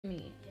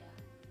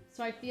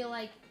So I feel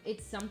like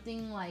it's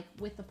something like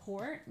with the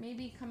port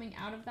maybe coming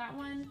out of that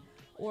one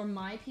or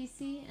my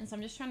PC. And so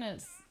I'm just trying to,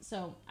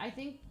 so I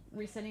think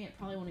resetting it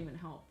probably won't even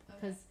help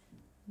because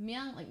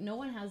Myung, like no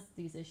one has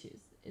these issues.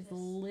 It's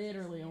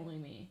literally only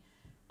me.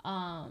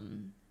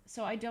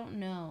 So I don't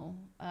know.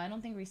 I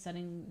don't think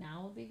resetting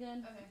now will be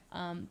good.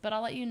 Okay. But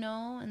I'll let you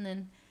know and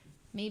then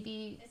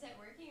maybe. Is it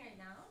working right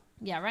now?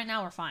 Yeah, right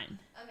now we're fine.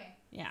 Okay.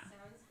 Yeah.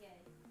 Sounds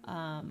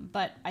good.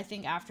 But I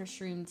think after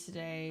stream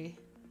today.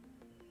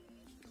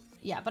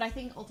 Yeah, but I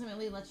think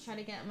ultimately let's try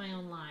to get my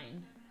own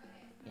line.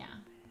 Okay. Yeah.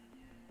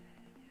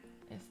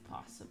 If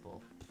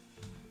possible.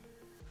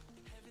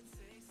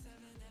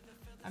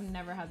 I've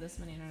never had this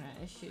many internet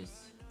issues.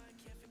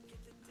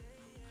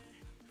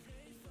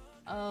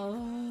 Oh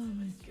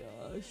my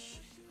gosh.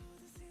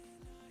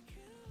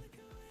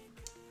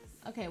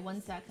 Okay,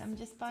 one sec. I'm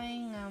just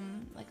buying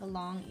like a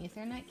long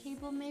Ethernet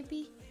cable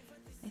maybe.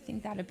 I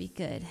think that'd be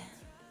good.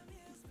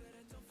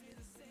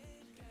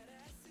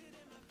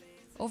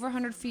 Over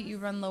 100 feet you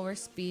run lower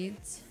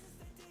speeds.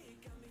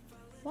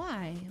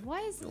 Why?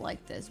 Why is it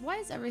like this? Why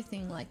is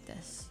everything like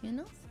this, you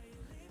know?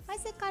 Why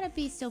is it gotta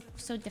be so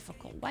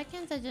difficult? Why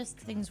can't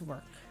things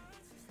work?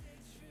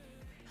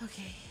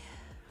 Okay.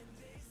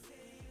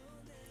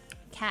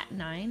 Cat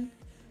 9.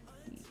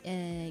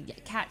 Yeah,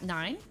 Cat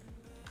 9?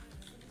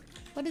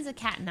 What is a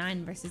Cat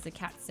 9 versus a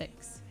Cat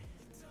 6?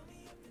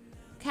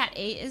 Cat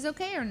 8 is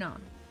okay or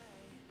not?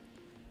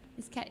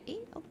 Is Cat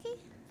 8 okay?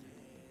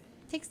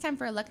 Takes time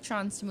for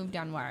electrons to move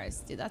down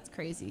wires. Dude, that's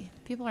crazy.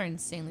 People are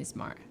insanely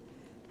smart.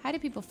 How do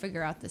people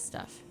figure out this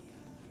stuff?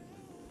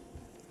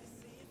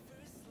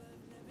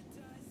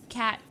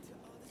 Cat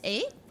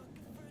 8?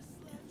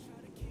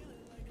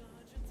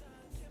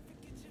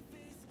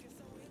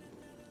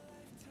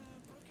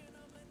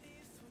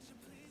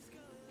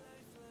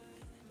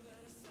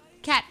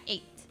 Cat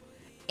 8.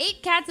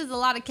 8 cats is a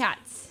lot of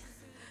cats.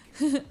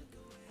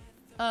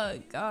 Oh,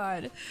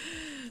 God.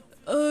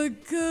 Oh,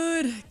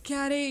 good.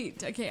 Cat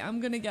 8. Okay, I'm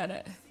gonna get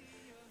it.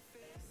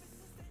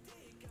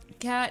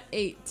 Cat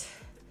 8.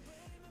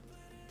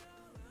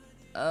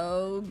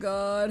 Oh,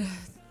 God.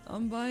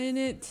 I'm buying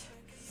it.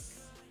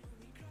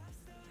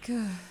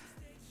 Good.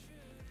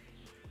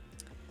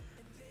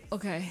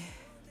 Okay.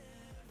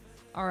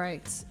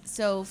 Alright,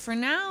 so for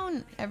now,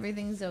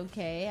 everything's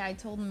okay. I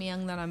told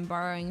Myung that I'm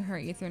borrowing her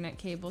Ethernet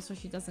cable so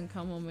she doesn't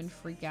come home and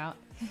freak out.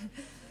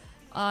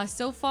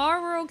 So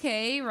far, we're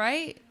okay,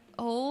 right?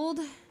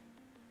 Hold.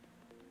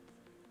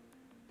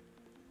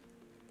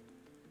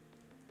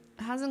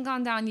 Hasn't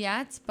gone down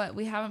yet, but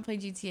we haven't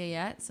played GTA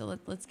yet, so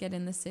let's get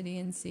in the city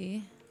and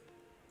see.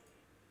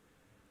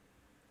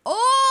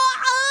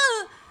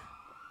 Oh!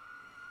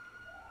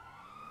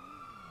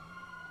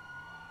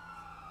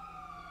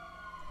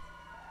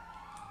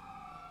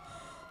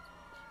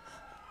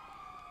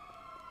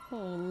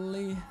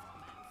 Holy.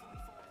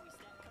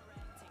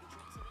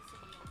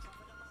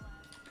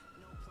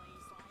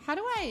 How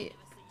do I?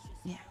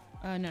 Yeah.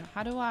 No.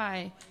 How do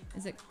I?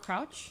 Is it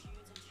crouch?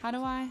 How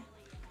do I?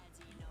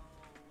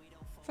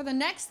 For the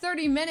next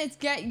 30 minutes,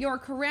 get your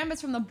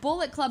karambits from the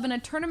Bullet Club in a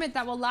tournament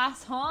that will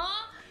last, huh?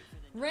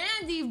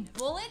 Randy,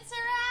 bullets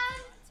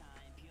around?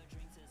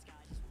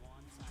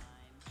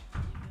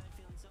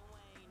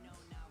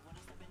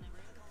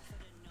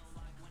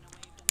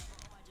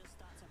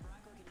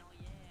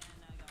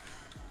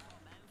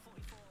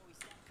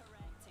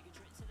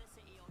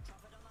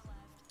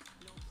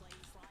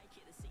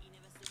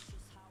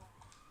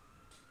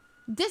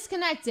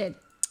 Disconnected.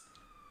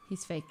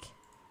 He's fake.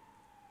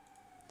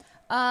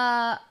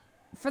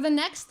 For the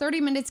next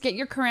 30 minutes, get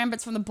your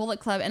karambits from the Bullet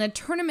Club and a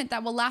tournament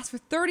that will last for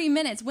 30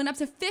 minutes. Win up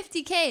to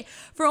 50K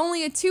for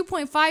only a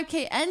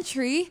 2.5K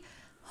entry.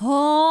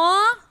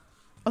 Huh?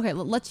 Okay,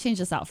 let's change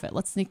this outfit.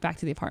 Let's sneak back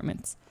to the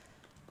apartments.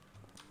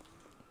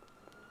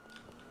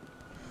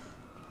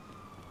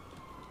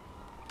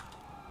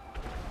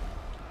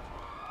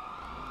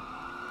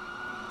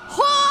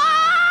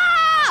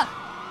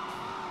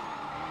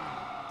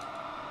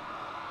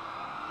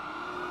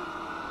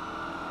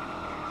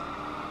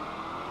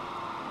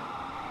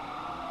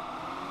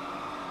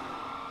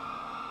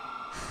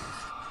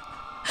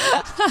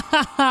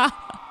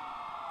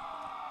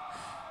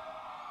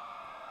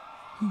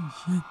 Oh,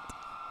 shit.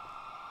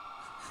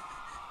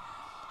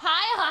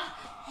 Hi,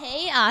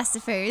 hey,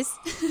 ossifers.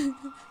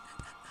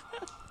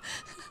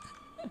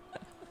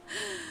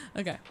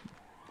 Okay.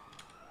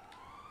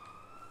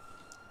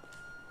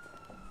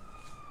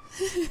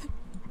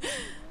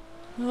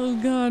 Oh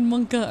God,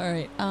 Monka. All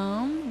right.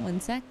 One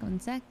sec.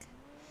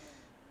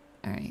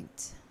 All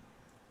right.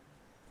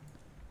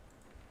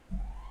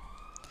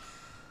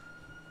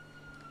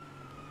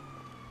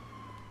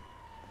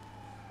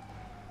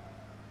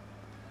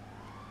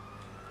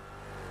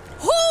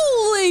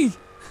 Holy!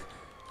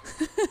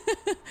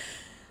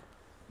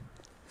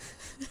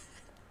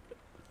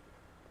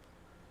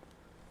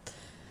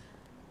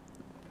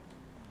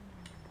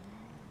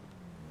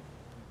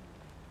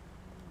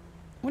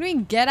 What do you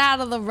mean, get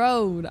out of the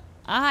road?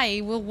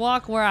 I will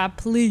walk where I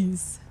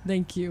please.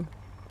 Thank you.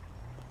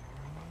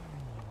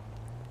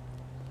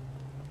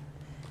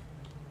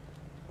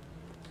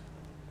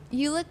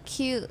 You look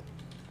cute.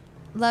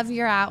 Love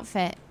your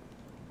outfit.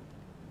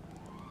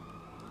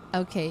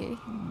 Okay,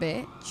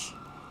 bitch.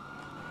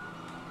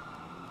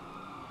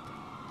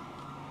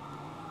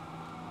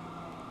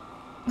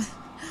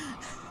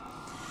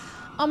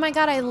 Oh my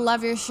god, I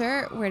love your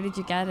shirt. Where did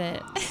you get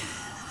it?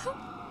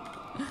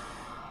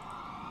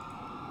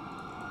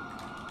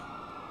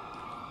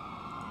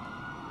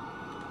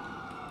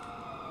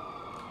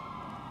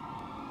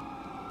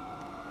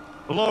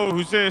 Hello,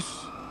 who's this?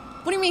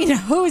 What do you mean,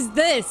 who's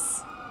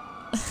this?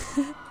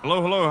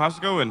 Hello, how's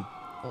it going?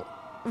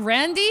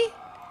 Randy?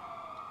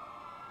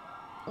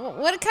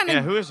 What kind of...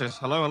 Yeah, who is this?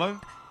 Hello?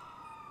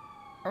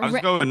 How's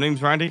it going?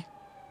 Name's Randy.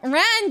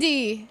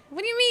 Randy!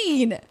 What do you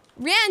mean?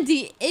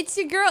 Randy, it's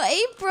your girl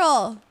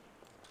April.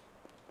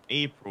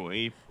 April.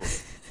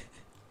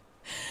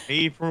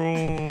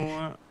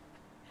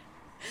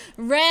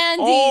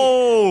 Randy.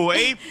 Oh,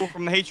 April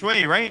from the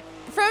HOA, right?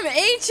 From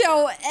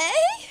HOA?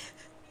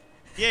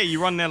 Yeah,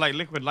 you run there like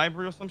Liquid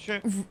Library or some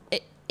shit?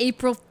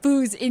 April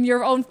Fooze in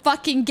your own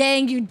fucking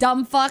gang, you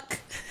dumb fuck.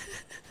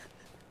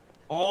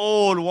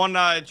 Oh, the one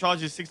that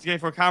charges 60K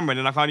for a camera and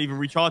then I can't even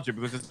recharge it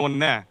because there's one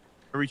there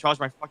to recharge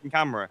my fucking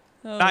camera.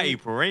 That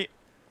April, right?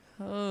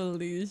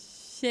 Holy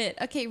shit.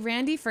 Okay,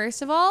 Randy,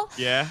 first of all.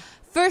 Yeah.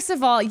 First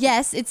of all,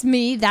 yes, it's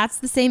me. That's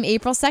the same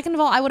April. Second of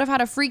all, I would have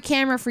had a free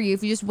camera for you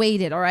if you just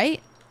waited, all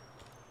right?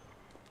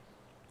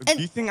 Do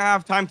you think I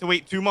have time to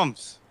wait 2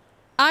 months?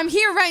 I'm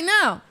here right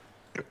now.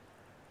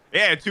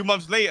 Yeah, 2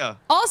 months later.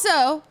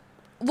 Also,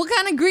 what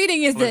kind of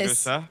greeting is this?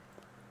 Sir.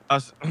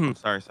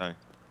 Sorry.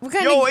 What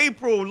kind Yo, of...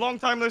 April, long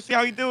time no see.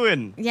 How you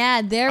doing?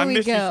 Yeah, there we go. I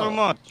miss you so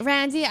much.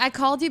 Randy, I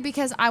called you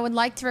because I would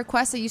like to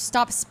request that you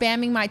stop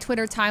spamming my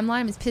Twitter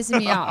timeline. It's pissing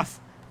me off.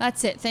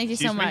 That's it. Thank you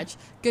so much.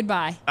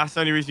 Goodbye. That's the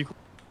only reason you...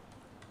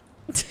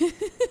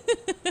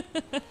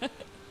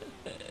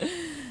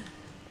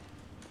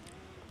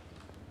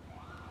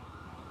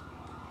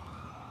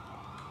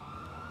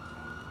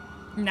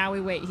 Now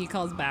we wait. He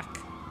calls back.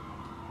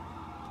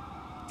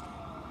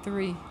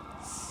 3,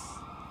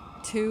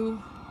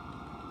 2.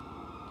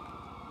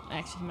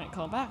 Actually, he might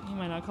call back. He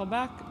might not call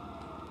back.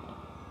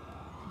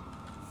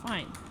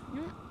 Fine.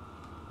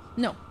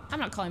 No, I'm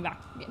not calling back.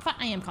 Fine,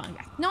 I am calling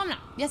back. No, I'm not.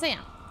 Yes, I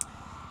am.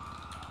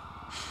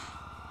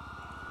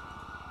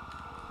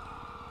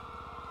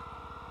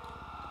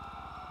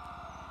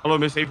 Hello,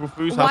 Miss April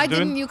Fooze. Why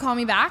didn't you call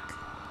me back?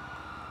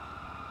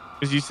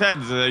 Because you said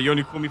you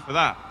only called me for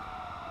that.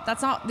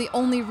 That's not the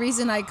only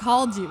reason I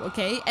called you,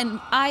 okay?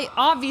 And I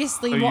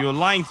obviously... So you're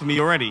lying to me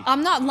already.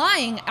 I'm not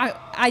lying.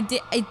 I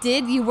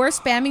did. You were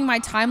spamming my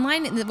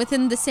timeline. And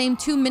within the same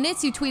 2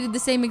 minutes, you tweeted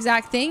the same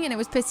exact thing, and it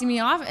was pissing me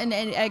off. And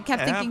I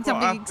kept thinking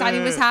something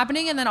exciting was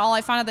happening, and then all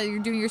I found out that you're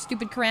doing your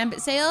stupid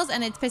karambit sales,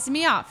 and it's pissing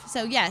me off.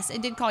 So yes, I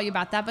did call you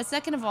about that. But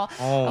second of all,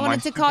 I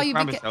wanted to call you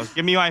because...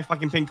 Give me my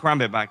fucking pink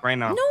karambit back right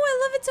now. No, I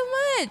love it so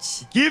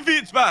much. Give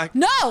it back.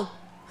 No.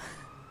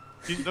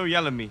 Please don't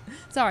yell at me.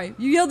 Sorry,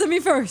 you yelled at me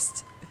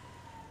first.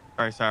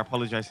 Sorry, I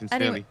apologize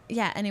sincerely.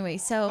 Anyway,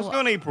 so... What's going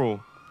on,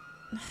 April?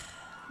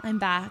 I'm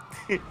back.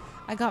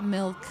 I got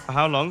milk. For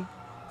how long?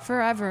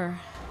 Forever.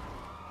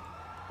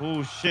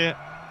 Oh, shit.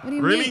 What do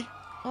you mean?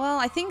 Well,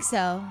 I think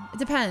so. It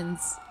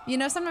depends. You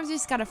know, sometimes you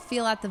just gotta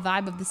feel out the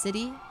vibe of the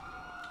city.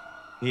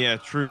 Yeah,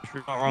 true,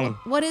 not wrong.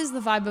 What is the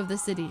vibe of the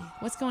city?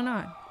 What's going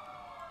on?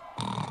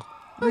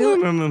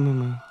 Really?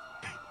 No.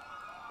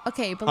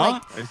 Okay, but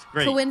like, it's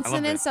great.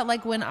 coincidence that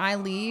like when I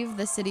leave,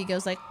 the city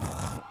goes like...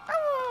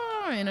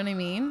 You know what I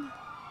mean?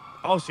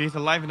 Oh, so you have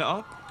to liven it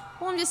up?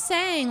 Well, I'm just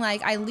saying,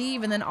 like, I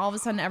leave and then all of a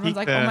sudden everyone's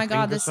like, oh my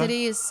god, the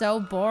city is so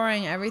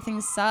boring.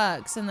 Everything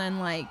sucks. And then,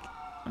 like,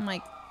 I'm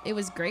like, it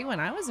was great when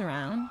I was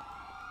around.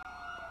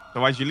 So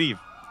why'd you leave?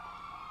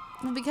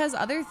 Well, because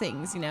other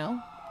things, you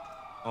know?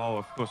 Oh,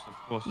 of course.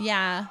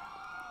 Yeah.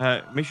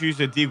 Make sure you use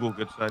a deagle,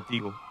 good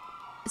deagle.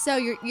 So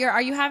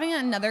are you having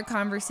another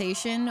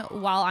conversation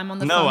while I'm on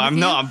the phone? No, I'm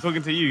not. I'm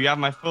talking to you. You have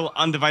my full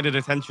undivided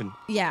attention.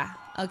 Yeah.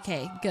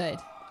 Okay, good.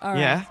 All right.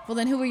 Yeah. Well,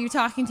 then who were you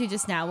talking to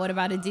just now? What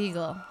about a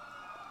deagle?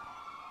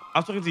 I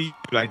was talking to you.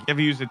 Like, you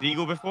ever used a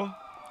deagle before?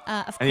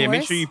 Of course. And yeah,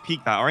 make sure you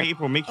peek that. All right,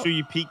 April. Make sure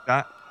you peek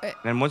that. And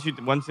then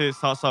once it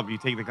starts up, you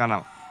take the gun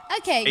out.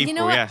 Okay. April, you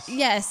know what? Yes.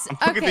 Yes. I'm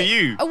talking to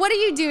you. What are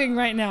you doing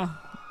right now?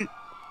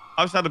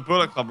 Outside the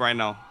Bullet Club right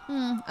now.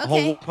 Okay. The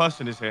whole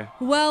person is here.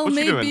 Well,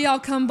 maybe I'll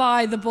come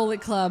by the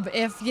Bullet Club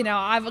if, you know,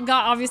 I've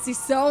got obviously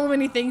so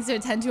many things to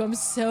attend to. I'm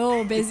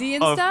so busy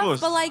and stuff. Of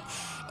course. But, like,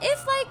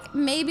 if, like,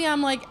 maybe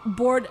I'm, like,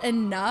 bored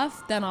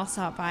enough, then I'll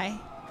stop by.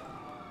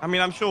 I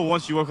mean, I'm sure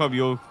once you woke up,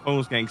 your phone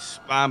was getting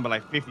spammed by,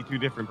 like, 52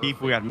 different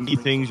people. You had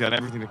meetings. You had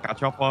everything to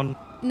catch up on.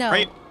 No.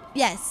 Right?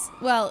 Yes.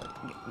 Well,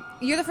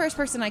 you're the first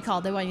person I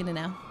called. I want you to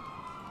know.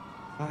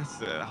 That's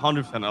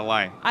 100% a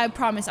lie. I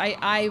promise.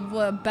 I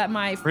will bet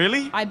my...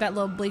 Really? I bet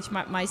Lil Bleach,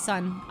 my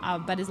son, I'll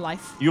bet his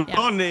life. Your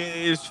son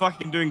is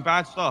fucking doing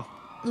bad stuff.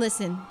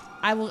 Listen,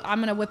 I'm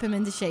going to whip him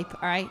into shape,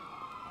 all right?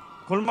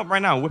 Call him up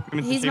right now. Whip him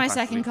into shape. He's my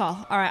second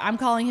call. All right, I'm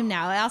calling him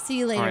now. I'll see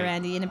you later,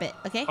 Randy, in a bit,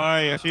 okay?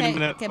 Bye. I'll see you in a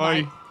minute. Okay,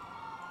 bye. bye.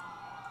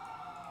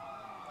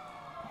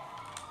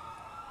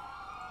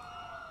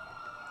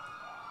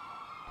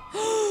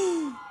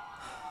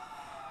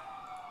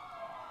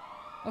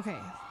 Okay.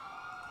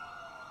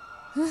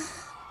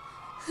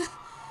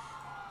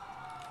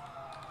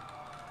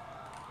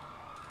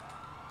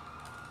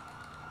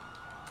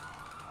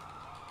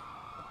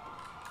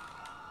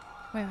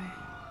 Wait.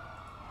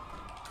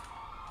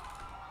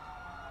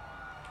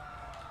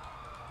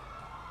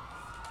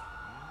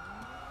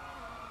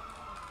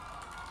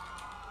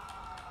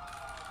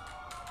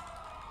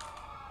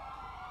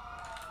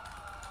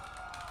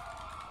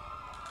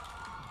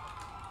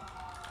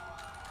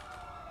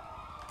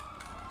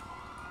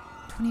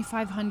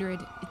 2,500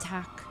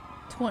 attack,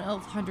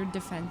 1,200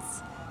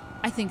 defense.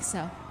 I think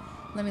so.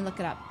 Let me look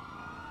it up.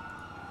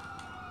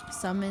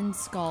 Summon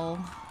skull.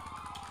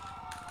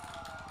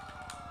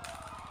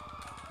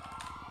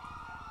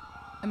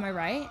 Am I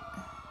right?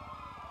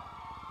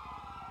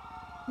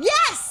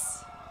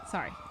 Yes!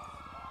 Sorry.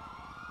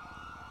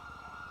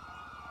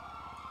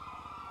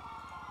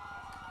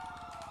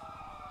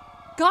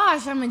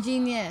 Gosh, I'm a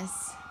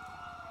genius.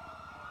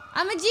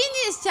 I'm a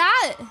genius,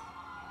 chat.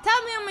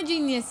 Tell me I'm a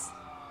genius.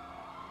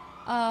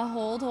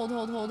 Hold.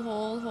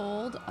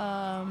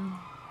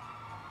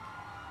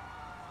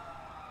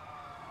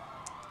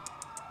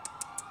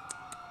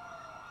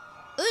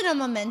 Uno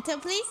momento,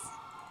 please.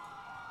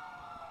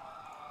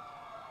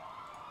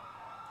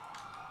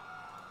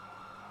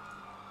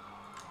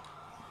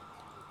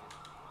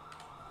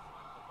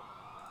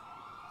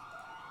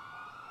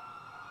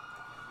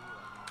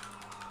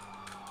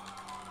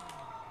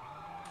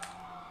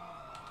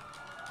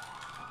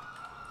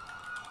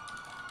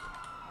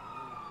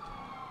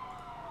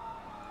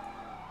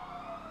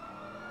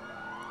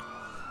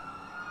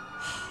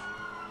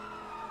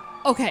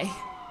 Okay,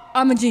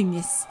 I'm a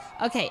genius.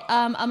 Okay,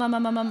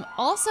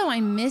 also I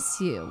miss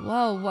you.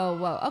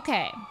 Whoa.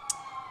 Okay.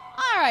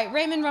 All right,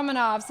 Raymond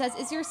Romanov says,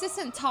 is your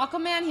assistant Taco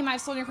Man? He might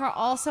have stolen your car.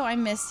 Also, I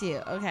miss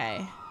you.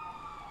 Okay.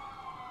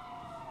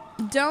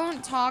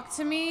 Don't talk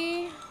to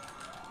me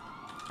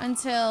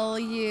until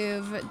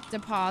you've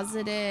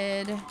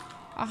deposited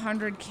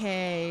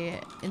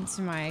 100K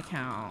into my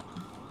account.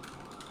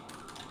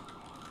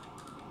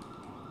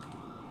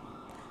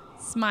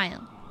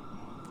 Smile.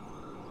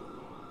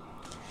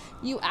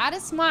 You add a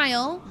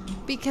smile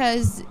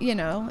because, you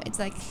know, it's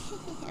like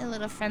a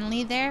little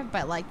friendly there,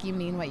 but like you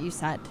mean what you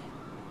said.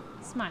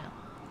 Smile.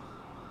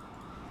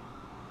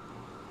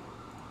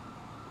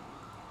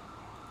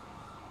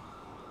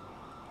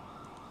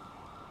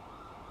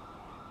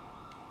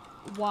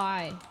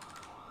 Why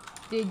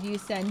did you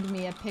send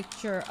me a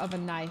picture of a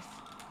knife?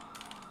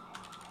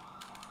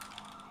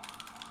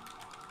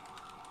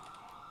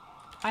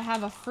 I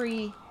had a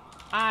free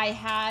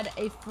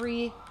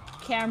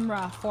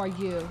camera for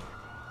you.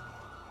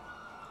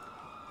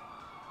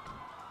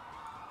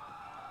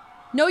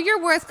 Know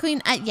your worth,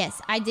 queen.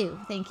 Yes, I do.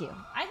 Thank you.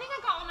 I think I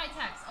got all my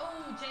texts.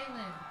 Oh,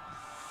 Jalen.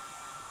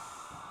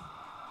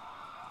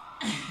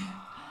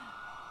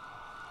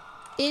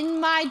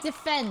 In my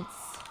defense.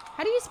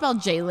 How do you spell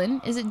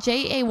Jalen? Is it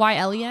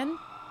Jaylen?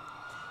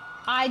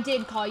 I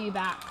did call you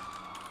back.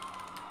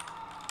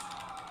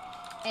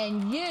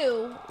 And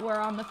you were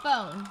on the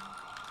phone.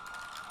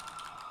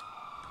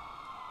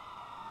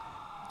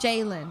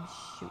 Jalen.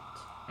 Shoot.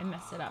 I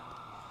messed it up.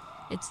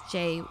 It's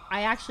J.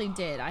 I actually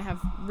did. I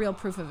have real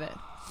proof of it.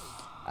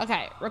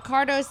 Okay.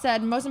 Ricardo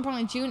said, most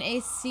importantly, June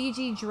 8th,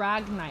 CG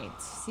Drag Night.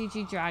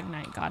 CG Drag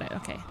Night. Got it.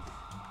 Okay.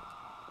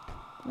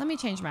 Let me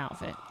change my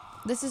outfit.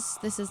 This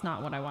is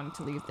not what I wanted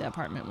to leave the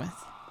apartment with.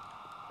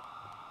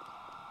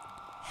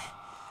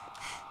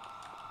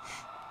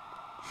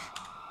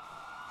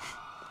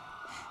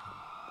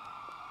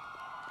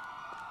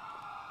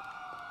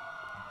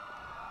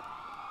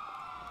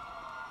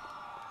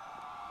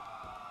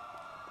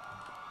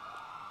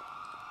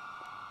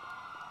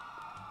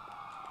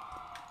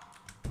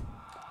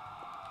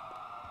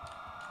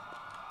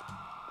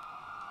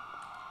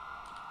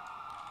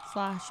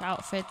 Slash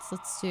outfits.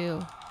 Let's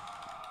do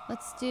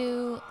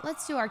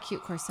our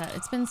cute corset.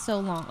 It's been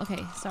so long.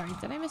 Okay, sorry.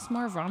 Did I miss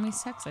more of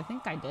Rami's text? I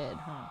think I did,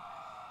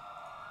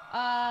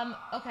 huh?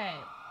 Okay.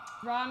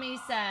 Rami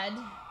said,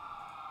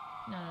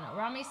 no.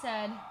 Rami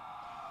said,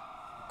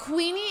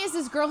 Queenie is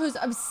this girl who's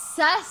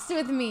obsessed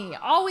with me,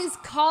 always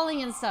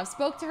calling and stuff.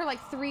 Spoke to her like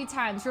 3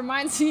 times.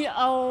 Reminds me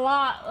a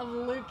lot of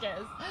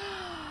Lucas.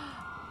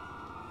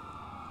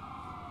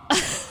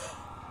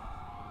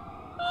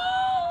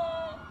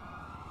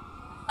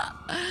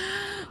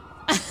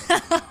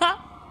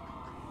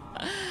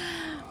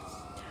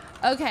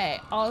 Okay,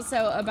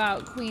 also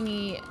about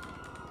Queenie,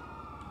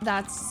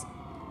 that's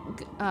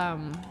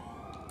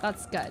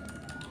good.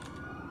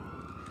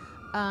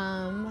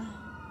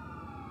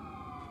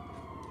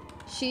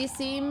 She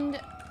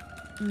seemed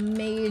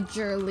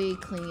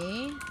majorly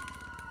clingy.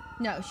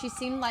 No, she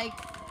seemed like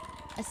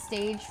a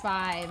stage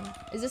 5.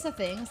 Is this a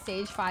thing?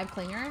 Stage 5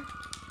 clinger?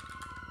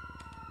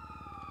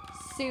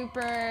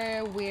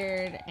 Super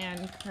weird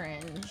and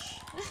cringe.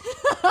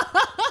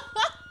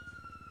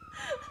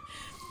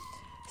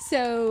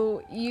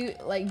 So you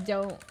like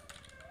don't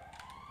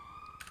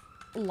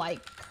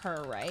like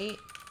her, right?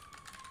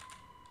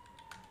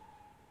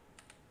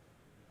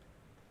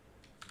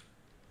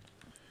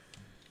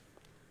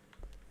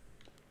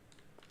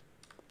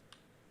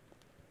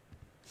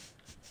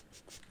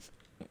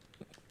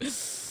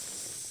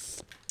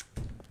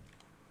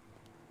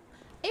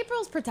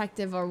 April's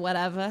protective or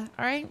whatever,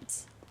 all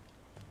right?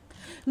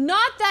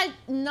 Not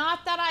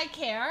that I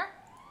care.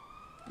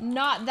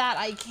 Not that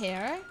I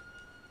care.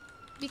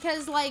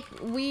 Because, like,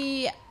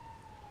 we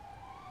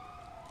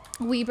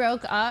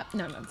broke up.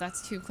 No,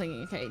 that's too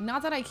clingy. Okay,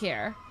 not that I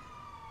care.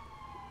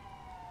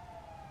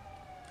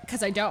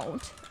 Because I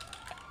don't.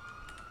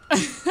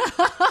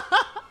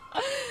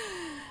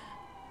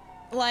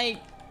 Like,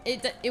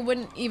 it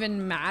wouldn't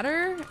even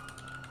matter.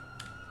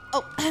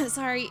 Oh,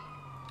 sorry.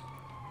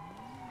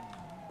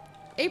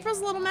 April's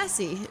a little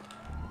messy.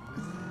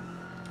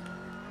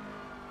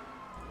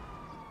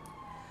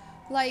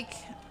 Like,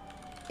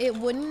 it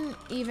wouldn't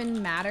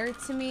even matter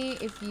to me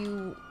if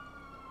you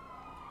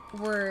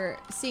were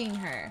seeing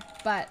her,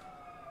 but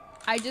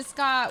I just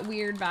got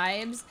weird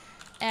vibes,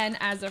 and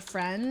as a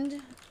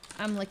friend,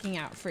 I'm looking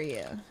out for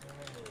you.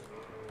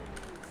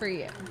 For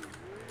you.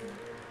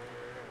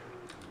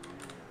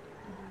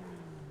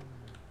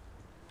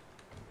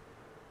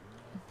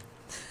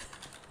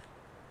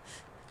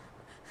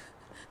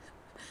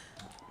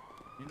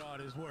 You know how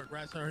this works,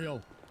 right, sir?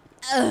 Yo.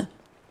 I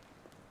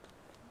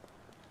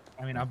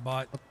mean, I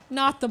bought.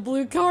 Not the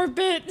blue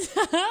carpet.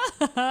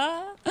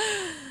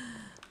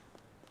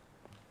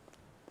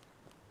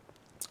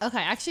 Okay,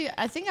 actually,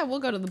 I think I will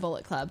go to the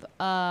Bullet Club.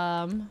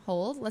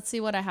 Hold. Let's see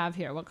what I have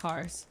here. What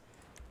cars?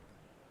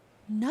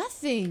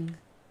 Nothing.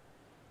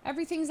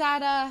 Everything's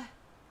at,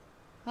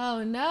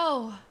 oh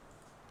no.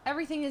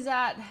 Everything is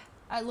at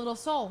Little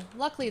Seoul.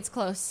 Luckily, it's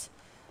close.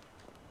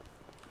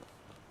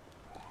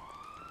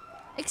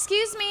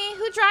 Excuse me,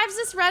 who drives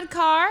this red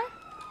car?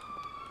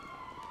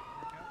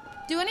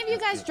 Do any of you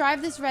guys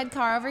drive this red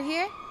car over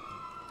here?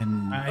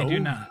 And I do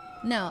not.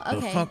 No, okay.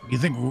 The fuck you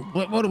think?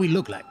 What do we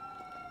look like?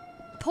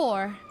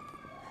 Poor.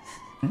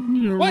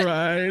 You're What?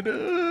 right. Why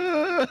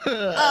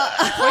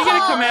are you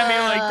gonna come at me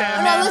like that,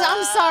 No, man? listen,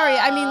 I'm sorry.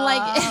 I mean,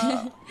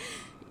 like,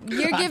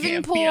 you're I giving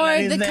can't feel poor, the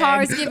anything.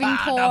 car's giving The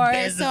poor, so I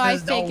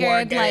businesses don't figured,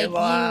 work like, you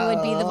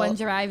would be the one anymore.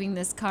 driving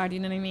this car. Do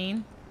you know what I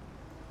mean?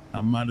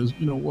 I might as,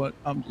 you know what?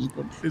 I'm just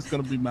gonna, it's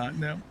gonna be mine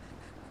now.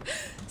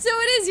 So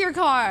it is your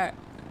car.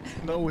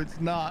 No, it's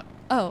not.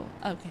 Oh,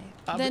 okay.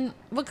 Then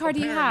what car do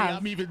you Apparently, have?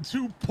 I'm even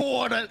too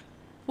poor to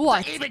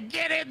What? even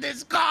get in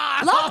this car.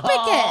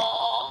 Lockpick it.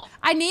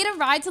 I need a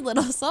ride to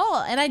Little Seoul,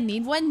 and I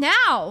need one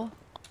now.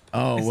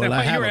 Oh, Is well, that I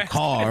why you have were a asking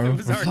car. if it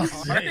was for our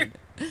fuck's car? sake.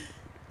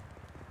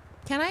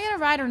 Can I get a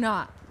ride or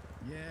not?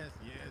 Yes,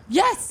 yes.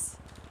 Yes.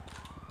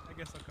 I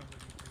guess I'll come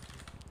with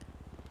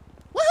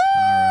you.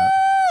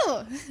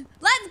 Woohoo!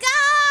 Let's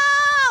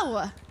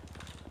go!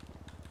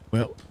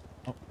 Well,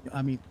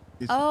 I mean,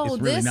 it's Oh,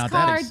 really this not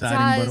car that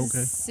exciting, does but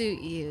okay. suit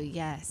you.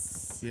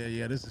 Yes.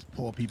 Yeah, this is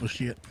poor people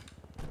shit.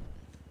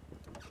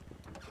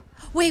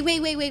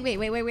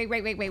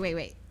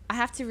 Wait. I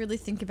have to really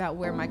think about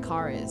where my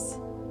car is.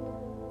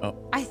 Oh,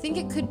 I think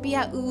it could be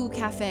at Ooh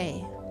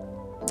Cafe.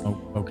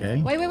 oh,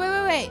 okay. Wait.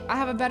 I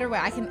have a better way.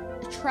 I can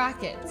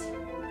track it.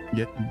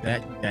 Yeah,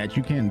 that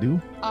you can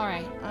do. All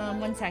right.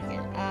 1 second.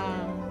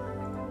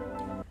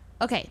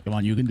 Okay. Come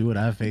on, you can do it.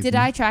 I have faith. Did in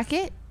you. I track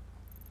it?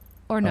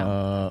 Or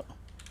no?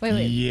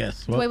 Wait.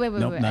 Yes. Well, Wait.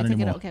 Nope, I not took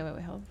anymore. it. Okay,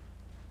 wait, hold.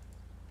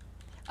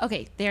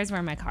 Okay, there's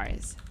where my car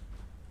is.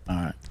 All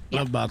right. Yeah.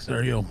 Love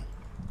boxer, yo.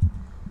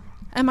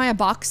 Am I a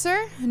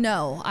boxer?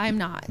 No, I'm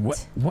not.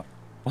 What?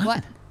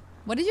 What?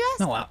 What did you ask?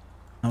 No, I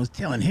was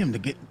telling him to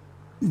get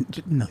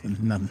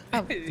nothing.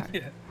 Oh, sorry.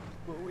 Yeah,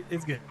 well,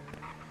 it's good.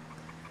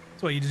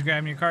 So what, you just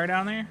grabbing your car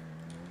down there?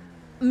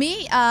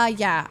 Me?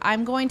 Yeah,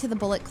 I'm going to the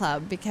Bullet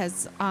Club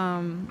because,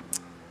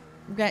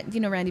 you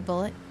know Randy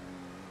Bullet?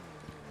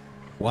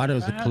 Why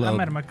does the I club?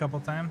 met him a couple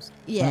times.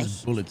 Why Yeah.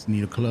 does Bullets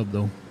need a club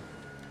though?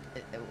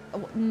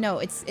 No,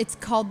 it's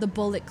called the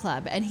Bullet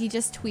Club, and he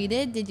just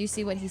tweeted. Did you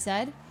see what he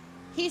said?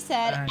 He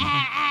said,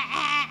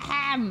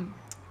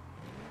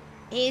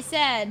 He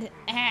said,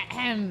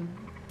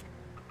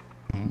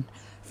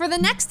 For the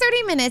next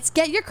 30 minutes,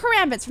 get your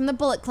karambits from the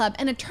Bullet Club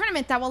in a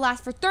tournament that will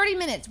last for 30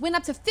 minutes. Win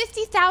up to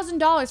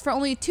 $50,000 for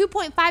only a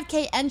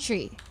 2.5K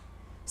entry.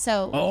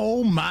 So,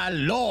 Oh my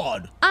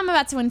lord! I'm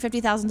about to win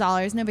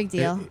 $50,000. No big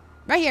deal.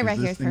 Right here.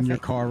 Is this in your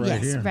car right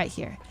yes, here? right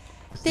here.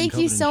 This thing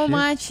Thank you covered in so shit?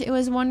 much. It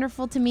was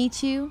wonderful to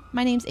meet you.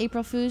 My name's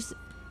April Fooze.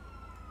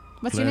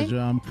 What's your Pleasure.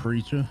 name? I'm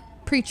preacher.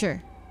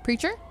 Preacher.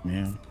 Preacher?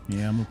 Yeah,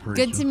 I'm a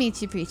preacher. Good to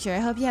meet you, Preacher. I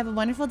hope you have a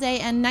wonderful day,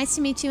 and nice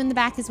to meet you in the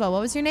back as well.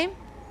 What was your name?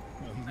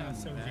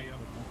 So Gio.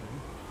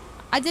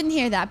 I didn't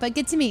hear that, but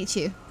good to meet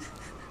you.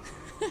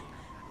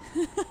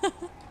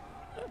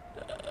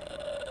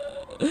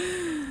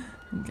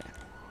 Okay.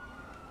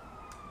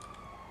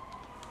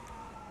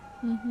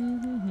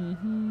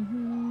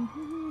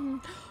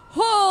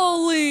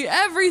 Holy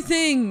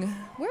everything!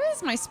 Where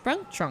is my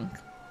sprunk trunk?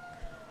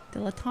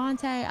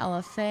 Dilettante,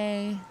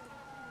 LFA.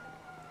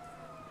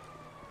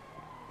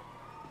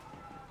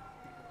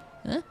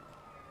 Huh?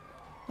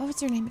 What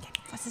was your name again?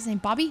 What's his name?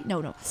 Bobby?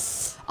 No.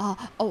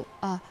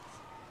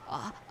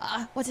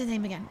 What's his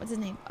name again? What's his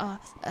name? Hi.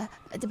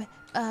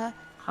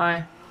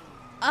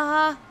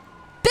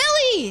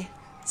 Billy!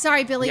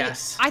 Sorry, Billy.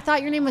 Yes. I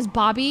thought your name was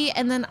Bobby,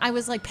 and then I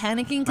was like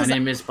panicking My because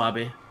name is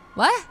Bobby.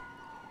 What?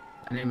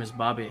 My name is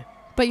Bobby.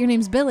 But your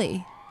name's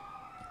Billy.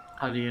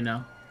 How do you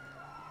know?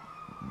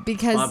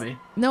 Because Bobby.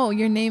 No,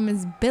 your name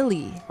is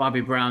Billy.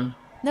 Bobby Brown.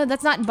 No,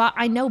 that's not.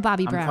 I know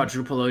Bobby Brown. I'm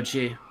quadruple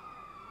OG.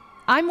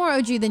 I'm more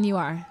OG than you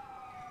are.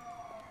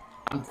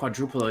 I'm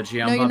quadruple OG. I'm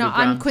No, Bobby you're not.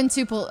 Brown. I'm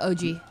quintuple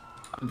OG.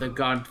 I'm the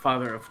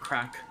godfather of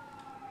crack.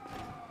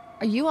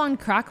 Are you on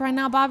crack right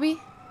now,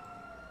 Bobby?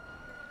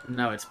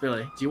 No, it's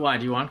Billy. Do you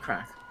want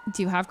crack?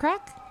 Do you have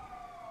crack?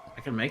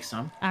 I can make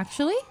some.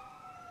 Actually?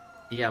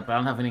 Yeah, but I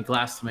don't have any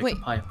glass to make Wait,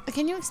 the pipe.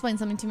 can you explain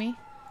something to me?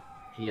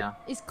 Yeah.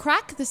 Is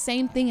crack the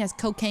same thing as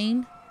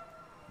cocaine?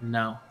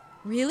 No.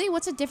 Really?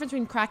 What's the difference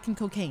between crack and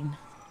cocaine?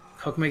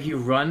 Coke make you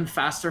run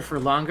faster for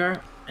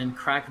longer, and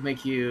crack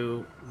make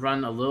you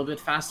run a little bit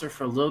faster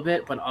for a little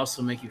bit, but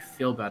also make you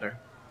feel better.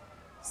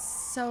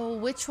 So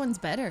which one's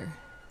better?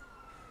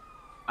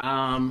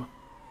 I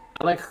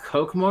like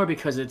Coke more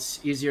because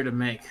it's easier to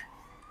make.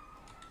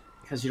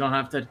 Because you don't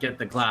have to get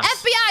the glass.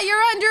 FBI, you're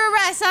under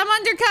arrest. I'm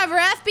undercover.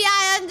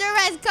 FBI under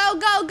arrest. Go,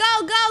 go,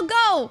 go, go,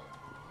 go.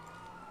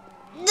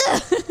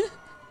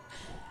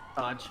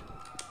 Dodge.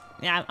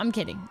 Yeah, I'm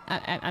kidding.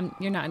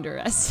 You're not under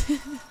arrest.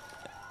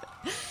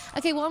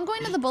 Okay, well, I'm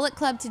going to the Bullet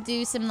Club to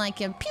do some like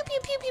pew pew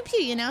pew pew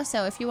pew. You know,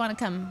 so if you want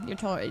to come, you're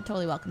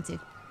totally welcome to.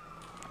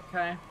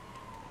 Okay.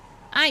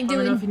 I ain't Let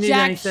me know doing if you need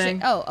jack anything.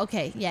 shit. Oh,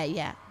 okay. Yeah,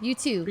 yeah. You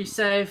too. Be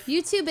safe.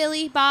 You too,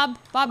 Billy. Bob,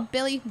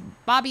 Billy,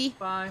 Bobby.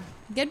 Bye.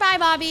 Goodbye,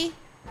 Bobby.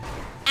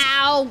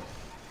 Ow.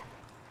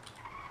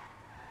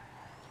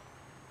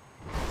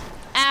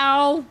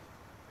 Ow.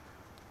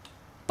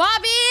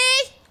 Bobby!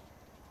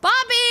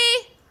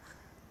 Bobby!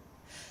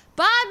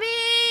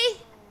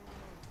 Bobby!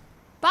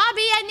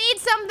 Bobby, I need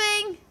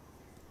something.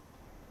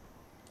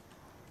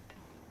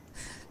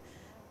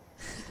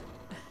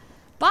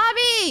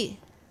 Bobby!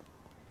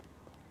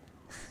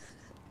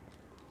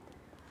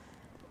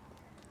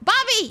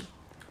 Bobby!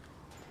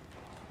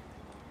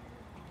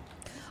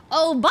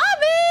 Oh,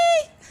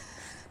 Bobby!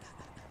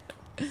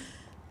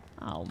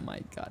 Oh my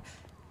God.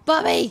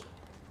 Bobby!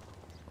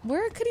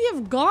 Where could he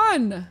have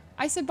gone?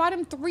 I said bought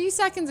him 3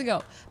 seconds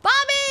ago.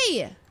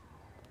 Bobby!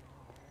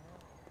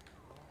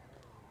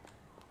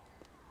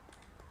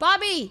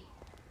 Bobby!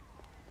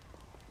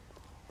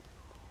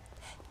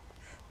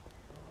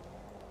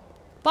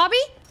 Bobby?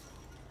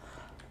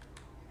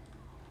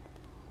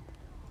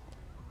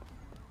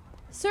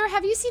 Sir,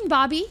 have you seen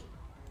Bobby?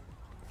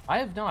 I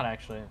have not,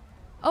 actually.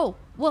 Oh,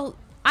 well,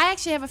 I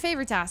actually have a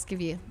favor to ask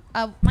of you.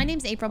 My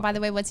name's April, by the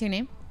way. What's your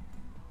name?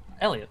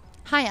 Elliot.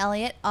 Hi,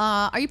 Elliot.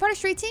 Are you part of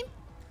Street Team?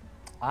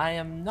 I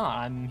am not.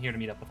 I'm here to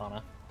meet up with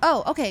Anna.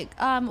 Oh, okay.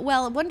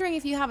 Well, wondering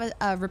if you have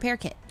a repair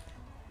kit.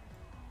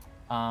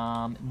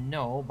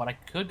 No, but I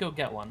could go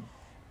get one.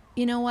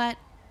 You know what?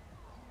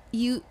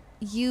 You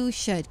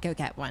should go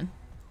get one.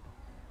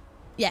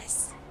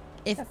 Yes.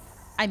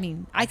 I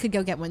mean, I could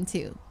go get one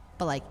too.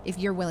 But like, if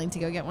you're willing to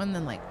go get one,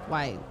 then like,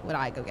 why would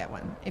I go get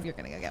one if you're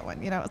gonna go get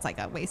one? You know, it's like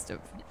a waste of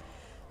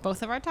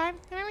both of our time.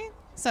 You know what I mean?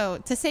 So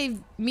to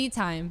save me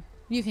time,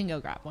 you can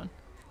go grab one.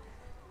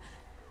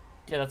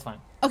 Yeah, that's fine.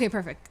 Okay,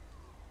 perfect.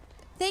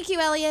 Thank you,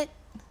 Elliot.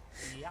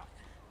 Yeah.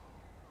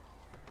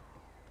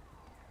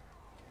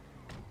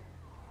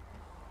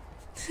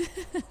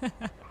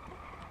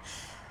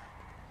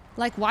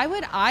 Like, why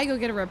would I go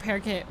get a repair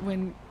kit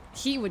when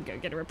he would go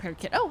get a repair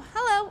kit? Oh,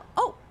 hello.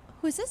 Oh,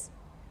 who is this?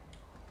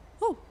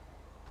 Oh,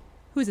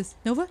 who is this?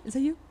 Nova? Is that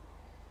you?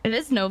 It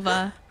is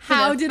Nova.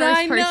 How did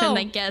I know? First person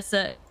that guessed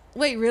it.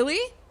 Wait, really?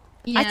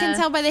 Yeah. I can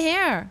tell by the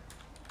hair.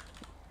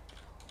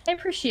 I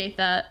appreciate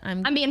that.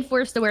 I'm being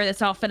forced to wear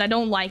this outfit. I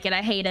don't like it.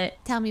 I hate it.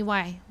 Tell me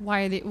why.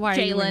 Why are you wearing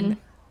Jalen. it?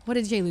 What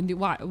did Jalen do?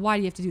 Why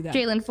do you have to do that?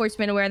 Jalen forced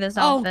me to wear this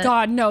Oh outfit.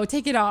 God, no!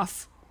 Take it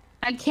off.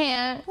 I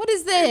can't. What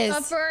is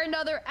this? For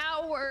another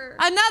hour.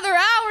 Another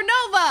hour,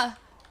 Nova.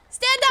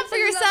 Stand up for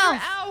yourself.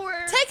 Another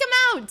hour. Take him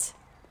out.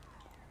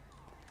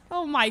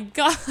 Oh my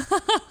God.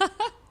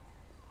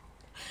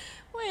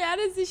 Wait, how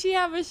does she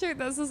have a shirt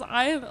that says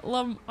I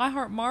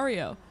heart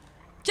Mario?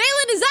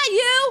 Jalen, is that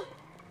you?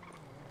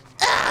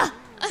 Ah!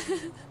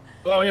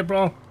 Oh yeah,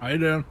 bro. How you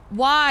doing?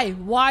 Why?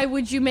 Why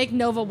would you make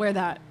Nova wear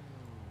that?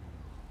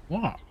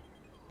 What?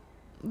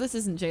 This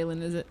isn't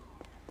Jalen, is it?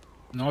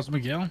 No, it's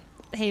Miguel.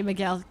 Hey,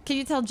 Miguel, can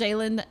you tell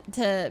Jalen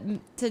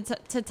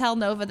to tell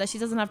Nova that she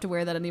doesn't have to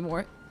wear that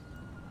anymore?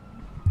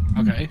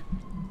 Okay.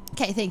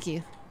 Okay, thank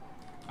you.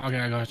 Okay,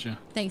 I got you.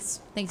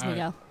 Thanks, All right.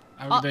 Miguel.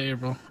 Have a good day,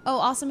 April. Oh,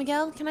 also,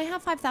 Miguel, can I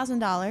have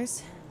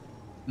 $5,000?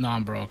 No,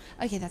 I'm broke.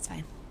 Okay, that's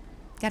fine.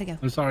 Gotta go.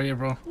 I'm sorry,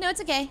 April. No,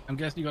 it's okay. I'm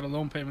guessing you got a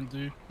loan payment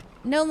due.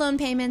 No loan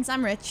payments.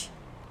 I'm rich.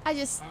 I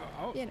just,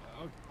 you know,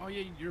 Oh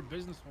yeah, you're a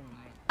businesswoman,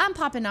 right? I'm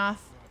popping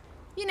off.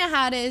 You know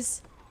how it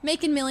is.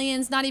 Making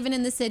millions, not even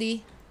in the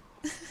city.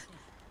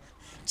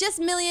 Just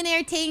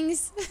millionaire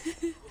tings.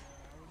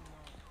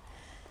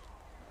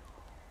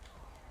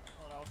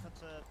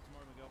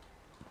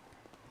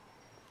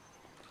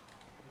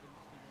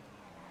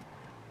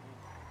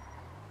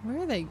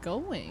 Where are they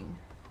going?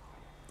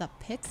 The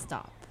pit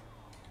stop.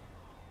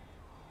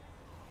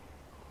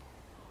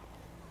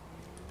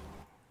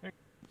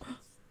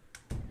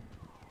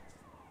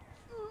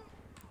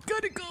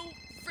 gotta go.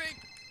 Frick.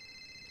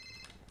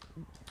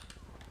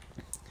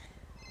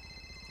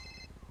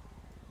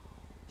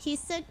 He's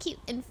so cute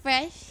and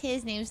fresh.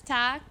 His name's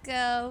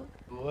Taco.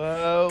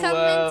 Whoa, Come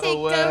and take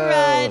a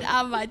ride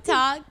on my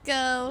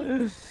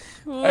Taco.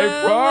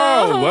 Hey,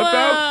 bro, what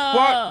the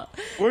fuck?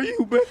 Where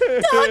you been?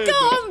 Taco,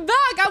 I'm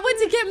back. I went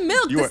to get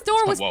milk. The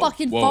store was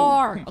fucking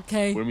far.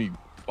 Okay. Where me?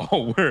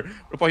 Oh, where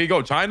the fuck you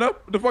go? China? Where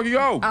the fuck you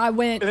go? I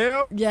went.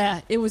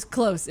 Yeah, it was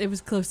close. It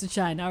was close to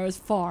China. I was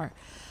far.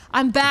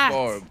 I'm back.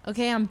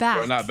 Okay, I'm back.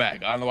 You're not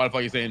back. I don't know why the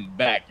fuck you're saying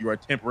back. You are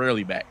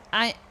temporarily back.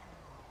 I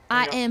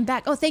am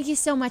back. Oh, thank you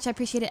so much. I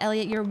appreciate it,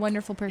 Elliot. You're a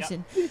wonderful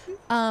person.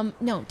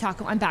 No,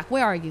 Taco, I'm back.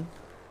 Where are you?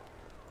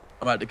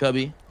 I'm at the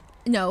cubby.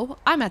 No,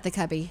 I'm at the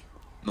cubby.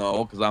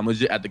 No, because I'm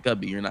legit at the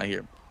cubby. You're not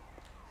here.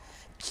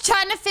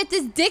 Trying to fit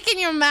this dick in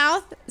your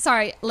mouth.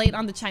 Sorry, late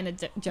on the China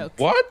joke.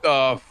 What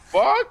the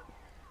fuck?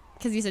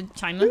 Because you said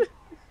China,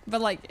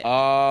 but like.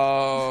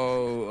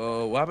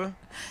 What happened?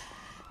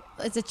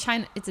 It's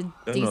a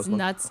these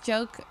nuts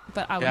joke,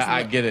 but I was. Yeah,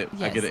 I get it.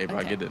 Yes, I get it, April.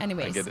 okay. I get it.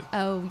 Anyways, I get it.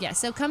 Oh yeah.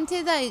 So come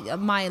to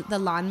the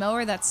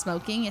lawnmower that's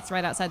smoking. It's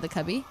right outside the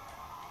cubby.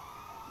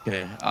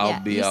 Okay, I'll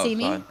be outside. You see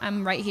me?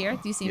 I'm right here.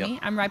 Do you see me?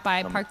 I'm right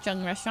by Park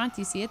Jung Restaurant.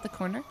 Do you see it? The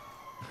corner.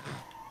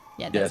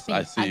 Yeah, that's me.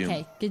 I see you.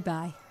 Okay,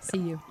 goodbye. See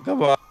you.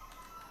 Goodbye.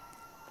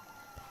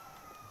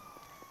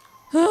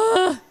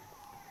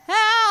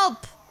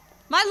 Help!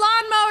 My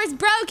lawnmower's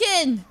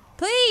broken.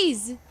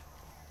 Please.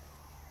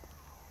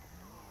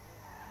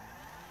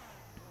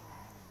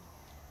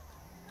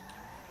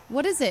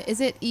 What is it?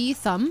 Is it E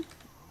thumb?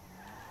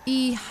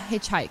 E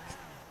hitchhike.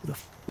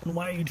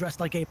 Why are you dressed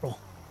like April?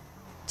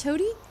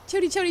 Chody?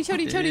 Chody.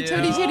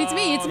 It's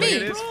me. It's me.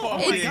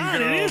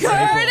 It's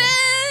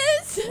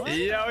Curtis!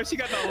 Yo, she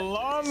got the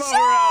lawnmower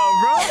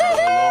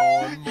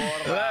out,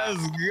 bro.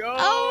 Let's go.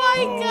 Oh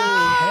my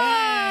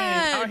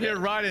god. Out here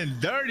riding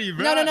dirty,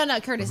 bro. No,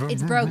 Curtis.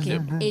 It's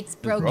broken. It's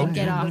broken.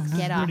 Get off.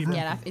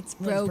 It's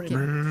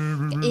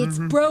broken. It's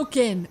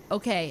broken.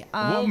 Okay.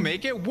 We'll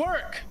make it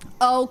work.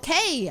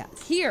 Okay.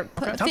 Here.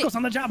 Taco's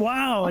on the job.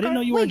 Wow. I didn't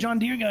know you were a John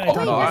Deere guy. Oh,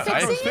 no,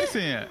 I was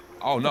fixing it.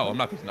 Oh no, I'm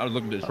not fixing. I was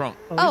looking at the trunk.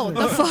 Oh,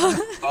 the fuck.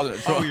 No.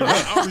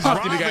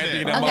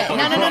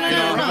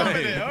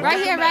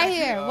 Right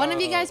here. One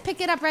of you guys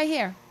pick it up right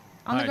here.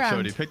 On the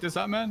ground. Chody, pick this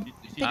up, man.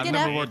 Pick it up. I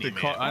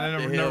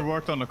never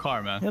worked on the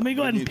car, man. Let me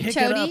go ahead and pick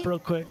it up real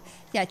quick.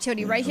 Yeah,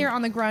 Chody, right here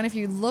on the ground. If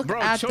you look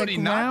at the ground.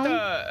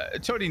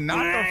 Chody,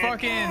 not the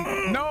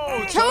fucking. No,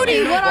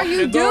 Chody, what are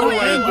you doing?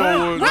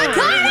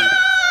 Ricardo!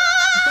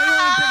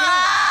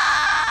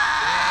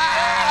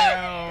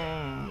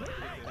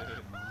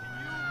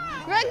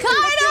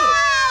 Ricardo!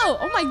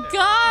 Oh my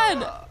god!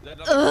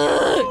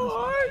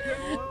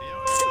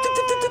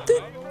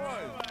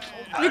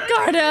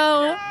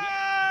 Ricardo!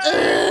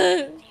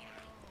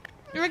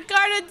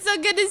 Ricardo, it's so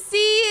good to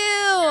see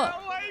you! Oh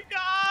my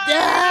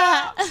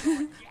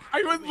god!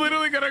 I was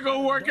literally gonna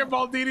go work at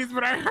Baldini's,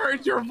 but I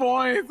heard your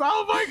voice.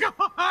 Oh my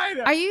god!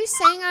 Are you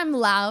saying I'm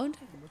loud?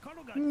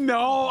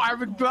 No,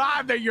 I'm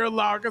glad that you're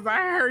loud because I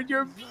heard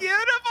your beautiful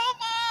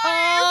voice.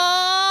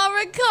 Oh,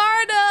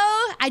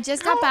 Ricardo! I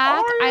just got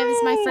back. It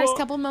was my first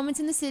couple moments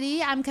in the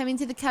city. I'm coming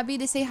to the cubby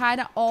to say hi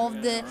to all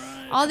the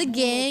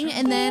gang,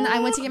 and then I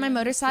went to get my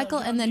motorcycle,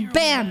 and then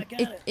bam,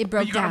 it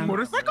broke you down. got a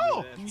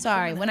motorcycle?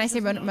 Sorry, when I say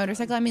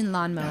motorcycle, I mean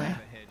lawnmower.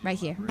 Right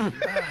here.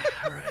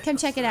 Come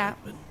check it out.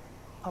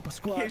 Pop a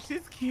squat. Yeah,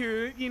 she's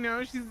cute. You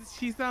know,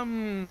 she's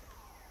All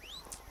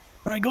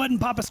right, go ahead and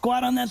pop a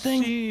squat on that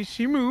thing.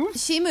 She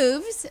moves. She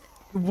moves.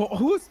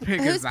 Whose pig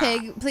is that?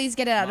 Whose pig? Please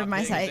get it out of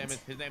my sight.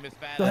 His name is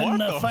Fat Go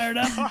ahead and fire it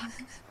up.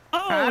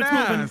 Oh, it's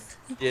moving.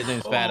 Yeah, his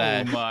name's Fat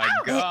Ass. Oh my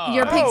god.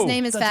 Your pig's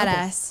name is Fat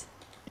Ass.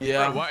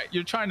 Yeah. Wait, what?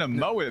 You're trying to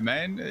mow it,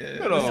 man.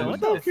 What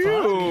the fuck? You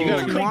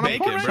gotta cook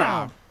bacon,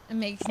 bro. It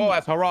makes Oh,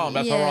 that's haram.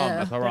 That's haram.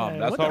 That's haram.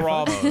 That's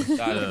haram.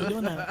 What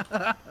doing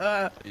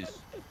that?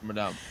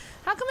 Madame.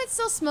 How come it's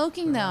still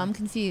smoking though? I'm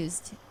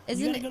confused. You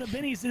Isn't gotta it? go to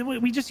Benny's.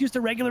 We just used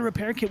a regular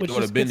repair kit, which Go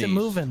to just gets it Benny's.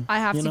 moving. I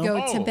have you to know?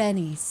 go to Oh.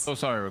 Benny's. So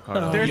sorry,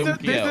 Ricardo. There's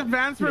There's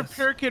advanced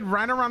repair kit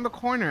right around the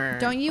corner.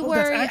 Don't you Oh,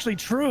 worry. that's actually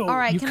true. All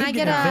right, You can could I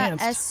get an a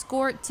advanced.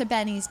 escort to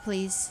Benny's,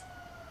 please?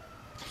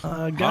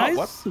 Guys,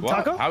 What?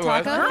 Taco? How do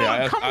I- Taco?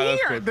 Yeah, Come I here.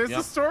 escort- There's yeah.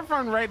 a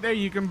storefront right there.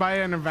 You can buy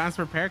an advanced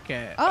repair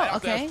kit. Oh, I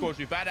have to okay. escort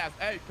you, Fat Ass.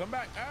 Hey, come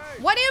back.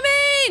 Hey. What do you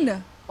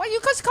mean? What, you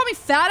just call me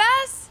fat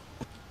ass?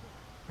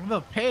 The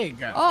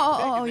pig.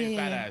 Oh, His name's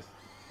yeah. Fat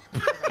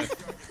Ass.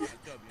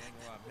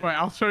 Wait,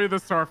 I'll show you the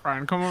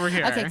storefront. Come over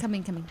here. Okay,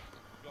 coming.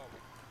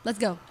 Let's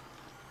go.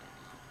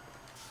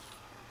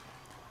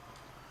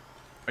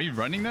 Are you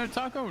running there,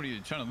 Taco? Or are you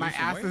trying to lose My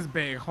ass is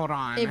big. Hold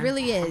on. It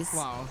really is.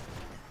 Slow.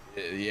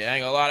 Yeah, I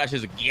ain't gonna lie. That's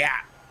just a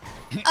gap.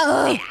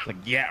 Oh. It's a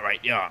gap right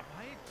there.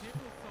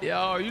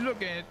 Yo, you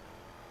looking?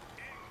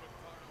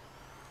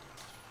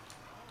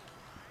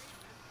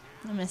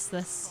 I miss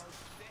this.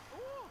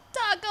 Oh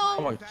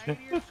Taco. my.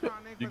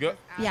 You good?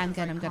 Yeah, I'm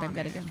good. Huh?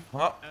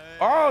 Oh,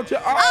 Oh,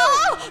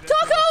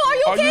 Taco, are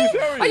you Are you okay?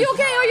 serious? Are you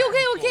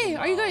okay?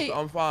 Are you good?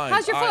 I'm fine.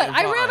 How's your I foot? am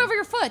I ran fine. over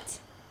your foot.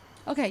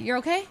 Okay, you're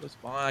okay? It's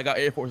fine. I got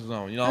Air Forces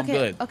on. You know, I'm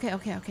Okay, good.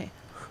 okay.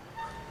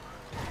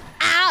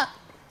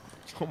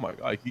 Oh my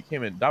god, he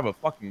came in drive a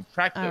fucking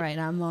tractor. All right,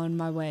 I'm on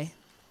my way.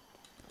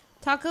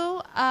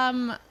 Taco,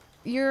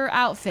 your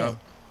outfit.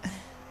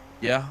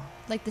 Yeah.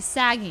 Like the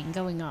sagging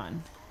going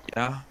on.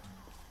 Yeah.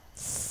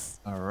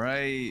 All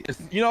right.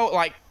 You know,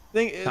 like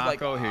thing is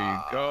Taco, like here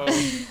you go.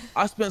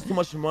 I spent so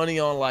much money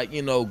on like,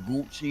 you know,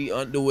 Gucci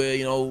underwear,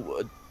 you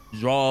know,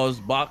 drawers,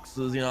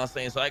 boxes, you know what I'm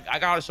saying? So I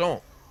gotta show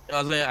them. You know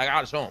what I'm saying? I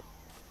gotta show them.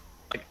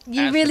 Like,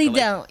 You really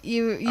collection. don't.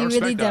 You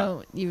really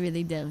don't. You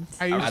really don't.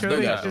 Are you I sure do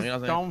they got just them, you know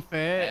what I'm don't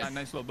fit? A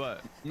nice little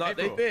butt. No,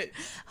 April. they fit.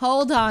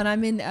 Hold on,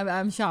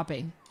 I'm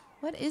shopping.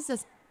 What is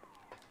this?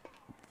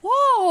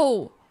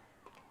 Whoa!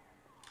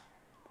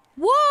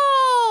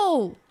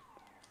 Whoa!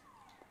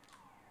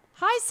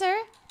 Hi,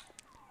 sir.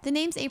 The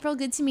name's April.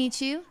 Good to meet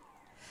you.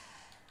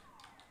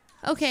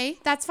 Okay,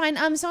 that's fine.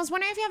 So I was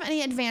wondering if you have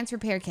any advanced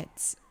repair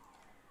kits.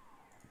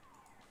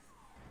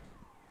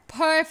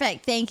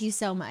 Perfect. Thank you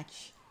so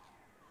much.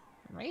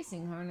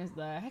 Racing harness,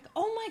 the heck?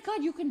 Oh my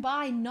god, you can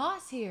buy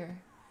NOS here.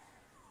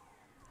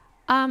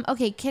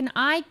 Okay, can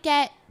I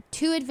get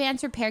 2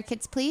 advanced repair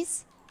kits,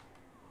 please?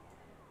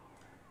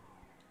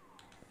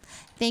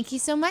 Thank you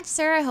so much,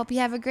 sir. I hope you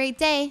have a great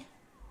day.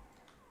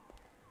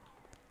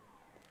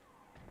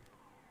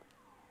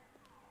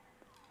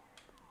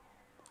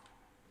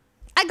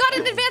 I got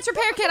an advanced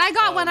repair kit. I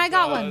got one. I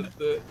got one.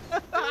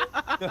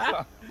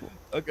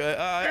 Okay.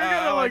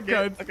 I like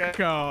it. Okay.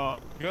 Go.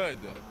 Good.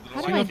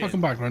 How do I'm I gonna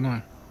fucking back right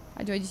now.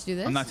 do I just do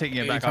this? I'm not taking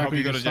it Yeah, back. I hope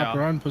you go to stop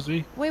jail. around,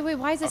 pussy. Wait,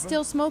 why is it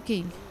still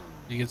smoking?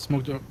 You get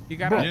smoked up. You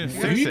gotta Bro, fix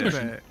what are you it.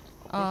 pushing?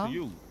 Oh,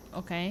 You.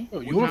 okay.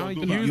 Bro, you Now want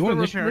you to use you the want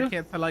repair initiative?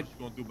 kit to like What you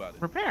gonna do about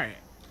it? repair it.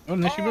 You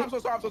want Oh, initiative? I'm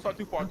so sorry.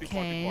 Too far. Yeah.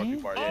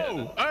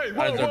 Oh, hey, I deserve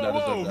that, deserve that, relax,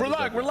 deserve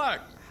that.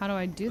 relax. How do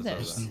I do this?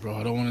 Listen, bro,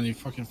 I don't want any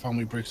fucking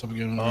family breaks up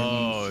again.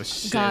 Oh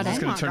shit! Got Is this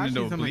it. gonna turn Oh my into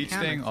gosh, a he's a bleach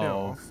thing? mechanic,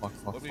 Oh, too.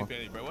 fuck.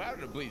 What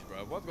happened to bleach, bro?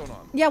 What's going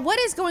on? Yeah, what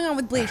is going on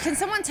with Bleach? Can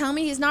someone tell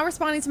me? He's not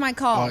responding to my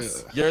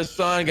calls. Your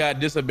son got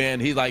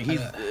disabandoned. He's like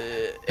everybody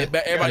He's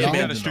on abandoned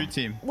a him. street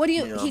team. What do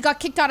you? Yeah. He got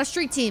kicked out of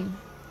street team.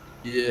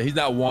 Yeah, he's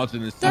not wanted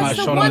in this. That's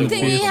the shot him in one the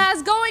thing he face.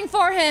 has going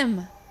for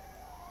him.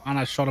 And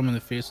I shot him in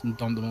the face and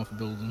dumped him off a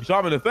building. You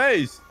shot him in the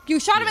face. You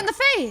shot him in the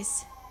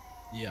face.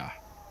 Yeah.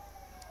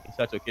 He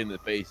shot your kid in the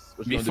face.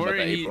 What you gonna do Before about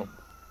that, he, April?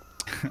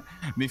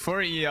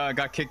 before he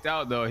got kicked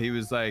out, though, he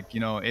was like, you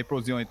know,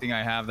 April's the only thing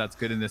I have that's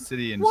good in this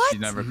city, and What? she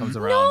never comes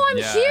around. No, I'm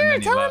Yeah, and here. then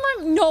he Tell him left.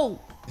 I'm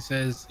no. He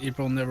says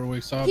April never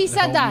wakes up. He to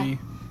said help that. me.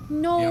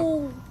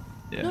 No.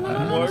 Yeah.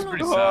 No. It was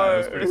pretty sad. It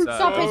was pretty sad.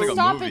 Stop It was it! like a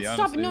Stop movie, it! Stop it!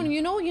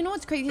 honestly. No, you know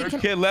what's crazy? Your Can-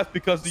 kid left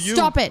because of you.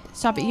 Stop it!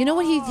 Stop it! You know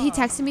what he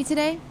texted me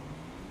today?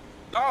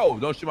 No,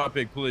 don't shoot my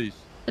pig, please.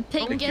 The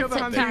pig Don't kill gets the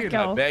it, hunter. I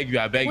Taco. beg you.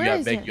 Where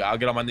is it? I'll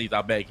get on my knees.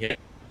 I beg him.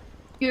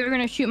 You're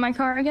gonna shoot my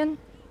car again?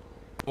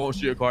 Won't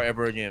shoot your car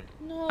ever again.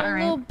 No, All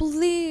right. little Thank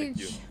Bleach.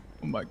 you.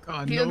 Oh my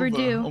God. If you ever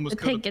Nova. do, Almost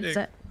the killed pig a gets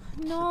it.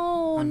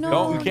 No, no.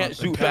 Don't. You can't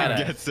shoot pig fat ass,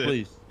 gets it.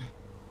 please.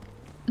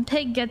 The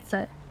pig gets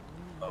it.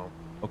 Oh,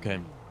 okay.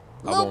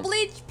 I Little won't.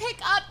 Bleach, pick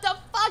up the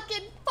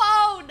fucking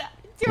phone.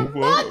 It's your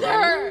What?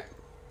 mother.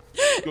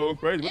 Go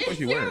crazy. What was It's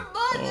she your wearing?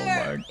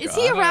 mother. my Is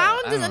he God. around?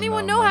 I Does don't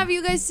anyone know, know? man. Have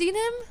you guys seen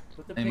him?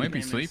 He might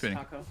be sleeping.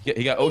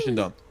 He got ocean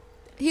dumped.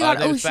 He got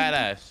That was ocean. fat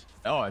ass.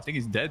 Oh, I think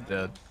he's dead.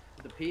 The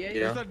PA? Yeah.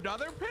 There's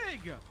another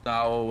pig.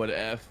 No, with an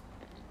F.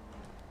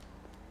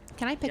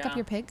 Can I pick up Yeah.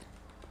 your pig?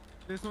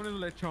 This one is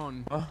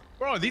lechon.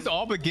 Bro, are these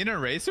all beginner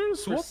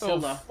racers? What the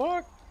Priscilla.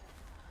 fuck?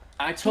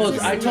 I told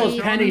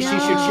Priscilla. Penny she should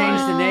change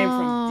the name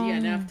from No.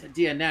 DNF to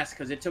DNS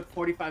because it took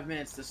 45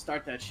 minutes to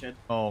start that shit.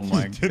 Oh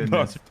my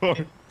goodness.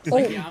 Oh,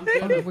 Yeah, I'm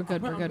good. okay, we're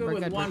good. We're I'm good. good We're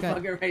with good. We're one good.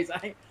 fucking race.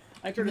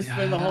 I tried to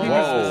spin the whole Whoa.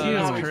 race. That's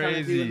Now we're trying to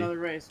do crazy. another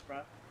race, bro.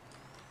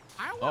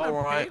 I want All a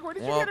right, pig. Where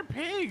did well- you get a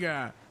pig?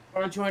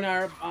 Or join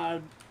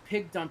our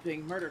pig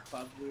dumping murder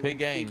club. We Pig will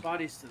gang. feed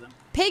bodies to them.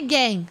 Pig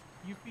gang.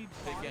 You feed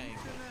Big pigs gang.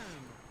 to them.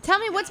 Tell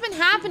me what's been Three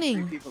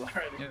happening. people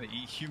already. Yeah, they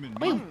eat human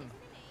Wait. meat.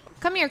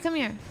 Come here. Come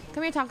here.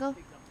 Come here, Taco.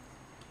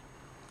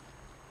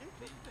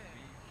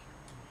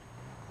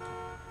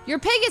 Your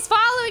pig is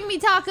following me,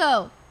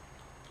 Taco.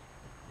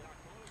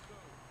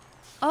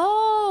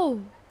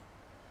 Oh.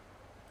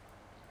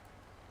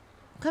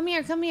 Come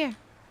here. Come here.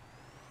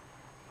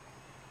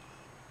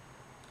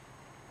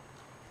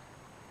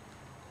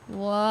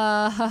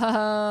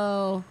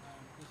 Whoa.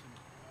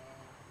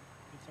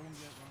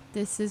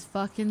 This is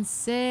fucking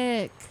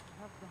sick.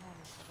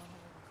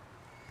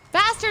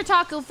 Faster,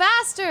 Taco,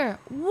 faster!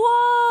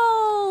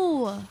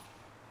 Whoa!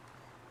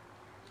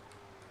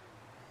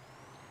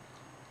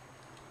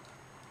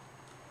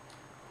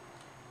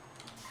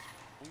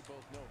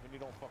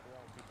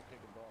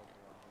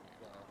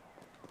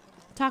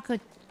 Taco,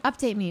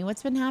 update me.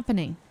 What's been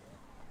happening?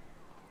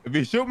 If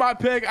you shoot my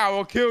pig, I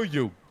will kill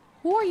you.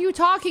 Who are you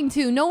talking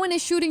to? No one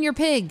is shooting your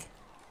pig.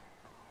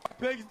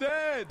 My pig's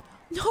dead.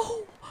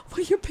 No,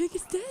 but your pig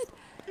is dead.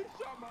 He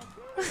shot my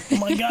pig. Oh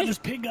my god, there's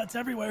pig guts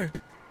everywhere.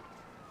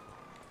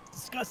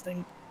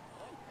 Disgusting.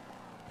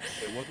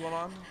 Wait, what's going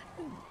on?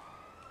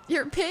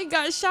 Your pig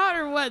got shot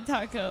or what,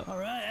 Taco? All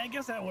right, I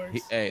guess that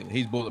works. Hey,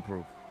 he's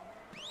bulletproof.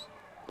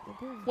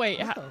 Wait,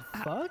 What the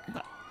fuck?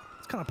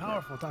 kind of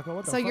powerful, Taco.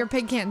 What the So fuck? your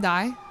pig can't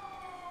die?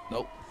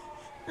 Nope.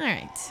 All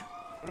right.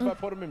 What if I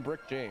put him in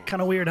Brick James?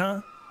 Kind of weird,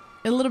 huh?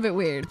 A little bit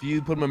weird. If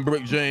you put him in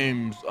Brick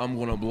James, I'm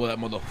gonna blow that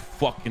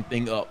motherfucking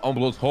thing up. I'm gonna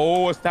blow this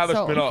whole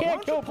establishment You up.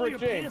 can't kill Brick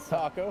James,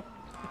 Taco.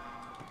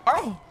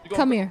 Oh,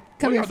 Come here.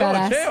 Come here,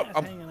 fat ass.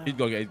 He's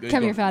going.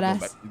 Come here, fat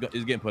ass.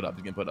 He's getting put up.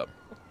 He's getting put up.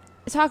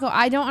 Taco,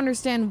 I don't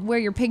understand where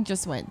your pig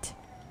just went.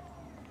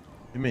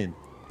 You mean?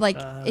 Like,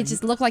 it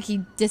just looked like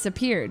he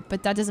disappeared,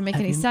 but that doesn't make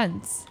any you-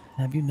 sense.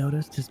 Have you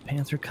noticed his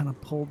pants are kind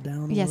of pulled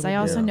down? A Yes, little I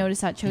also bit?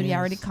 noticed that. Chody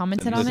already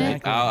commented on Listen,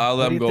 it. I'll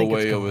let Where him do you go think it's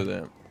way going? over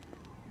there.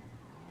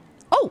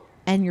 Oh,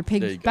 and your There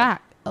pig's you go.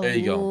 back. A There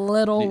you go.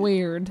 little Dip.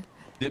 weird.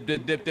 Dip,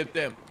 dip, dip, dip,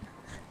 dip.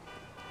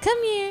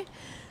 Come here.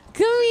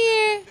 Come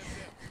here.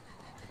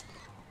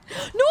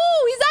 No,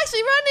 he's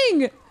actually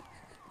running.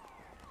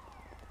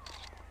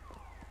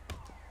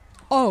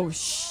 Oh,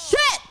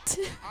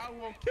 shit. I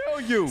will kill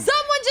you.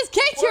 Someone just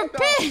kicked your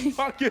pig.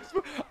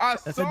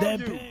 That's a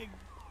dead pig.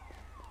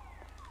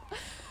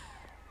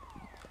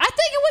 I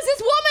think it was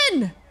this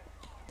woman.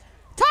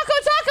 Taco, I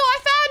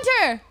found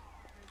her.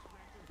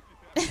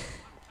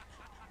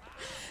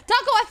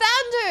 Taco, I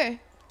found her.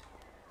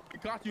 We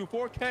got you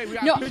 4K. We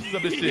got No. pictures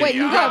of this shit. Wait,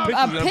 you got a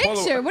pictures and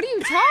picture? What are you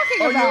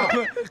talking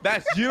about?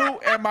 That's you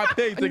and my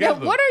pig No,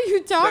 together. what are you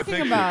That talking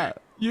picture.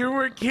 about? You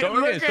were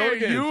Show it again, show it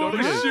again, you show it were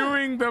again.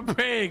 shooing the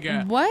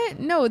pig. What?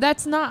 No,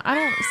 that's not. I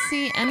don't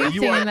see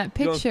anything in that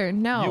picture.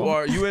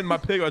 No. You and my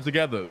pig are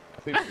together.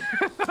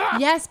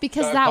 Yes,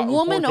 because Got that caught with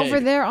woman 4K. over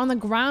there on the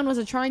ground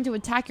was trying to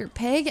attack your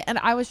pig, and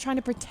I was trying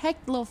to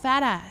protect little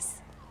fat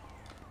ass.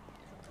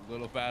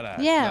 Little fat ass.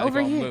 Yeah, Now they over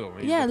call him here. Little.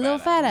 He's Yeah, a little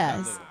fat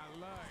ass.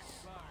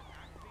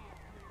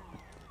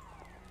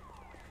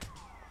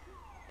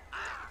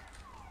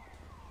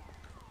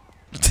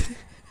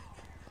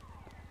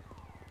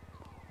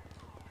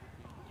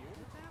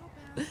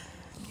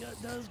 Yeah,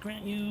 it does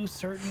grant you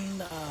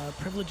certain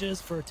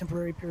privileges for a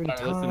temporary period of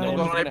All right, time. listen,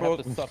 Go I'm ahead, gonna bro.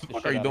 have to suck the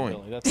What shit are you out of doing?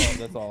 Billy.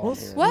 That's all We'll I'm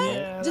hearing. What?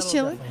 Yeah, Just that'll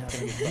chilling?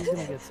 definitely happen. He's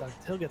gonna get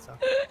sucked. He'll get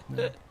sucked.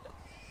 Yeah.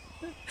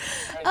 Alright,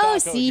 Oh, Taco,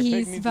 see, your pig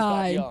he's needs to stop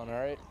fine. yelling, all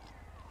right?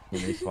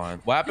 He's fine.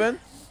 What happened?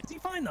 Is he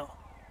fine though?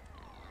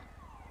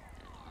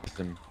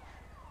 Listen,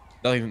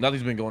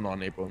 nothing's been going on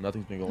in April.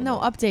 Nothing's been going No,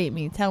 on. update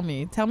me. Tell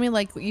me. Tell me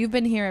like you've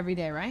been here every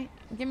day, right?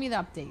 Give me the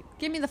update.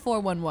 Give me the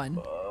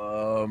 411.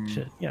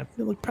 Shit. Yeah.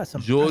 Look, press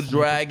him. Jewel press him.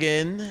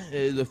 Dragon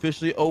is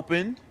officially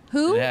open.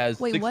 Who? It has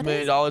Wait, $6 what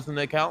million is? in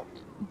the account.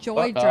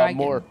 Joy Dragon.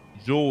 More.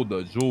 Jewel.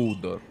 That's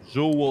Mr.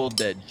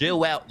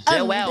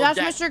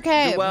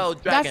 K.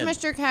 That's Dragon.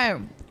 Mr. K.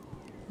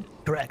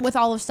 Correct. With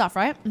all of stuff,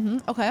 right?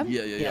 Okay.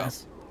 Yeah.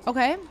 Yes.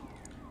 Okay.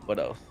 What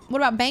else? What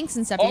about banks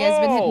and stuff? You guys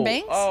been hitting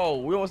banks? We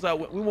almost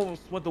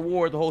went to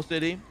war with the whole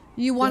city.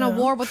 You won a Yeah.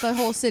 war with the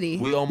whole city.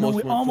 We No, almost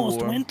we went almost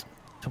to war. went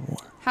to war.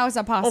 How is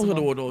that Almost went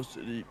to possible? war with the whole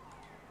city.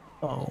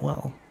 Oh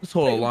well. This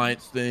whole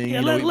alliance thing. Yeah,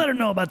 you know, let her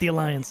know about the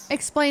alliance.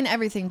 Explain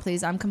everything,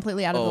 please. I'm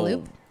completely out of the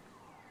loop.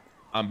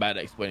 I'm bad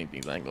at explaining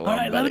things. I ain't gonna All lie,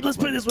 right, I'm bad at let's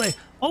put it explaining. this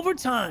way. Over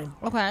time,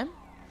 Okay.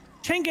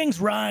 chain gangs'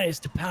 rise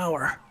to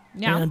power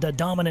Yeah. and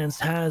dominance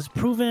has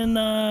proven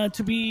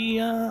to be,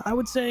 I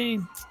would say,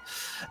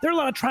 there are a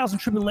lot of trials and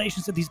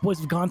tribulations that these boys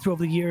have gone through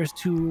over the years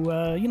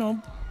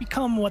to,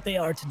 become what they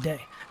are today.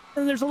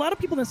 And there's a lot of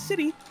people in the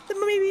city that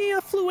maybe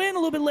flew in a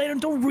little bit later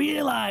and don't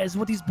realize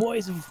what these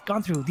boys have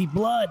gone through. The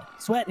blood,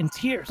 sweat, and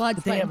tears Blood,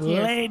 that they sweat, have and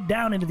tears. laid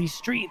down into these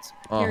streets.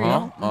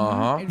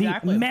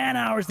 Exactly. The man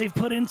hours they've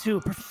put into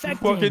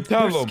perfecting Fucking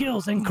tell their them.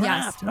 skills and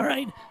craft. All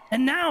right,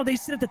 and now they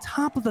sit at the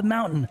top of the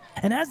mountain,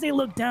 and as they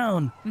look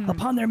down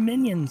upon their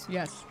minions,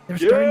 Yes. they're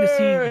starting to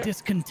see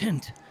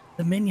discontent.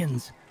 The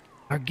minions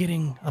are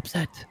getting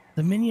upset.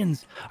 The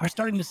minions are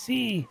starting to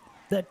see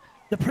that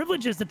the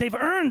privileges that they've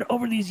earned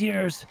over these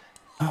years,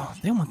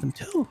 they want them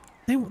too.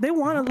 They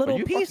want a little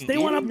you piece. fucking They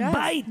want a Yes.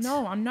 bite.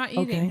 No, I'm not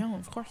eating. Okay. No,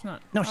 of course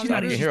not. No, she's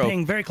That'd not. be She's rude.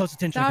 paying very close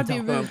attention. I That'd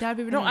can be tell. rude. That'd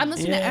be rude. No, I'm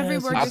listening to every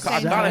Yes, word I- you're I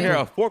saying. gotta Jody. hear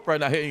a fork right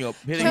now hitting up.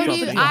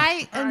 Jody,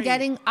 I am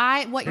getting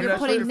what you're That's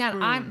putting like a down.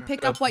 spoon. I'm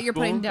pick up what you're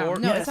putting Spoon, down. fork?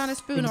 No, Yes, it's not a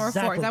spoon or a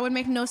exactly. fork. That would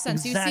make no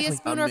sense. You see a Exactly.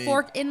 spoon I or mean-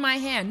 fork in my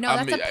hand. No,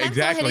 that's a pencil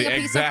exactly, hitting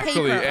a piece of paper.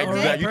 exactly, Okay?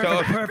 exactly. You tell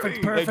us- Perfect.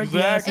 Exactly.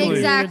 Yes,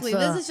 Exactly. it's,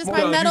 This is just Well,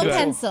 my you metal do that.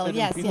 pencil.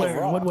 Yes, yes.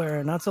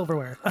 woodware, not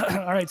silverware.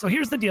 All right, so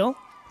here's the deal.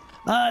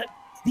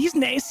 These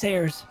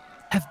naysayers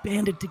have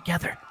banded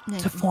together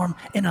to form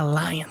an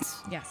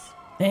alliance. Yes.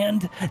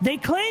 And they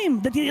claim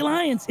that the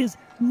alliance is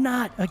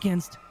not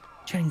against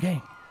Chain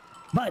Gang.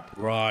 But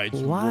Right.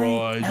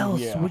 why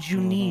else Yeah. would you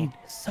need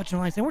such an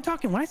alliance? And we're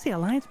talking, when I say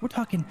alliance, we're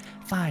talking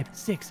 5,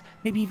 6,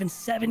 maybe even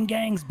 7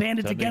 gangs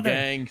banded 7 together.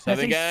 gangs, That's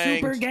 7 a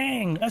super gangs.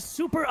 gang, a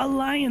super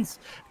alliance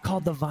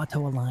called the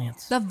Vato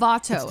Alliance. The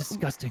Vato. It's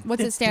disgusting.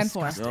 What's it It's stand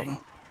for? disgusting.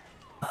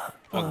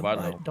 Fuck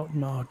Vato. I don't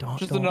know.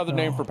 Just another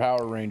name for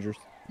Power Rangers.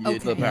 Yeah,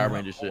 it's the Okay. Power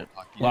Ranger shit.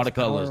 A lot of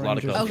colors. A lot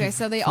of Rangers. colors. Okay,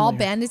 so they all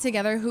Familiar. banded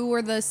together. Who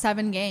were the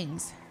 7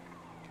 gangs?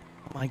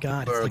 Oh my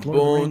god, it's like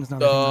Lord of the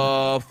Rings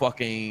now.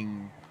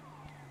 Fucking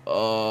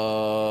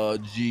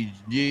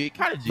GG,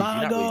 kind of GG,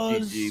 not really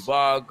Vagos. GG.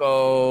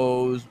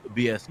 Vagos,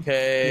 BSK,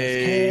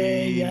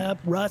 Okay, yep,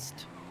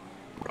 Rust.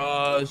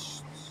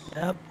 Rust.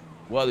 Yep.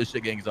 What other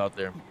shit gangs out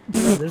there?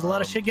 There's a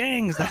lot of shit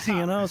gangs,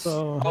 you know.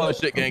 So all the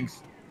shit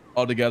gangs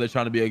all together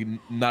trying to be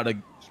not a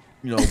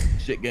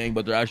shit gang,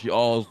 but they're actually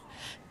all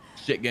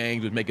shit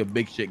gangs which make a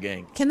big shit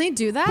gang. Can they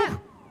do that?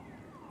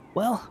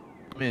 Well,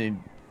 I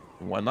mean,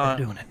 why not?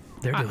 They're doing it.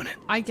 They're doing it.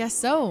 I guess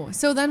so.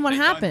 So then what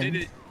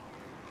happened?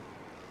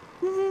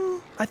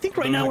 I think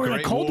right now we're in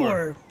a Cold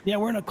War. Yeah,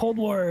 we're in a Cold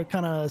War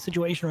kind of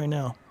situation right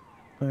now,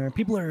 where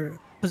people are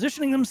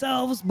positioning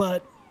themselves,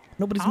 but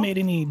nobody's made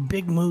any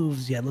big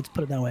moves yet. Let's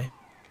put it that way.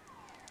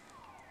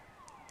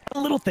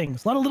 Little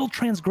things, a lot of little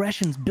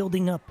transgressions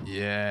building up.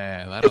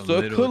 Yeah, a lot of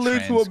little it could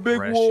lead to a big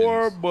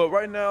war, but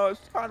right now it's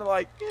kind of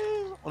like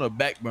on a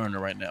back burner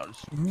right now,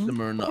 just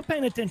simmering up. We're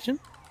paying attention.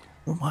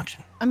 We're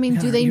watching. I mean,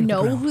 do they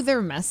know who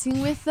they're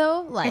messing with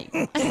though? Like,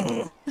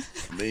 I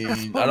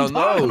mean, I don't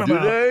know. Do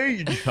they?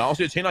 I don't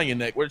see a chain on your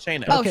neck. Where's the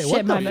chain at? oh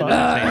shit, my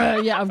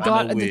bad. Yeah, I've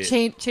got know the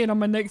it. chain on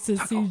my neck says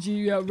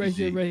CG right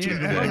here, right here.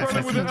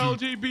 With the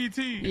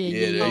LGBT.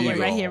 Yeah,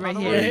 right here, right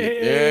here.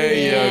 There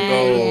you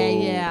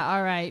go. Yeah.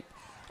 All right.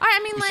 All right.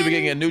 I mean, We should be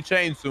getting a new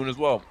chain soon as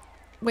well.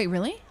 wait,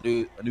 really?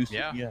 A new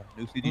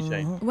CD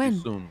chain. When?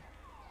 Soon.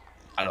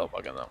 I don't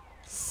fucking know.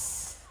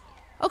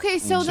 Okay,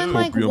 so then,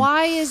 like,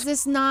 why is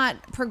this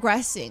not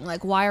progressing?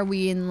 Like, why are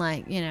we in,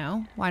 like,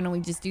 why don't we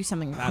just do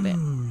something about it?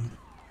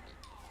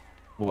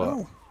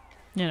 Well,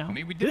 I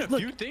mean, we did a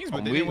few things,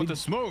 but they didn't want to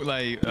smoke.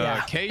 Like,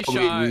 K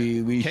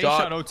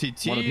shot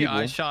OTT.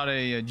 I shot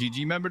a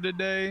GG member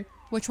today.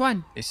 Which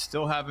one? They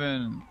still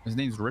haven't. His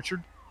name's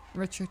Richard.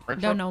 Richard.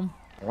 Don't know.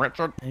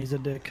 Richard. He's a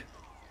dick.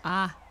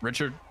 Ah.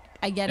 Richard.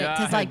 I get it,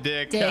 because, like,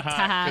 dick,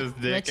 haha,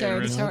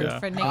 Richard, short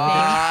for nickname.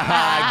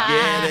 I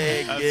get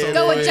it. That's so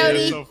Go with funny. Jody.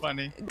 That's so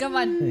funny. Come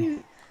on. Hey,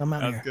 I'm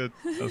out That's here.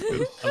 good. That's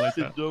good. I like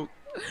that. Joke.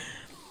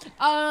 He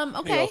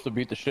Okay. also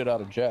beat the shit out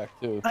of Jack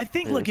too. I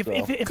think, look, if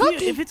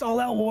it's all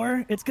out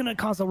war, it's gonna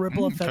cause a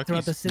ripple effect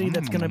throughout the city.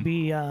 That's gonna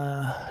be,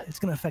 it's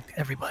gonna affect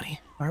everybody.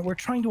 All right, we're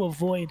trying to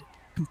avoid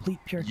complete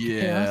pure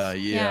chaos.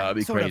 Yeah, it'd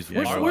be Sort crazy.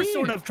 of. We're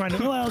sort of trying to.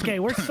 Well, okay,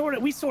 we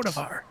sort of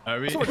are. Are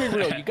we? Let's be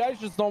real. You guys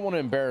just don't want to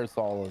embarrass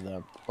all of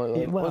them. Let's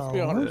be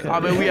 100%. I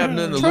mean, we have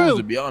nothing to lose,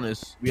 to be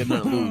honest. We have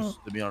nothing to lose,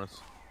 to be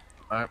honest.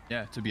 All right.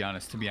 Yeah, to be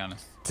honest. To be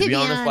honest,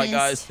 like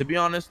guys. To be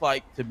honest,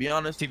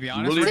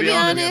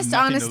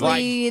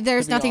 honestly,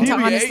 there's nothing to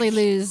honestly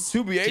lose.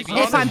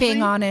 If I'm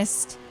being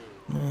honest.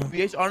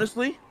 TBH,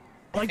 honestly,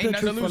 I like the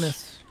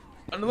truthfulness.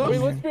 I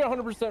mean, let's be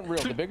 100%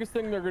 real. The biggest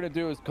thing they're gonna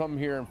do is come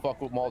here and fuck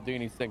with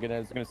Maldini's, thinking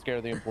that it's gonna scare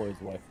the employees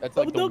away. That's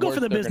like They'll go for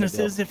the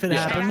businesses if it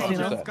happens. I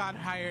just got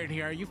hired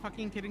here. Are you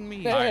fucking kidding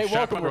me? Hey,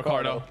 strap welcome, up,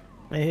 Ricardo.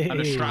 Hey. I'm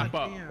gonna strap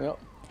up. Yep.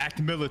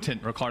 Act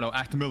militant, Ricardo.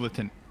 Act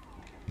militant.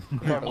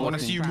 I want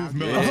to see you move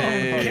militant.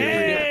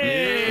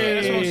 Okay.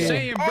 That's what I'm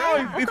saying, bro.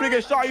 Oh, you finna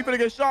get shot. You finna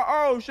get shot.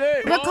 Oh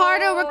shit.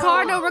 Ricardo,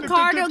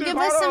 give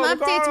us some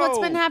updates. What's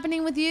been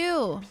happening with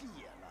you?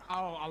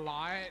 Oh, a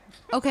lot.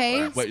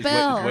 Okay, Wait,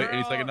 spill.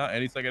 any second now.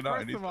 Any second now.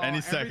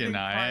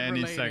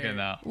 Any second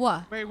now.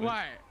 What? Wait,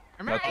 what?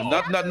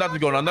 Nothing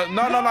going on. No, he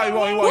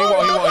won't.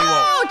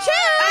 Oh,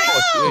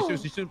 chill!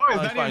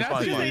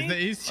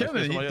 He's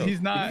chilling.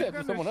 He's not.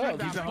 He's someone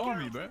else. He's a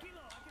homie, bro.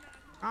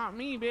 Not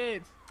me,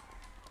 bitch.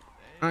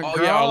 Oh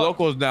yeah, our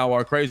locals now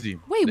are crazy.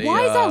 Wait,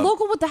 why is that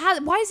local with the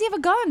hat? Why does he have a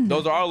gun?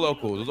 Those are our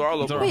locals.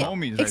 Those are Wait,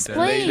 homies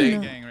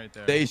explain. right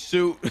there. They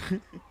shoot.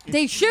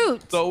 They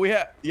shoot. So we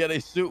have they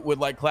shoot with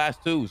like class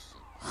 2s.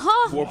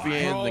 Huh?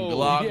 Scorpions and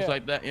Glocks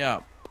like that.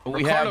 Yeah. We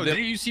Ricardo, have them.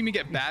 didn't you see me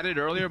get batted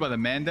earlier by the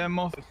Mandem?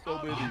 So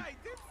busy.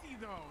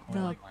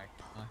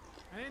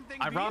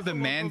 I robbed the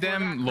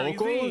Mandem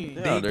local.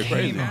 Yeah, they they're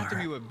came crazy. after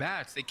me with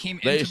bats. They came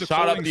They into the shot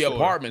up clothing the store.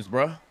 apartments,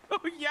 bro.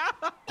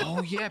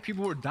 Oh yeah,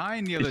 people were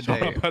dying the other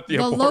day.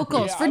 The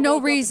locals for no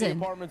reason.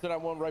 Apartments and I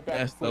went right back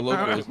That's to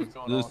the sleep.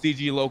 locals. The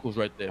CG locals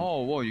right there.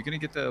 Oh, whoa, you're gonna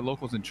get the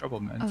locals in trouble,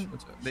 man. Oh,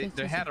 They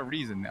had a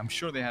reason. I'm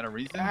sure they had a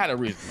reason. They had a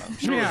reason. I'm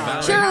sure it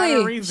was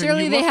valid.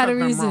 Surely they had a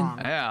reason.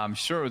 Yeah, I'm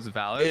sure it was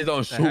valid. They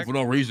don't shoot for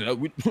no reason.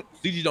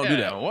 CG don't do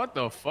that. What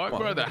the fuck,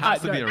 bro? There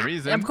has to be a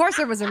reason. Of course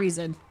there was a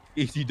reason.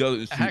 He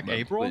doesn't shoot. Heck, man.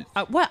 April?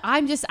 What?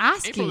 I'm just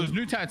asking. April, there's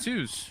new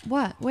tattoos.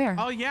 What? Where?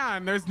 Oh yeah,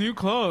 and there's new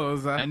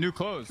clothes. And new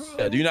clothes.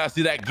 Yeah, do you not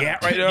see that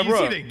gap right there, you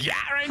bro? see the gap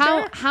right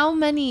there? How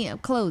many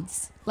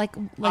clothes? Like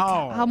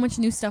how much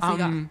new stuff we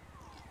got?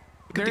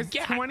 There's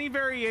 20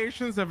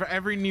 variations of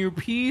every new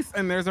piece,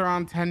 and there's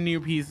around 10 new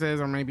pieces,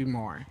 or maybe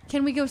more.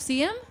 Can we go see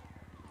him?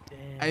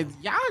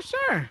 Yeah,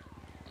 sure.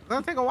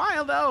 That'll take a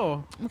while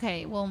though.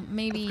 Okay, well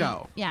maybe. Let's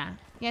go. Yeah.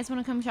 You guys want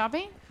to come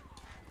shopping?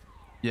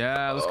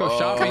 Yeah, let's go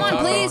shopping. Come on,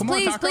 Taco. please, Come on,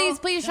 please,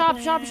 Taco. please, shop.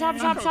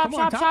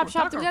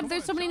 Taco.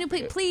 There's so many new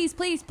people. Please.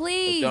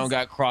 They don't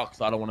got Crocs,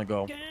 so I don't want to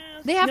go.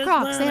 They have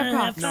Crocs.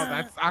 No,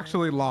 that's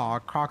actually law.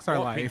 Crocs are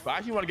life. I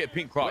actually want to get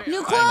pink Crocs. New I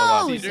ain't gonna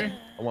lie. clothes.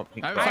 I want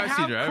pink I have Crocs. a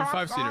five-seater. I have a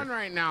Crocs five-seater. on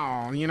right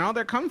now. You know,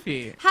 they're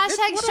comfy.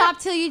 Hashtag shop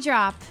till you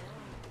drop.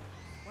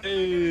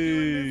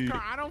 Hey.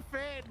 I don't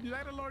fit,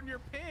 let alone your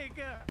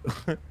pig.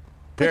 Here,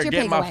 your get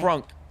pig my away.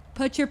 frunk.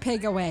 Put your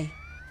pig away.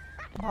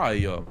 Hi,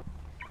 yo.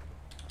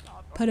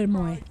 Put it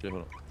away.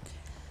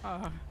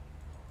 I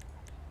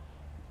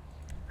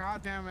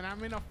God damn it,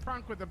 I'm in a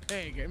front with a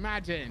pig.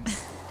 Imagine.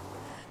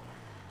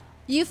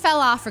 You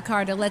fell off,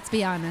 Ricardo. Let's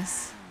be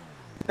honest.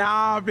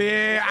 Nah,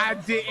 bitch, I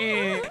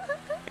didn't.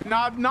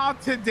 Not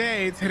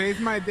today. Today's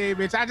my day,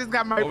 bitch. I just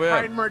got my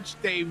Pride merch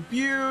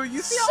debut.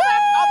 You see all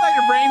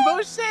that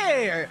rainbow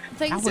shit?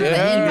 Thanks for the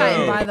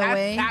invite, by the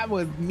way. That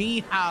was me.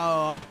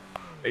 How?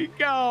 There you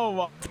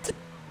go.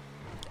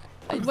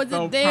 I wasn't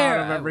so there.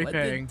 Proud of everything. I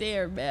wasn't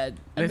there, man.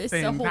 I missed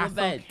the whole that's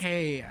event.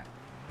 Okay.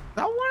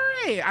 Don't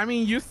worry. I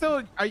mean, you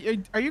still are you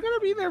gonna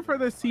be there for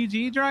the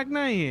CG drag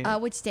night?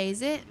 Which day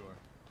is it?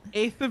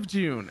 8th of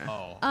June.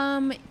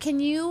 Oh. Can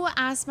you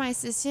ask my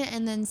assistant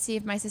and then see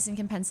if my assistant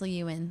can pencil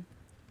you in?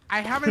 I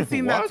haven't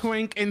seen that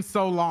twink in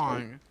so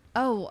long.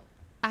 Oh,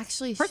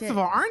 actually, First of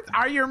all,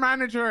 are you your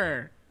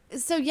manager?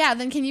 So yeah,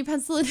 then can you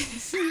pencil it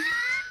in?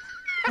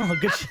 Oh,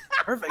 good.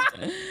 Perfect.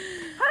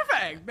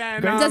 Perfect.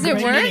 Then, Does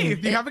it work?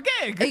 Do you have a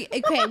gig?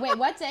 Okay, wait,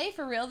 what day?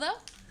 For real though?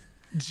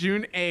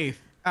 June 8th.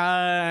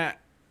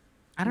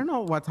 I don't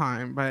know what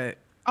time, but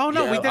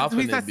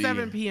we said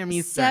 7 p.m.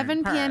 Eastern.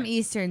 7 p.m.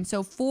 Eastern.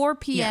 So 4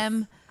 p.m.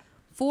 Yes.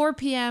 4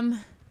 p.m.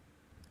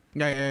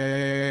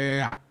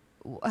 Yeah.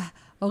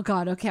 Oh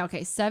God.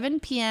 Okay. 7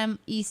 p.m.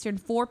 Eastern,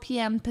 4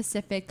 p.m.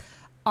 Pacific,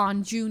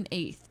 on June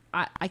 8th.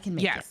 I can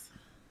make it. Yes.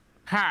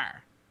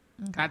 Her.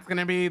 Okay. That's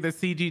gonna be the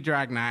CG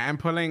drag night. I'm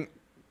pulling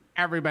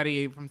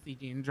everybody from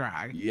CG and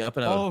drag. Yep,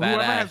 and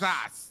whoever has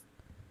us.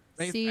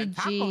 CG.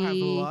 Taco has a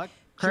look.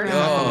 Curtis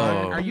has a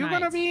look. Are you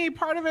gonna be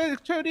part of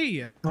it,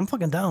 Cody? I'm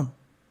fucking down.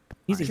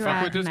 Easy. Drag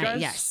Fuck with this, night,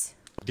 guys? Yes.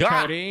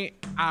 Cody,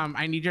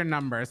 I need your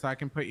number so I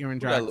can put you in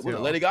drag too.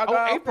 Lady Gaga?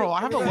 Oh, April,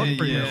 I have a look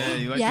for you.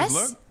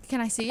 Yes.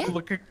 Can I see it?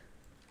 Look at.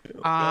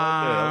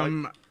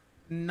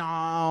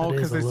 No,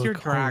 because it's your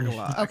drag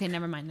look. Okay,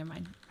 never mind.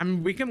 I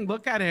mean, we can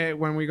look at it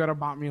when we go to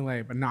Bot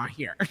Mule, but not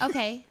here.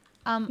 Okay.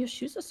 Your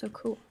shoes are so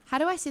cool. How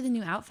do I see the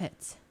new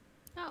outfits?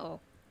 Oh.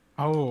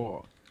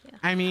 Oh. Yeah.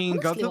 I mean,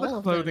 go to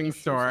the clothing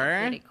store.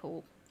 Pretty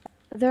cool.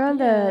 They're on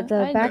the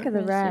back of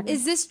the rack.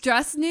 Is this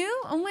dress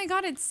new? Oh my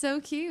God, it's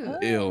so cute.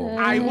 Ew.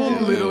 I will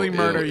literally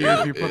murder you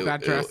if you put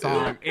that dress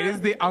on. It is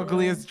the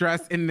ugliest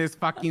dress in this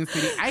fucking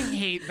city. I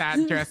hate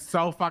that dress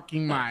so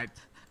fucking much.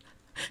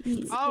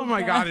 Oh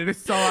my God, it is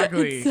so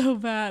ugly. It's so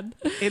bad.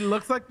 It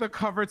looks like the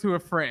cover to a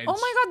fridge. Oh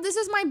my God, this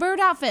is my bird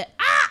outfit.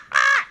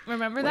 Ah!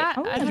 Remember that?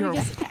 Oh, I don't your-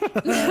 guess.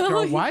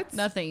 your what?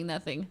 Nothing.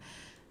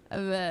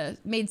 I've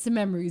made some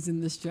memories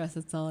in this dress.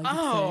 That's all I can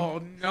say.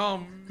 Oh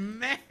no,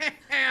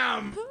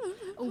 ma'am.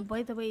 Oh,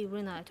 by the way,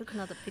 Rina, I took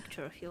another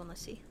picture if you want to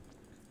see.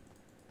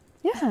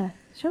 Yeah,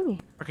 show me.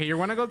 Okay, you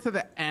want to go to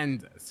the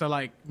end. So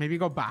like maybe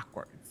go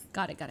backwards.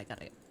 Got it.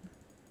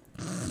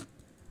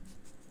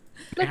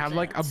 They have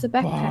like a backpack.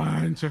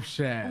 bunch of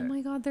shit. Oh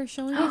my God, they're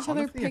showing each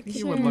other Honestly, I think pictures.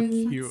 you would look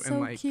cute That's in so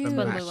like cute.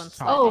 the mesh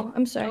top. Oh,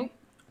 I'm sorry.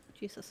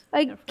 Jesus.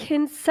 I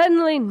can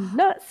suddenly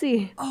not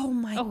see. Oh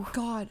my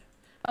God.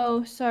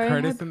 Oh, sorry.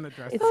 Curtis in the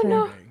dress. It's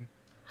no.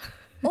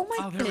 Oh my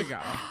Oh, there we go.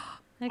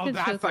 I Oh, could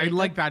that's shoot I later.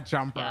 like that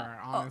jumper,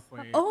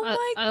 honestly. Oh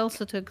my. I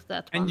also took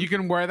that one. And you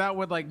can wear that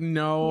with like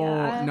no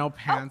Yeah.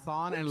 pants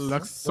on, and it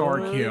looks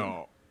so cute.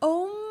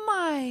 Oh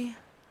my.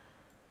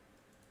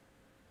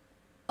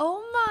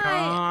 Oh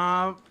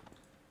my.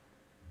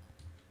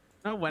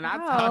 No, when I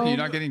Wow. tell You're you,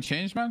 not getting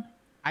changed, man?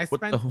 I What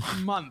spent the-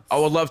 months. I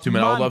would love to,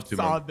 man. I would love to,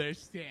 months man. on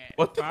this shit.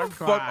 What the Oh,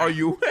 fuck God. are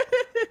you?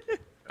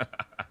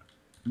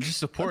 You're just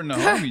supporting the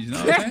homies, you know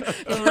what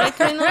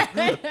I'm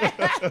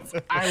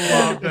saying? I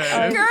love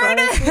this.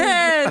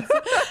 Curtis.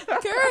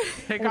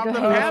 Take off the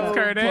pants,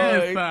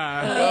 Curtis.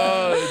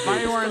 God. Why are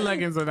you wearing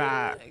leggings with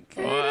that?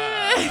 Go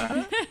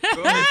ahead, take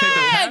the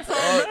pants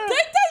off. Take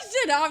that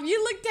shit off.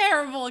 You look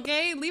terrible,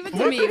 okay? Leave it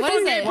to me. What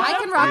is it? I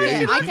can rock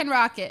it. I can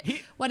rock it.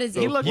 What is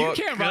it? You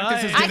can't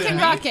rock this. I can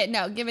rock it.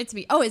 No, give it to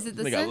me. Oh, is it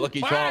this They got one?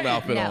 Lucky Charm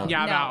outfit No, on. Yeah,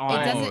 no, that one.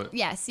 it doesn't.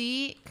 Yeah,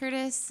 see,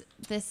 Curtis,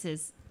 this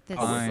is this.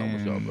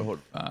 Fine.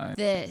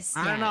 This.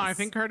 I don't know. I yes.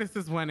 think Curtis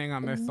is winning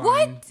on this one.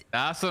 What?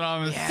 That's what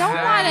I'm saying. Don't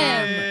let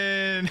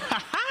him.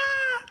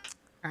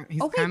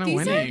 He's Okay, kind of these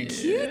winning. are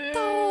cute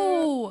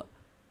though.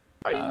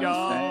 I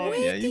know.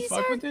 Wait, Yeah, you these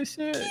fuck are with this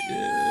shit?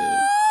 Yeah.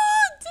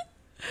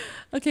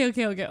 Okay.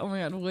 Oh my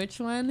God, which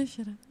one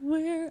should I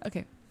wear?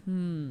 Okay.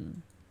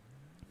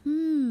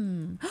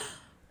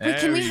 Wait,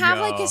 can we There have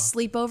we like a go.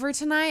 sleepover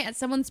tonight at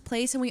someone's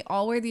place and we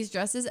all wear these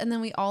dresses and then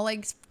we all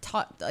like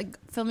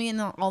filming in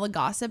all the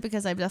gossip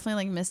because I've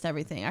definitely like missed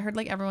everything. I heard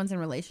like everyone's in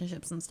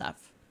relationships and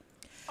stuff.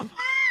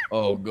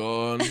 Oh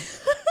God.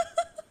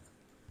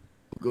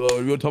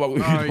 God, we don't talk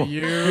about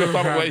you we don't talk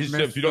about have relationships.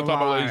 missed You don't a talk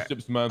about lot.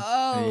 relationships, man.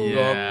 Oh.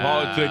 Yeah.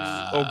 Politics.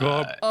 Oh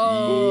God.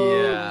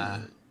 Yeah.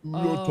 We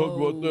don't talk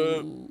about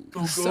that.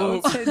 Oh So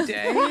God.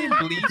 today,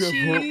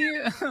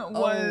 Bleachy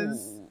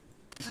was,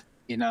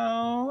 you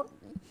know,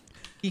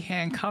 he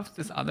handcuffed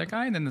this other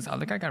guy, and then this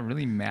other guy got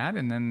really mad,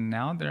 and then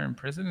now they're in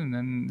prison, and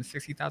then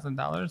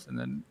 $60,000, and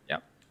then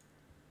yep.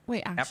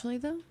 Wait, actually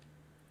though?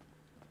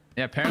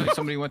 Yeah, apparently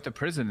somebody went to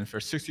prison for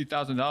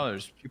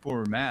 $60,000. People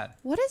were mad.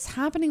 What is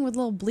happening with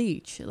little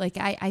Bleach? Like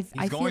I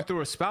He's going feel,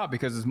 through a spout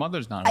because his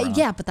mother's not around.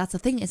 yeah, but that's the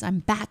thing is I'm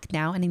back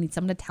now, and I need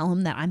someone to tell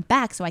him that I'm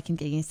back so I can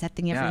get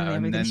setting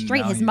everything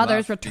straight. His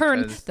mother's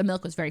returned. The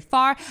milk was very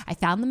far. I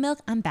found the milk.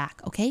 I'm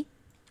back. Okay.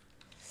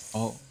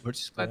 Oh, we're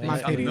just glad that My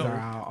you found the titties milk. are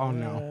out. Oh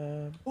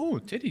no. Oh,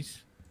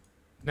 titties.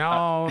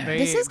 No,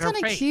 This is they're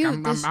kinda fake. cute,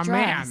 I'm this a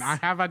dress.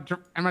 man.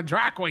 I'm a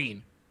drag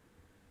queen.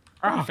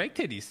 Oh, fake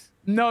titties.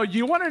 No,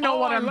 you want to know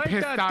what I I'm like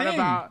pissed that out thing.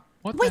 about?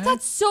 What the Wait, heck?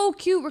 that's so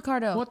cute,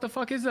 Ricardo. What the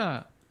fuck is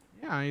that?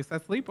 Yeah, it's a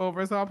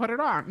sleepover, so I'll put it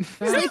on.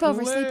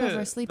 Sleepover, Lit.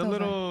 sleepover, The sleepover.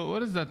 little,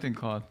 what is that thing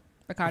called?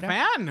 Ricardo,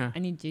 fan. I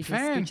need you to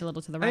Fan. scooch a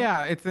little to the right.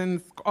 Yeah, it's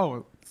in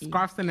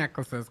scarves and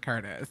necklaces,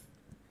 Curtis.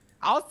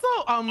 Also,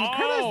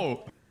 Curtis,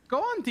 go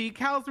on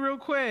decals real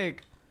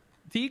quick.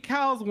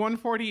 Decals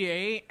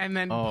 148, and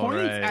then points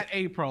right. at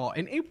April.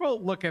 And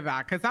April, look at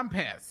that, because I'm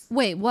pissed.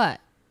 Wait,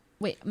 what?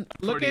 Wait,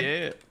 Look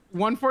at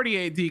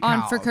 148 decals.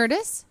 on for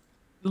Curtis?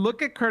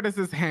 Look at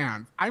Curtis's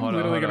hands. I'm Hold on,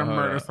 literally hold on, gonna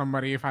hold murder on.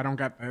 somebody if I don't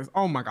get this.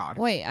 Oh my god.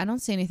 Wait, I don't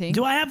see anything.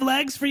 Do I have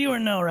legs for you or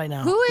no right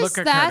now? Who is Look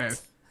at that?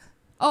 Curtis.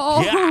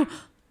 Oh, Yeah.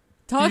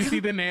 Do talk. you see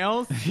the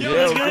nails?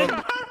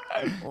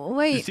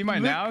 Wait. You see my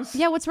nails?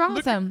 Yeah, what's wrong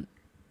with them?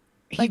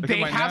 Look They at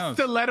my have nails.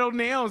 stiletto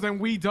nails and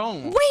we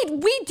don't. Wait,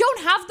 we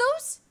don't have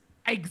those?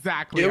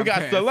 Exactly. Yeah, we I'm got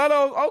pissed.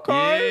 stilettos.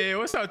 Okay. Yeah,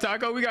 what's up,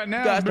 Taco? We got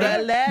nails, Got bro.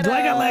 stilettos. Do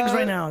I got legs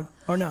right now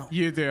or no?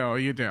 You do.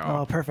 You do.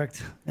 Oh,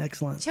 perfect.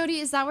 Excellent.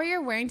 Chody, is that what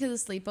you're wearing to the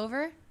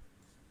sleepover?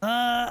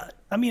 I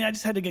mean, I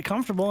just had to get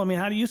comfortable. I mean,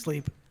 how do you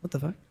sleep? What the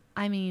fuck?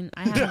 I mean,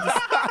 I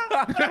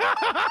have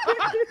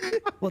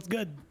What's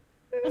good?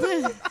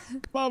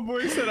 My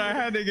boy said I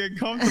had to get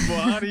comfortable.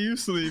 How do you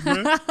sleep,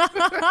 bro?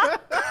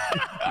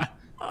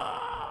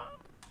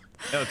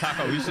 Yo,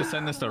 Taco, we should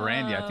send this to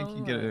Randy. I think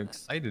he'd get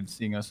excited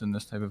seeing us in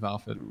this type of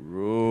outfit.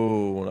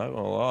 Bro, not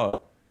gonna lie.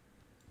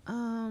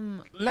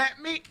 Let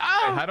me. Hey,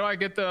 Oh. how do I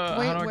get the?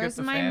 Wait, how do I where's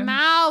get the my fan?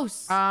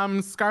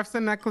 mouse? Scarves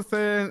and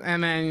necklaces,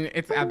 and then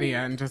it's at the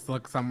end. Just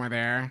look somewhere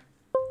there.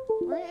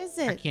 Where is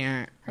I it?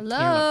 can't. I Hello?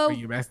 can't look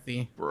for you,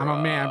 bestie. I'm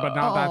a man, but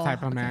not that Oh,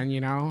 type of man.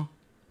 You know.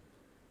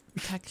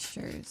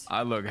 Textures.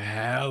 I look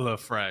hella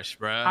fresh,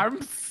 bro.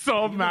 I'm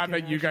so mad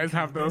that you guys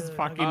have those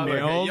fucking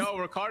nails. Yo,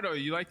 Ricardo,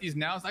 you like these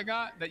nails I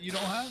got that you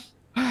don't have?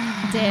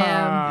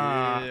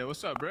 Damn. Yeah,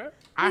 what's up, bro?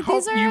 I Wait, hope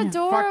these are you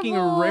fucking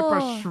rip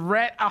adorable. a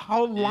shred, a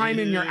whole line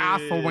in your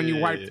asshole when you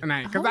wipe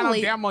tonight. Because I know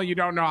Holy- damn well you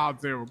don't know how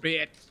to,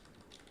 bitch.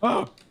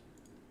 Oh,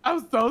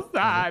 I'm so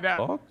sad.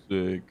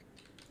 Toxic.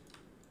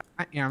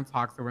 I am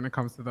toxic when it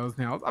comes to those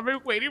nails. I've been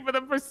waiting for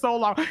them for so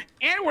long.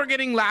 And we're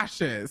getting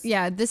lashes.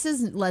 Yeah, this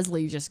is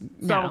Leslie just So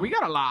now. we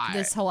got a lot.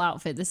 This whole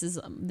outfit. This is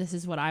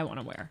what I want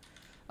to wear.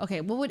 Okay,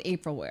 what would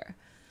April wear?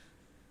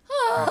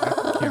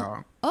 That's cute.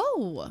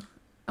 Oh,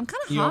 I'm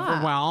kind of You hot.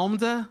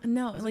 overwhelmed?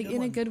 No, like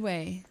in a good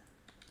way.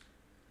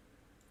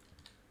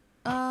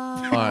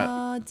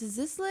 Does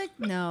this look?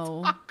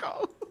 No.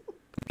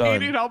 You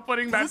need help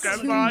putting that This is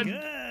dress too on?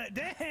 Good.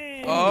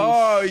 Dang.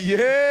 Oh,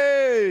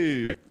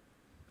 yay.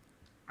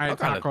 All right, I'm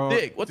kinda Taco.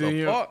 thick. What do the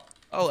you, fuck?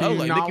 Oh, do I you look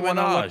like not Nicki want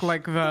to Minaj. look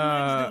like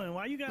the...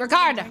 Why you got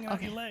Ricardo. legs hanging out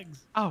Okay. your legs?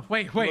 Oh,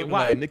 wait, Looking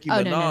what? like Nicki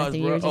Oh, no, Minaj, nothing.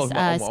 bro. You were just Oh,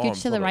 my arms,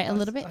 scooch to the hold right a on.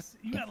 little bit.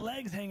 You got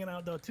legs hanging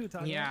out though too,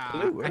 Taco. Yeah,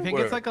 Blue, I think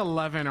where? it's like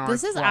 11 or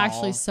This is 12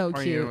 actually so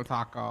for you, cute.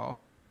 Taco.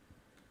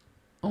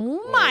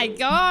 Oh my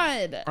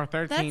god. Or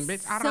 13,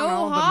 That's bitch. I don't so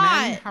know.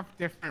 hot. The men have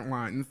different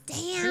ones.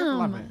 Damn.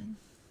 11.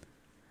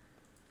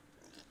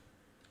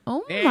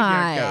 Oh There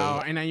my. you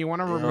go. And then you want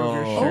to remove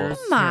your Oh shoes.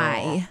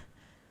 my.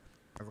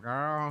 Too.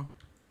 Girl.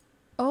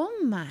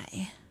 Oh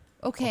my.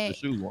 Okay. The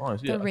shoes on.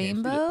 The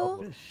rainbow.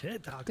 Good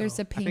shit, Taco. There's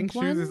a I think pink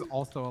shoes one. is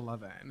also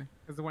 11.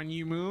 Because when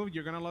you move,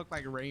 you're going to look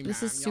like Rayman.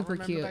 This is Y'all super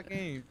remember cute. that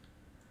game?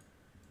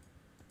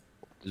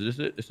 Is this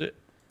it? Is it?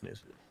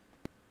 Yes.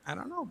 I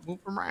don't know. Move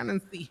around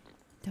and see.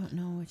 Don't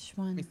know which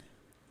one.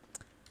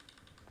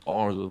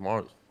 Arms is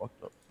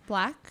fucked up.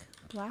 Black.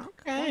 Black. Okay.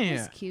 Black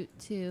is cute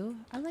too.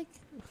 I like.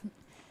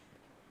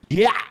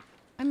 Yeah.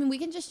 I mean, we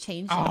can just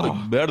change. Oh,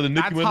 Look better than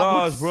Nicki that top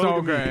Minaj, looks bro. so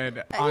Look at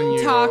me. good on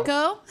you.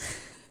 Taco.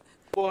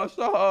 What's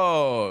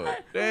up?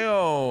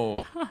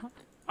 Damn.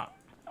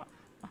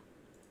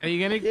 Are you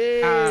going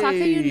Yay. to... Taco,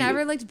 you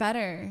never looked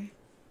better.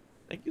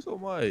 Thank you so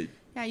much.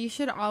 Yeah, you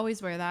should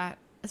always wear that,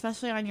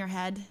 especially on your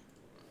head.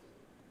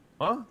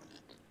 Huh?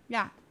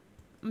 Yeah,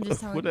 I'm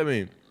just telling What you. that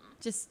mean?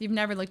 Just you've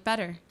never looked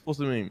better. What's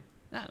it mean?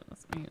 No,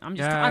 I'm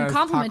just Yes, I'm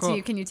complimenting Taco-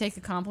 you. Can you take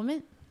a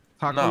compliment?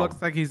 Taco No.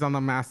 looks like he's on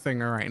the Masked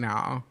Singer right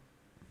now.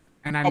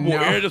 And I I'm gonna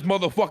air know... this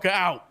motherfucker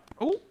out.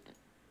 Oh,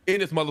 In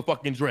this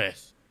motherfucking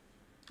dress.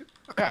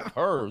 I got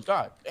curves.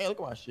 God damn, look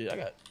at my shit. I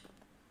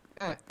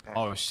got.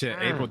 Oh shit,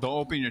 April, don't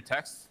open your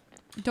text.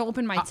 Don't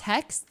open my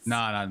texts.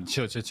 Nah,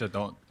 chill.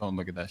 Don't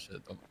look at that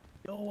shit. Don't.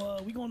 Yo,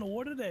 we going to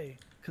war today?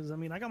 Cause I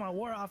mean, I got my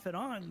war outfit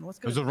on. What's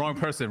It good? was the wrong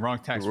person, wrong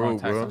text, Bro, wrong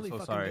text. bro. I'm Really so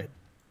fucking sorry. good.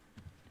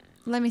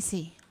 Let me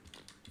see.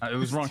 It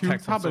was wrong Two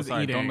text. I'm so Tubba's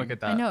sorry. Don't eating. look at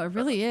that. I know it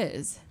really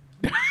is.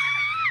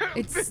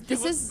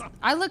 This is.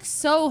 I look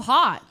so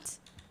hot.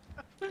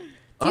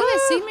 Do you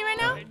guys see me right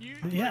now?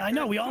 Yeah, I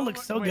know. We all look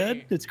so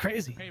good. It's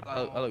crazy.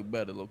 I look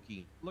better, low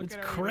key. It's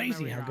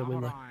crazy how good we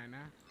look.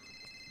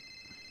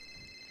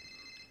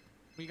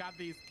 We got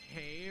these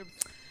caves.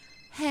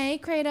 Hey,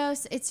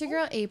 Kratos. It's your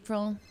girl,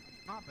 April.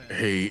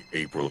 Hey,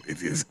 April,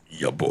 it is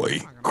your boy,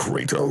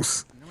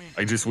 Kratos.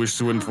 I just wish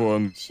to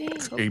inform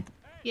that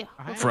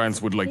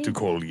France would like to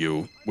call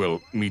you,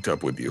 well, meet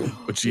up with you,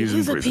 but she is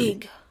in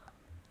prison.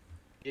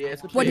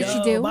 What did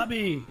she do?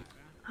 Bobby.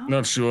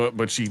 Not sure,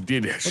 but she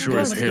did sure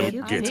as hell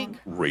get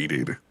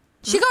raided.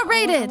 She got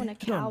raided.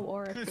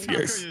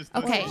 Yes.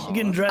 Okay.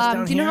 Getting dressed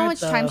down do you know here how at much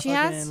the time she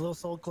fucking has? Little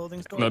Soul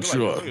Clothing Store? Not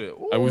sure.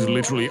 I was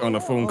literally on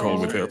a phone call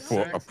with her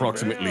for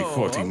approximately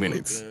 40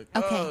 minutes.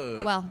 Okay.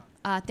 Well,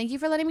 thank you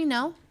for letting me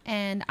know,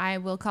 and I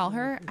will call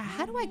her.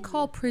 How do I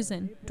call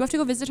prison? Do I have to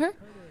go visit her?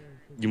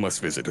 You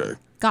must visit her.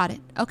 Got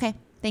it. Okay.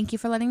 Thank you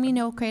for letting me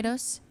know,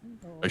 Kratos.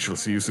 I shall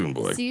see you soon,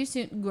 boy. See you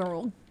soon,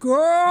 girl.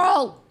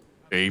 Girl.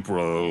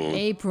 April.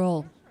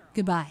 April.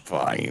 Goodbye.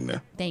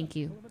 Fine. Thank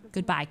you.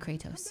 Goodbye,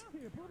 Kratos.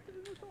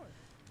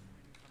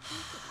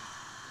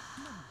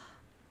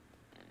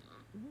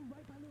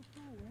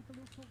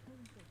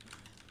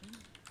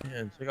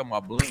 Man, check out my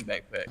bling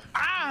backpack.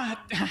 Ah!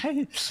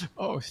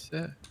 Oh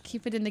shit.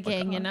 Keep it in the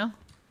gang, you know?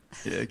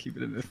 Yeah, keep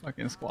it in the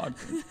fucking squad.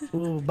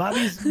 Ooh,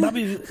 Bobby,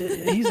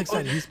 he's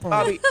excited. He's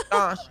pulling.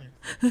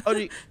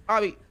 Bobby,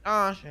 Bobby,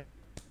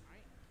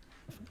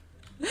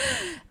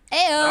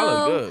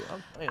 Ayo. good.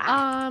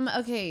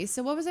 Okay,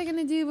 so what was I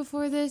gonna do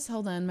before this?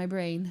 Hold on, my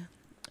brain.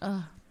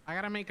 Ugh. I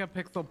gotta make a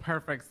pixel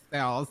perfect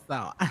still,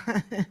 so.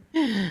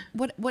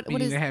 What you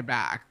need is to head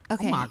back.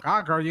 Okay. Oh my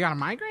god, girl, you got a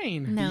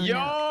migraine. No,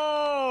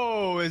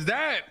 Yo, is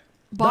that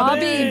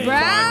Bobby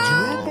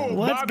Brown?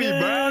 What's Bobby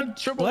good? Brown?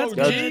 Triple What's OG?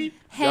 good?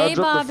 Hey,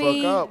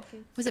 Bobby.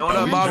 Was it What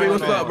up, Bobby?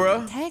 What's up,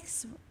 bro?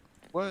 Text?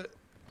 What?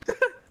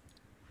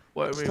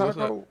 What? I mean, what's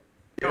up?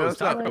 Yo,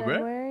 what's up, What I'm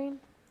bro? wearing?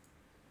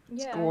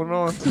 What's going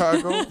on,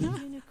 Taco? What's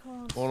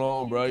going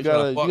on, bro? You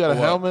got a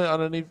helmet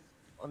underneath.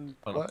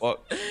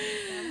 What?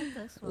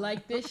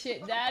 Like this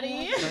shit,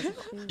 daddy.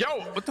 Yo,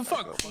 what the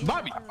fuck?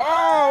 Bobby.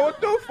 Oh,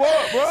 what the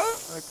fuck, bro?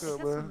 That's good,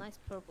 bro. Nice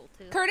purple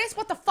too. Curtis,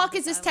 what the fuck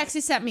is this text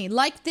you sent me?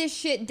 Like this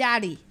shit,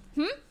 daddy.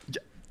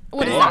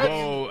 What is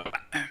that?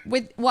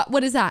 With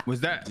what is that?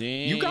 Was that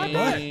you got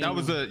that? That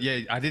was a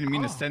I didn't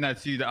mean to send that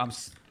to you.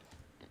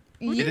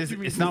 It is.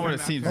 It's not what it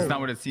seems. It's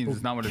not what it seems.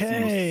 It's not what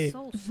it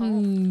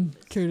seems.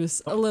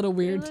 Curtis, a little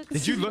weird.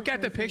 Did you look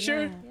at the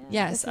picture?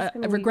 Yes,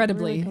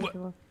 regrettably.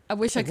 I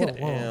wish I could.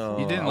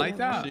 You didn't like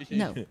that?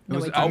 No.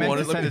 I meant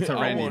to send it to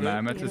Randy, man.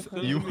 I meant to.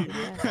 You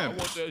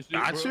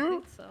got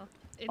you?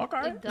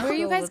 Okay. Where are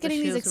you guys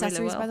getting these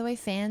accessories, by the way?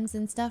 Fans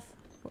and stuff?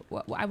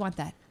 I want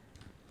that.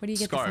 Where do you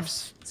get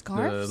scarves?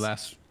 Scarves?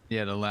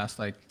 The last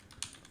like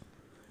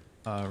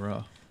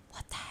row.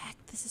 What the heck?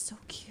 This is so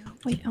cute.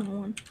 Wait, hold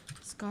on.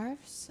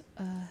 Scarves?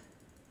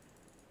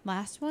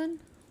 Last one?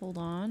 Hold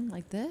on,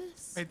 like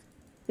this?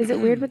 Is it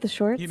weird with the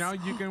shorts? You know,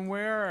 you can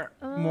wear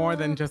more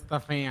than just the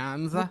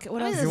fans. Look,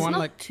 what else? You want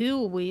like too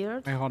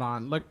weird. Wait, hold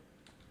on. Look.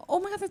 Oh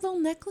my god, there's little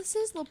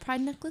necklaces, little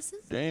pride necklaces.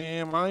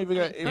 Damn, I don't even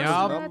got any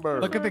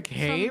number. Look at the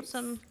capes.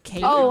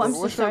 Capes. Oh, I'm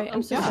so sorry.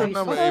 I'm so sorry.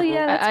 Oh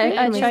yeah,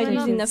 I tried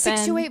using the fan.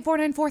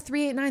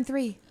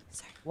 628-494-3893.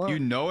 Sorry. You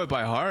know it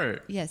by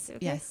heart. Yes,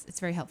 yes,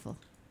 it's very helpful.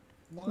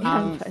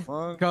 Go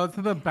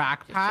to the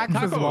backpacks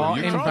as Taco, well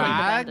you in call me.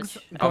 bags.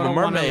 I'm a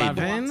mermaid.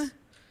 111.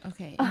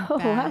 Okay. Oh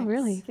wow,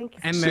 really? Thank you.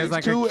 And there's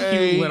like a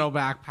cute little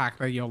backpack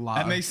that you'll love.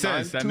 That makes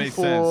sense. That makes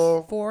sense.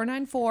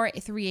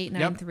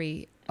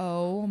 494-3893.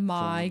 Oh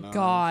my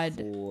god.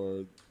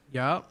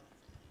 Yep.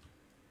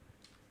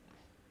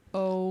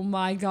 Oh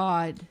my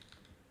god.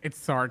 It's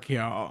so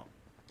cute.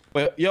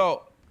 But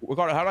yo,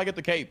 Ricardo, how do I get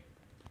the cape?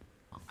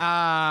 You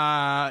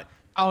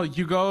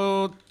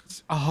go.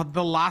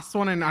 The last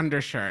one in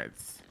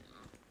undershirts.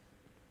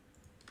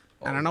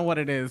 I don't know what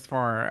it is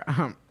for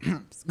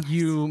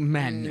you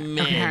men.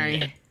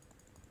 Okay.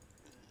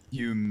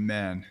 You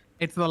men.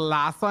 It's the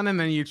last one, and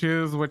then you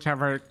choose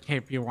whichever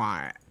cape you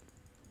want.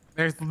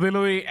 There's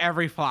literally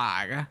every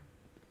flag.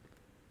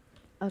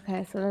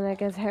 Okay, so then I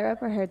guess hair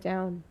up or hair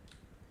down?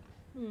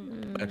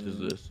 Matches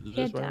this. Is Head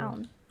this right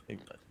down. here?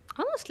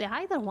 Honestly,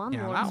 either one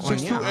Yeah, works.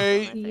 that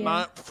one,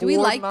 yeah. Do we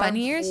like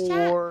bunny ears,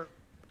 chat?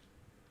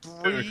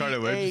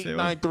 Ricardo, what did you say?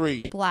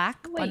 93.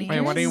 Black bunny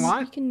Wait, what do you ears?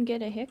 want? You can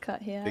get a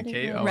haircut here. The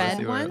cape.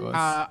 Red one?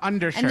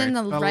 Undershirt. And then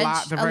the red,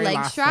 the a very leg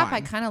last strap. one.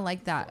 I kind of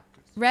like that.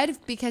 Red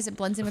because it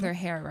blends in with her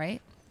hair,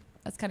 right?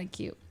 That's kind of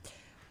cute.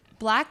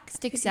 Black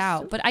sticks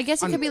out, but I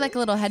guess it could be like a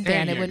little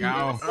headband. There It you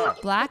wouldn't. go.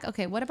 Black.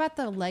 Okay. What about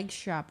the leg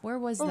strap? Where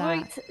was that?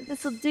 Right,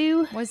 this'll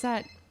do. Was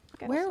that?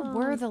 Where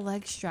were the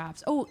leg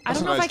straps? Oh, I That's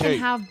don't a know if nice I can cape.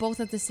 have both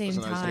at the same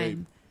That's a nice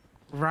time.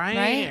 Right?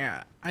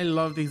 Right? I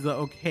love these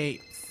little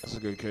capes. That's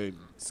a good cape.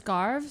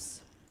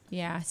 Scarves?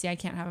 Yeah. See, I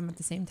can't have them at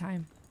the same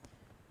time.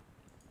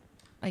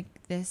 Like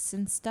this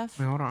and stuff.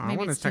 Wait, hold on. Maybe I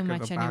want it's to check too if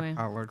much the anyway.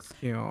 backpack looks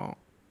cute.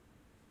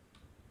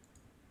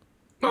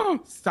 Oh,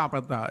 stop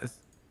with those.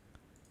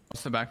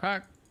 What's the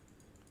backpack?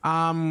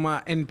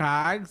 In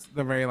bags,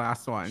 the very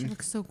last She one.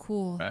 looks so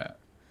cool. Right.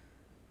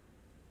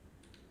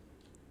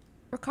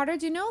 Ricardo,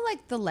 do you know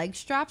like the leg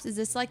straps? Is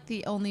this like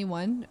the only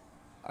one?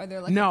 Are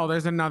there like No,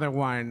 there's another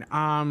one.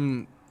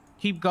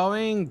 Keep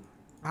going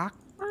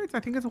backwards. I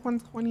think it's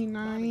 129.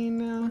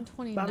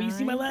 129. Bobby, you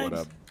see my legs? What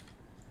up?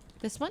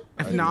 This one?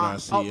 If did not,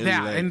 not see any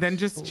yeah, legs. and then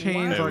just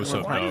change Hey, like what's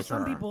up, Why do dog?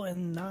 some people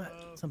and not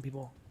some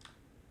people?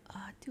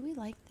 Do we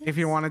like this? if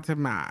you wanted to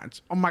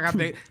match. Oh my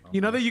god,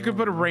 you know that you could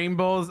put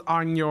rainbows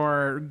on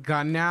your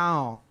gun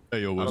now.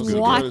 Hey, yo, What? what's good?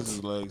 What?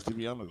 His legs, to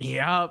be honest.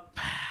 Yep.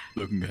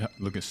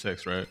 Looking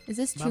sex, right? Is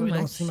this too Bobby much?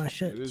 don't see my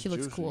shit. She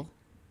looks cool.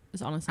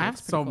 This honestly I have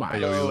looks pretty so cool. much.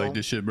 Hey, yo, you like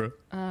this shit, bro?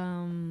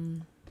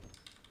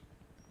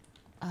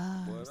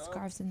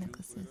 Scarves and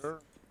necklaces.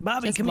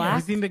 Bobby, Just come here. black.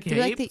 You seen the Do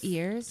you like the capes?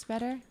 ears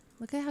better?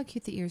 Look at how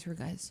cute the ears were,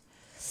 guys.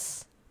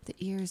 The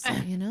ears,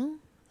 you know?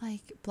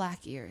 Like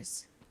black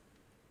ears.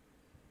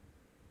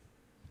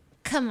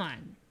 Come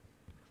on.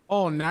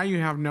 Oh, now you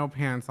have no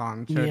pants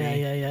on,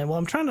 Chody. Yeah. Well,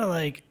 I'm trying to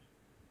like.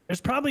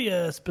 There's probably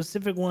a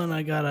specific one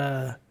I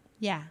gotta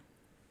Yeah.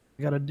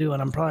 do,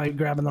 and I'm probably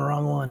grabbing the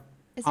wrong one.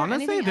 Is there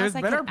Honestly, anything there's else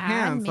I better could add?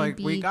 pants. Like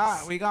we Maybe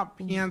got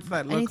pants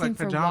that look anything like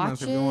for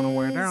pajamas if you want to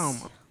wear them.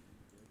 watches?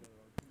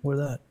 Where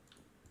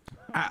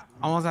that?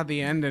 Almost at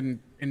the end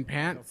in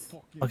pants.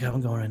 Okay,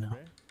 I'm going right now.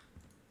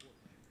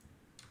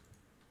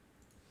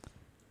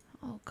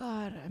 Oh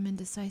God, I'm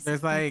indecisive There's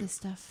about like- this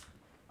stuff.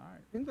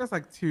 I think there's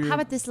like two. How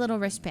about this little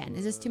wristband?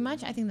 Is this too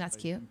much? I think that's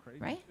cute,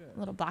 right? A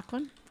little black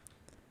one.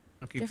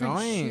 Keep Different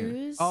going.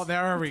 shoes. Oh,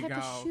 there What we type go.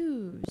 of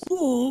shoes?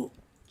 Ooh.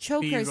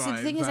 Chokers. So the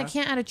thing is, I vibes,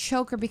 can't add a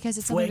choker because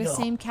it's under the Fuego.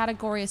 same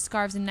category as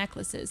scarves and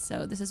necklaces.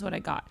 So this is what I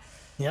got.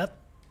 Yep.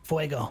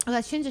 Fuego. Oh,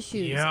 that's Shinja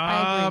shoes.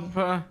 I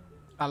agree. Yup.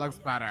 That looks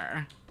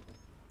better.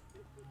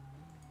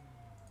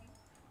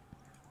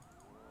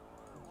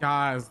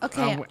 Guys,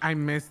 Okay. I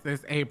missed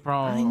this April.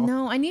 I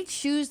know. I need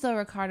shoes though,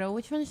 Ricardo.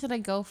 Which one should I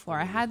go for?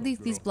 I had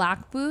these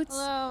black boots.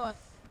 Hello.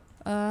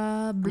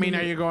 I mean,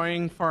 are you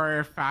going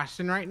for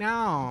fashion right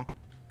now?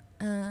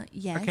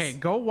 Yes. Okay,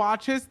 go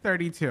watches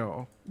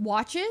 32.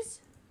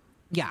 Watches?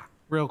 Yeah,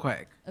 real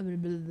quick.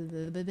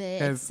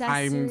 Because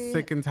I'm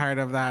sick and tired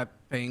of that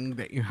thing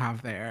that you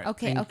have there.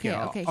 Okay, Thank you.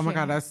 okay, Oh my sure.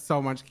 god, that's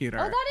so much cuter.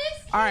 Oh, that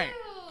is cute. All right.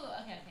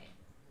 Okay.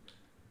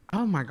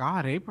 Oh my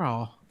god,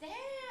 April. Damn.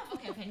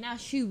 Okay. Now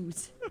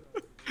shoes.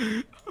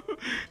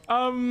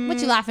 What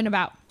you laughing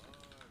about?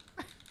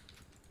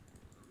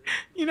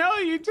 You know,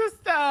 you just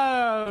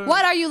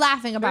What are you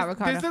laughing about,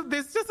 Ricardo?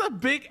 There's just a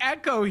big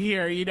echo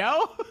here, you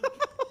know?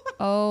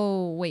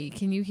 Oh, wait.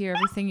 Can you hear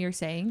everything you're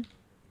saying?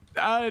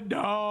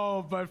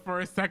 No, but for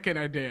a second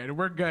I did.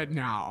 We're good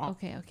now.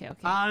 Okay.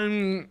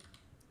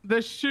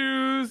 The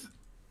shoes.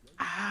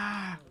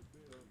 Let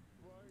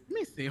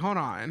me see. Hold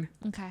on.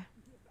 Okay.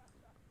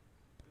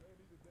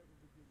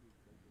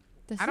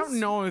 I don't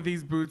know if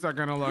these boots are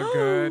gonna look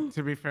good.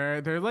 To be fair,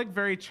 they're like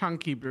very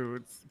chunky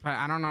boots, but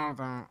I don't know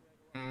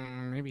if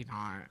maybe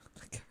not.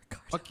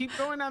 But keep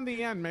going on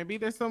the end. Maybe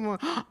there's someone.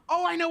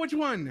 Oh, I know which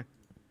one.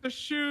 The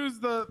shoes,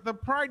 the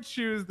Pride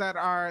shoes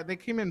they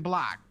came in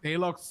black. They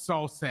look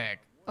so sick.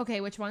 Okay,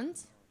 which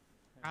ones?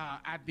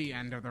 At the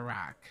end of the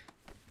rack.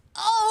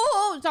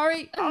 Oh,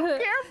 sorry.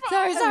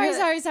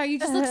 Sorry. You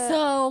just look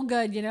so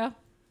good, you know?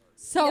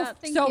 So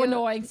thank you.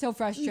 annoying, so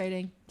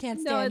frustrating. Can't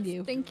stand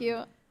you. Thank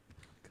you.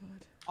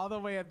 All the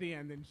way at the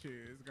end in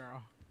shoes,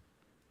 girl.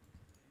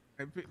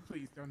 Hey,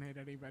 please don't hate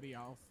anybody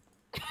else.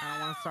 I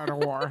don't want to start a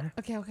war.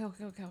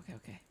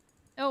 Okay.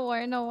 No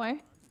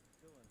worry.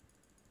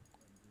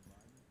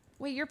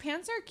 Wait, your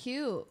pants are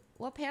cute.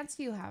 What pants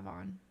do you have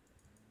on?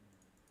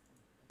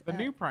 The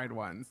new Pride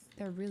ones.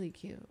 They're really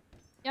cute.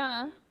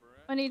 Yeah.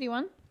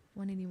 181.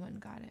 181,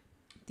 got it.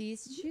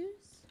 These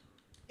shoes?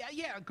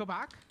 Yeah, go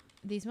back.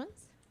 These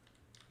ones?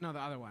 No, the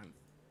other ones.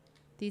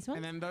 These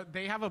ones? And then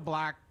they have a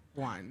black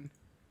one.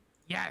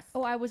 Yes.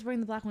 Oh, I was wearing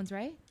the black ones,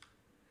 right?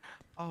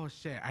 Oh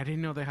shit! I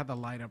didn't know they had the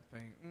light up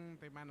thing.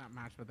 They might not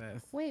match with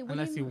this. Wait, what do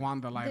unless you mean?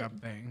 want the light up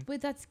thing.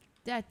 Wait, that's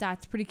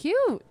pretty cute.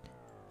 All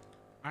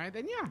right,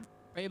 then yeah,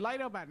 they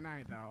light up at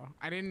night though.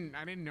 I didn't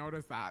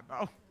notice that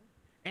though.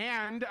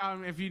 And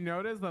if you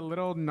notice the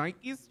little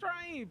Nike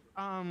stripe,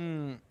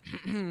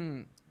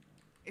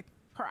 it's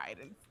Pride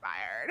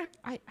inspired.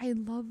 I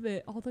love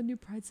it. All the new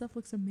Pride stuff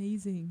looks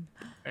amazing.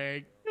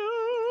 Thank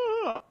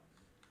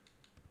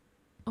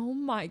Oh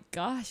my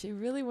gosh, it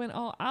really went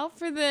all out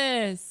for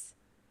this.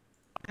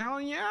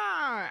 Hell yeah!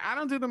 I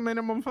don't do the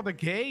minimum for the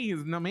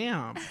gays, no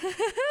ma'am.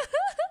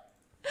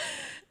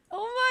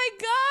 Oh my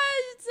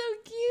gosh, it's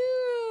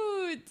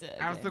so cute.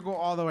 I have to go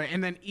all the way,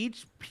 and then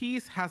each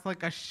piece has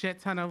like a shit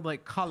ton of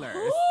like colors.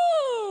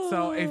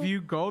 So if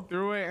you go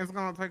through it, it's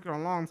gonna take you a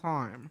long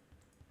time.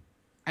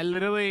 I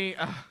literally,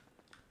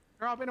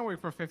 girl, I've been awake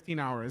for 15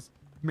 hours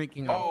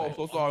making. Oh,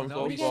 so sorry.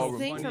 What do you guys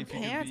think for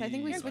pants? I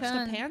think we switched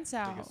the pants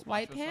out.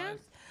 White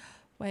pants?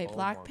 Wait,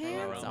 black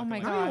pants? Oh my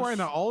Now you're wearing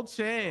gosh. the old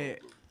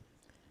shit.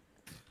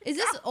 Is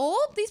this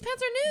old? These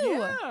pants are new.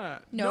 Yeah.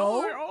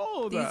 No, they're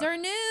old. These are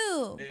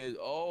new. It's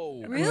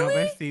old.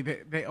 Really? No,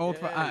 they old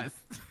for us.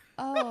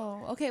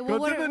 Oh, okay. Well,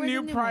 Go to the where's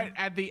new the Pride one?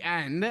 at the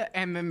end,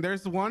 and then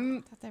there's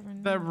one, they were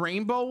the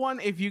rainbow one.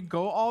 If you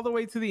go all the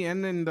way to the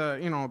end in the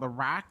the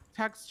rack,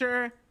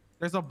 texture,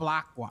 there's a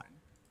black one.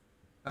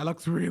 That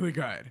looks really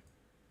good.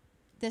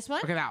 This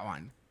one? Look at that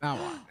one. That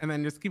one. And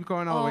then just keep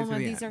going all the way to the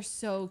end. These are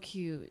so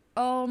cute.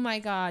 Oh my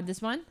god,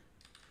 this one?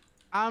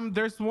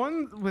 There's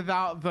one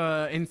without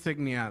the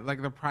insignia,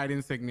 like the pride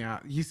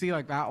insignia. You see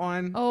like that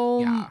one?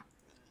 Oh, yeah.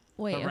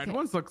 Wait, the red okay.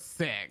 ones look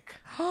sick.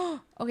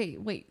 Okay,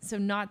 wait. So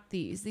not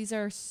these. These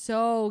are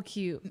so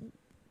cute.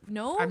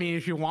 No? I mean,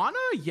 if you wanna,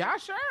 yeah,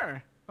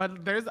 sure.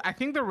 But I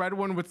think the red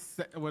one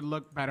would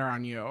look better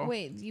on you.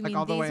 Wait, you like mean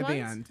all the these way at the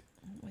ones?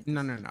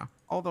 end. No,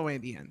 all the way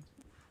at the end.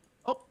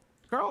 Oh,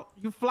 girl,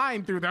 you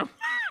flying through them.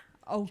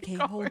 Okay,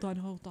 hold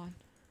on.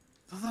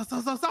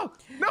 So.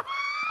 No.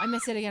 I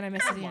missed it again.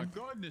 Oh my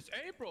goodness,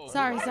 April.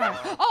 Sorry.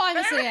 Oh, I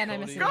missed it again.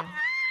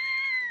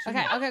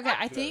 Okay.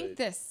 I think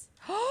this.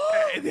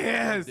 It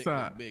is.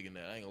 Big in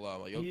that. I ain't gonna lie.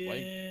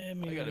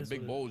 Like, I got a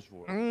big bulge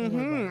for it.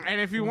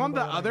 And if you want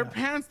the other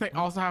pants, they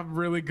also have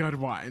really good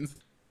ones.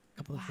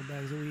 Couple of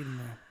bags of weed in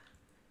there.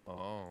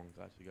 Oh,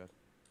 gotcha.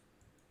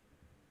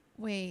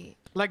 Wait.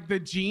 Like the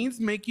jeans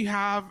make you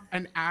have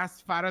an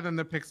ass fatter than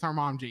the Pixar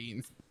mom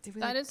jeans.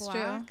 That is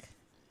true.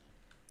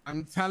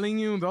 I'm telling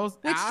you, those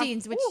Which ass,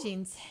 jeans? Which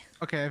jeans?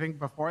 Okay, I think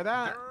before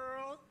that.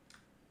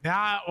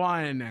 That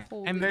one.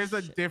 Holy and there's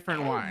a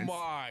different one.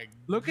 My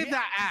Look at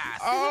that ass.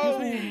 Oh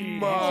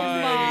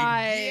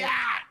my.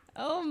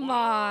 Oh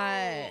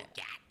my.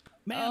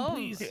 Man,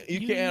 please. You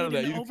can't handle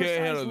that. You can't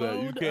handle that.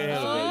 You can't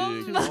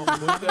handle that.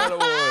 Oh Put that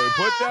away.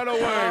 Put that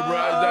away,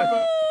 bro.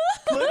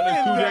 That's too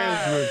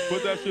dangerous.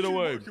 Put that shit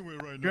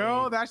away.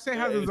 Girl, that shit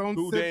has its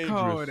own zip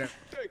code.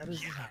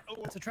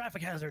 That's a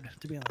traffic hazard,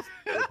 to be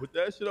honest. Put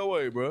that shit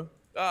away, bro.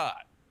 God.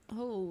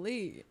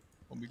 Holy.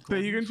 So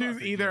you can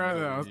choose either of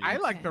those. I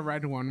like the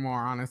red one more,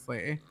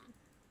 honestly.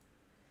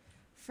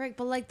 Frick,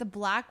 but like the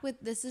black with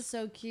this is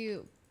so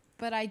cute.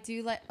 But I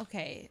do like,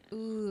 okay.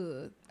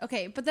 Ooh.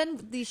 Okay, but then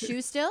these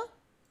shoes still?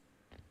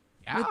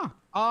 Yeah.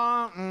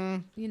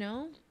 You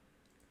know?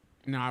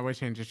 No, I would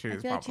change the shoes,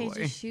 I feel like probably. change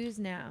the shoes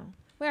now.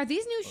 Wait, are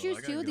these new shoes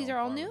too? These are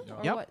all new?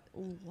 Or Yep.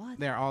 What?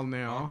 They're all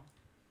new.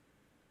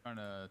 Trying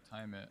to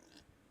time it.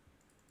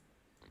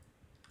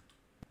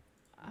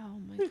 Oh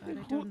my god,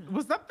 I don't know.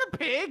 Was that the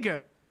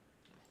pig?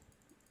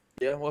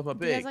 Yeah, what's my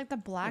Do you guys pig? like the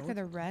black or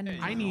the red?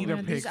 I need a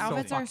pig These so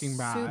outfits are fucking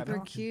bad. super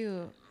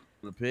cute.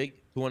 The pig,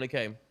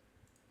 200K.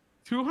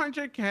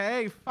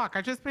 200K? Fuck,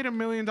 I just paid $1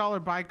 million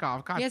bike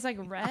off. God. You guys like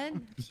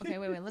red? Okay,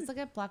 wait. Let's look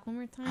at black one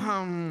more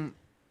time.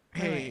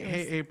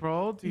 Hey,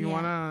 April, do you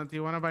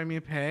wanna buy me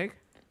a pig?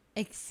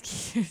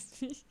 Excuse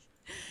me.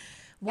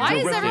 Why You're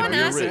is rich, everyone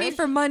you're asking me rich.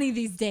 for money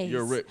these days?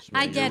 You're rich.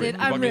 Man. I get You're it.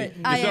 rich. I'm Fucking- rich.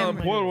 I You're am.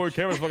 selling Polaroid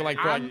cameras fucking like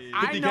 50K.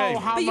 I know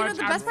how But you know much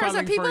the I'm best part is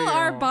that selling for people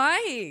are you.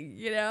 buying.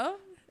 You know?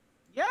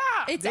 Yeah,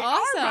 It's they are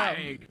awesome.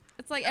 buying.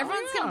 It's like Hell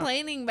everyone's yeah.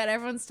 complaining, but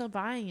everyone's still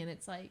buying, and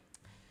it's like.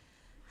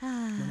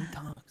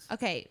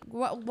 Okay,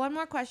 one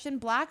more question: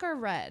 black or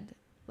red?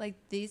 Like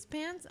these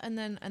pants, and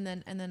then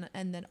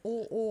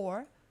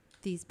or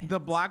these pants. The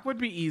black would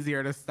be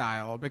easier to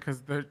style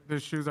because the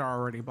shoes are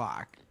already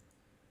black.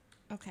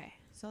 Okay,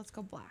 so let's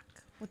go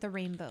black with the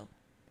rainbow.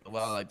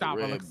 Well, I like That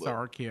the one red, looks but,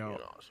 so cute. you know,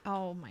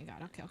 Oh my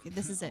god. Okay.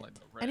 This is it.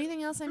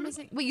 Anything else I'm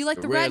missing? Wait, you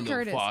like the red red, look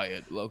Curtis?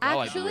 fire. Look, I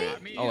like the Actually, red. I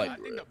mean, I like I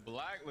the think red. the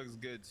black looks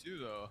good too,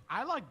 though.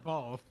 I like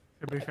both.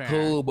 To be fair.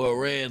 Cool, but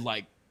red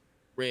like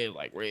red.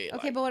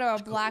 Okay, but what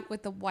about black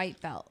with the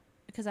white belt?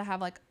 Because I have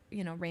like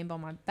rainbow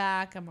on my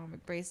back. I'm on my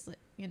bracelet.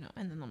 And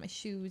then on my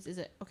shoes. Is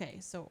it okay?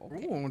 So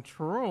okay. Ooh,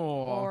 true.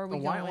 Or The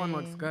we white one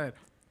looks going good.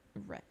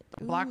 Red.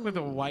 Black with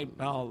a white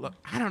belt. Look,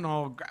 I don't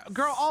know,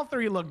 girl. All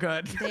three look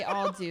good. They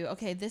all do.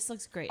 Okay, this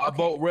looks great. I Okay.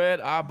 vote red.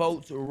 I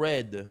vote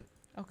red.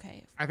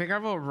 Okay. I think I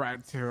vote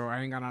red too. I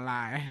ain't gonna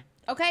lie.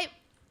 Okay.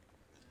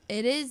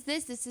 It is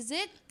this. This is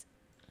it.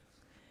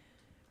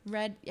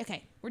 Red.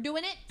 Okay, we're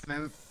doing it.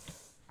 And then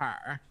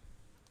her.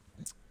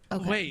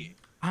 Okay. Wait.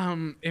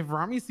 If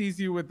Rami sees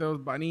you with those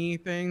bunny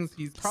things,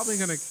 he's probably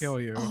gonna kill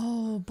you.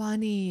 Oh,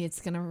 bunny! It's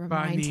gonna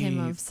remind him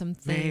of some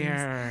things.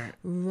 Mayor.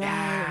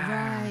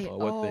 Right. Oh,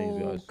 what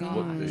things, guys?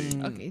 What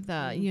things? Okay,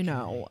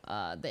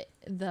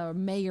 the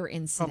mayor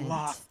incident. The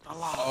lost.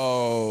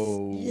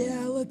 Oh.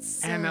 Yeah,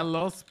 let's. And a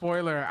little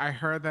spoiler, I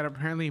heard that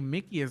apparently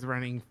Mickey is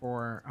running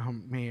for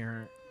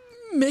mayor.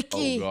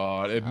 Mickey. Oh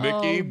God! If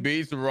Mickey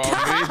beats Rami,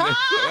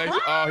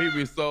 oh, he'd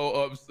be so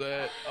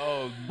upset.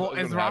 Oh. Well,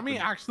 what's is gonna Rami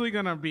happen? actually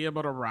gonna be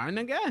able to run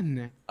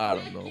again? I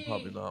don't know.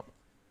 Probably not.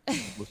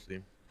 We'll see.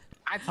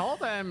 I told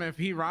him if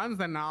he runs,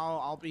 then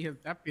I'll be his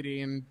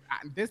deputy, and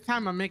this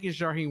time I'm making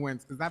sure he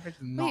wins because that bitch is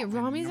not. Wait,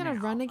 winning Rami's no gonna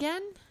matter run how.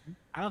 again?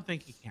 I don't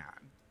think he can.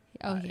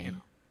 Okay.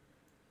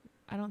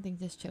 I don't think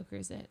this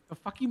choker's it. The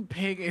fucking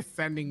pig is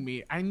sending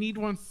me. I need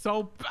one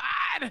so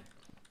bad.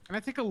 Can I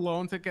take a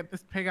loan to get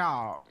this pig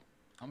out?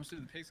 How much do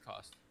the pigs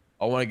cost?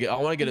 I want to get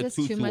Is a this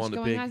too tutu much on the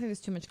going pig. on? I think there's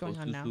too much going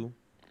on now. Tutu.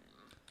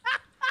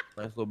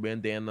 Nice little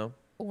bandana.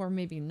 Or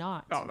maybe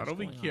not. Oh, that'll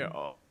be cute.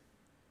 It'll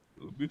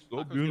be so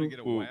Rocco's gonna get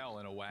a beautiful. whale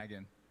in a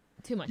wagon.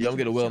 Too much. Yeah, I'm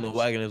too gonna get a much, wheel too in the much.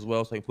 wagon as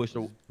well, so I can push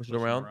it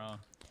around.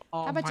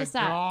 Oh How about my just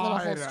that little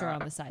God. holster on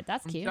the side?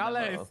 That's cute.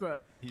 Jealous.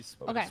 He's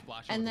Okay,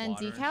 splashing and with then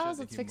water decals. shit to Let's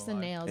keep fix him the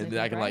alive. nails. And then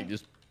I can like right?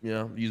 just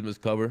use them as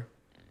cover.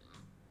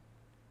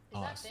 Is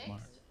that fixed?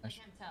 smart. I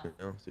can't tell.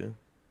 You know, see?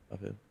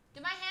 Okay.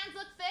 Do my hands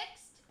look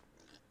fixed?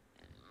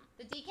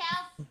 The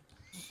decals?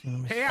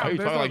 Hey, Why are you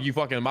talking like you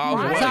fucking miles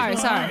away?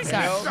 Sorry.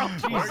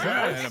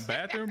 In a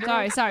bathroom,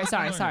 bro? Sorry.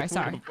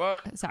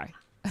 What the Sorry.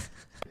 That's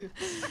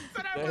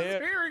what I was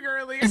hearing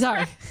earlier.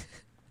 Sorry.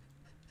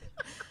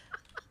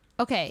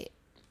 Okay.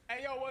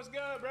 Hey, yo, what's good,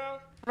 bro?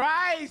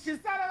 Right, she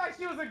sounded like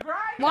she was a grinder.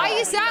 Why do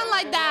you sound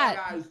like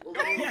that?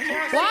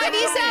 Why do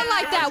you sound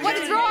like that? What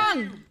is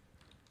wrong?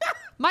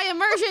 My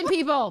immersion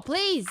people,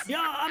 please. Yeah,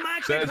 I'm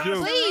actually Says you.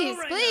 Please.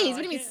 right What now.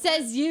 do you mean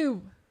says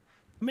you?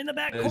 I'm in the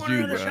back Says corner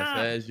you, of the bro. shop.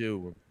 Says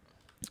you.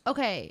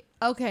 Okay.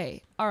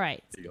 All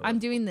right. There you go. I'm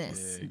doing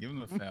this. Yeah, give him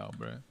the foul,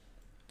 bro.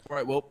 All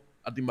right, well,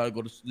 I think I'm about to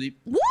go to sleep.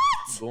 What?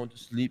 I'm going to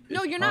sleep.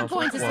 No, It's you're not time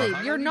going for to fun.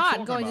 sleep. You're not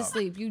talking going to about?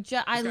 sleep.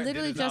 I guy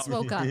literally did it just now.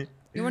 woke up.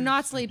 You were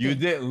not sleeping. You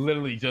did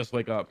literally just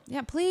wake up.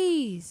 Yeah,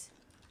 please.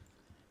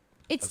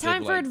 It's I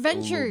time think, for like, a little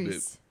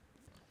adventures.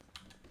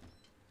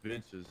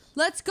 Bitches.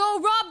 Let's go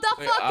rob the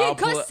Wait, fucking I'll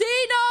pull it-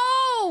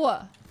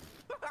 casino!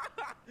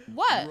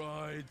 What?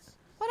 Right.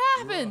 What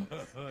happened?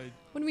 Right.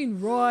 What do you mean,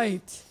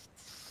 right?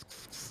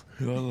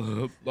 A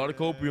lot of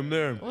copium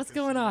there. What's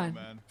going on?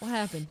 What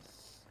happened?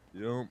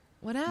 Yep.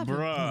 What happened?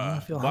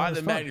 Bruh. Buy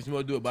the magnets.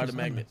 We'll do it. Buy the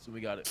magnets. So we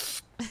got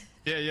it.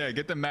 Yeah,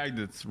 get the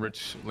magnets,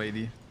 rich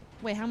lady.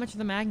 Wait, how much are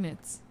the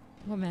magnets?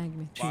 What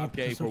magnets?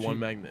 5K for one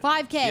magnet.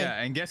 5K.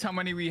 Yeah, and guess how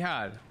many we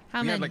had?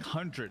 How we many? had like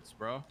hundreds,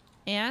 bro.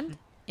 And?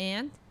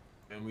 And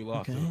we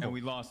lost Okay. them. And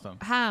we lost them.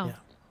 How?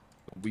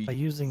 Yeah. By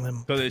using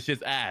them. Because it's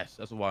just ash.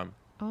 That's why I'm.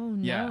 Oh,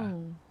 no. Yeah.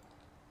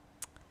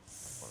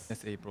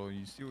 That's April.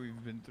 You see what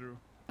we've been through.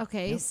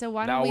 Okay, so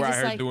why Now don't we we're out just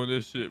here like... doing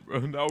this shit, bro.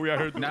 Now we're out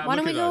here doing Now Why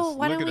don't we look at go... us.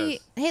 Why Look don't at we...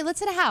 us. Hey, let's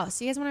hit a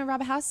house. You guys want to rob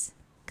a house?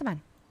 Come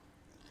on.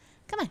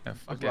 Come on. Yeah,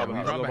 fuck Let's yeah. rob a We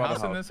house. rob a Let's rob a house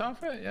in house. this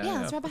outfit? Yeah,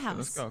 let's rob a fuck it. house.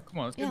 Let's go. Come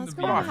on, let's Yeah, get in let's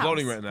the go Why rob am a I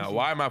floating house. right now?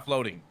 Why am I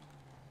floating?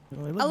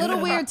 A little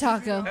weird,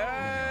 Taco.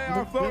 Hey,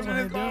 I'm floating in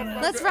this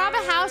motherfucker. Let's rob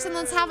a house and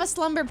let's have a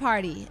slumber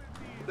party.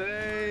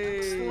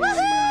 Hey.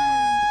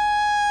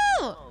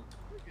 Woohoo!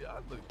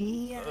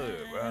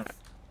 Yeah.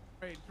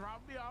 Wait,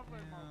 drop me off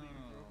at Mommy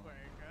real quick.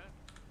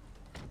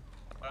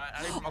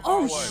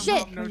 Oh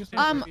shit. No,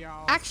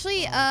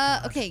 Actually,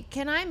 okay.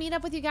 Can I meet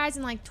up with you guys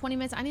in like 20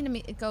 minutes? I need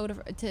to go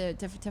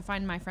to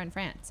find my friend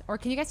France. Or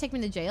can you guys take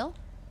me to jail?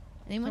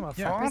 Anyone?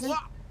 Yeah. Prison?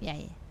 Yeah.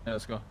 Yeah,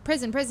 let's go.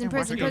 Prison. why Need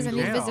don't to you go to visit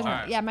jail? her.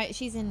 Alright. Yeah,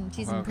 she's in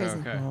prison.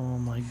 Okay. Oh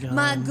my god.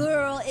 My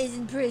girl is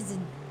in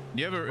prison.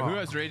 You ever? Who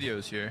has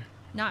radios here?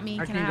 Not me.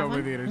 I Can can I go have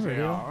with one? you to There we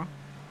jail. All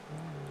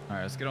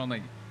right, let's get on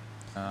like.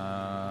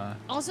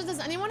 Also, does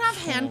anyone have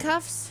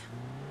handcuffs?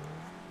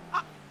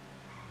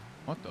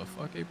 What the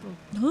fuck, April?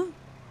 Huh?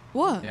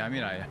 What? Yeah, I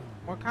mean I.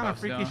 What kind of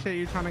Bust freaky down. shit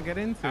you trying to get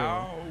into?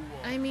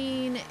 I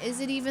mean, is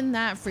it even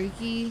that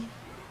freaky?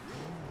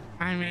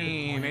 I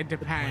mean, it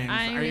depends.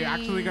 I Are you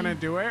actually mean- gonna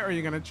do it, or are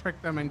you gonna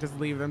trick them and just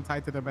leave them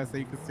tied to the bed so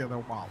you can steal their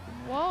wallet?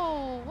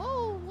 Whoa.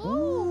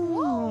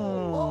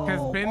 Has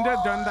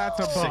Binda done that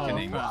to both?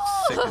 Sickening.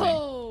 Sickening.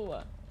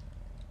 Whoa.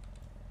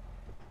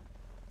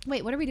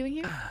 Wait, what are we doing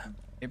here?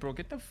 April,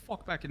 get the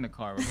fuck back in the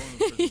car. We're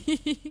going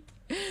to prison.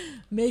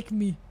 Make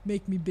me,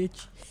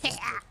 bitch.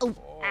 Ow.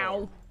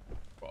 Ow.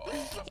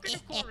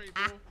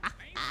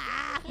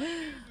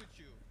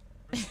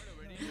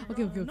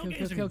 Okay.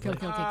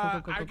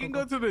 I can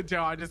go to the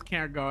jail. I just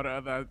can't go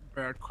to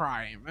the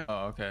crime.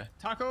 Oh, okay.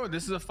 Taco,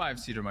 this is a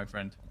 5-seater, my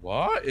friend.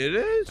 What? It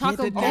is?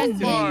 Taco, Get the get in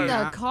distance.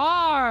 the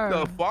car.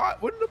 The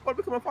five? When the fuck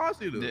become a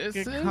 5-seater? This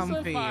Get is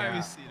comfy, a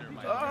 5-seater,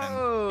 my friend.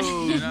 Oh.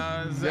 You know what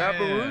I'm saying?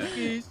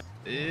 Zabarooskies.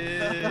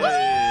 Yeah.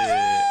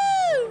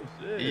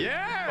 Shit.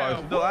 Yeah. Oh,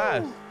 it's still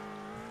ass.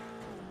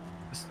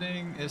 This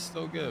thing is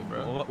still good, bro.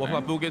 Well, once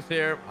my food gets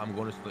here, I'm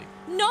going to sleep.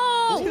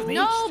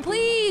 No,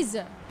 please.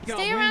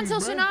 Stay around till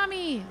wings,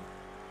 tsunami.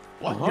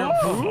 What the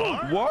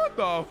fuck? What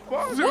the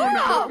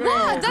fuck?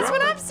 What? That's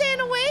when I'm staying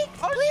awake.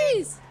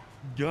 Please.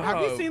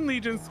 Have you seen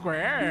Legion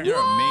Square? You're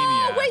a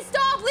maniac. Wait,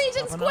 stop,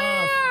 Legion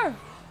Square.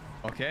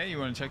 Okay, you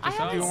want to check I this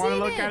out? haven't You want to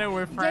seen look at it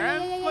with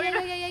friends later?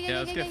 Yeah,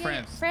 let's get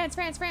France. France.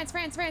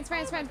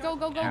 Go.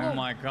 Oh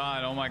my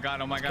god, oh my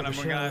god, oh my god, oh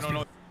my god, I don't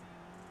know.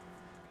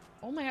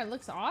 Oh my god, it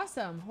looks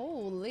awesome.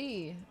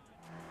 Holy.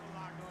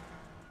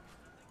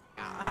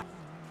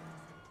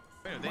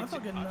 My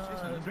fucking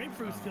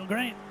grapefruits feel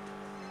great.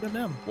 Good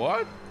them.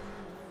 What?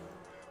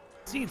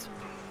 Seeds.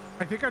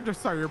 I think I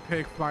just saw your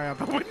pig fly out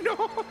the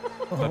window.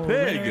 A pig.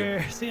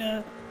 There. See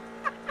ya.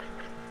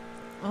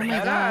 Oh my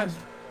god.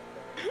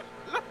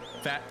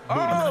 Fat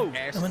Oh!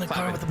 ass I'm in a car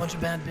clapping. with a bunch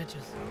of bad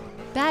bitches.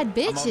 Bad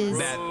bitches.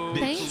 bad bitch.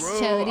 Thanks, Bro,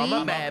 Chody. I'm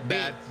a Bad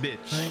bad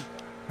bitch.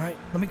 All right,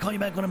 let me call you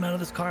back when I'm out of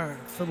this car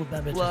filled with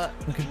bad bitches.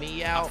 Slut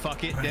me out.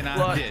 Fuck it, then I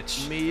Slut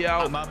ditch. me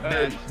out. I'm a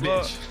bad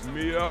bitch. Slut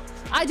me out.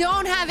 I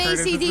don't have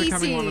Curtis is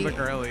becoming one of the ACDC.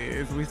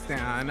 girlies. We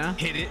stand.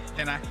 Hit it,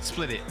 then I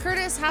split it.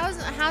 Curtis, how's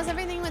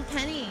everything with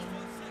Penny?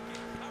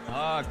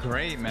 Oh,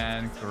 great,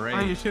 man. Great. Oh,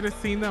 you should have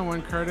seen them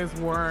when Curtis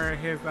wore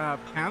his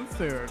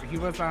pantsuit. He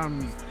was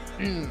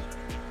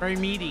very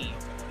meaty.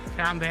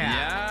 Calm down.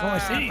 Yeah, Oh, I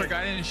see.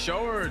 forgot I didn't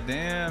show her.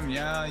 Damn,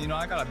 yeah. You know,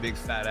 I got a big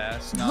fat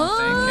ass. You know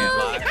what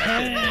I'm saying?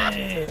 Can't lie.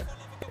 Hey.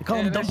 They call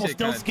him that double shit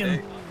kinda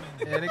stillskin.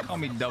 thick. Yeah, they call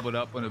me doubled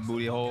up on a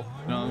booty hole.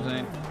 You know what I'm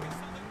saying?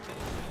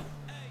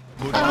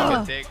 Booty Oh.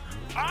 hole thick.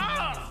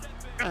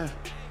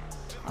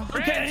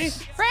 Okay.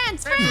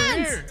 France! We're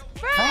here!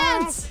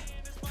 France!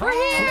 France, we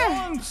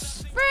have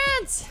France!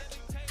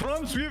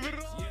 Excuse me.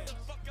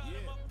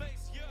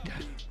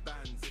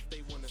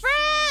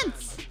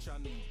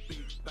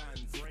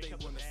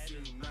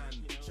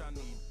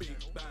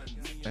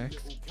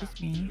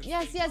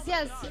 Yes.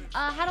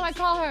 How do I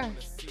call her? I'm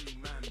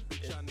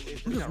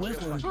just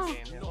whistling.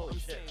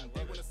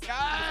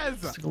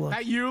 Guys,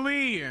 that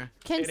Yuli.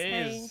 Can It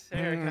is.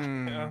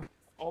 Erica.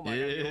 Oh my god,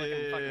 you're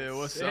looking fucking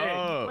what's sick.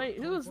 up? Wait,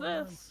 who's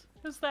this?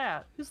 Who's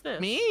that? Who's this?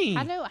 Me.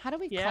 How do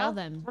we call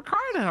them?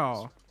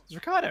 Ricardo. It's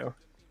Ricardo.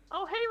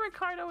 Oh, hey,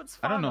 Ricardo. It's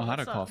I don't know Fano. how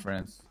to What's call up?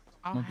 France.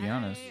 Oh, I'm gonna be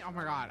honest. hey. Oh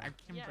my god, I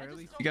can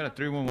barely. You got a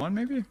 311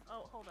 maybe?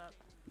 Oh, hold up.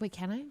 Wait,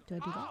 can I? Do I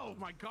do that? Oh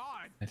my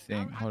god. I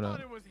think. Hold up.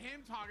 It was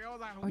him talking. I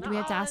was like, Or do we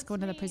have to ask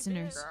one of the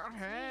prisoners?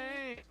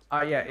 Hey.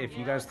 Yeah, if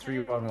you guys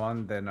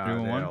 311, then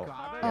 311?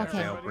 Okay.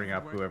 they'll bring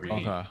up whoever you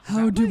need. Okay.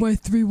 How do I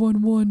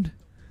 311?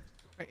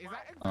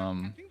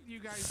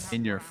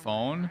 In your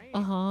phone,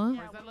 Uh-huh.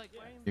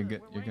 you're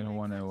gonna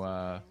want to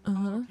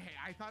Uh-huh.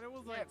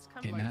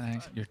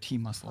 get your T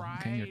muscle,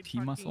 okay? Your T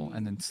muscle,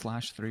 and then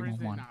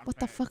 /311. What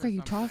the fuck are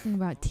you talking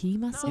about? T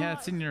muscle? Yeah,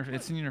 it's in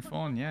your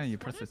phone. Yeah, you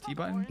press the T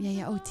button.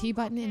 Yeah. Oh, T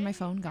button in my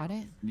phone. Got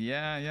it.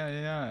 Yeah.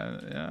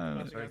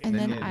 And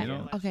then you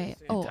know, okay. you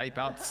Oh, type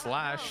out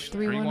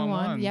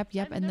 /311.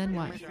 Yep. And then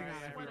what?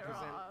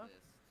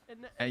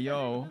 Hey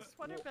yo,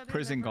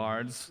 prison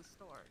guards,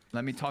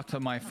 let me talk to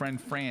my friend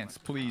France,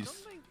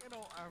 please.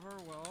 It'll ever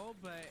will,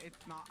 but it's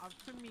not up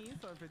to me.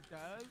 So if it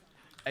does.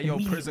 Hey yo,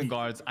 prison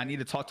guards, I need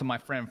to talk to my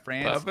friend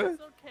France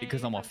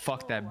because I'm gonna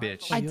fuck that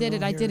bitch. I did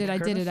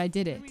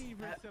it.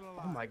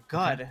 Oh my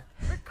god.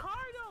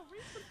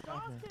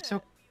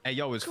 So. Hey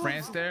yo, is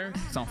France there?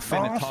 So I'm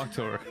finna talk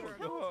to her.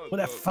 What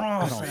that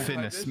France? I'm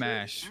finna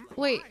smash.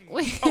 Wait.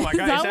 Oh my god. Is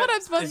that what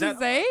I'm supposed to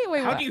say?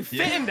 Wait, how what? do you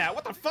fit in that?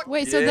 What the fuck?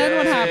 Wait, so then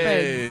what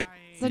happened?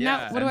 So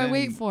now, what do I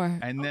wait for?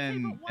 And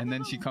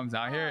then she comes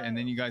out here, and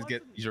then you guys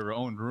get your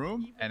own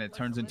room, and it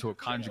turns into a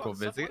conjugal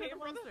visit,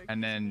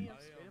 and then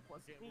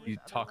you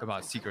talk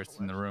about secrets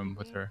in the room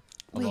with her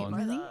alone.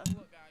 Wait, really?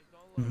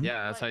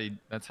 Yeah,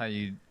 that's how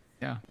you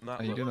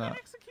do that.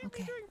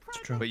 Okay.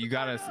 But you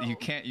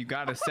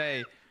gotta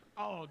say,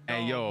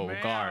 hey yo,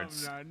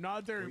 guards,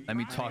 let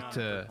me talk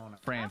to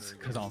France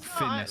because I'm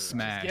finna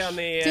smash.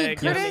 Dude,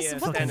 Curtis,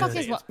 what the fuck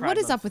is what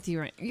is up with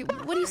you?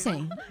 What are you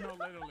saying?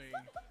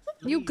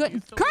 You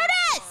good,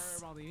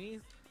 Curtis?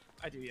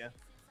 I do, yeah.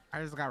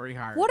 I just got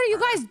rehired. What are you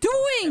guys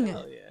doing?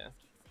 Hell yeah.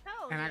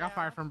 And I got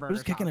fired from Burger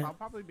Who's kicking it? I'll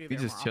probably be We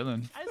there just tomorrow.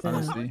 chilling,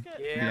 honestly.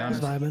 Yeah.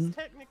 Just vibing.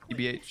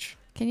 EBH.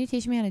 Can you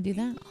teach me how to do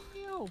that?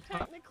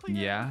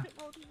 Yeah.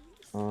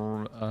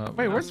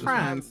 Wait, where's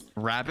France?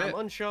 Rabbit. I'm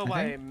unsure I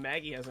why think?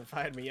 Maggie hasn't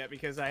fired me yet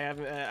because I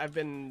haven't. I've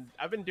been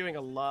doing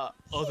a lot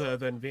other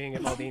than being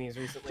at Maldini's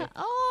recently.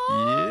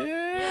 Oh.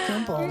 Yeah.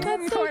 Simple.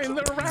 That's so cute.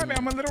 Little rabbit.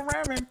 I'm a little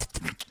rabbit.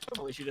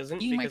 Hopefully she doesn't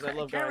Eat my because I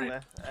love crack going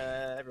there.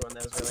 Everyone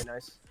there was really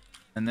nice.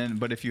 And then,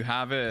 but if you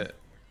have it,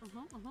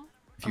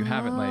 if you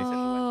have it like,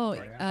 Oh,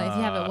 if you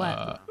have it, what?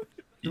 A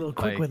little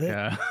quick with it. you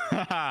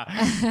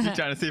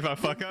trying to see if I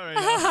fuck up right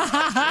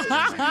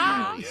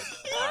now?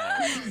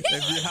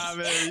 If you have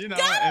it, you know,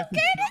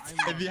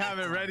 if you have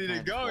it ready to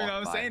go, you know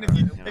what I'm saying?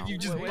 If you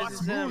just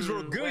bust moves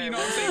real good, you know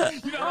what I'm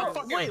saying? You know how to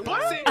fucking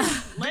bust it,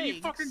 then you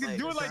fucking can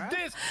do it like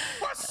this.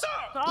 What's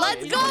up?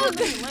 Let's go.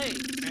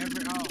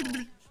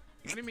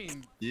 What do you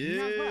mean?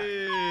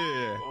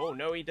 Yeah. Oh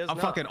no, he does I'm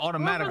not. fucking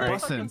automatic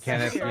busting.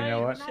 Kenneth, you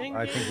know what?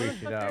 I think we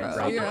should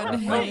wrap you're it up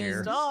unhinged.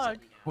 here. Dog.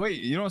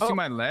 Wait, you don't see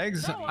my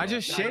legs? I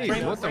just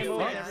shaved. What the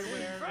fuck?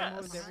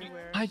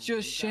 I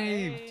just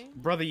shaved.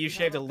 Brother, you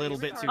shaved a little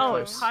bit too Oh,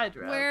 close.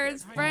 Hydra.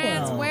 Where's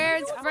France? Wow.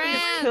 Where's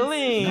France?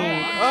 Clean.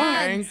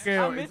 Thank you.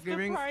 I It's missed the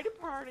giving. party.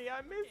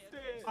 I missed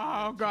it.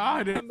 Oh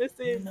God. I missed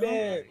it,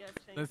 man.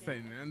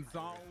 Listen, and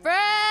so.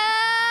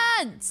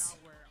 France!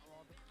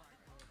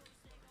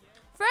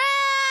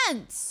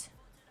 France!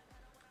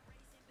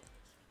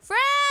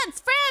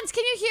 France,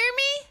 can you hear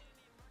me?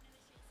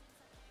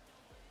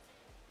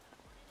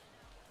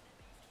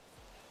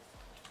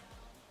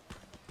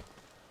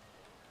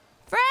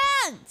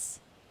 France!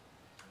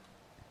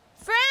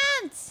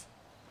 France!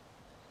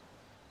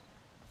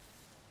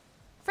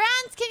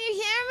 France, can you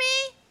hear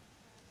me?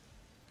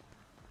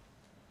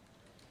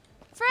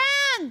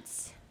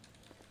 France!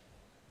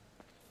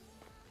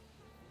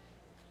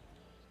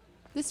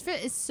 This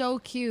fit is so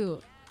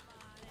cute.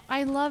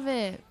 I love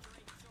it.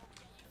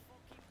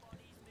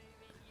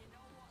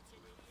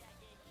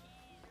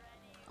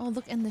 Oh,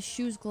 look, and the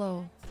shoes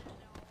glow.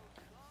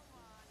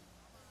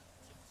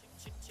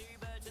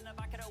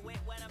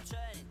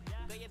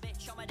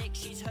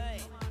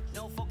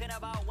 No fucking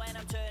about when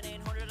I'm turning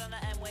 100 on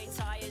the M-way,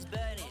 tires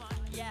burning.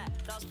 Yeah,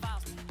 that's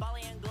fast.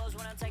 Bally and gloves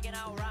when I'm taking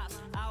out raps.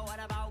 Out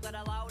and about, got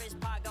the loudest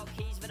pack, got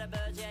keys for the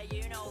birds, yeah,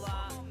 you know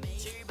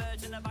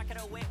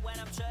of whip when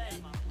I'm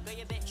turning. Got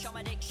your bitch on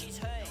my dick, she's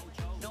hurting.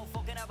 No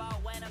fucking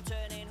about when I'm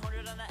turning.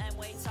 100 on the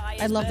M-way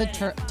tires. I love the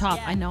burning. top.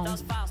 Yeah, I know.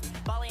 those fast.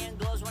 Bally and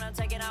gloves when I'm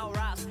taking out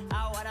raps.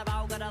 Out and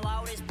about, got the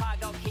loudest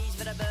pack. Got keys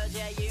for the birds,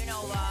 yeah, you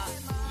know that.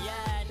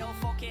 Yeah, no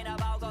fucking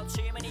about. Got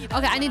too many.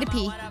 Okay, I need to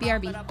pee.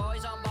 BRB.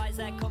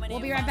 We'll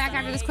be right back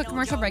after this quick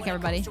commercial break,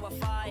 everybody. Got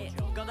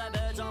the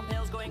birds on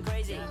pills going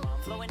crazy.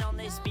 Flowing on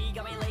this beat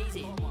got me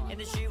lazy. In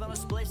the shoe on the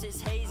spliffs,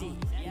 it's hazy.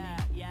 Yeah.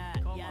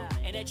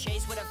 In a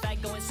chase with a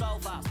fed going so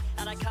fast.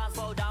 And I can't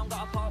slow down,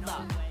 gotta pop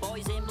that.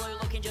 Boys in blue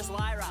looking just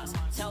like Raz.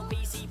 Tell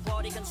PC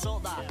Plody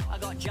consult that. I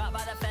got jacked by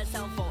the feds,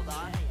 tell fuck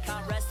that.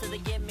 Can't rest till they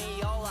give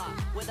me all that.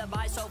 With a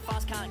bite so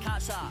fast, can't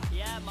catch that.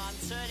 Yeah, man,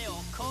 turn it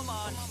up, come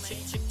on.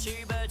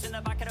 Two birds in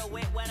the back of the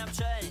whip when I'm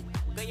turning.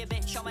 Got your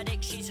bitch on my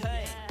dick, she's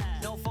hurting.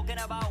 No fucking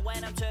about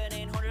when I'm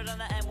turning. 100 on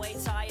the M-way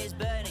tires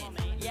burning.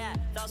 Yeah,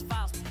 that's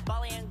fast.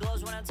 Bally and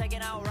gloves when I'm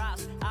taking out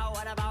rats. Out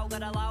and about, got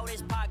the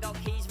loudest pack. Got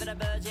keys for the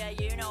birds, yeah,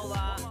 you know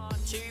that.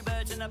 Two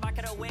birds in the back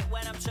of the whip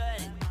when I'm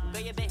turning.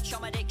 Got your bitch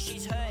on my dick,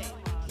 she's hurting.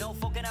 No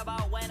fucking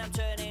about when I'm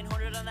turning.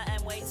 100 on the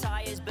M-way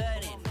tires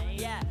burning.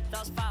 Yeah,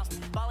 that's fast.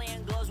 Bally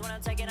and gloves when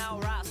I'm taking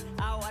out rats.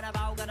 Out and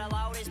about, got the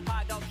loudest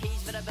pack. Got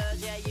keys for the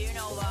birds, yeah, you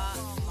know that.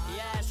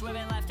 Yeah,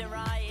 swimming left and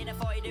right in a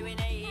 40 doing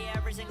 80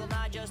 every single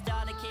night, just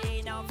down the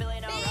key. Now I'm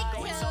feeling alright,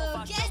 going so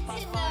fast, just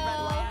past 4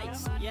 red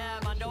lights. Yeah,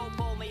 man, don't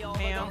pull me over.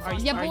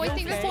 Yeah, boy,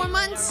 think it's 4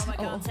 months.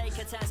 Oh.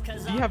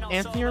 Do you have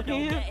ants in your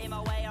pants?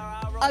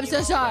 I'm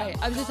so sorry.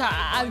 I'm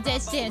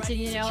just dancing,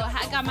 you know.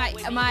 I got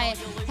my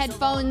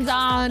headphones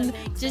on,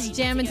 just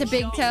jamming to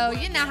Big Toe.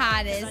 You know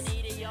how it is.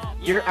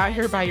 You're out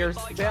here by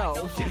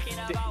yourself.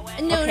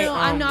 No,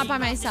 I'm not by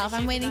myself.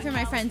 I'm waiting for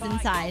my friends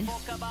inside.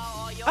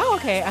 Oh,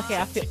 okay. I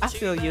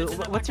feel you.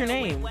 What's your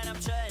name?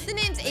 The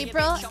name's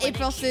April.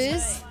 April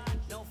Fooze.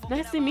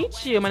 Nice to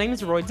meet you. My name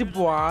is Roy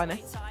Dubois.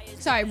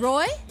 Sorry,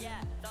 Roy?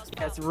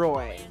 Yes,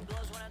 Roy.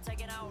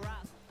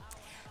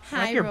 Hi,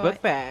 I like your Roy.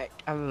 book bag.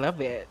 I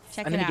love it.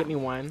 Check I it need out. to get me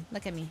one.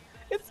 Look at me.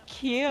 It's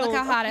cute. Look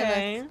how hot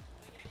I look.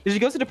 Did you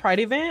go to the Pride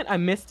event? I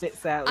missed it,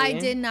 sadly. I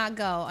did not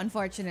go,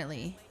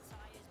 unfortunately.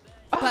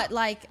 But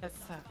like,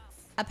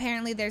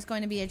 apparently there's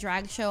going to be a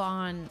drag show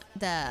on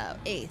the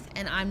 8th,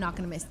 and I'm not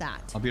going to miss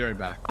that. I'll be right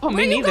back. Oh, Where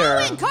me are you neither.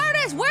 going,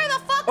 Curtis? Where the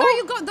fuck are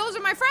you going? Those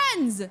are my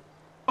friends.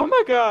 Oh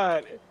my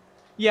god.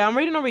 Yeah, I'm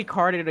waiting on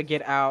Ricardo to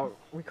get out.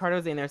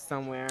 Ricardo's in there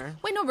somewhere.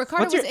 Wait, no,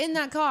 Ricardo What's your- was in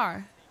that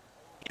car.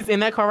 He's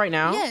in that car right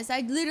now? Yes, I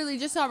literally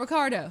just saw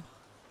Ricardo.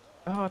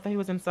 Oh, I thought he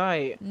was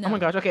inside. No. Oh my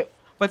gosh. Okay.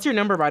 What's your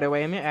number, by the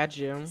way? Let me add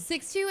you.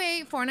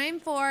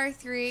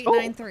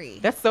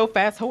 628-494-3893. That's so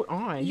fast. Hold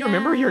on. You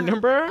remember your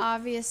number?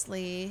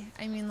 Obviously.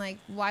 I mean, like,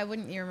 why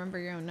wouldn't you remember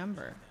your own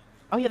number?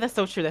 Oh yeah, that's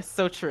so true. That's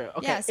so true.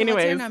 Okay. Yeah, so Anyways.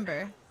 what's your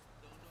number?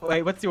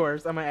 Wait, what's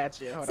yours? I'm gonna add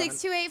you. Hold on.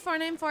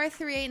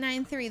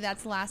 628-494-3893.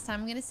 That's the last time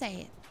I'm gonna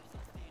say it.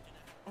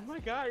 Oh my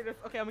god.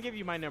 Okay, I'm gonna give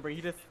you my number.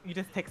 You just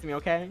text me,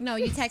 okay? No,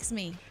 you text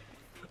me.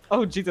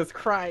 Oh Jesus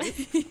Christ.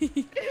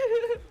 Okay.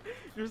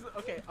 Let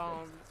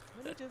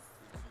me just.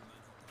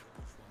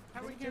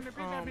 How are we gonna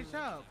bring that bitch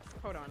up?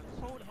 Hold on.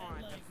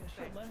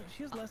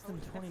 She has less than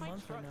 20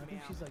 months right now. I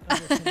think she's like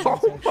under 10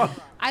 months.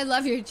 I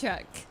love your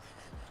truck.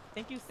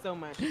 Thank you so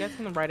much. You guys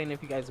can write in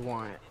if you guys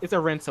want. It's a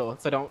rental,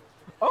 so don't.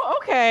 Oh,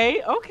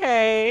 okay.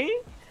 Okay.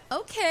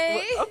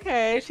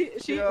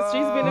 She's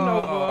bending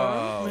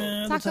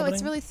over. Taco,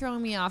 it's really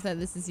throwing me off that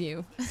this is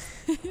you.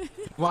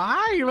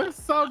 Why? You look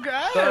so good.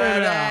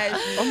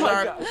 Oh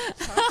my god.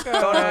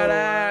 Throw that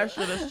ass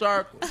to the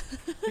circle.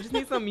 We just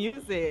need some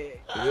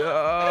music.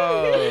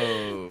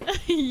 Yo.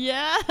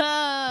 Yeah.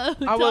 I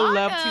would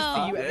love to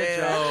see you at the drag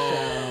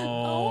show.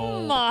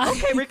 Oh my.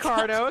 Okay,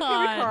 Ricardo.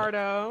 God.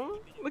 Ricardo.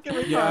 Look at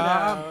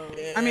Ricardo.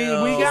 Yeah. I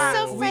mean, we got.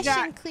 So fresh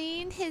and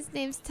clean. His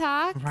name's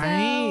Taco.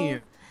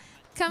 Right.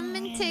 Come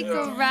and take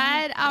a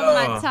ride on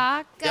my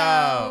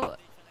taco.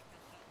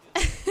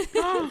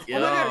 Oh, look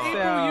at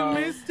April, you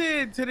missed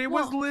it. Today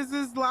was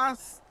Liz's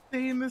last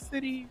day in the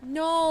city.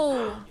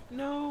 No.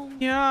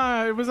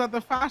 Yeah, it was at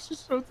the fashion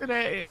show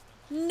today.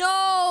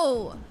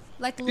 No.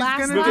 Like She's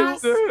last.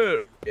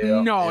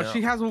 No,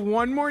 she has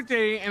one more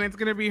day, and it's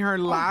gonna be her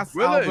last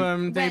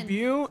album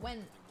debut.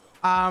 When?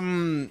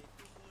 I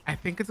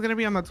think it's gonna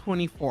be on the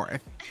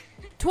 24th.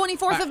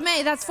 24th of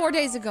May. That's 4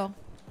 days ago.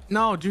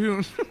 No,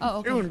 June. Oh,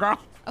 okay. June, girl.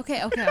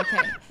 Okay.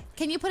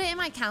 Can you put it in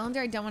my calendar?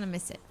 I don't want to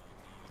miss it.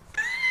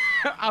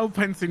 I'll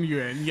pencil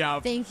you in. Yeah.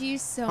 Thank you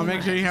so much. I'll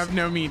make sure you have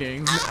no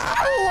meetings.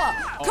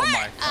 Ow! Oh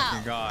my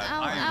fucking god.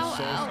 I am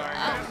so sorry.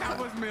 That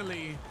was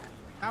Millie.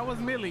 That was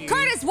Millie.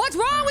 Curtis, what's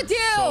wrong with you?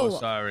 So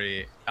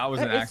sorry. That was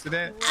an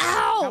accident.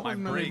 Ow! My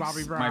Millie brakes,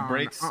 Bobby my Brown.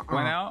 brakes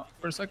went out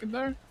for a second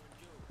there.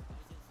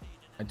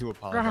 I do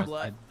apologize.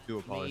 I do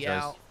apologize. Me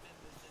out.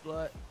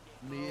 Slut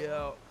me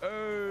out.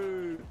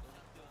 Hey.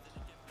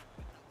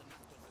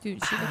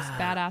 Dude, she looks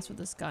badass with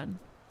this gun.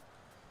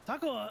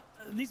 Taco,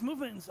 these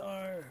movements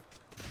are.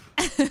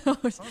 I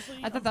thought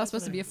that was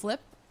supposed to be a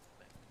flip.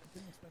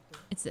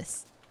 It's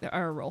this. There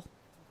are a roll.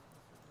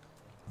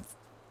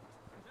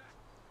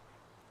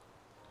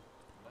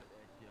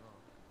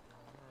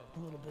 A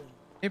little bit.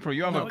 April,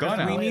 you have a gun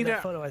out. We need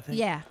that photo, I think.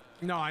 Yeah.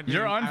 No, I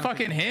You're didn't.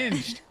 unfucking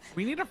hinged.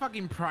 We need a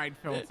fucking pride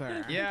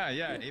filter.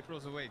 Yeah.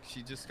 April's awake.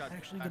 She just got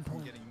back from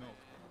getting milk.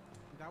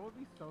 That would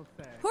be so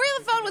sad. Who are you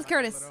on the phone with,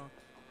 Curtis?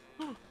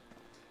 Like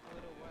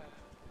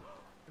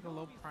a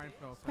low pride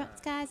filter.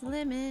 Sky's the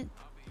limit.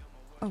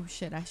 Oh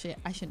shit! I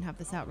shouldn't have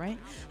this out, right?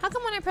 How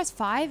come when I press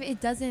 5, it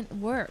doesn't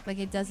work? Like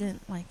it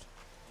doesn't like,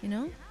 you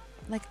know,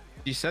 like.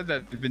 She said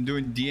that they've been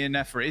doing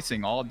DNF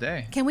racing all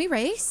day. Can we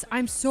race?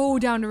 I'm so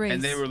down to race.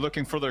 And they were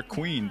looking for their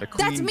queen. The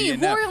queen. That's me. DNF.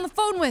 Who are you on the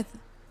phone with?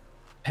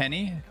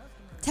 Penny.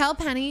 Tell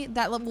Penny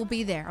that we'll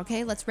be there.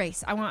 Okay, let's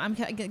race.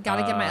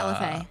 Gotta get my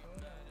LFA.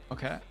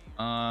 Okay.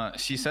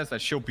 She says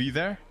that she'll be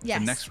there. Yes.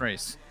 The next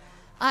race.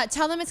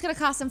 Tell them it's gonna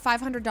cost them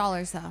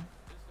 $500 though.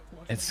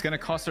 It's gonna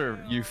cost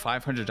you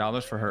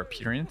 $500 for her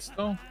appearance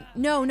though.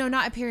 No,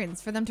 not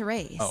appearance. For them to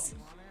race. Oh.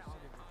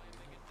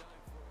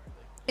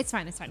 It's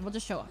fine. We'll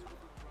just show up.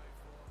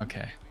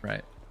 Okay.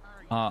 Right.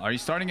 Are you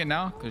starting it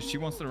now? Because she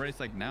wants to race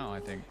like now, I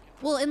think.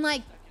 Well, in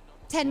like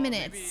 10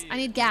 minutes. I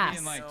need gas.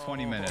 In like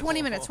 20 minutes.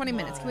 20 minutes.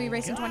 Can we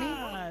race in 20?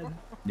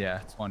 Yeah,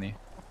 20.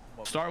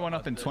 Start one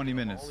up in 20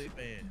 minutes.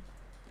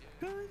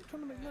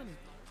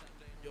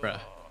 Bruh.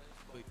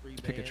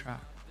 Let's pick a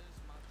track.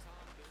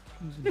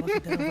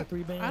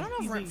 I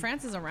don't know if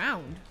France is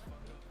around.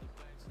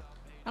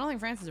 I don't think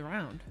France is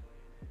around.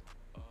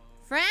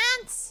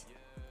 France?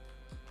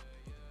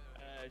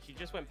 She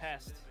just went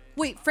past.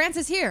 Wait, France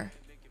is here.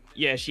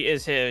 Yeah, she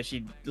is here.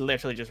 She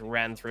literally just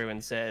ran through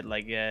and said,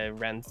 like,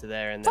 ran to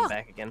there and then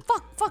back again.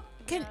 Fuck.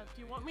 Do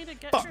you want me to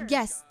get her?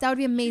 Yes, that would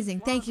be amazing.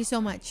 Thank you so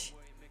much.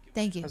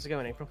 Thank you. How's it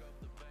going, April?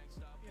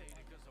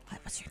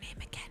 What's your name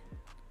again?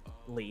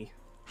 Lee.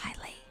 Hi,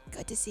 Lee.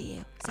 Good to see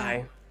you.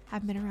 Hi.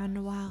 Haven't been around in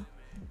a while.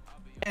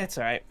 It's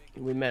alright.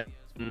 We met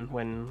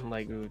when,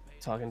 like, we were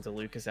talking to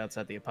Lucas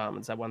outside the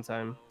apartments at one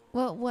time.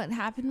 Well, what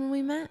happened when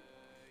we met?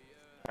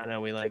 I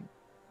know we, like,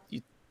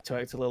 you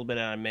talked a little bit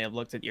and I may have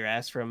looked at your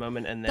ass for a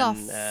moment and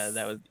then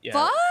that was, yeah.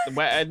 Fuck? No.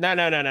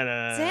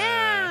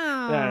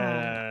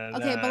 Damn.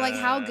 Okay, but, like,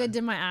 how good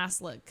did my ass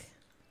look?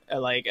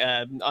 Like,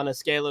 on a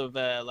scale of,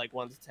 like,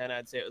 1 to 10,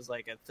 I'd say it was,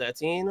 like, a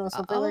 13 or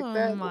something like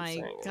that. Oh,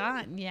 my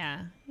God.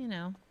 Yeah. You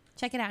know.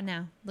 Check it out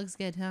now. Looks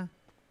good, huh?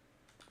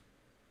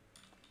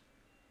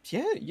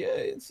 Yeah,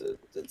 it's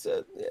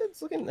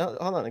looking. Hold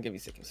on, I'll give you a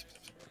second. Second.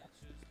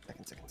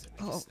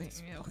 Oh, okay,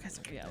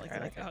 sorry, yeah,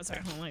 like, oh,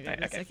 sorry, oh my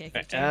goodness, okay,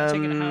 check it How's out, it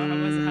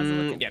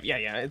looking?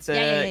 Yeah, it's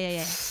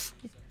yeah.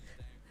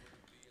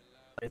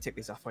 Let me take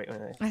these off, wait.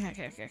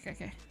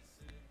 Okay.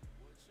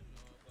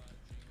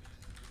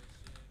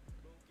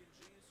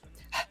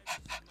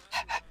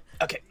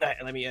 Okay,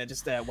 let me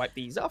just wipe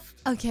these off.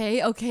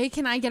 Okay,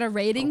 can I get a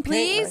rating,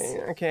 please?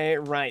 Okay,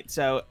 right,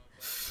 so...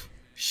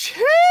 Sheesh!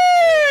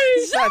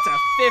 That's a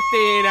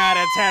 15 out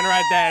of 10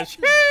 right there.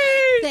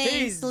 Sheesh!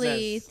 Thanks,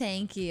 Lee.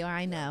 Thank you.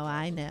 I know.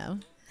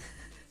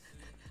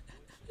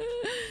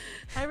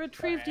 I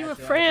retrieved you with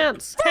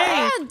France.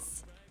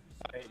 France!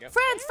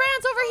 France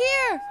over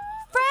here!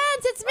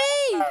 France, it's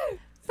me!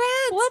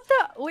 France! What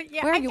the? Wait,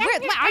 yeah, Where are you?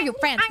 Where are you,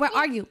 France? Where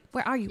are you?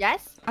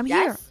 Yes? I'm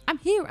yes.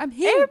 here. I'm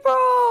here. April!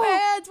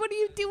 France, what are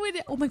you doing?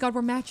 Oh my God,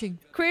 we're matching.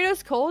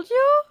 Kratos called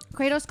you?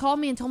 Kratos called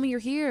me and told me you're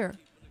here.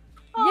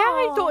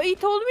 Yeah, he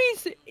told me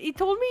he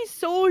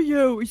saw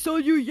you. He saw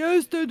you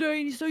yesterday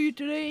and he saw you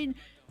today.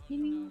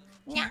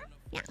 Yes?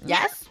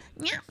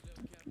 Yeah.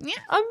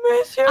 I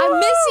miss you.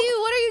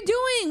 What are you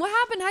doing? What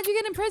happened? How'd you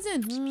get in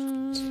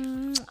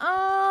prison?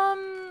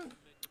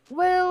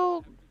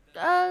 Well,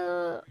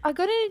 I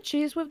got in a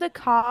chase with the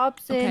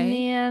cops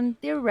and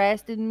they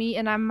arrested me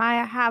and I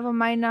might have or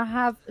might not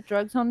have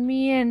drugs on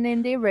me and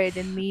then they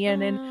raided me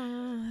and then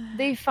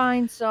they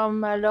find a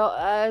lot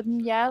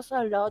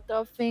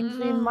of things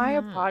in my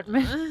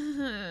apartment.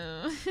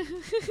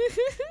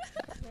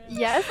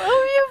 Yes.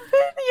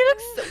 Oh, you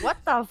look. What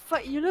the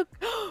fuck? You look.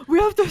 We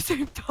have the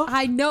same top.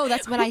 I know.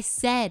 That's what I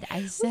said.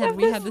 I said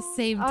we have the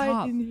same top.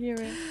 I didn't hear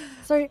it.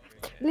 Sorry.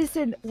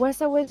 Listen,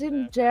 once I was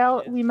in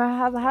jail, we might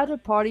have had a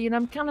party, and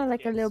I'm kind of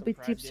like a little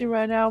bit tipsy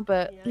right now.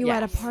 But you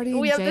had a party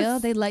in jail?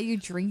 They let you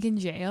drink in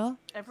jail?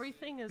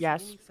 Everything is.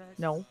 Yes.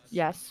 No.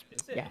 Yes.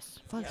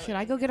 Fuck. Should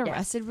I go get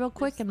arrested real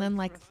quick and then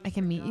like I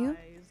can meet you?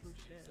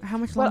 Or how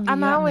much Well, longer?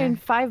 I'm out in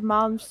 5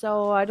 months,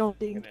 so I don't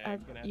think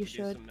you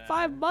should.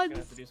 5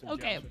 months.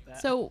 Okay.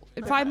 So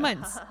in 5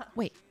 months.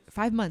 Wait,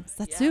 5 months.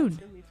 That's soon.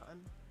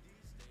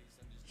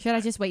 Should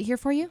I just wait here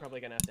for you? Probably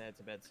gonna have to head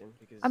to bed soon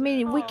because. I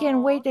mean, we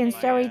can wait and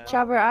stare at each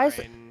other eyes.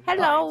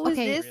 Hello, who's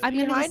Okay, this? I'm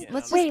gonna behind? just-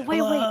 let's wait.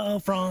 Hello,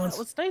 Franz.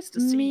 It's nice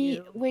to see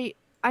you. Wait,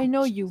 I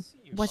know you.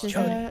 What's his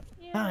Jody. name?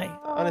 Hi.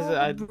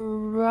 Honestly,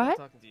 What?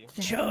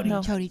 Jody.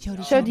 No.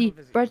 Chody.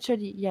 Brad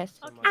Chody, yes.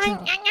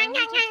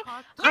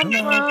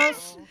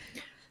 Franz.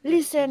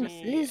 Listen,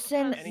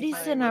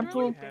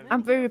 Apple.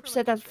 I'm very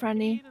upset at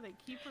Franny.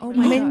 Oh He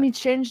my made God. me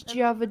change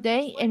the other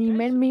day, and he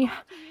made me.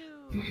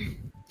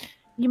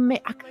 You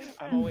made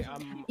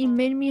it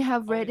made me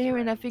have red hair,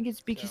 and I think it's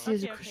because he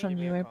has a crush on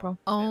you, April.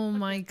 Oh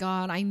my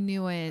god, I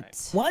knew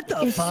it. What the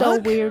It's fuck? so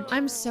weird.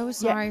 I'm so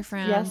sorry, Yeah,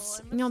 France.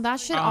 yes. You know, that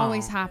shit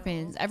always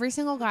happens. Every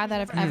single guy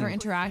that I've ever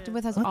interacted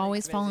with has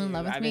always fallen in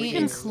love with me,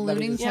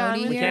 including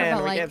Chody here.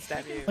 But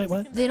like, Wait,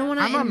 what? they don't want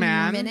I'm to a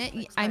man. admit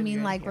it. I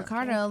mean, like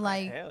Ricardo,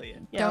 like,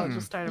 don't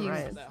just started you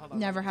right.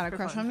 never had a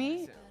crush on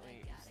me?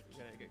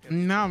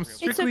 No, I'm It's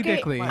strictly okay.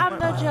 dickly. I'm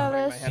not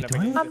jealous.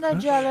 I'm not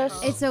jealous.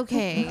 It's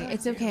okay.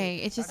 It's okay.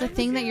 It's just a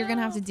thing that you're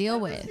gonna have to deal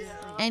with.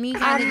 Any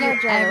guy I'm that not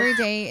you jealous. every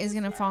day is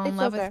gonna fall in It's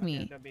love okay. with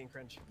me.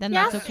 Then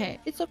Yes, that's okay.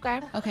 It's okay.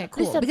 Okay,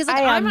 cool. Listen, because like,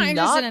 I I'm am not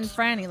interested in not-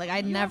 Franny. Like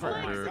I'd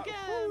never.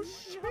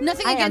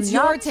 Nothing I am against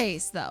your not-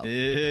 taste though.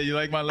 Yeah, you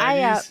like my I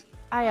ladies?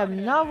 I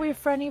am not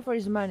with Franny for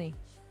his money.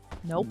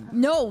 Nope.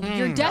 No,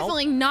 you're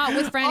definitely not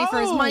with Franny for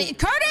his money.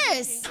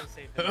 Curtis!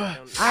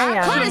 I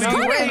am. Curtis, No,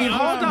 Curtis! wait,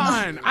 hold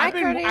on. I've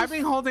Curtis.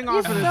 been holding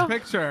on to You're this so-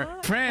 picture.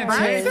 France,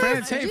 Francis?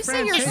 France, Did you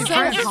say you're France, so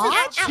Francis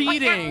hot? is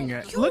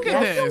cheating. Look at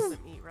this.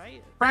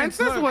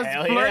 Francis was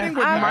Hell flirting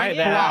with yeah. my Right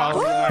now.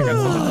 blog. I got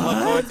something to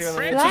look forward to in the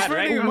France is chat,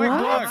 flirting with right? my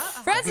blog.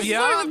 Francis Yeah.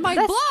 flirted with my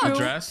That's blog. true.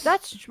 Dress.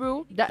 That's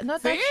true.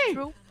 That's See?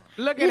 true.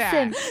 Look at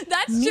Listen, that.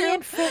 That's me true.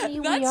 and Franny, we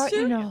That's are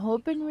true. in a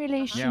open Oh,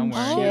 relationship.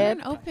 you're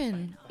an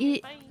open.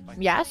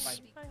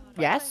 Yes.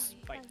 Yes.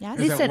 Is it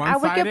Listen, I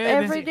wake up one-sided?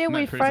 every day Not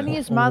with prison.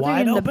 Franny's mother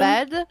Wide in the open?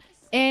 bed,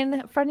 and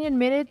Franny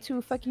admitted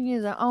to fucking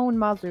his own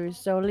mother.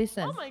 So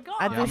listen,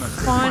 at Yeah, this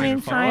I'm a point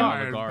in fucking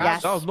time, guard.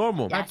 yes, That was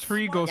normal. That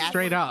tree goes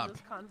straight up.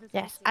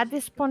 yes, at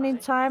this point in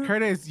time,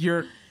 Curtis,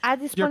 your at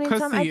this your point in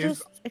time, I pussy is-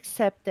 just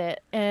accept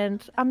it,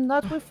 and I'm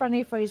not with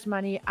Franny for his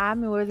money.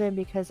 I'm with him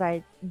because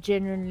I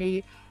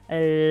genuinely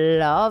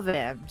love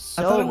him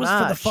so I thought it was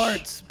much. for the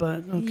farts, but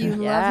okay. You love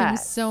him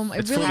Yes. so much. It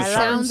It's really for the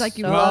sounds show. like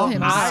you Well, love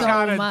him I so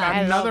got much.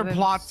 another love him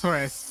plot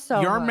twist.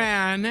 so Your much.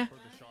 man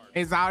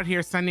is out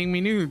here sending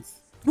me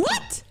nudes.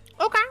 What?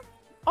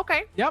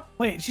 Okay. Yep.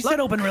 Wait, she said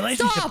open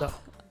relationship Stop. though.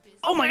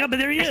 Oh my god, but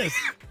there he is.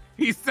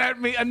 He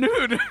sent me a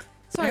nude.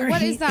 Sorry, There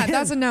what he is that? is.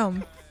 That's a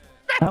gnome.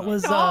 That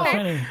was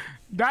Franny.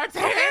 That's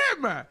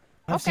him.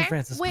 I've seen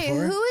Francis Wait,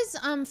 before. who is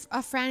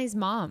Franny's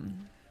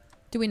mom?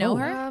 Do we know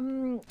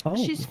her? Oh.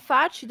 She's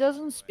fat. She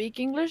doesn't speak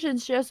English, and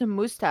she has a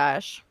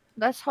mustache.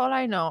 That's all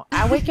I know.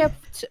 I wake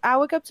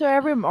up to her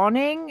every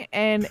morning,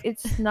 and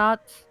it's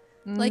not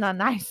not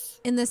nice.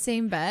 In the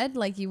same bed,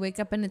 like you wake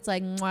up and it's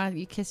like, mwah,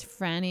 you kiss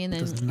Franny, and then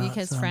Does you not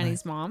kiss sound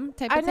Franny's mom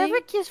type I of thing. never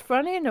kiss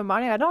Franny in the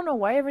morning. I don't know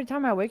why. Every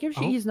time I wake up,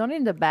 he's not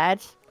in the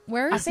bed.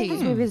 Where I is think he?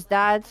 he's with his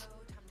dad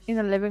in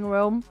the living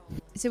room.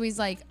 So he's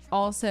like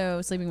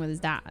also sleeping with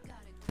his dad.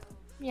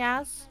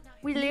 Yes,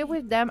 we live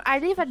with them. I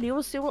live at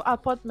Little Civil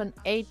Apartment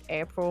 8,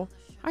 April.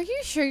 Are you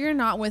sure you're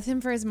not with him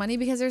for his money?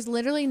 Because there's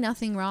literally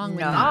nothing wrong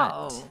with No.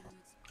 that.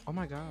 Oh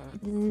my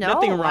god. No,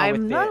 Nothing wrong I'm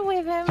with not it.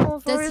 with him for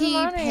Does his he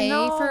money. pay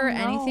No, for no.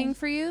 anything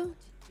for you?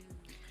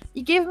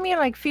 He gave me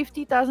like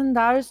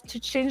 $50,000 to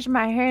change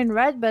my hair in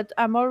red, but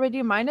I'm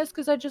already minus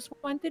because I just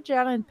went to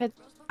jail and paid.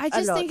 I a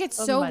just lot think it's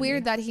of so money.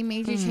 weird that he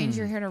made you change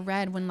your hair to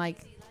red when like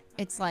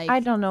it's like I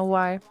don't know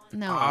why.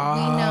 no,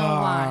 we know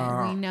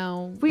why. We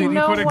know. We Did he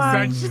know put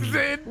why. extensions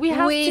in? We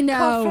have We to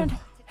know.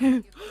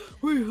 confront.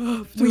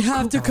 We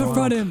have to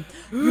confront him.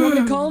 You want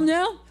me to call him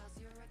now?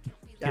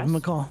 Give him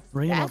a call.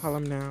 Ring him I'll up. call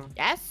him now.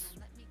 Yes.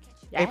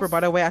 April, by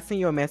the way, I sent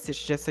you a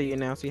message just so you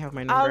know, so you have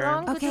my How number.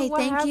 long Okay, do we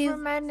thank have you.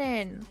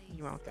 remaining?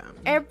 You're welcome.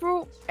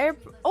 April.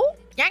 Oh,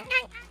 yang.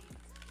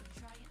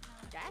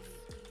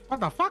 What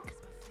the fuck?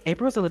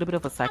 April's a little bit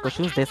of a psycho.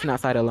 She was dancing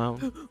outside alone.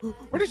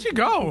 Where did she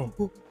go?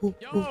 Yo, Where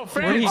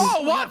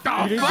Oh, what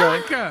Where the did he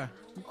fuck?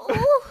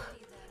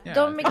 Yeah.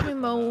 Don't make me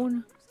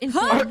moan. In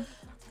Huh? pain.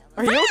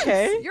 Are you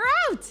okay? You're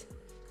out.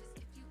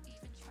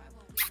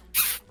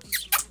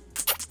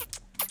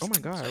 Oh my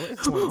god, what is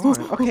going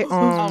on? Okay,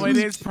 Oh, it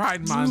is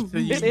Pride Month. So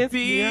you It is,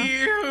 see yeah.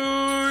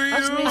 who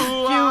That's you me.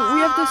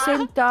 We have the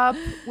same top.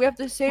 We have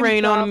the same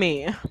Rain top. on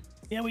me.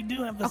 Yeah, we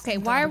do have the Okay,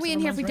 same why are topics we on in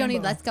here the if we don't need?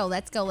 rainbow. Let's go.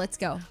 Let's go. Let's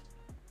go.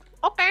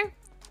 Okay.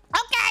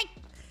 Okay.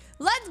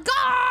 Let's go.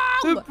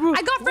 I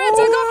got friends.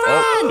 I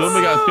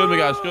got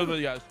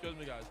friends. Excuse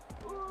me, guys.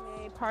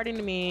 Hey,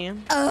 pardon me.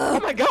 Oh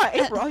my god,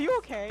 April, are you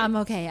okay? I'm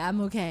okay. I'm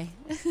okay.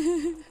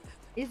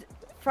 Is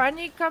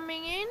Franny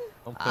coming in?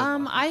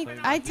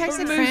 I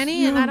texted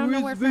Franny and I don't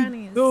know where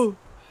Franny is. No,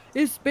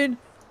 it's been.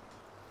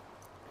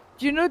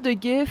 Do you know the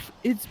gif?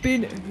 It's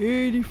been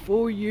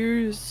 84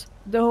 years.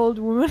 The old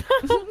woman.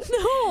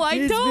 No, I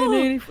It's don't.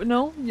 Been 84,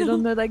 no, you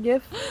don't know that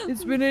gif.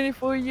 It's been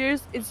 84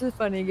 years. It's a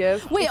funny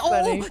gif. Wait, It's oh,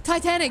 funny.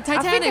 Titanic,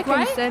 I think I can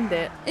right? send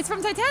it. It's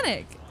from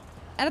Titanic.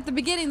 And at the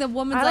beginning, the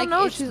woman's I like, don't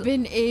know, it's she's-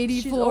 been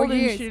she's 84 old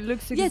and years. she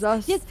looks Yes,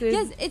 exhausted.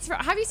 yes. It's from,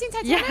 have you seen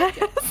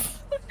Titanic?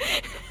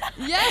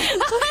 Yes.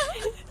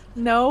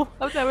 No,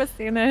 I've never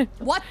seen it.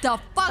 What the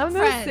fuck, I've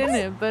never friends? seen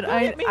it, but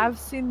I've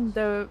seen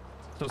the.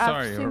 So I've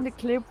sorry. seen the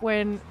clip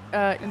when he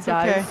It's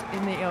dies okay.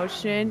 in the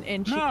ocean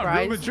and she No, Real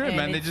cries. Madrid, and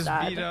man, they it's just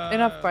sad. beat,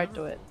 And I've cried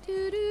to it.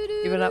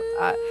 Even up.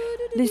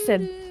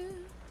 Listen.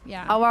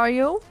 Yeah. How are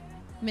you?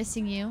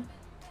 Missing you.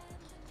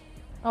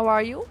 How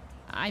are you?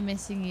 I'm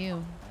missing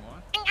you.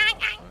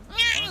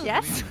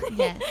 Yes.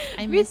 Yes,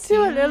 I Me miss too.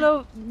 you. A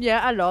little.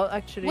 Yeah, a lot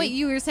actually. Wait,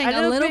 you were saying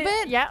a little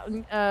bit? Yeah.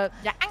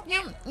 Yeah.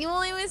 You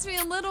only miss me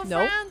a little,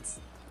 No. France?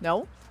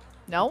 No.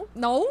 No.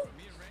 No.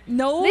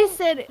 No.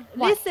 Listen.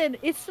 What? Listen.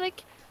 It's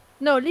like.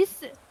 No.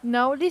 Listen.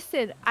 No.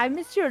 Listen. I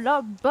miss you a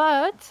lot,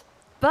 but.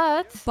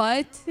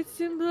 It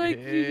seems like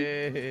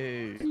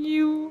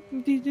you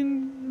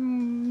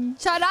didn't.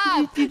 Shut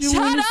up! You didn't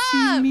Shut wanna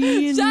see up!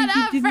 me and Shut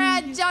you up, didn't-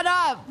 Fred! Shut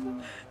up!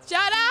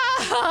 Shut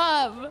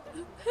up!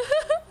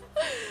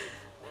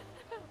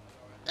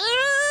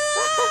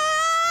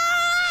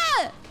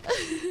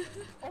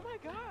 Oh my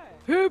god!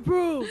 Hey,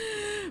 bro!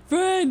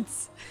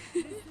 Friends!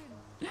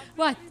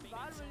 What?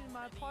 In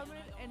my apartment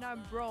and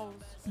I'm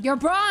bronze. You're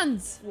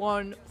bronze!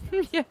 1.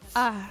 Yes.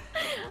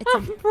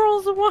 It's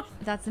bronze 1.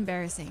 That's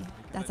embarrassing.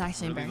 That's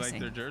actually Really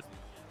embarrassing. like their jersey.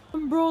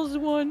 I'm bronze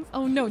 1.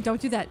 Oh no,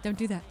 don't do that. Don't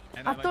do that.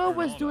 I thought I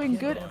was doing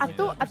good. I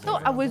thought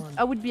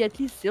I would be at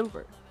least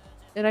silver.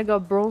 Then I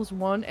got bronze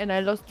 1 and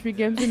I lost 3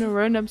 games in a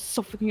row and I'm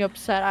so fucking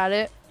upset at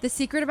it. The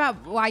secret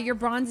about why you're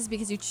bronze is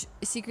because you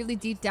secretly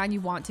deep down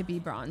you want to be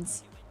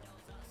bronze.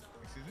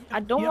 I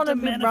don't You want have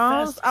to to be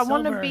bronze. manifest I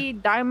want to silver. be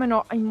diamond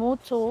or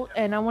immortal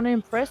and I want to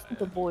impress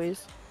the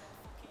boys.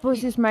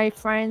 Boys is my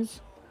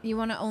friends. You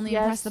want to only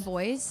impress the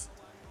boys?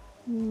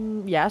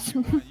 Yes.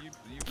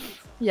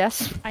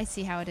 Yes. I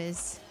see how it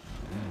is.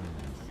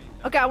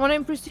 Okay, I want to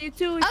impress you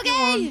too. If you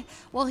Okay. want.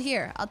 Well,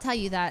 here, I'll tell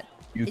you that.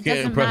 You It can't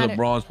doesn't impress matter. a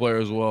bronze player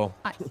as well.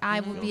 I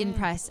will be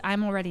impressed.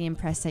 I'm already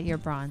impressed that you're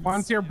bronze.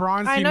 Once you're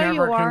bronze, I you know you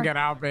never are. can get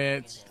out,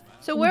 bitch.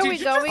 So where are we Did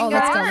you just going, Oh,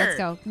 let's go. guys? Let's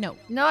go. No.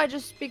 No, I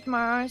just speak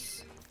my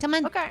eyes. Come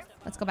on. Okay.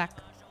 Let's go back.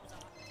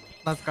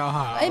 Let's go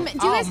home. Do you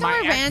guys know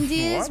where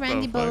Randy is? What the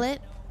Randy fuck?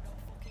 Bullet?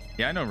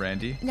 Yeah, I know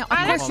Randy. No, of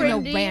I course know you know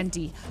Randy.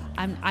 Randy.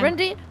 I'm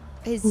Randy?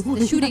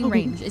 The shooting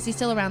range. Is he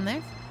still around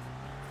there?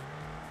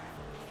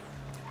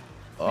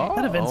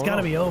 That event's got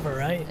to be over,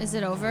 right? Is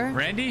it over?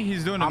 Randy,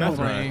 he's doing a meth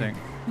run, I think.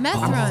 Meth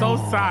I'm run. so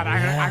sad.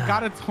 I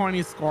got a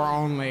 20 score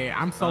only.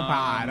 I'm so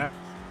bad.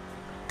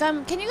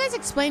 Can you guys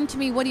explain to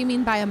me what do you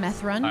mean by a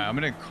meth run? I'm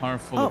in a car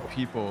full of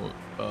people,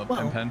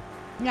 Pen.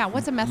 Yeah,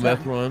 what's a meth,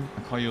 Meth run? run.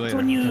 I'll call you It's later.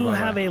 when you Okay, bye-bye.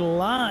 have a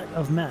lot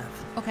of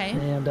meth. Okay.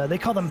 And they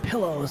call them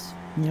pillows.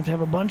 You have to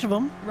have a bunch of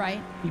them. Right.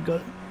 You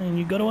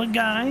go to a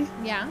guy,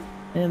 Yeah.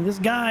 and this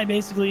guy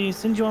basically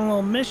sends you on a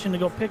little mission to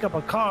go pick up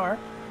a car.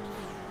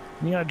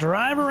 And you gotta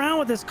drive around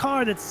with this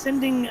car that's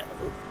sending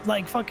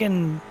like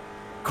fucking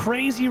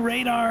crazy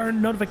radar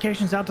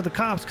notifications out to the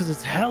cops because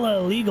it's hella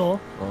illegal.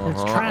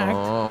 It's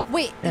tracked.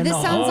 Wait, And this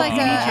the sounds whole like PD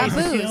a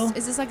chases you. boost.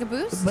 Is this like a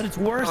boost? But it's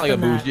worse Kind of like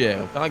a than boost, that. yeah.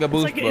 Kind of like a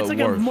boost, It's like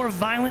but a worse. more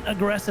violent,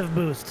 aggressive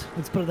boost.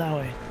 Let's put it that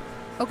way.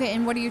 Okay,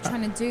 and what are you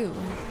trying to do?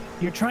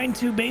 You're trying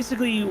to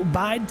basically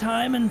bide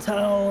time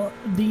until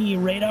the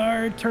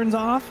radar turns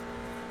off,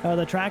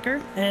 the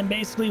tracker, and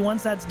basically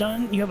once that's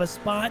done, you have a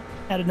spot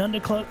at an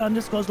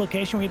undisclosed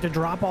location where you have to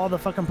drop all the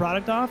fucking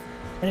product off,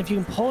 and if you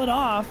can pull it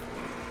off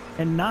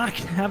and not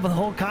have the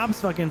whole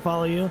cops fucking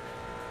follow you,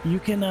 you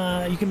can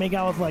make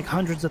out with like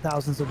hundreds of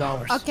thousands of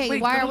dollars. Okay,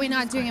 why are we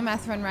not doing a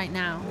meth run right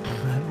now?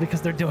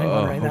 Because they're doing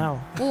one right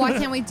now. Well, why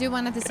can't we do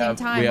one at the same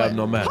time? We have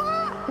no meth.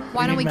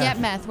 Why don't we need get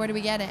meth. meth? Where do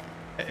we get it?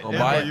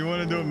 buy it. You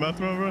want to do a meth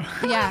run,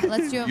 bro? Yeah,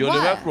 let's do it. You're What?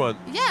 the meth run.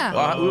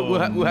 Yeah. We'll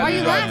have Why are you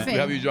you drive. laughing?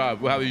 We'll have you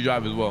drive. We'll have you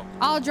drive as well.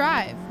 I'll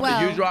drive.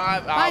 Well, If you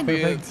drive, I'll fine.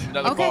 be in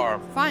another okay, car.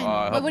 fine.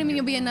 What do you mean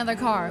you'll be in another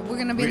car? We're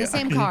gonna be in the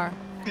same car.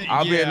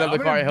 I'll be in another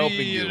I'm car gonna helping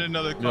be you. in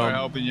another You car know?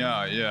 helping you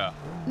out, yeah.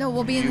 No,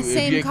 we'll be in the If you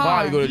same get car.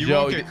 caught, you go to You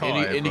jail won't and get caught,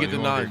 you get the bro. You won't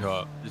get nines.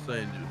 caught. Just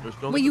saying.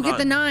 Just don't Wait, you get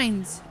the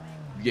nines. nines?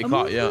 You get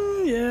caught, yeah.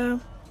 Yeah.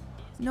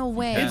 No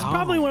way. It's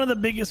probably one of the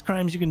biggest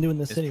crimes you can do in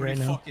the city right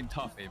now. Fucking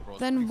tough, bro.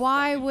 Then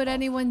why would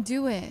anyone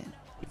do it?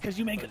 Because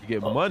you make You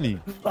get money.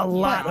 a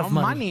lot of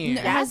money.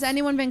 Has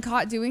anyone been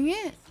caught doing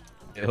it?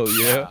 Hell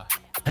yeah.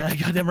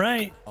 Goddamn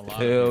right.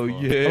 Hell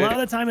yeah. A lot of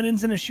the time it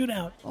ends in a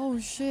shootout. Oh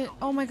shit.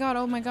 Oh my god.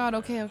 Oh my god.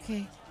 Okay,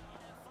 okay.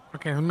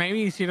 Okay,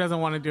 maybe she doesn't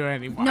want to do it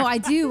anymore. No, I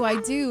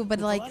do, but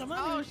like.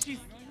 Oh, she's.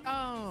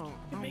 Oh.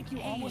 Can make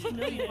you almost a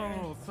millionaire.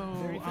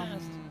 Very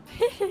fast.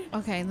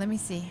 Okay, let me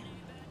see.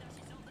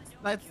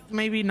 Let's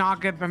maybe not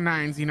get the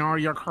nines. You know,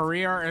 your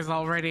career is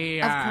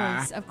already.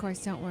 Of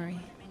course, don't worry.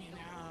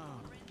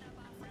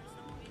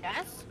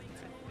 Yes?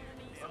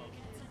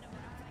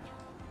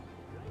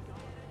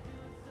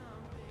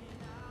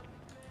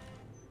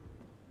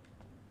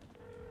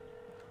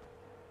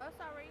 Oh,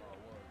 sorry.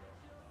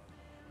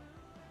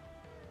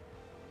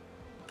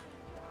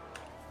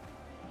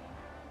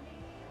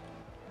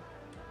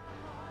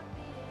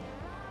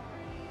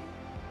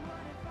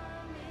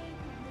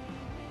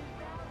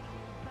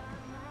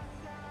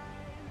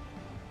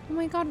 Oh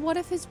my god, what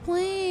if it's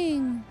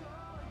playing?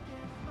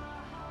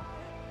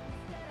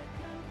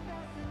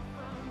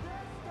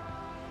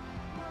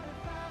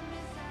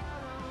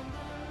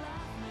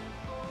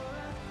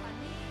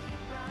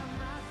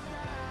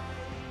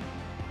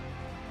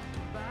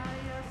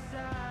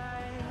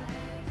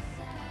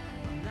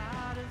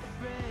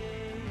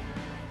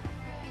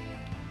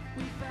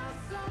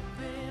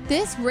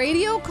 This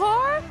radio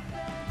car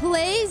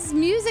plays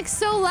music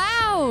so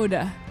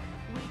loud.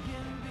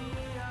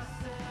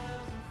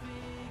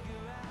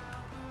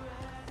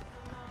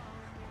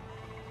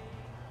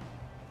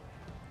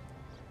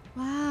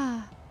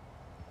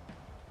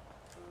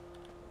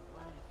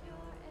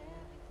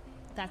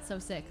 That's so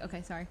sick.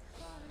 Okay, sorry.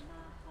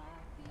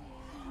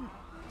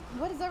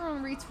 What is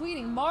everyone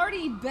retweeting?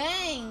 Marty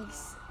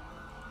Banks.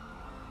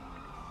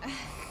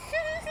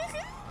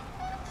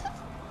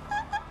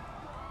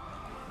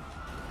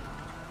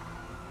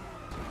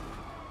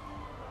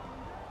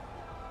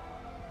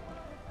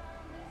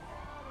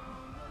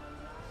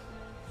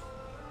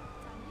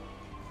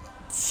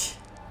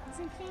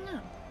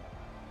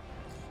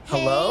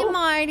 Hello? Hey,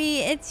 Marty.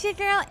 It's your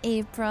girl,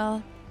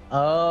 April.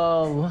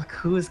 Oh, look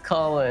who's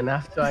calling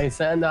after I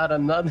send out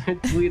another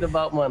tweet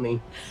about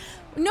money.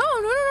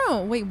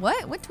 No. Wait,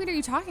 what? What tweet are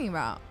you talking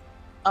about?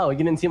 Oh, you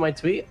didn't see my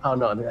tweet? Oh,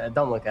 no,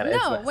 don't look at it.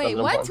 It's No, not wait,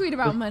 something what important. tweet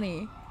about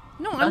money?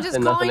 No, I'm just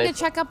Nothing, calling to April.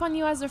 check up on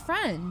you as a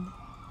friend.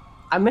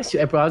 I missed you,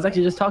 April. I was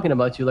actually just talking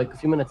about you like a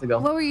few minutes ago.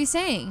 What were you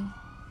saying?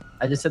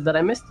 I just said that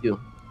I missed you.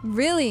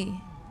 Really?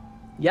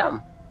 Yeah.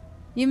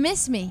 You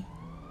miss me?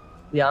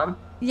 Yeah.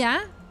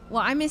 Yeah?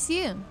 Well, I miss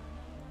you.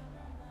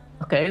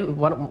 Okay,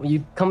 why don't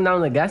you come down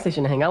to the gas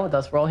station and hang out with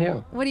us? We're all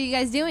here. What are you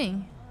guys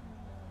doing?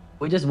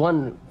 We just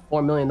won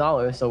 $4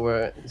 million, so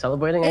we're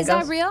celebrating, I Is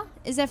guess. that real?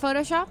 Is that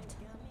photoshopped?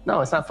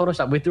 No, it's not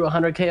Photoshop. We threw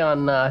 100K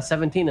on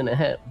 17 and it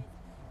hit.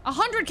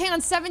 100K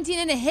on 17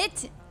 and a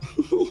hit?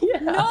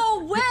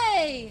 No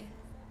way!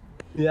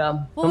 Yeah.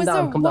 What come was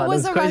down, the come what down. was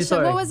It's the a crazy rush?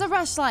 story. What was the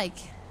rush like?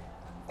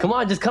 Come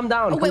on, just come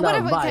down. Oh, wait, come what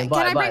down. if, Bye, can bye,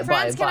 I bring bye,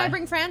 friends? bye, Can I bye.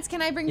 bring friends?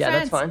 Can I bring Yeah,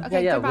 friends? that's fine.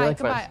 Okay, Yeah, we goodbye, like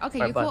goodbye. friends. Okay,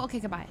 All you right, cool? bye. Okay,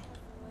 goodbye.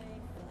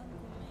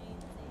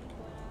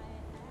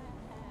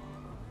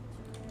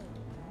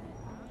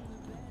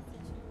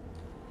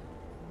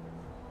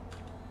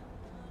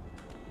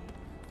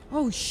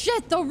 Oh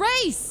shit, the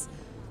race!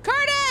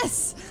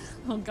 Curtis!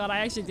 Oh god, I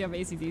actually do have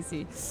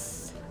AC/DC.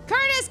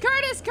 Curtis!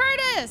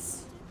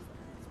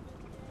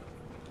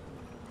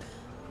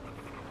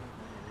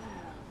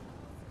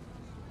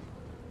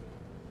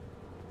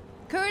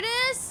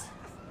 Curtis?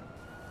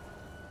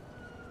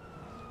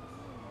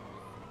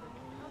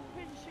 I'm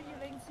pretty sure you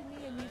linked to me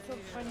and you're so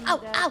funny Ow,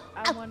 that ow,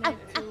 I ow, wanted ow,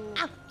 to.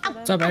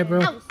 What's up,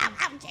 April?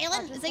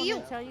 Jalen, is it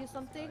you? Tell you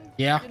something.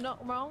 Yeah. You're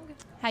not wrong.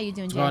 How you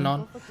doing, What's Jalen? going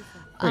on?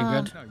 Pretty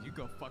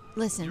good.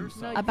 Listen,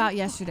 No, about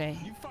yesterday.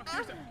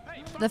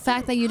 The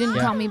fact that you didn't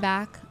Yeah. call me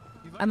back,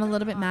 I'm a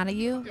little bit mad at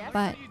you,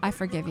 but I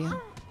forgive you.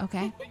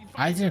 Okay?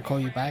 I didn't call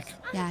you back.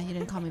 Yeah, you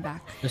didn't call me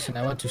back. Listen,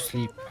 I went to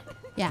sleep.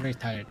 Yeah. Very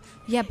tired.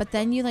 Yeah, but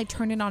then you like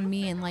turned it on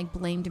me and like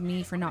blamed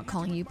me for not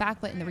calling you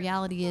back, but the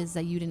reality is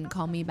that you didn't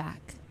call me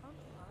back.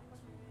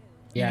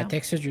 Yeah, You know? I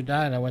texted you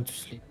that and I went to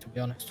sleep, to be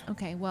honest.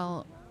 Okay,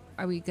 well,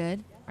 are we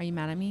good? Are you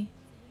mad at me?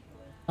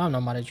 No, I'm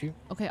not mad at you.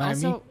 Okay, Mad at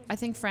me? also, I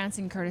think France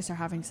and Curtis are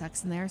having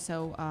sex in there,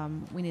 so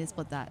we need to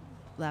split that.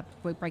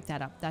 Break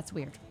that up. That's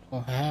weird. Oh,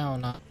 hell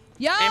no.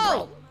 Yo!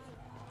 April!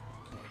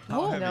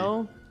 Oh,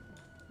 no.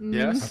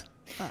 Yes?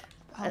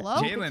 Hello?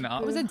 Jalen,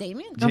 Was it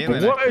Damien?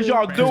 Jalen, What is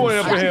y'all doing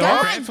up here?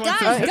 Guys, Why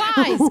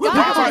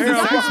are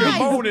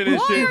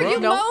you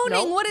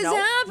moaning? What is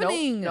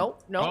happening?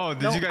 Oh,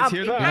 did you guys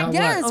hear that?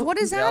 Yes, what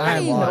is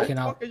happening?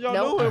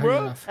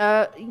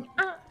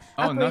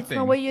 Oh, It's nothing.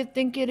 not what you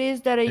think it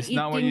is. That It's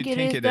not what you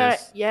think it that.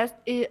 is. Yes.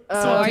 It, So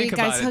are you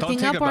guys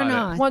hooking up or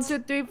not? 1, 2,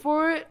 3,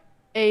 4.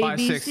 A, 5,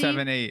 B, 6, C.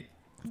 7, 8.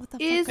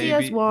 Easy A,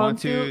 as B, 1,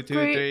 2,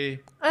 3.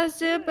 As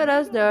simple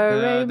as the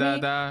re, mi,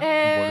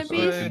 and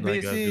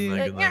B, C.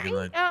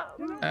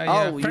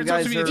 Oh, you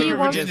guys are He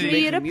wants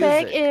me to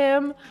peg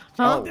him.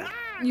 Huh?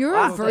 You're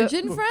a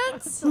virgin,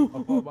 France?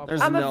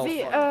 I'm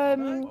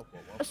a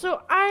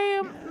so I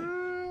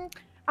am.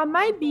 I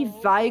might be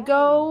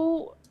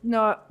Virgo.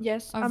 No,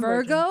 yes. A I'm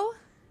Virgo?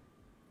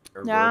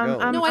 Virgin.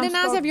 Yeah, No, I didn't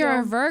ask if you're a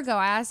Scorpio. Virgo.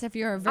 I asked if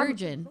you're a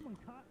virgin.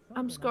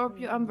 I'm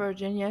Scorpio. I'm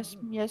virgin. Yes,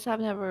 yes. I've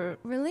never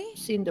really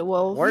seen the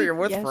wolf. Well, you're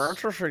with yes.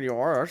 Francis and you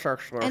are. That's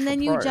actually a And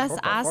then you surprise. just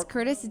What the asked fuck?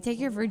 Curtis to take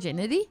your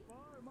virginity?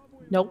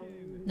 Nope.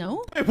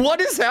 No? What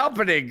is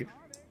happening?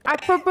 I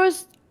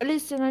proposed.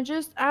 Listen, I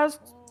just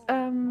asked.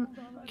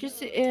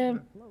 Just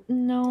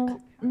no.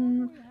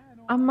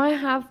 I might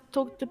have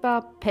talked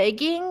about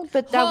pegging,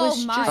 but that Oh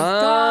was my just.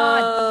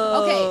 god.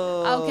 Okay.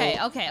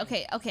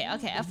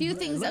 A few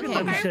things. Look Okay.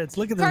 at them shits.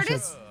 Look at them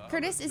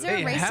Curtis, is there a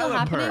Hey, race still hella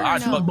happening perk. or I no?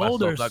 fucked myself,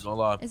 Boulders. not gonna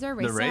lie. Is there a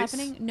race The still race?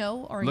 happening?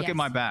 No or Look yes? at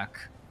my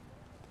back.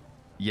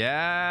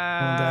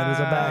 Yeah. Oh, that is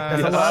a back.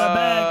 That's a lot of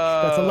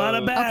back. That's a lot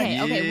of back.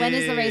 Okay. When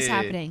is the race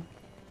happening?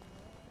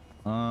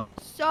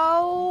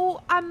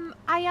 So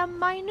I am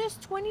minus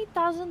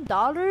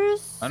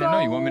 $20,000. I don't know.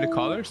 You want me to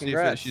call her? See if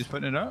Congrats. she's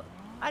putting it up?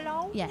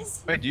 Hello.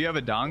 Yes. Wait, do you have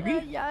a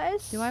dongi?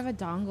 Yes. Do I have a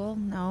dongle?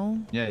 No.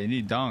 Yeah, you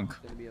need donk.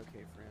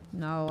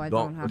 No, I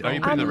don't have. Are you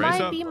I putting the race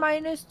might up? be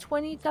minus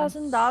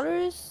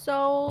 $20,000.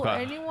 So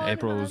Okay. anyone.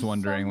 April was has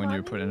wondering some when you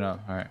were money? putting it up.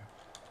 All right.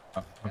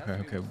 Oh,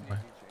 okay.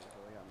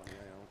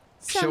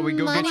 Some Shall we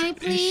go money,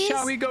 get? please?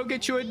 Shall we go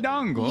get you a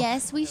dongle?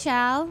 Yes, we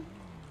shall.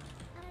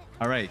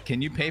 All right.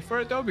 Can you pay for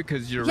it though?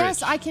 Because you're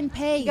Yes, rich. I can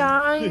pay.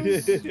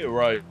 Guys.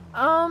 Right.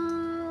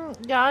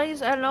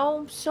 Guys,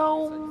 hello.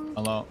 So,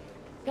 Hello.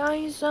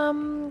 guys,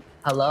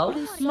 Hello?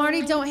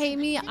 Marty, don't hate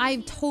me. I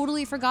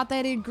totally forgot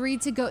that I agreed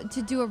to go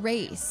to do a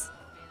race.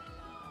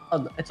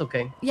 Oh, it's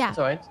okay. Yeah. It's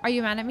alright. Are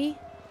you mad at me?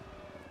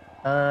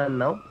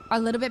 No. A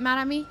little bit mad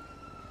at me?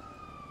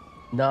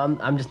 No,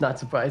 I'm just not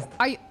surprised.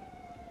 Are you?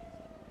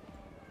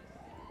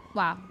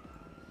 Wow.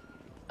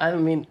 I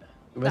mean,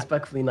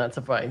 respectfully not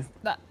surprised.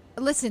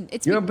 Listen,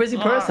 it's You're a busy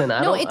person.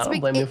 I don't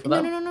blame you for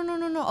that.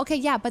 No. Okay,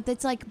 yeah, but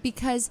it's like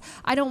because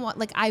I don't want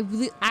like I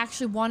really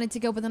actually wanted to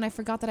go, but then I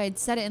forgot that I had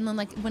said it, and then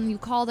like when you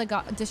called, I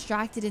got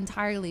distracted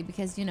entirely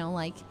because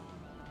Because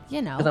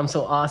I'm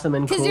so awesome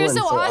and cool. Because you're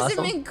so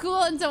awesome and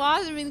cool and so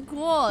awesome and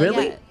cool.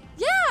 Really?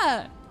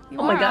 Yeah. You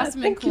Oh my are God!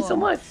 awesome and Thank you so cool.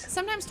 much.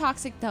 Sometimes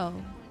toxic though.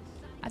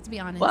 I have to be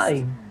honest.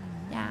 Why?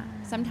 Yeah.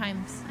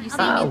 Sometimes you say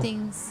How? mean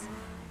things.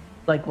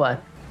 Like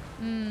what?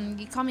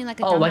 You call me like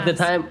a Oh, dumbass.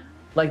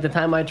 like the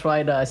time I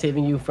tried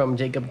saving you from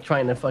Jacob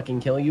trying to fucking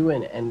kill you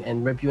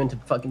and rip you into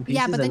fucking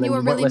pieces. Yeah, but then and you were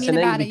weren't really mean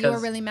listening about it. You were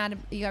because- really mad.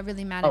 You got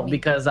really mad Oh, at me.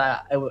 because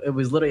it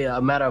was literally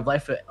a matter of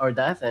life or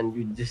death, and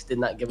you just did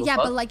not give a Yeah,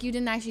 fuck. but like you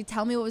didn't actually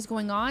tell me what was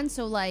going on,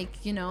 so like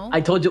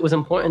I told you it was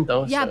important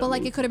though. Yeah, so, but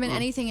like it could have been mm.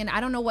 anything, and I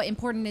don't know what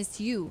important is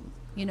to you.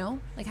 You know,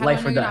 like how Life do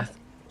I know or you're not? death.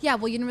 Yeah,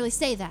 well, you didn't really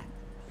say that.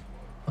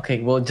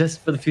 Okay, well,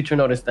 just for the future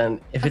notice then,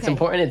 if it's Okay,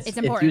 important, it's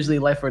important. usually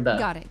life or death.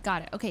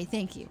 Got it. Okay,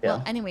 thank you. Yeah.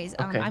 Well, anyways,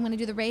 Okay. I'm gonna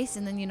do the race,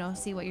 and then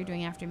see what you're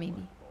doing after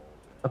maybe.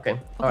 Okay.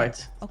 All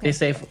right. Okay.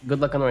 Stay safe. Good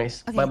luck on the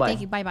race. Okay, Bye bye.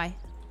 thank you. Bye bye.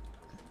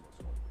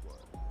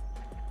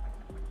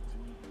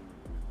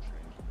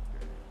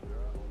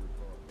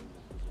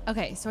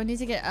 Okay, so I need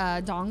to get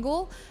a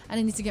dongle, and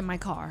I need to get my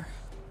car.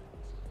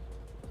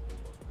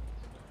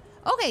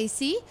 Okay,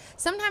 see?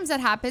 Sometimes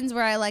that happens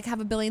where I like have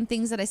a billion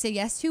things that I say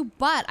yes to,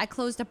 but I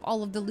closed up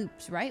all of the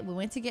loops, right? We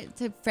went to get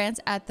to France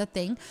at the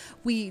thing.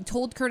 We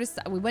told Curtis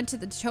that we went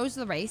to chose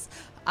the race.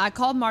 I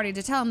called Marty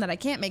to tell him that I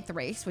can't make the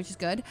race, which is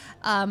good.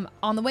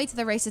 On the way to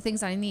the race, the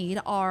things I need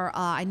are,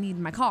 I need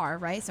my car,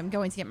 right? So I'm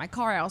going to get my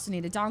car. I also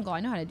need a dongle.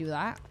 I know how to do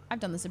that. I've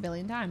done this a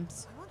billion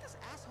times. I want this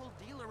asshole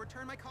dealer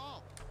return my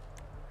call.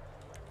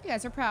 You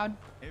guys are proud.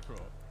 April.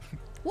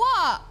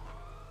 What?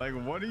 Like,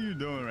 what are you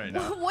doing right now?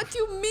 What do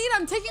you mean?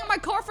 I'm taking my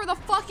car for the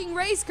fucking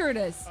race,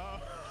 Curtis.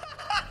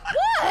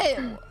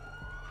 What?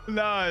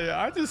 Nah,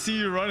 I just see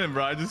you running,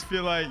 bro. I just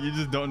feel like you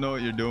just don't know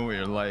what you're doing with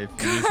your life.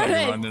 You're just like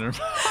running around.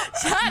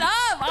 Shut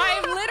up!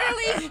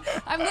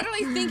 I'm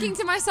literally thinking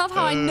to myself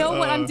how I know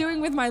what I'm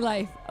doing with my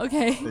life.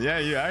 Okay. Yeah,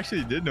 you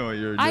actually did know what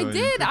you were doing. I You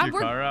did. took I your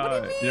worked- car what do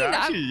you out. mean? You're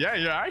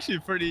actually, you're actually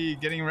pretty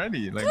getting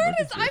ready. Like, look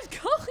Curtis, at you. I'm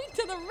going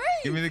to the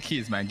race. Give me the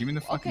keys, man. Give me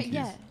the fucking keys.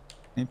 yeah.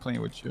 I ain't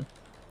playing with you.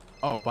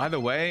 Oh, by the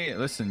way,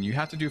 listen, you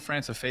have to do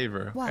France a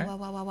favor. Okay?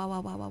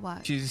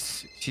 What?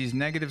 She's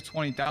negative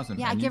 20,000.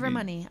 Yeah, man. give You her need-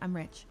 money. I'm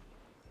rich.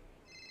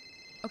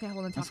 Okay,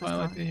 hold on. That's Taco's what I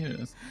like calling. to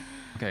hear.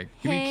 Okay,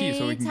 give me keys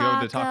so we can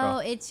go to Taco.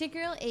 It's your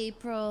girl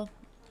April.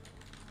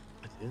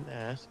 I didn't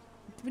ask.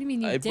 What do you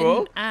mean you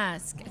April? didn't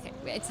ask? Okay,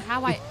 it's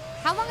how I.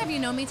 How long have you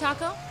known me,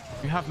 Taco?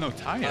 You have no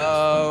tires.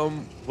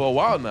 For a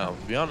while now,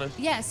 to be honest.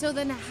 Yeah. So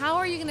then, how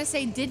are you gonna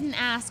say didn't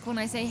ask when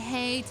I say,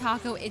 "Hey,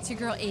 Taco, it's your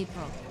girl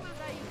April"?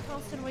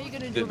 Colson, what are you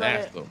gonna do Didn't about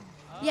ask it? them.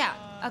 Yeah.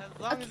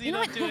 You know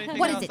what?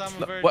 What is it?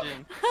 What?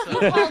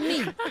 You called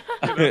me.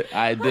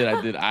 I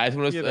did. I just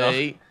want to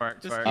say,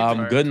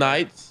 Twerk. good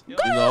nights. You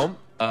know,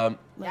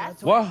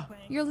 what?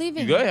 You're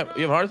leaving. You good?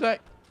 You have a heart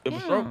attack? You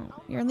have a stroke?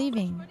 You're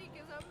leaving.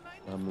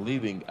 I'm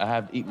leaving. I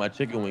have to eat my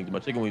chicken wings. My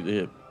chicken wings are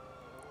here.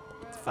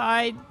 It's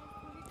fine.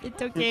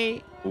 It's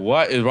okay.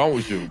 What is wrong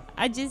with you?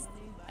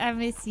 I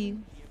miss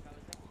you.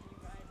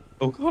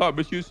 Oh God, I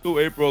miss you too,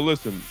 April.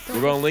 Listen,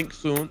 we're gonna link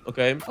soon,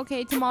 okay?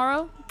 Okay,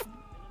 tomorrow?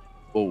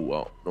 Oh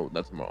well, no,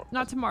 not tomorrow.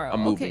 Not tomorrow.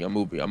 I'm moving. Okay. I'm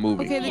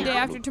moving. Okay, the day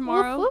after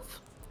tomorrow.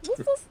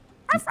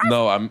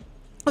 No, I'm.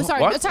 Oh,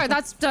 sorry. What? Sorry,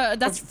 that's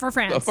for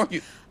France. The fuck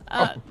you?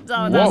 That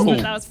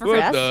was for What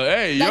France.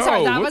 hey, That's yo,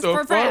 right, that what was the for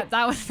fuck? France.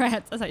 That was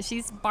France. That's right.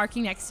 She's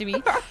barking next to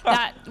me.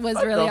 That was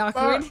really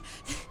awkward.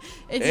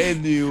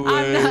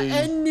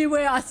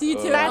 Anyway, I'll see you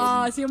too.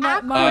 See you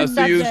I'll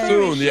see you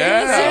soon.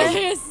 Yeah.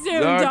 See you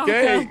soon.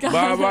 Okay. Go.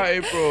 Bye, bye,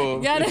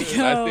 April. Gotta Nice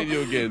go. seeing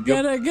you again.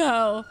 Gotta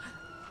go.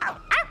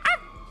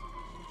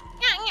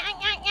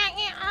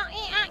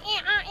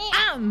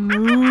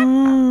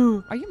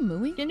 Are you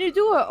mooing? Can you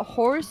do a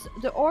horse?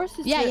 The horse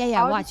is Yeah, the yeah,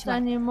 yeah. oddest Watch.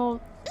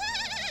 animal.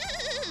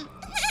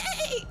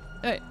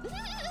 Wait.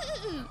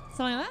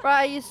 Something like that?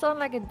 Bruh, you sound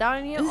like a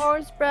Downy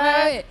horse, bruh.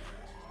 Wait.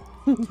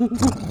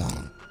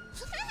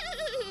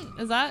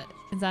 Is that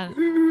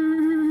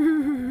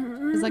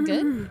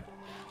good?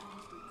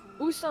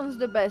 Who sounds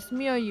the best,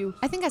 me or you?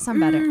 I think I sound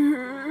better.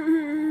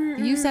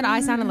 You said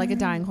I sounded like a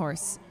dying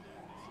horse.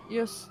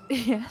 Yes.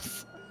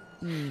 Yes.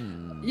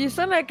 You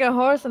sound like a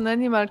horse on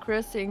Animal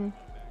Crossing.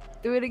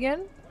 Do it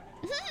again.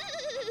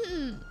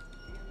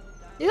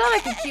 You sound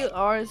like a cute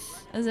horse.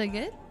 Is it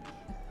good?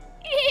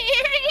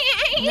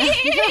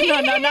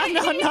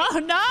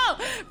 No.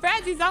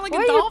 Franz, you sound like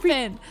a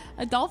dolphin.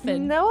 A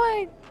dolphin.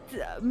 No,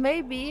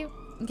 maybe.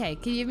 Okay,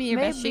 can you give me your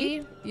best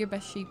sheep? Your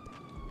best sheep.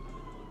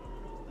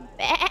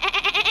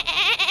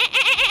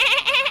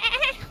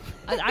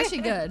 That was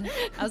actually good.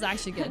 That was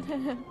actually good.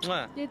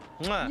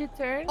 Your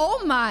turn.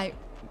 Oh my.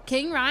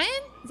 King Ryan?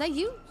 Is that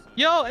you?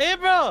 Yo,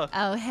 April!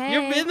 Oh, hey.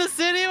 You're in the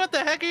city? What the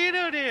heck are you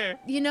doing here?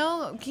 You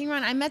know, King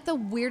Ron, I met the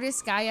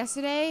weirdest guy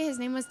yesterday. His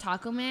name was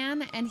Taco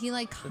Man, and he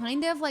like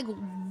kind of like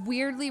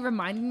weirdly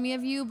reminded me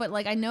of you, but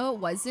like I know it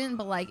wasn't,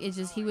 but like it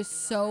just he was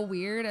so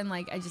weird and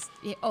like I just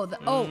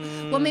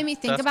what made me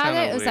think about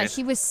it was like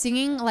he was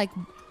singing like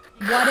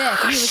What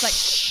If, and he was like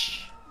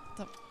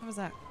what was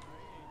that?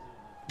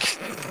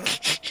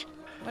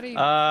 What are you?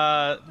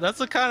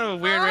 That's a kind of a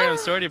weird random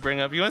story to bring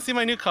up. You want to see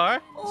my new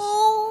car?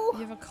 Oh,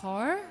 you have a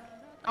car?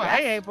 Oh,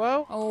 hey,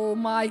 April. Oh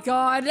my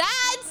God,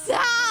 that's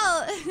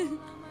Sal.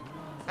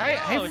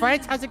 Hey,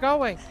 friends, how's it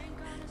going?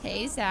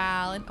 Hey,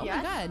 Sal. And, oh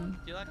my God.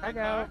 Do you like my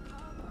car?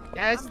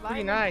 Yeah, it's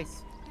pretty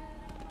nice.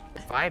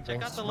 Check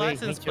out the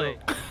license plate.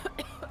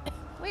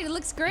 Wait, it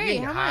looks great.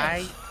 How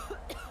much?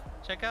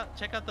 Check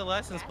out the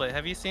license plate.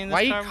 Have you seen this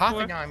Why car are you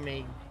coughing before? on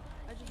me?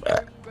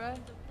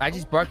 I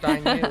just burped on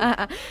you.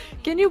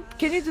 Can you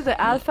do the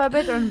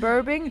alphabet on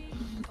burping?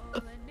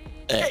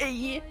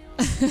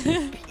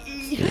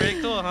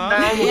 Pretty cool,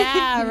 huh?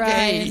 Yeah,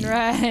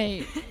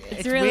 right.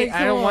 It's really cool.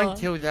 I don't want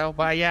to though,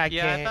 but yeah, I can.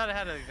 Yeah, I thought it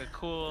had a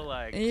cool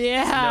like no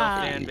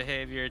Yeah. fan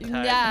behavior type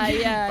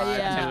Yeah.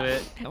 vibe to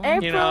it.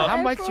 April, You know, how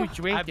much you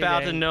drink? I bow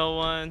to no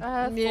one.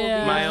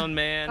 Yeah. My own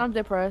man. I'm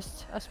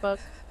depressed as fuck.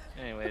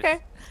 Anyways. Okay.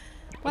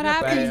 What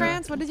happened,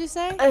 France? What did you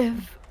say?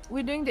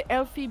 We're doing the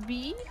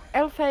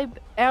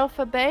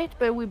alphabet,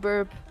 but we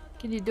burp.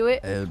 Can you do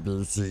it? No,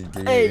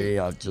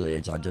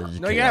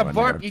 you gotta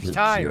burp each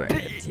time.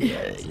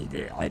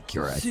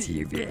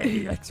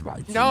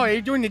 No,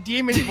 you're doing the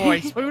demon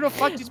voice. Who the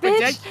fuck just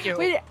protects you?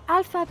 With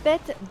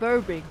alphabet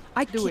burping.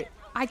 I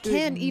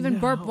can't even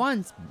burp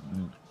once.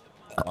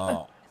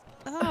 Bro,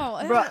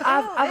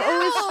 I've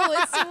always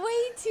it's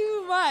way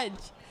too much.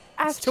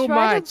 I've too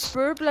tried much. to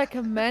burp like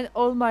a man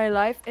all my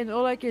life, and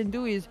all I can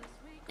do is.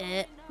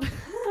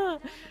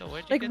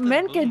 Like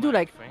men can do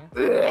like.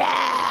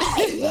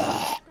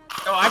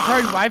 Oh,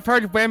 I've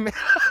heard women.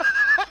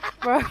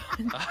 Bro,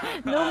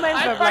 no men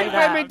I've burp like heard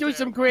that. women do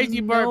some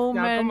crazy burps. No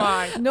Now, man, come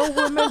on. no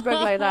women burp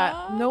like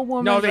that. No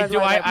woman. No, they burp do.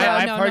 Like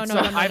that. I've heard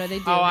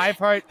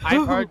some.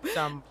 I've heard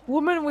some.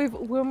 Woman with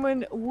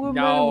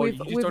No, with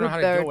you just with don't know a how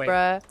to bird, do it.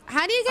 bruh.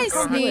 How do you guys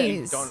Don't do it.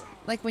 sneeze? Don't.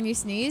 Like when you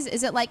sneeze,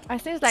 is it like I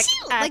sneeze like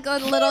a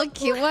little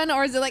cute one,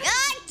 or is it like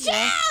I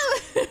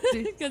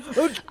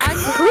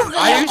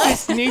used to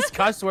sneeze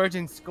cuss words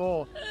in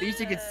school. They used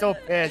to get so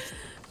pissed.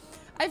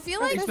 I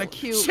feel like It's like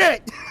cute.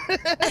 shit.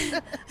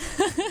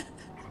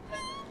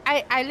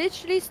 I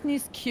literally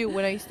sneeze cute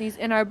when I sneeze,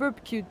 and I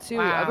burp cute too.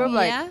 I Wow. burp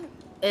like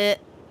Yeah?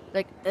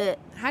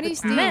 How do you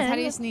But sneeze? men- How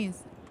do you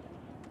sneeze?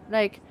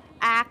 Like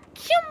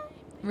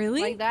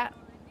Really? like that.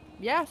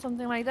 Yeah,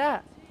 something like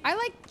that. I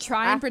like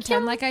try and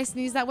pretend like I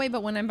sneeze that way,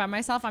 but when I'm by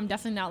myself, I'm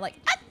definitely not like,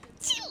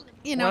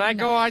 you know. When I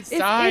go no.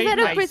 outside, Instead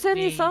of I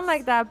pretending you sneeze. sound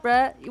like that,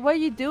 bruh, what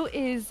you do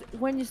is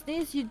when you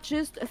sneeze, you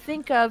just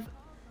think of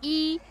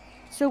E.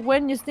 So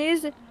when you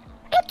sneeze,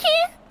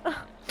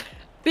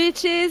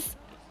 bitches,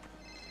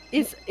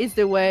 is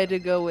the way to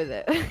go with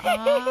it.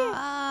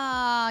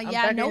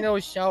 Yeah, I'm nope. no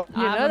show.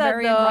 You I have know a that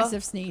very though.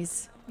 impressive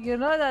sneeze. You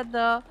know that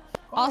though.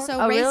 Also,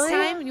 Oh, race really?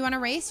 time. You want to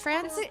race,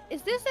 France?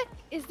 Is this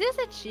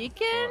a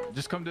chicken?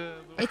 Just come to.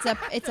 It's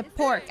a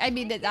pork. I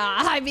mean it's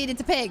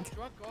a pig.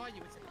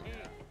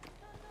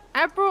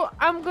 April,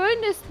 I'm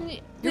going to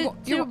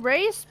You're-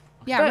 race.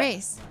 Yeah, but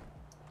race.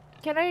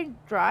 Can I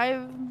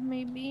drive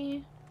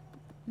maybe?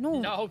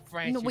 No,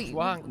 Frank, No, you're wait.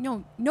 drunk.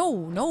 No.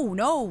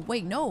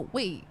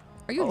 Wait.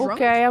 Are you drunk?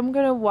 Okay, I'm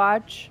gonna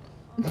watch.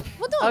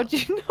 What the? How'd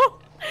you know?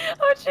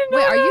 How'd you know?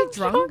 Wait, are that you I'm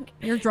drunk?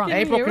 You're drunk.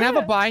 April, hear can I have a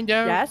it?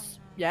 binder?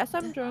 Yes,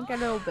 I'm drunk a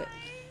little bit.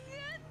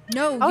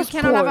 No, I you was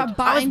cannot have a bored.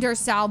 binder,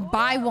 Sal.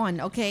 Buy one,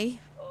 okay?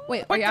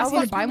 Wait, are you asking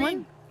me to buy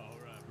one?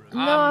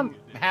 No,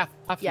 half.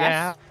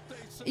 Yes.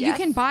 You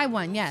can buy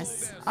one,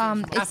 yes. It's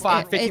Half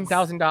off,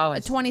 $15,000.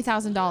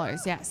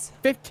 $20,000, yes.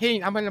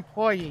 15. I'm an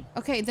employee.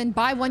 Okay, then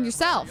buy one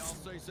yourself.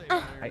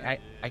 I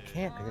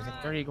can't because it's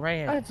like 30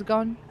 grand. Oh, it's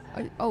gone.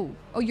 Oh,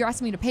 you're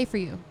asking me to pay for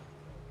you.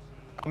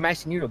 I'm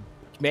asking you to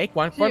make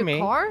one for Your me,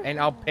 car? and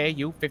I'll pay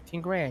you 15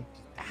 grand.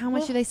 How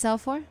much do they sell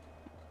for?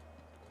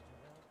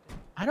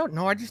 I don't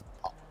know.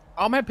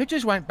 All my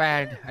pictures went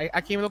bad. I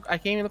can't even look. I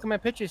can't even look at my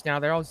pictures now.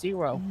 They're all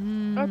zero.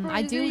 April,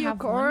 I is do it your have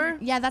car? one.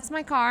 Yeah, that's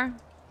my car.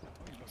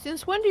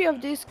 Since when do you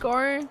have this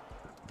car?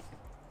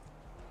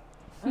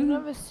 I've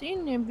never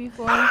seen him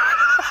before.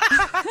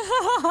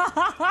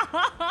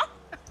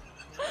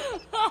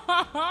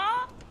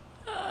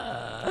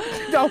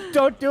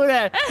 Don't do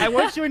that. I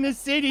want you in the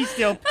city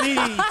still, please.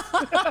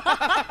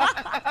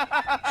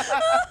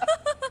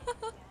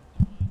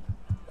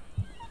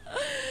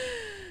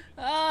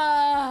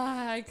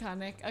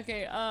 Iconic.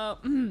 Okay,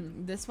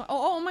 this one.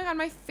 Oh my god,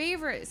 my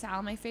favorite,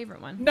 Sal, my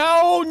favorite one.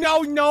 No.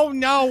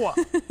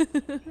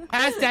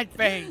 Pass that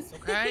face,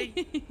 okay?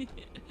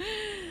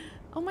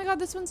 Oh my god,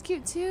 this one's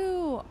cute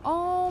too.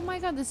 Oh my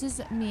god, this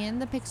is me and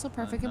the Pixel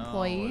Perfect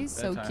employees.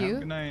 So cute.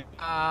 Good night.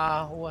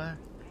 What?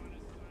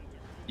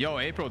 Yo,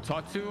 April,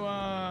 talk to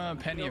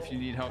Penny if you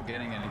need help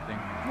getting anything.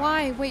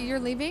 Why? Wait, you're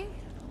leaving?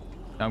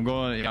 I'm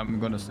going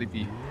to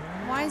Sleepy.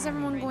 Why is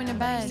everyone going to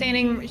bed?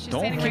 She's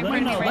Don't standing let right him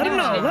in know. front of me.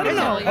 Let him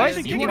know. Why is You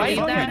it get you it like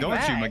that?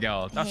 don't you,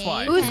 Miguel? That's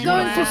why. Who's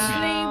going to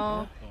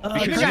Wow. sleep?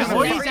 Because Yeah, you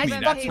what don't is like me,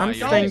 that that's why I'm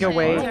you're staying sick.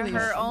 away. To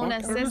her own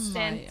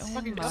assistant.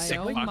 Oh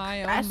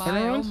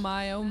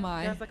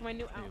my. That's like my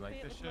new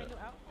outfit.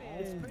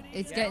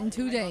 It's getting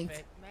too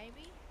dank.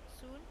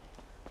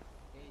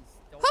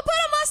 Who put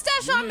a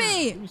mustache on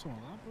me?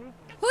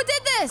 Who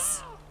did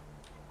this?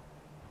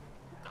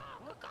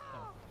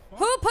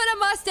 Who put a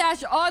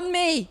mustache on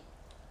me?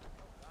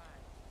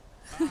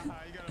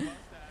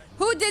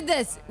 Who did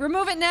this?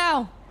 Remove it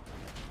now.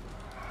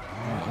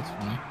 Oh, that's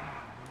funny.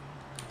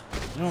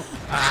 No.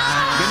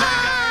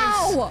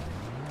 Ow!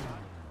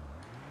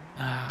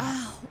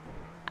 Ow.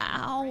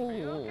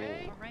 Ow.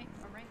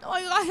 Oh,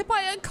 I got hit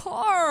by a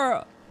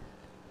car.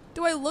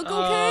 Do I look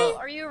okay?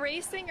 Are you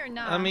racing or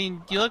not? I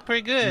mean, you look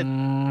pretty good.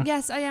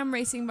 Yes, I am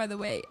racing, by the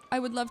way. I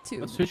would love to.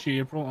 That's fishy,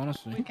 April,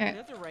 honestly. Okay.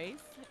 There's a race.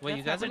 Wait,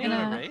 you That's guys are doing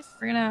happening. a race?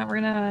 We're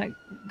gonna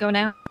go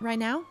now. Right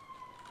now?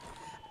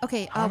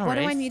 Okay, I want a what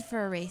do I race. need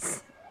for a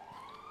race?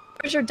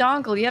 Where's your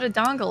dongle? You had a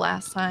dongle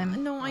last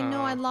time. No, I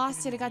know I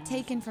lost it. It got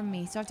taken from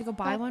me. So I have to go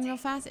buy one real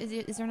fast.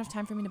 Is there enough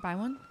time for me to buy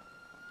one?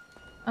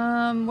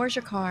 Where's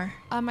your car?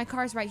 My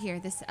car's right here.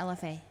 This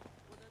LFA.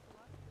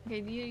 Okay,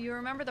 you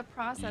remember the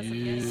process of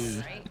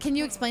this, right? Can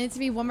you explain it to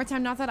me one more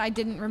time? Not that I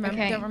didn't remember,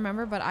 Okay. don't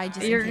remember, but I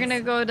just. You're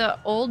gonna go to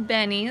Old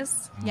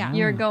Benny's. Yeah.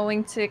 You're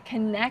going to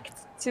connect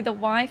to the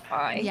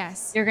Wi-Fi.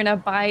 Yes. You're gonna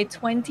buy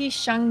 20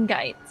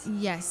 shungites.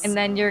 Yes. And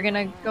then you're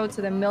gonna go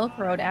to the Milk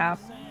Road app,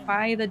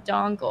 buy the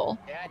dongle.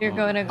 You're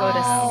gonna go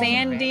to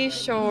Sandy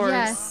Shores.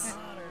 Yes.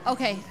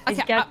 Okay. to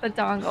Okay. get the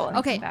dongle. and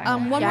Okay. come back.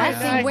 One more Yes.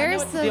 thing. I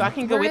Where's know what to do. I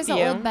can go where with is the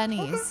you. Old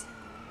Benny's?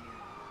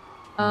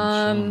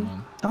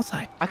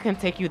 Outside. I can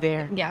take you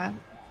there. Yeah.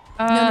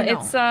 No.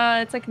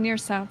 It's like near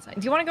Southside.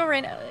 Do you want to go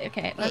right now?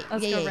 Okay, let's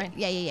go right.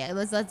 Yeah.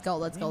 Let's go.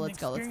 Let's go.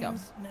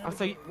 Oh,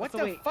 so What so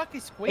the wait, fuck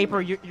is squid?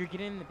 April, you're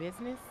getting in the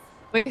business?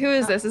 Wait, who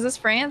is this? Is this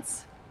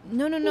France?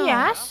 No.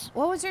 Yes.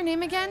 What was your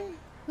name again?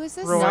 Who is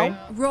this? Roy. No?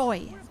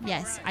 Roy.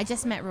 Yes, I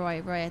just met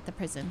Roy. Roy at the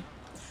prison.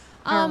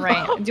 All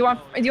right. Do you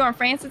want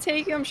France to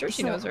take you? I'm sure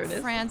she knows where it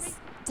is. France,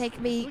 take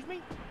me.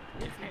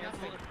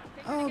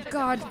 Oh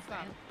God,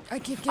 I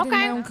can't get in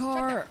my own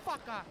car.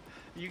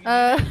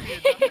 Oh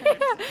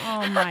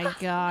my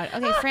God.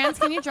 Okay, France,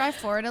 can you drive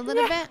forward a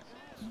little bit?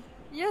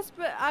 Yes,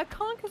 but I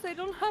can't because I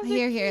don't have the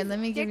Here, keys. let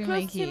me give Get you my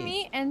close to keys.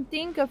 me and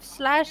think of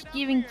slash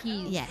giving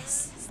keys.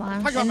 Yes.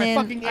 Talk about And my then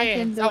fucking I can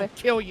hands. do I'll it.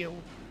 kill you.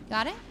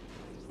 Got it?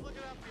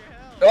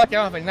 Oh, I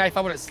don't have a knife.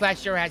 I would have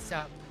slashed your ass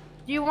up.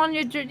 Do you want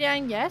your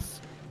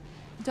yes?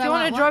 Do I you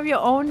want to what? drive your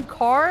own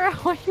car?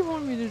 Why do you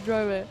want me to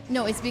drive it?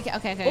 No, it's because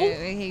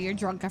okay, you're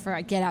drunk. I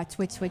forgot. Get out.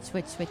 Switch.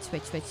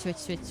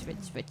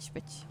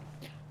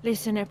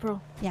 Listen,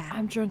 April. Yeah.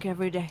 I'm drunk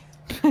every day.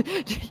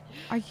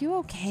 Are you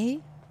okay?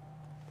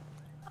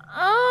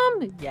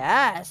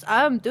 Yes,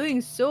 I'm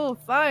doing so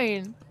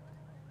fine.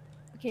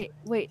 Okay,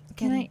 wait.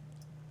 Can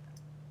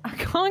I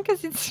can't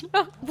because it's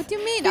not. What do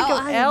you mean? Think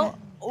of L.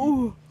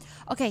 Ooh.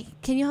 Okay,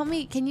 can you help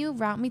me? Can you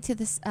route me to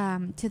this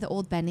to the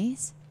Old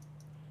Benny's?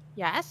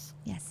 Yes.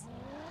 Yes.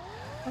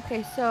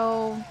 Okay,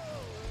 so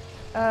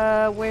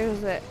where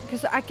is it?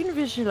 Because I can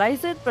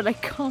visualize it, but I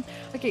can't.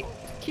 Okay,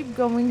 keep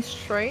going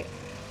straight.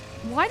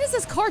 Why does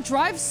this car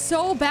drive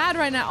so bad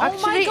right now? Oh my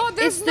Actually, God,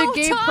 there's it's the no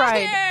gay tires.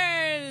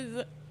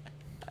 pride.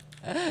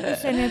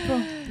 Listen,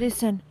 April.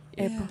 Listen,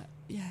 April.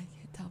 Yeah,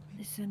 tell me.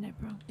 Listen,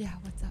 April. Yeah,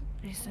 what's up?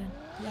 Listen.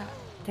 Yeah.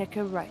 Take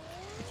a right.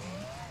 Okay,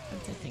 I'm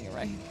taking a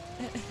right.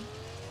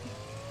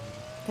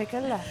 Take a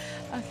left.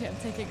 Okay, I'm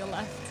taking a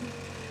left.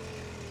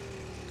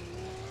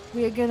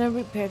 We're gonna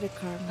repair the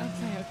car.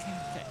 Okay.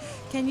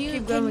 Can you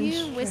Keep going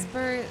straight.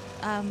 whisper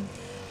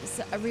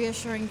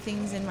reassuring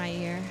things in my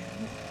ear?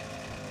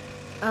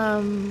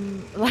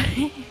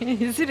 Like,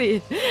 is it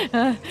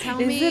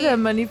me- a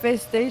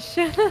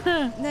manifestation?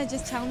 No,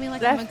 just tell me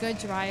like I'm a Left. good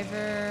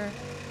driver,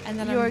 and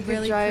then You're a I'm good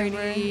really driver.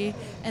 pretty,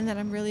 and then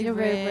I'm really You're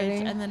rich, very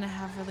pretty. and then I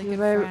have really You're good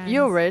very, friends.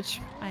 you're rich.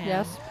 I am.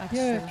 Yes. That's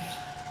You're- true.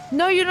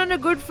 No, you're not a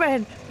good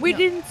friend. We No.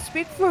 didn't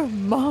speak for a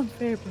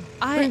month, April.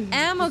 I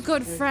am a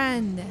good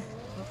friend.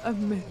 I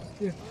miss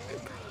you.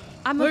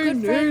 I'm a I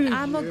good friend. need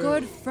I'm a you.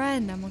 good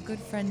friend. I'm a good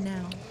friend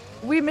now.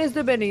 We missed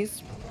the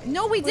Bennies.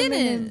 No, we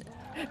didn't.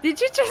 Did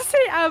you just say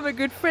I'm a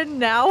good friend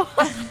now?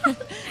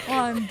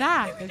 Well, I'm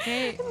back,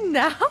 okay?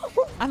 Now?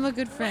 I'm a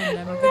good friend.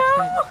 I'm a good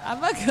friend.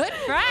 I'm a good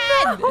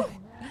friend.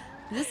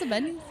 Is this a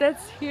Benny?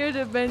 That's here,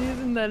 the Bennies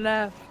in the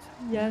left.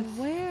 Yes.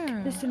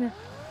 Where? Listen,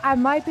 I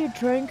might be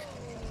drunk,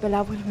 but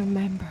I will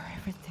remember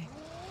everything.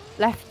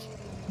 Left.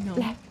 No.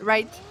 Left.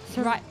 Right.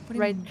 Sorry, Right. What do you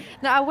right. mean?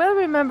 No, I will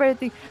remember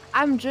everything.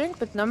 I'm drunk,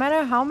 but no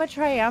matter how much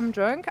I am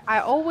drunk, I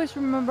always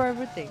remember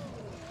everything.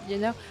 You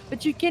know?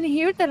 But you can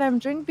hear that I'm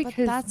drunk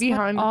because that's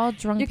behind what all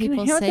drunk you can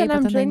people hear say, that but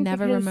I'm then they drunk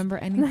never because- remember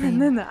anything.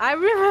 No, I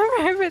remember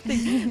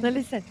everything. No,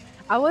 listen.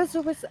 I'm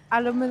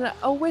gonna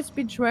always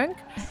be drunk,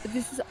 but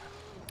this is,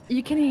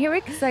 you can hear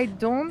it because I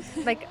don't,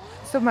 like,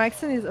 so my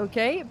accent is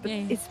okay, but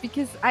it's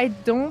because I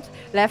don't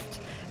left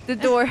the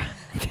door.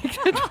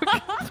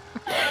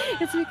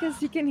 It's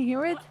because you can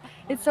hear it.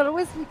 It's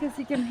always because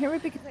you can hear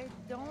it because I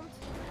don't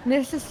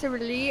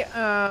necessarily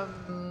how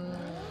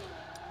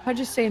do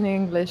you say in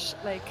English,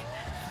 like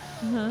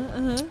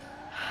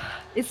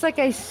it's like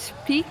I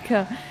speak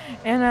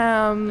and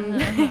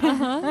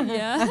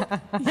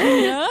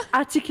yeah.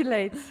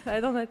 articulate. I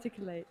don't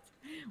articulate.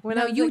 When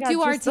No, I was you like, I do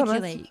just don't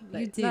articulate. You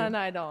articulate. do. No,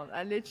 I don't.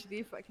 I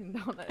literally fucking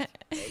don't articulate.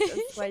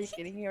 That's why you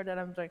can hear that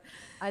I'm drunk.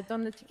 I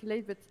don't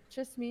articulate, but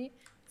trust me,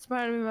 it's when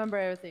I remember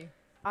everything.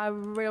 I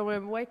will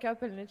wake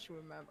up and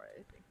literally remember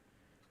everything.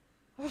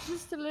 I was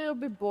just a little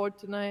bit bored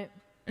tonight.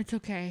 It's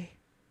okay.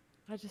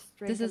 I just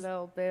drank a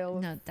little bit.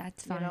 No,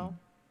 that's fine. You know?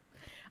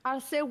 I'll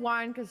say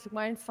wine because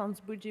wine sounds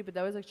bougie, but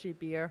that was actually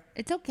beer.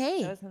 It's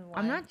okay. That wasn't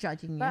I'm wine. not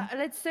judging you. But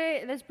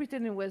let's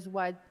pretend it was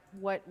white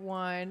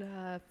wine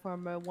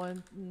from a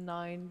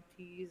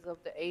 190s of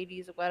the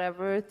 80s or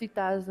whatever,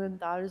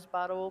 $3,000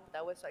 bottle. But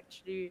that was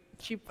actually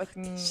cheap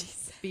fucking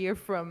beer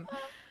from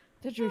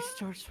the drug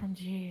stores from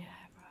the.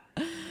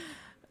 That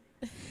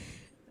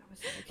was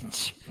fucking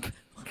cheap.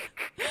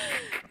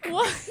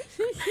 What?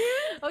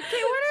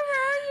 Okay, whatever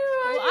are you?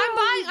 I'm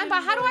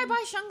buying. How do I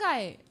buy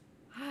Shanghai?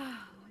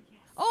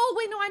 Oh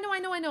wait, no,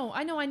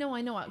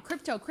 I know.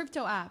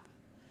 Crypto app.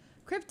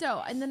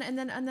 Crypto, and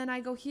then I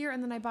go here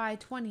and then I buy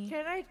 20.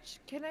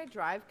 Can I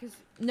drive? Cause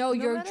no,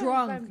 you're matter if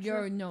drunk. I'm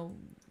You're drunk- no.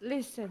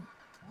 Listen.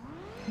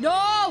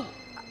 No.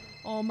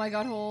 Oh my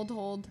God!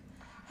 Hold.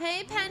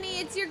 Hey Penny,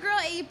 it's your girl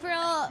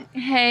April.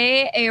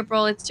 Hey,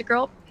 April, it's your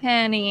girl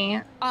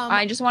Penny.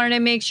 I just wanted to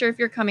make sure if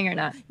you're coming or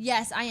not.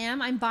 Yes, I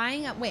am. I'm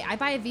buying. Wait, I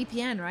buy a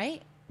VPN,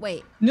 right?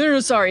 Wait.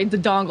 No, sorry, the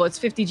dongle. It's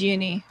 50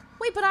 G&E.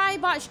 Wait, but I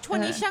bought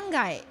 20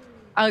 Shanghai.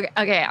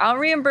 Okay, I'll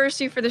reimburse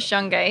you for the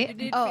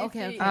Shungite. Oh,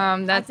 okay.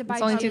 That's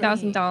it's only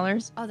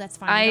 $2,000. Oh, that's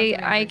fine. You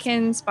don't have to I reimburse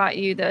can spot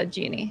you the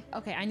genie.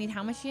 Okay, I need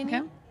how much genie?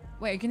 Okay.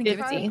 Wait, you're gonna give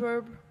it to me?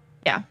 50.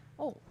 Yeah.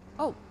 Oh.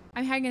 How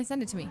are you gonna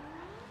send it to me?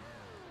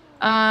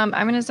 I'm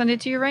gonna send it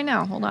to you right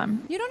now. Hold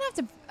on. You don't have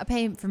to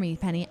pay for me,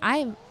 Penny.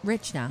 I'm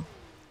rich now.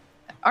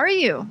 Are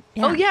you?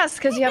 Yeah. Oh yes,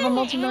 because you have a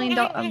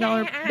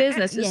multi-million-dollar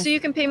business, Yes. so you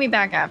can pay me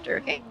back after.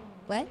 Okay.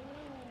 What?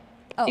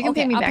 Oh, you can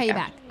pay me I'll back pay you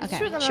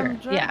after. back. Okay. Sure.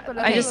 Yeah.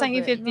 I just sent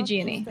you 50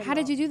 G&E. How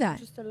did you do that?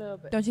 Just a little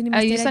bit. Don't you need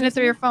my You state send ID it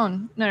through your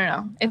phone.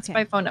 No. It's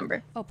by phone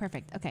number. Oh,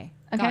 perfect. Okay.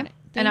 Okay. Got it.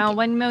 And Thank I'll you.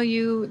 Venmo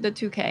you the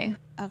 2K.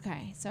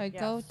 Okay, so I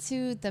go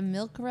to the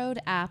Milk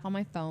Road app on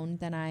my phone,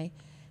 then I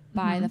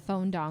buy the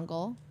phone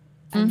dongle,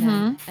 and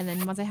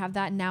then once I have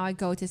that, now I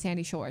go to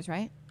Sandy Shores,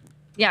 right?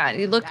 Yeah,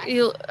 you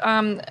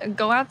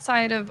go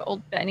outside of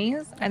Old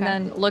Benny's and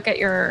then look at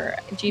your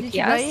buy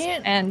GPS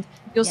it? and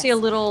you'll see a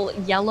little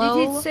yellow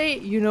Did it say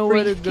you know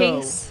where to go?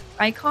 briefcase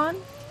icon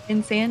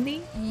in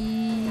Sandy.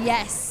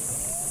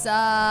 Yes.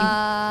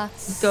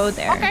 Go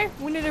there. Okay,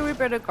 we need to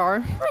repair the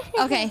car.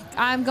 Okay,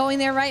 I'm going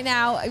there right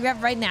now,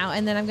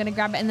 and then I'm gonna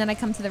grab it, and then I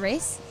come to the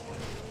race.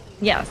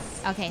 Yes.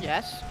 Okay.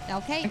 Yes.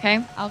 Okay.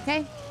 Okay.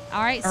 Okay.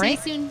 All right. All See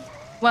right. you soon.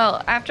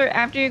 Well, after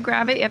you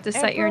grab it, you have to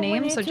set your April, we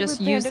name. need So to just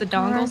repair use the the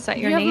dongle, car. set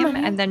Do your you have name,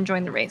 money? and then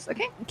join the race.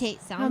 Okay. Okay.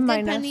 Have Sounds good,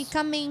 Penny. minus.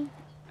 Coming.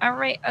 All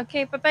right.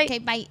 Okay. Bye bye. Okay.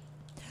 Bye.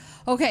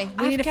 Okay, we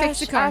I've need to fix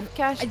the cash- car. I've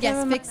cash, Yes, give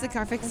him- fix the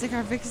car. Fix the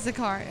car. Fix the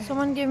car.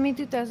 Someone give me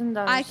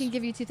 $2,000. I can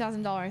give you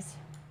 $2,000.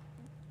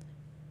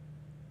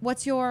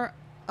 What's your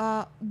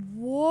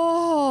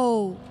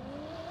whoa.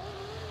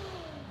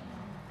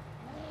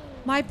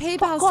 My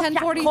PayPal's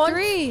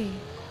 1043.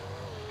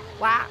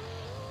 Wow.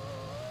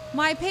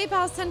 My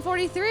PayPal's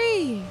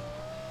 1043.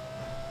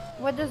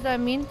 What does that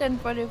mean?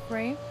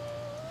 1043.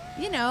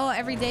 You know,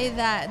 every day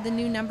that the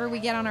new number we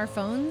get on our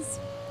phones.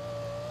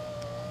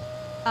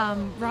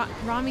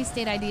 Rami's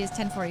state ID is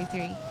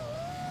 1043.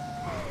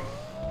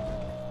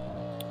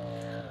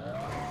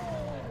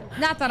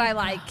 Not that I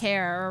like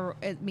care or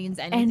it means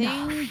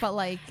anything, but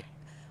like,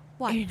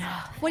 what?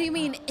 Enough. What do you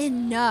mean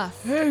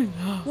enough?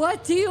 Enough.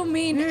 What do you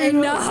mean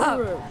Enough.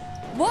 enough?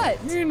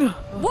 What? Enough.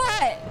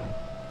 What?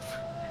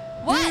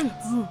 What?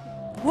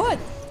 What?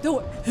 No,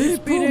 It's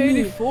been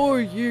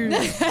 84 years.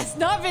 It's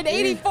not been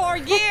 84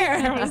 years.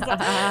 It's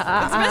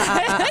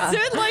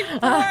been like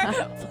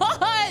 4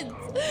 months.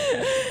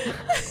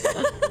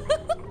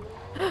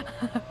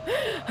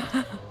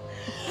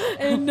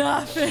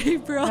 Enough,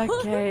 April.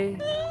 Okay.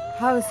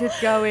 How's it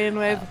going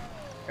with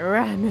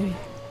Rami?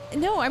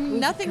 No,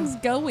 nothing's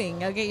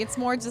going. Okay, it's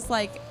more just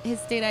like his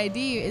state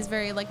ID is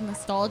very like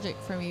nostalgic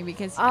for me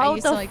because I How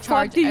used to the like fuck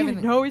charge do you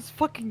everything. know his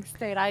fucking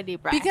state ID,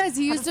 bro? Because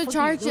he How used the to fuck do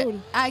you charge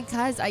know it.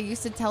 Because I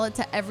used to tell it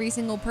to every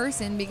single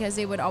person because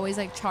they would always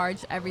like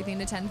charge everything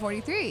to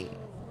 1043.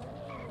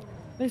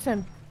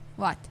 Listen.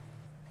 What?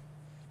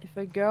 If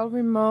a girl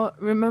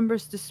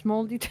remembers the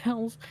small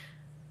details,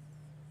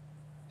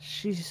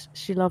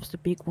 she loves the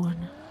big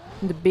one.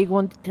 And the big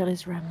one detail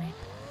is Rami.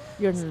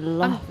 You're in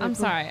love. I'm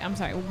sorry. I'm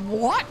sorry.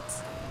 What?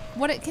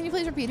 What? Can you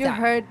please repeat You that?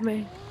 heard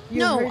me. You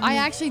No, heard I me.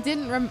 actually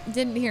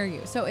didn't hear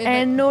you. So if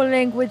And no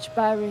language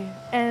barrier.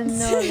 And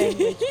no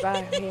language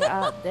barrier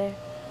out there.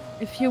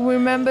 If you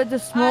remember the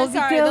small I'm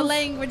sorry, details, the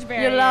language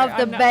barrier. you love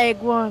the I'm not- big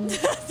one.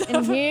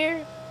 And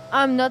here,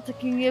 I'm not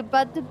talking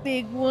about the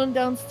big one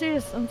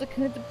downstairs. I'm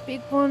talking about the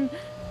big one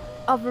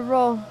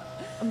overall.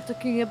 I'm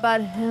talking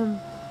about him,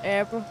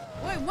 April.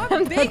 Wait, what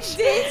big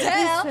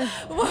detail?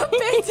 What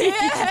big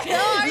detail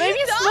are Maybe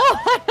you small.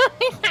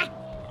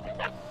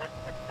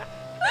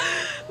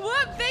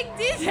 What big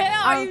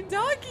detail are you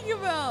talking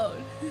about?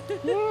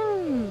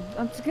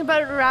 I'm talking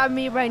about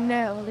Rami right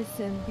now.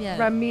 Listen. Yeah.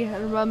 Rami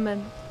and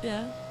Ramen.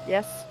 Yeah.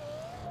 Yes.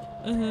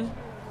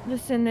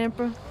 Listen,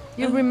 April.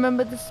 You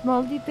remember the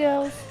small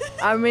details?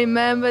 I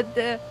remember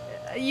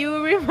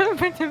you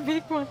remember the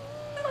big one.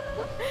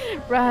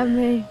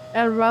 Rami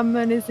and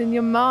Ramen is in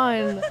your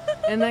mind.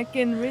 And I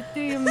can read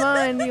through your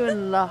mind. You're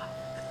in love.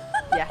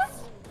 Yes.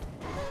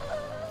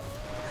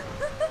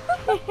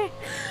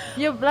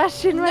 You're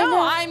blushing right now.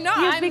 No, I'm not.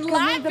 You're I'm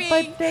becoming the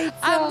laughing. potato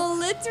I'm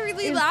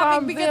literally in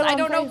laughing because Farmville I on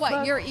don't know what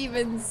Facebook. you're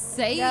even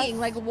saying. Yes.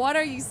 Like, what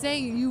are you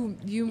saying? You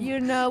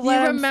know what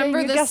I'm remember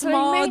saying? the You're gaslighting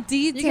small me?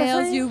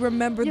 details. You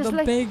remember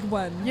the big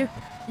one.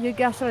 You're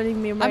gaslighting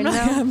me right I'm not.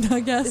 now. I'm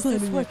not gaslighting Is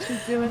this you. what you're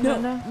doing no,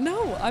 right now?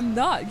 No, I'm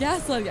not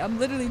gaslighting. I'm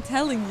literally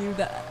telling you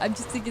that I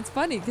just think it's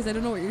funny because I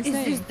don't know what you're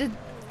saying.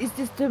 Is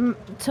this the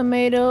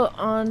tomato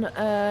on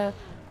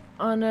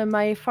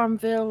my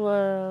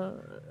Farmville?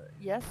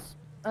 Yes.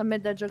 I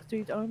made that joke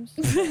 3 times.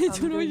 I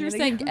don't know what you're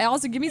saying.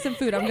 Also, give me some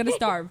food. I'm gonna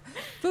starve.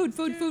 Food.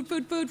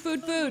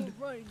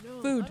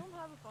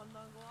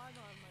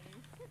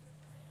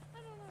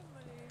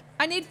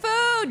 I need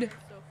food.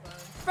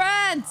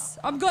 Friends,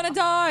 I'm gonna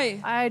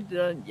die. I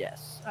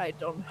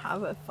don't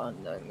have a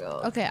fandango.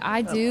 Okay,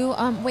 I do.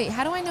 Wait,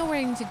 how do I know where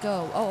I need to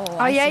go?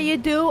 Oh yeah, you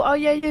do. Oh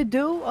yeah, you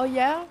do. Oh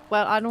yeah.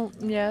 Well, I don't.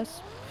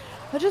 Yes.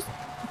 I just.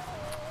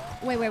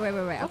 Wait.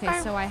 Okay,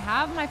 so I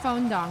have my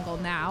phone dongle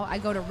now. I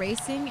go to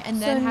racing, and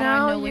So then how do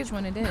now I know which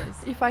one it is?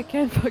 If I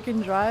can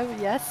fucking drive,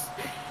 yes.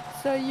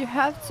 So you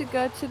have to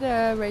go to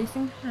the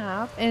racing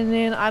app, and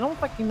then I don't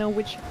fucking know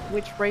which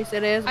race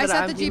it is, I but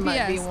set the you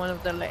might be GPS. one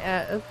of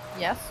the.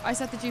 Yes. I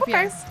set the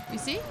GPS. You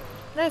see?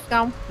 Let's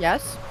go.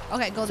 Yes.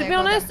 Okay, go To there. be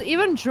go honest, there.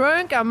 even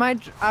drunk, I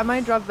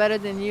might drive better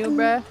than you,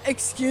 bruh.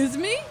 Excuse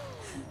me?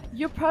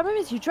 Your problem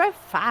is you drive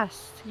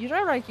fast. You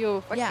drive like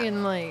you're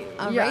fucking like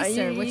a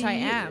racer, which I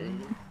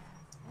am.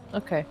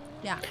 Okay.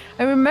 Yeah.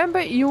 I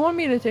remember you want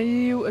me to tell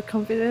you a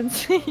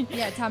confidence.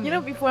 Yeah, tell me. You know,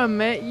 before I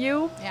met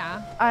you,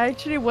 Yeah. I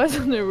actually was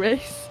in a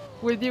race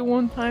with you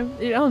one time.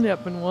 It only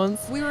happened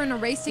once. We were in a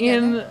race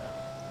together.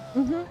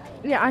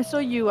 Yeah, I saw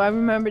you. I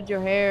remembered your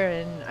hair,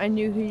 and I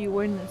knew who you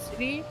were in the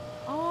city.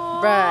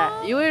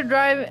 Bruh, you were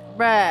driving.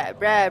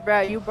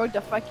 Bruh. You broke the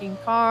fucking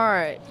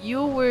car.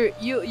 You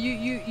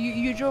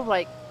drove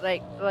like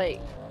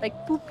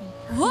poopy.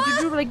 What? You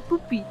drove like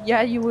poopy.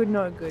 Yeah, you were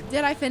not good.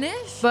 Did I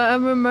finish? But I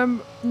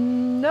remember.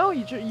 No,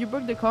 you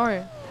broke the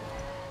car.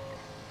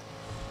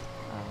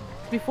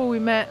 Before we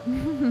met.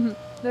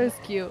 That was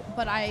cute.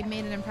 But I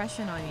made an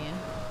impression on you.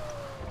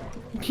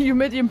 You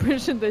made the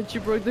impression that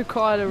you broke the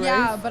car at a race.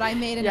 Yeah, but I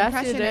made an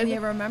impression you and did.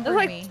 you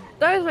remembered me.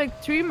 That was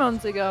like 3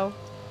 months ago.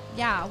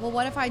 Yeah, well,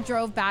 what if I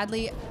drove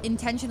badly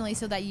intentionally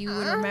so that you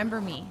would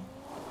remember me?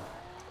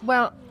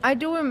 Well, I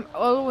do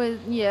always,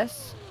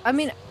 yes. I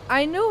mean,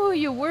 I knew who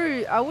you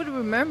were. I would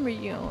remember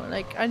you.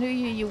 Like, I knew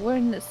you were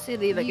in the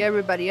city like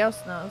everybody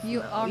else knows.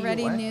 You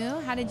already knew?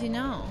 How did you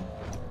know?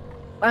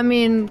 I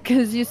mean,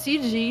 because you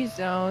CG,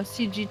 so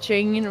CG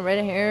chain,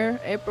 red hair,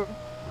 April.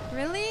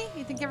 Really?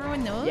 You think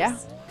everyone knows? Yeah.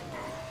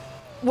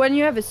 When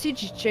you have a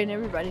CG chain,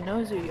 everybody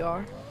knows who you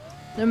are.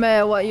 No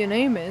matter what your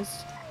name is.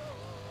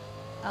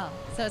 Oh,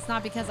 so it's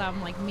not because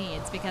I'm like me,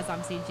 it's because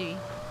I'm CG.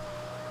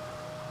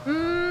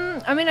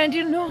 I mean, I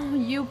didn't know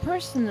you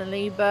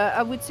personally, but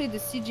I would say the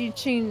CG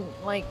chain,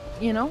 like,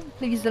 you know,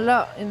 plays a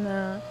lot in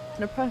the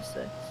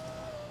process.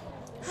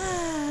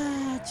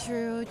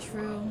 True.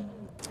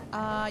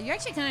 You're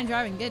actually kind of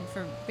driving good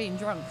for being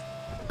drunk.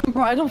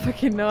 Bro, I don't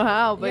fucking know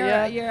how,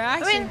 but You're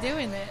actually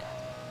doing it.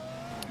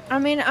 I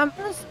mean, I'm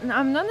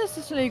not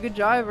necessarily a good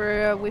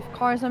driver with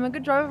cars. I'm a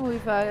good driver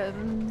with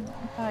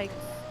bikes.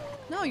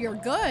 No, you're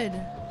good.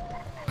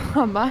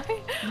 Am I?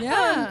 Yeah.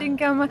 I don't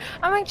think I'm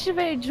actually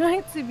very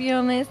drunk, to be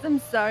honest. I'm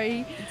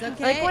sorry. It's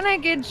okay. Like, when I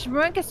get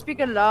drunk, I speak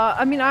a lot.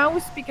 I mean, I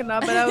always speak a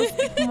lot, but I always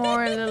speak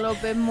more, a little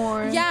bit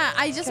more. Yeah,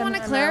 I just want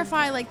to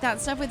clarify, like, that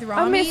stuff with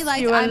Rami. I miss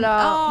like, you a Aww.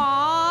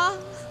 lot.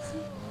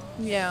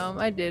 Yeah,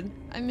 I did.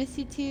 I miss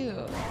you too.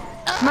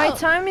 My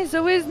time is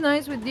always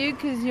nice with you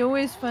because you're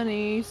always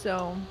funny,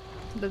 so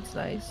that's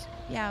nice.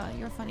 Yeah,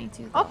 you're funny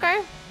too. Though.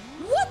 Okay.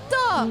 What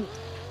the?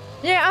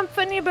 Yeah, I'm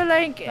funny, but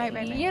like,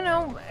 Right. you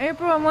know,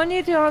 April, I want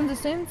you to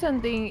understand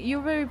something.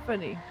 You're very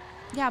funny.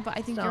 Yeah, but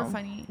I think you're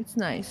funny. It's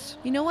nice.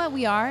 You know what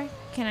we are?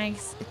 Can I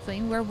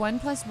explain? We're 1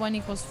 +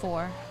 1 =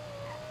 4.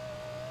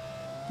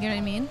 You know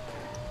what I mean?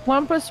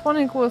 1 +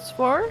 1 =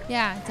 4?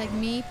 Yeah, it's like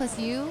me plus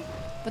you,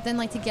 but then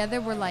like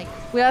together we're like...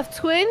 We have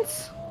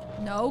twins?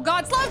 No,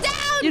 God, slow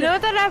down! You know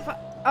that I've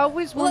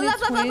always wanted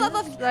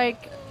twins?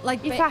 Like,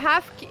 Like if I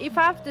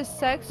have the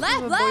sex with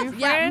a boyfriend,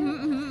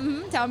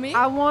 yeah. Tell me.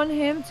 I want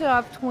him to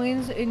have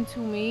twins into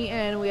me,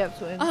 and we have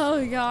twins.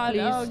 Oh God!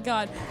 Please. Oh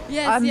God!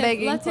 Yes, I'm yes.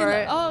 begging Let's for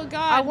it. Oh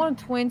God! I want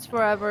twins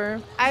forever.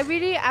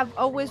 I've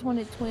always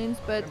wanted twins,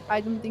 but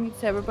I don't think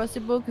it's ever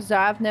possible because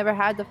I've never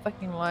had the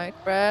fucking luck,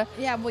 bruh.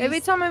 Yeah. Well,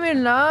 every time I'm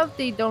in love,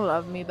 they don't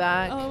love me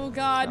back. Oh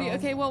God! So.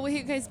 Okay. Well,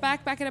 wait, guys,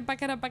 back it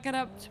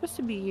up. It's supposed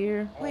to be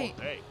here. Wait,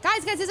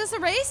 guys, is this a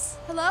race?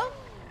 Hello?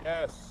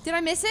 Yes. Did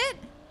I miss it?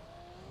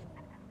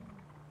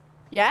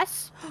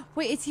 Yes.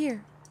 Wait, it's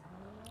here.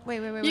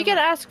 Wait. You can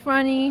ask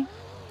Franny.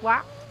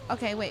 What?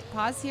 Okay, wait.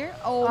 Pause here.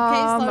 Oh, okay,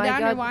 Oh slow my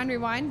down. God.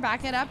 Rewind.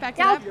 Back it up.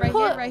 Yeah,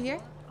 Right here.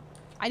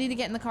 I need to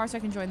get in the car so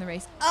I can join the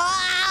race.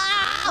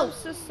 I'm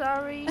so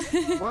sorry.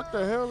 What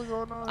the hell is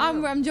going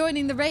on? I'm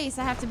joining the race.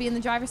 I have to be in the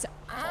driver's seat.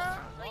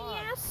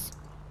 Yes.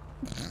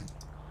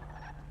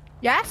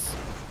 Yes.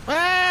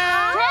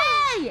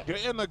 Hey!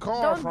 Get in the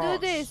car, Don't do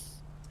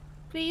this,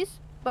 please,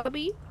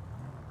 Bobby.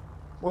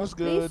 What's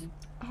good? Please?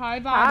 Hi,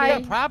 You Bobby.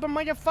 got a problem,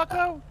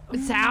 motherfucker?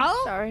 Sal?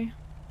 Sorry.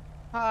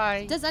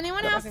 Hi. Does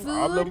anyone have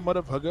Problem, food?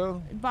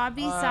 motherfucker.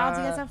 Bobby, Sal,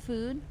 do you guys have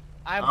food?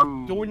 I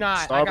do not. I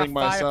got starving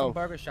fired myself.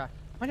 from Burger Shot.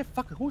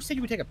 Motherfucker, who said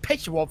you would take a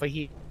picture over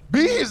here?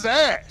 Beat his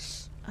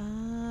ass.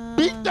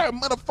 Beat that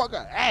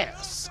motherfucker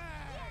ass.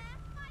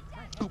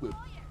 Stupid.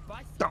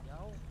 Dumb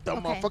Okay.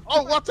 motherfucker.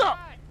 Oh, watch out.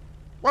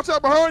 Watch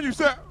out behind you,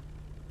 Sam.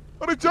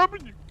 Are they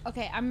jumping you?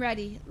 Okay, I'm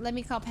ready. Let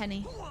me call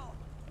Penny.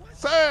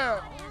 Sam.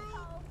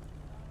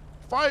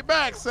 Fight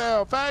back,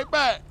 Sam. Fight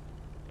back.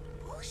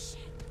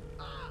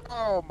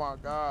 Oh my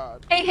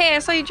God. Hey, I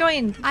saw you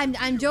joined.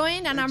 I'm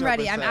joined and I'm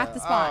ready. I'm at the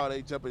spot. Oh,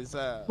 they jumping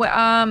Sam. Well,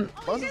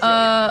 oh no,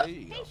 so Damn,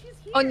 you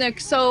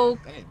so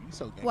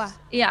gangster. What?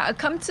 yeah,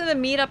 come to the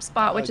meetup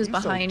spot, which is you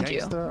so behind you.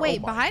 gangster. Wait,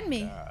 Oh my behind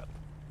me? God.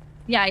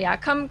 Yeah,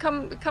 come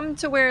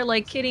to where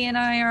like Kitty and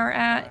I are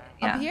at.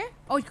 Yeah. Up here?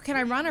 Oh, can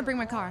I run or bring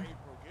my car?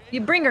 You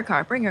bring your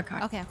car. Okay. Bring your car.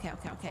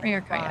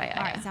 Yeah.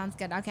 All right, sounds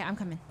good. Okay, I'm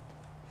coming.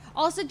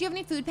 Also, do you have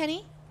any food,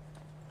 Penny?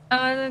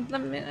 I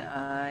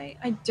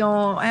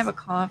don't. I have a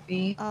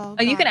coffee. Oh,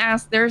 you can God.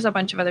 ask. There's a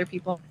bunch of other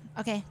people.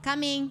 Okay,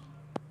 coming.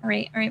 All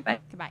right, bye.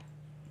 Goodbye.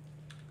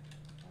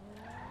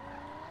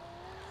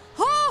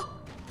 Oh!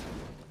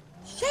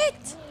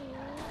 Shit!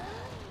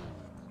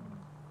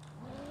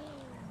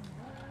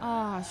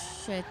 Oh,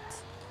 shit.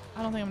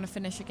 I don't think I'm gonna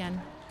finish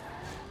again.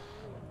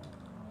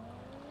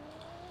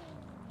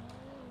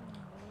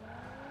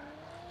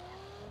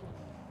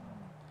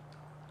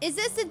 Is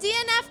this the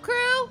DNF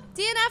crew?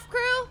 DNF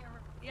crew?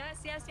 Yes.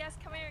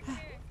 Come here.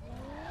 Okay,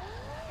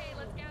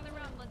 let's gather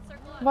around. Let's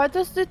circle up. What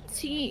does the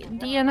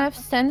DNF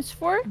stands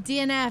for?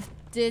 DNF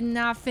did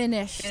not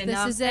finish.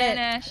 This is it.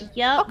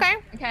 Yep. Okay.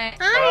 Okay.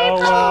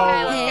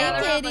 Oh, Hey,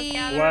 gather around, Kitty.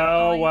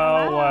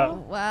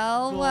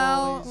 Well.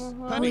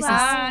 Who's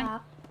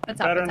What's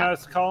up? Better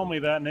not call me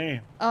that name.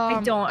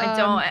 I don't.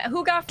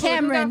 Who got food?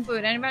 Cameron. Who got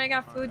food? Anybody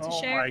got food to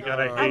share? I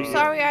gotta I'm hate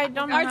sorry, I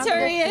don't have the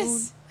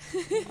Arterius.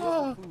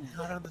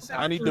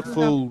 I need the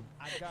food.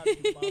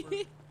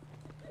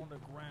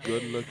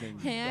 Good looking.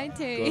 Hey,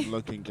 Arterius. Good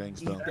looking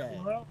gangster.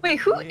 Wait,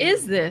 who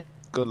is this?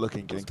 Good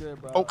looking gangster.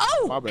 Oh!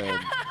 My bad.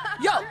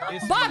 Yo,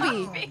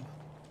 Bobby.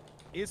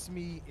 It's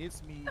me.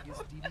 It's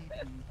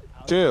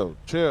DDP.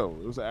 Chill.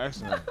 It was an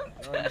accident.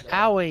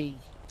 Owie.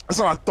 That's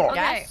what I thought.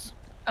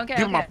 Okay.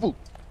 Give me my food.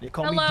 They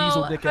call Hello. me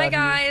Diesel Dick out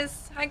here.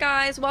 Hi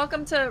guys.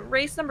 Welcome to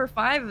race number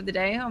 5 of the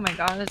day. Oh my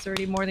god, it's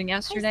already more than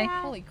yesterday.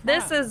 Holy crap.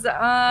 This is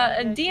a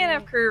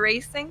DNF crew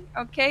racing.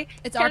 Okay.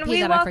 It's Can RP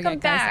we that I welcome forget,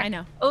 guys. back I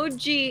know. OG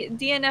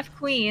DNF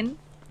queen.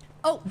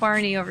 Oh,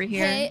 Barney over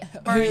here. Hey.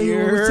 Barney.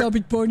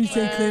 It's Barney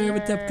St. Clair.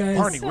 What's up, guys?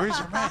 Barney, where's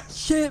your mask?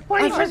 Shit.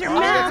 Barney, where's your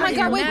mask? Oh my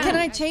god, wait, can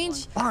I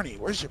change? Barney,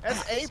 where's your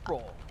mask? That's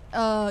April.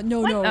 No.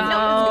 No,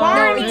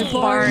 Barney. it's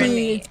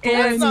Barney. It's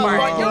Barney.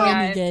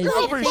 Barney. guys.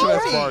 I'm pretty sure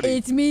that's Barney.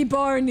 It's me,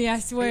 Barney, I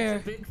swear.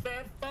 Big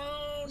fat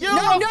phone. No,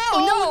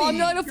 I'm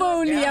not a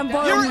phony. I'm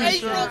Barney. You're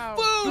April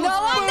Fool. No,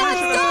 I'm not.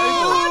 No,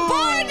 I'm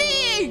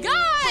Barney.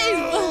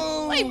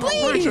 Guys, wait, I'm pretty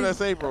please. sure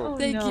that's April.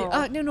 Thank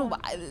you. No.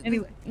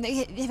 Anyway.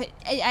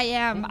 I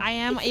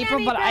am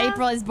April, but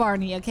April is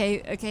Barney.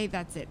 Okay,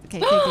 that's it. Okay,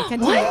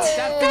 continue.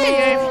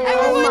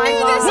 Everyone my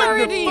knew this God.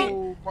 already.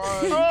 Oh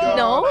my God.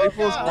 No.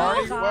 April's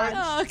Barney. What?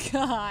 Oh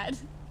God.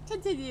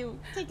 Continue.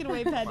 Take it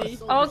away, Penny.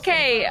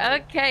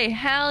 Okay,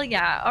 hell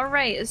yeah. All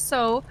right,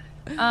 so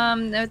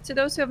to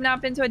those who have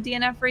not been to a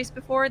DNF race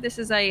before, this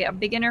is a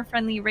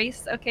beginner-friendly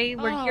race, okay?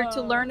 We're here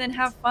to learn and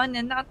have fun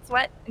and not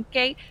sweat,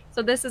 okay?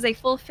 So this is a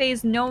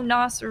full-phase,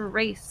 no-nos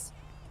race,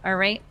 all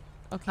right?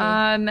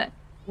 Okay.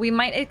 We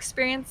might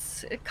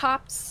experience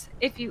cops.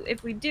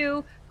 If we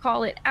do,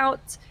 call it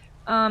out.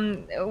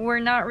 We're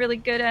not really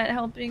good at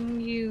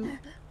helping you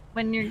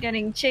when you're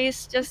getting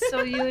chased, just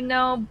so you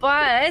know,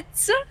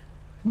 but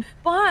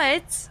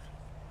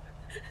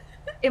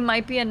it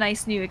might be a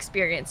nice new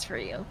experience for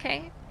you,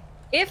 okay?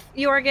 If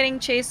you are getting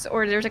chased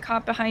or there's a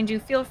cop behind you,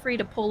 feel free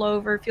to pull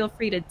over, feel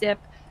free to dip.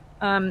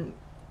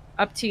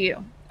 Up to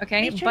you,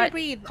 okay? But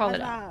call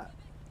it out.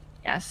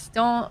 Yes,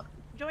 don't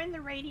Join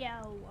the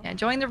radio. Yeah,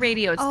 join the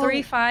radio. It's Oh.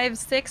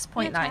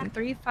 356.9.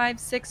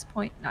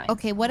 356.9.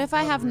 Okay, what if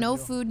I have no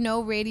food,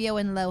 no radio,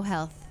 and low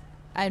health?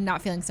 I'm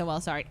not feeling so well.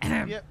 Sorry.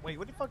 Yeah, wait,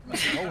 what the fuck do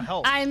you mean? Low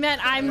health. I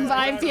meant I'm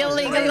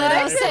feeling a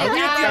little sick.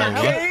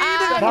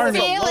 I'm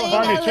feeling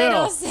a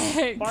little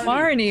sick.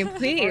 Barney,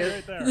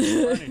 please.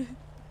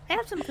 I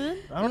have some food.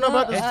 I don't know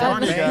about this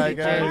Barney guy,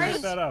 guys.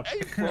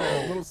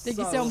 Thank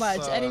you so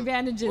much. Any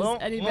bandages?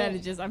 Any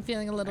bandages? I'm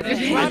feeling a little bit.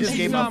 I just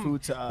gave my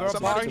food to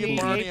Somebody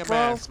get Barney a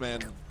mask, man.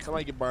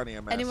 Somebody get Barney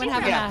a mask. Anyone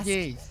have a mask?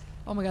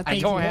 Oh my god,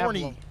 thank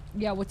you.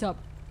 Yeah, what's up?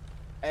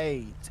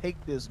 Hey, take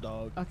this,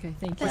 dog. Okay,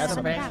 thank you That's so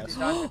a much. mask.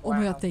 Oh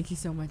my god, thank you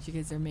so much. You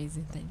guys are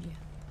amazing. Thank you.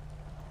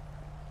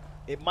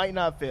 It might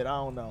not fit. I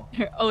don't know.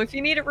 Oh, if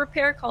you need a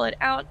repair, call it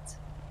out.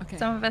 Okay.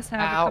 Some of us have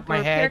Ow, a couple my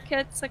repair head.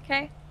 kits,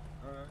 okay?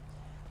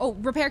 Oh,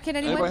 repair kit,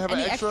 anyone? Anybody have an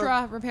Any extra?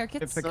 extra repair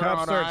kits? If the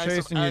cops start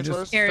chasing you,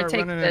 just Here, start take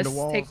running this. into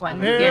walls. Take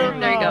one. Here Here, we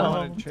there you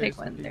go. go. Chase Take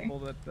the one there. people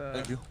that,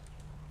 Thank you.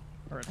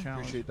 are a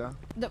challenge. Appreciate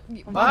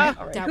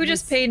that. Who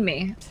just paid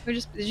me?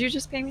 Did you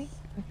just pay me?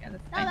 Okay,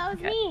 that's fine. that was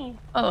me.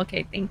 Oh,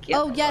 okay. Thank you.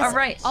 Oh yes. All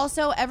right.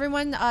 Also,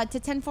 everyone, to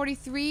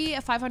 1043, My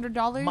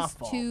 $500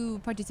 fault. to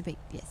participate.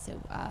 Yes.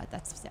 So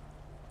that's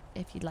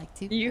if you'd like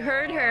to. You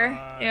heard her.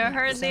 You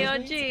heard the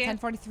OG.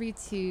 1043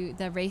 to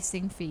the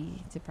racing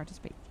fee to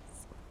participate.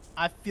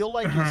 I feel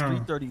like it's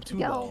 332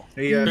 though.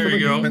 Hey, there you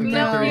go.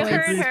 No, you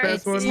heard her.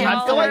 It's I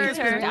feel like it's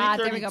her.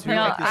 332.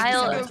 No,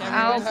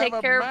 I'll take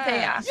care of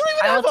payouts. You don't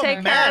even I have will a take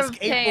care mask,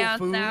 of April payouts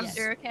Fools.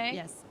 after, okay?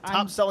 Yes.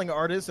 Top selling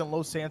artist in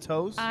Los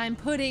Santos. I'm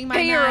putting my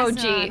Pay your mask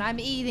OG. on. I'm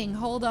eating.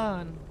 Hold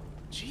on.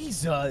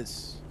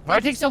 Jesus. Why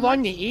it take so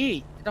long to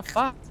eat? What the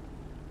fuck?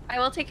 I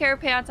will take care of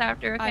payouts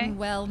after, okay? I'm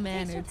well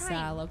mannered,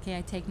 Sal. Okay,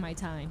 I take my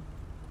time.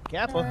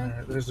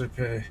 Kappa. That's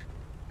okay.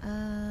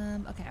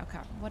 Okay.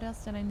 What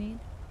else did I need?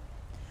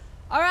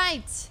 All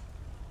right.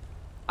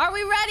 Are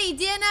we ready,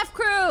 DNF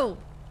crew?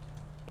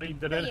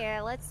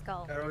 Yeah, let's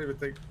go. I don't even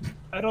think.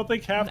 I don't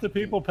think half the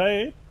people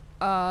paid.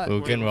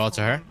 Who can roll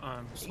to her?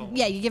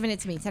 Yeah, you're giving it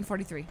to me.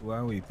 1043. Why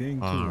are we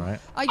paying? All right.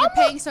 Oh, you're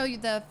paying so you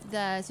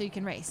so you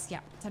can race. Yeah,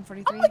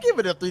 1043. I'm gonna give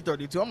it a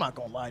 332. I'm not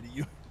gonna lie to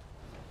you.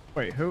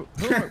 Wait, who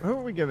are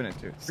we giving it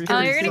to? You're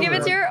gonna give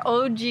it to your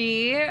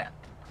OG,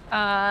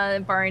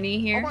 Barney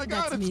here. Oh my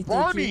God, That's it's me, thank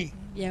Barney. you.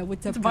 Yeah,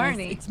 what's up, It's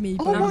Barney. guys? It's me.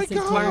 Oh my Barney.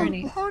 God,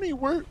 Barney. Barney,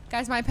 where?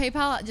 Guys, my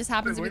PayPal just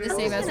happens to be the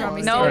same as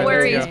Rami's. No Stereo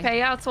worries, today.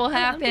 payouts will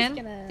happen.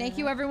 Thank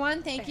you,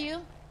 everyone. Thank you.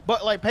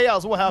 But like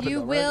payouts will happen. You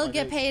though, will right?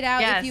 get paid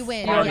out Yes, if you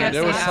win. you will get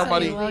There was paid out.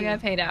 somebody- You will get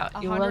paid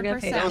out. You will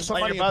get paid There out. was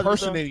somebody Like your brother,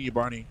 impersonating you,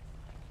 Barney.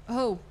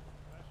 Oh.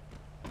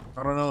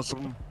 I don't know,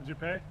 some Did you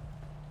pay?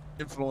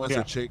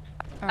 influencer chick.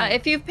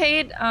 If you've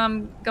paid,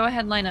 go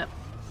ahead, line up.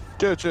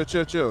 Chill.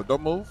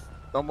 Don't move.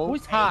 Don't move.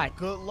 Who's hot?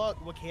 Good luck,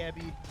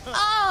 Wakabi.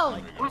 Oh!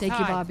 Who's Thank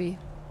you, hot? Bobby.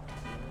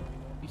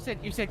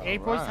 You said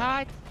April's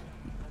hot?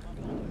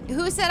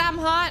 Who said I'm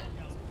hot?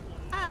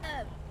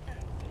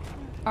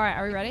 All right,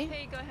 are we ready?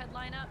 Hey, go ahead,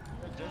 line up.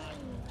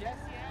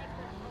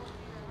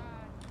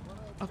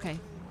 Okay.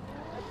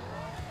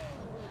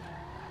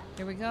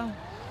 Here we go.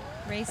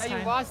 Race How you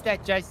time. lost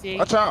that, Jesse?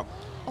 Watch out.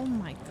 Oh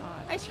my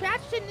god. I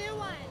scratched a new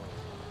one.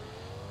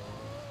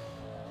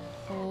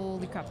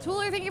 Holy crap.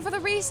 Tooler, thank you for the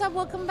resub.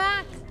 Welcome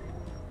back.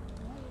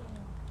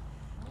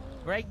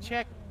 Break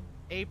check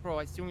April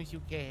as soon as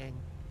you can.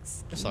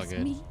 It's all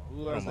good.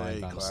 Who I has don't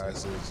mind, A honestly.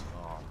 classes?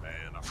 Oh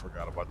man, I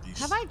forgot about these.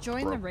 Have I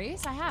joined Bro. the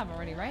race? I have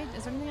already, right?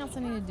 Is there anything else I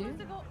need to do?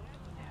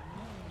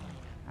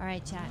 All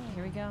right, chat.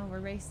 Here we go. We're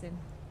racing.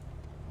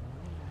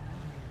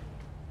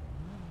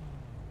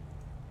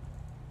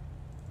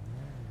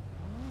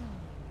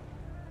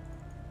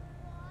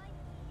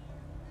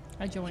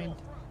 I joined. You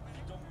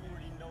don't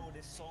already know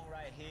this song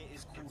right here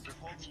is called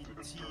Tommy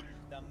T.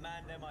 The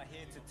man them are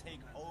here to take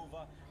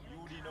over. You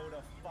already know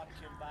the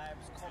fucking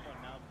vibes. Come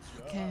on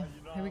now. Okay,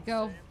 here we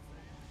go.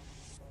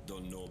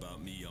 Don't know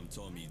about me, I'm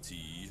Tommy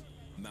T.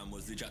 Man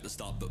was legit at the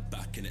start, but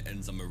back in the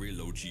ends, I'm a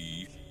real OG.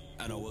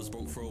 And I was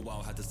broke for a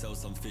while, had to sell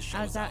some fish,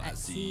 I was out at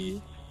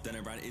sea. Then I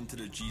ran into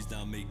the G's,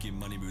 now making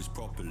money moves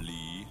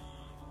properly.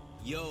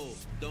 Yo,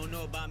 don't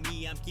know about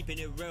me, I'm keeping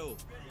it real.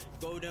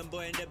 Golden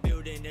boy in the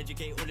building,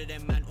 educate all of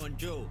them man on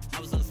drill. I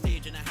was on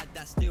stage and I had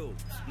that still.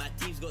 My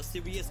team's got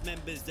serious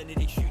members, and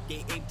they shoot,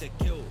 they aim to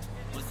kill.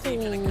 On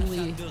stage and I cash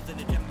out bills and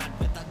the gym man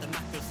without the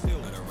macro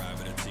spill. I'd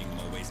arrive in a team on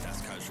my waist,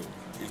 that's casual.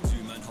 If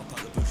two men hop out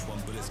the bush, one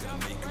bullet's gonna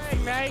make them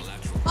feel like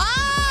collateral.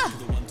 Ah!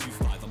 The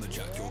 125, I'm a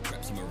jack, your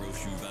creps, I'm a real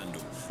shoe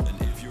vandal.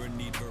 And if you're in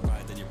need for a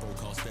ride, then your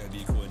broadcast better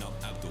be calling up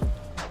Abdul.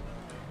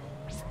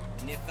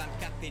 And if I'm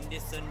capping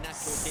this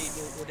unnatural, they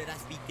know all that I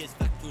speak is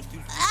factual.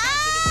 Two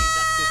sides of the haze,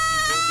 I still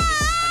keep rolling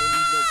this. I don't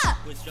need no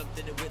backwards, jump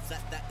to the whips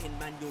like that in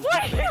manual. What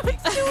are you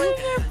doing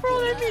there, bro?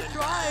 Let me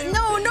drive.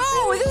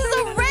 No, this is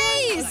a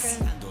race.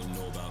 Don't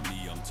know about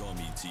me, I'm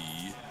Tommy T.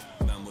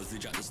 Man was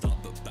legit at the start,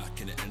 but back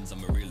in the ends,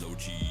 I'm a real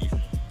OG.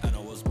 And I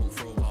was broke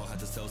for a while, had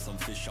to sell some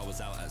fish, I was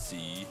out at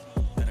sea.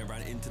 Then I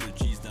ran into the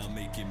G's, now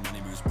making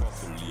money moves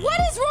properly. What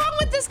is wrong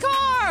with this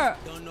car? car?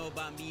 Don't know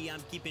about me,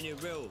 I'm keeping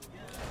it real.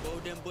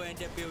 Golden boy in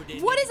the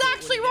building. What is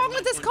actually wrong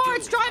with this car?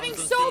 It's driving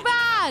so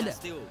bad.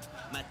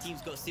 My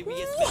team's got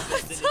serious. What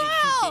the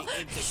hell?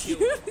 Excuse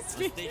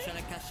me.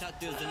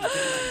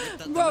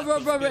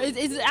 Bro.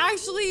 It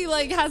actually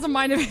like has a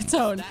mind of its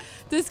own.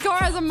 This car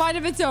has a mind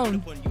of its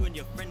own.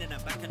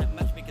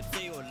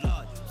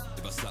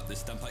 If I slap this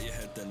stamp out your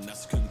head, then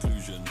that's the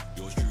conclusion.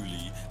 Yours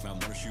truly, man,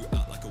 wanna shoot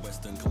out like a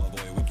western. Come on,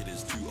 boy, wicked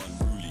is too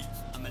unruly.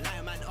 I'm a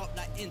liar man up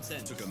like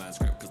incense. Took a man's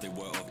script because they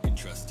were of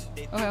interest.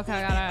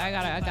 Okay, I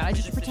got it. I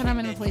just pretend I'm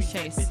in a police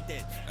chase.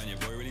 And your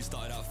boy really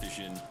started out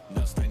fishing.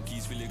 Now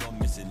Stanky's really gone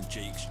missing.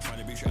 Jake's trying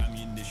to reach your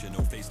ammunition. No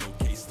face, no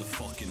case, the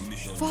fucking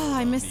mission. Fuck,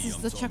 I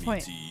missed the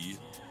checkpoint.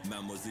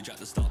 Man was the jack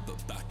to start,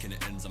 but back in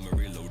the ends, I'm a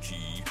real OG.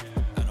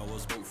 And I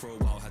was broke for a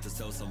while, had to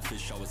sell some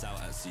fish, I was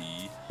out at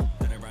sea.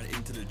 Then I ran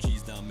into the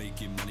G's, now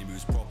making money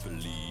moves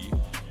properly.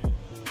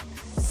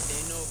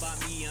 They know about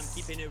me, I'm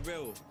keeping it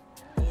real.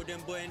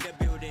 Golden boy in the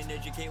building,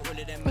 educate all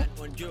of them man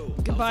on drill.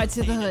 Goodbye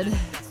to the hood.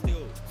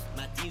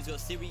 My team's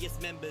got serious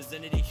members,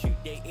 and they shoot,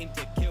 they aim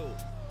to kill.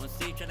 On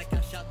stage trying to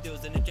cash out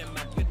deals, and the gem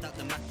man without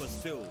the Mac was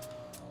spill.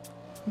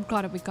 We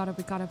got it.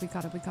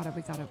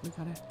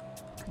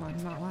 Come on,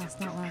 not last.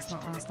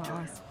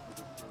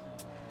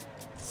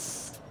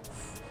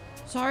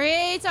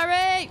 Sorry.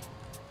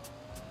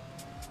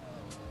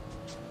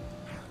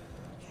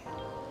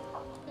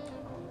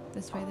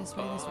 This way.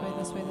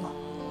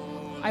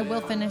 I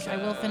will finish. Okay.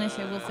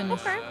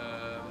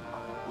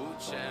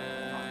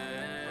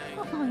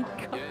 Oh my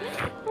god.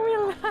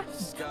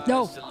 Relax.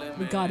 No,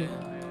 we got it.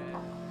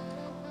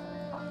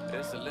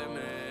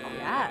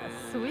 Yes,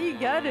 we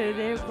got it,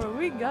 April.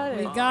 We got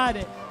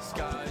it.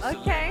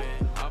 Okay.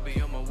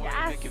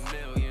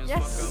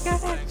 Yes, we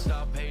got it.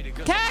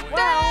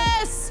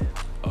 Cactus!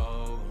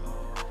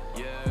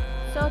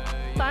 So,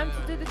 time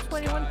to do the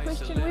 21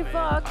 question with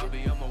Vlog.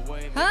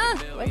 Huh?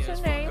 What's your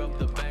name?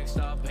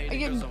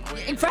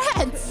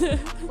 Friends!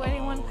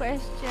 21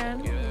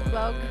 question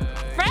Vlog.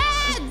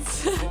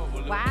 Friends!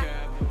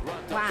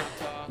 Wow.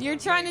 You're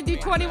trying to do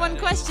 21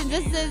 questions.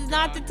 This is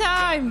not the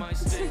time.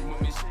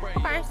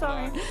 Okay,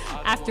 sorry.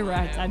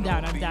 Afterwards, I'm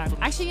down.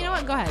 Actually, you know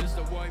what? Go ahead.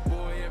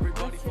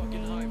 What's your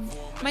name?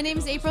 My name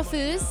is April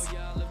Fooze.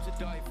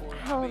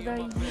 How old are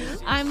you?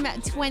 I'm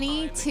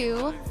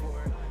 22.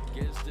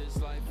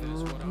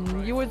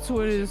 You were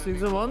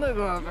 26 a month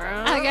ago,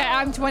 bro. Okay,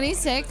 I'm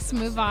 26.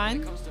 Move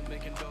on.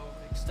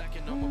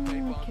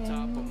 Okay.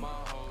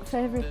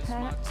 Favorite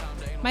pet?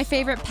 My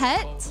favorite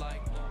pet?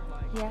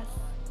 Yes.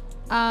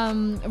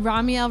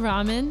 Ramiel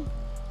Ramen.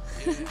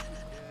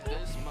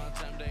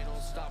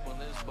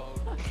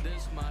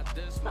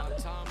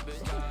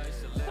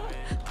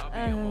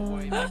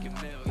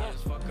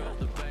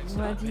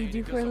 What do you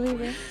do for a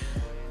living?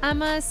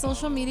 I'm a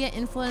social media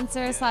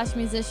influencer /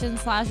 musician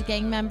 /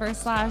 gang member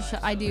 /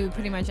 I do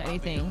pretty much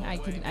anything I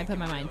put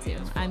my mind to.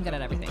 I'm good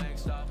at everything.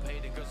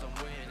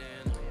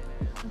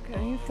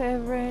 Okay, your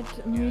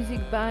favorite music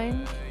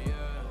band?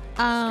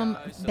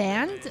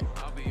 Band?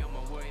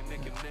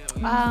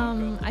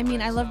 I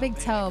mean, I love Big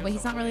Toe, but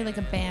he's not really like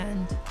a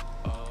band.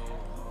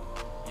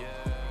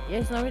 Yeah,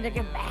 he's not really like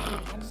a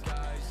band.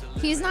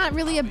 He's not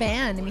really a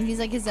band. I mean, he's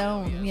like his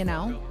own, you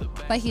know?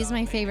 But he's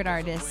my favorite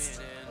artist.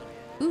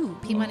 Ooh,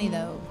 P-Money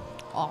though.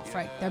 Off,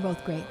 right? They're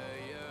both great.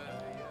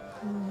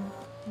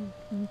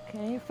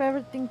 Okay,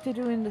 favorite thing to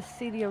do in the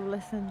city of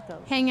Les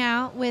Santos? Hang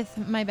out with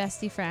my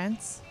bestie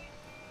friends.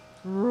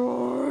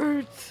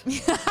 Right.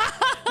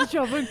 Which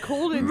I've been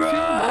called in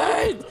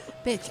Right.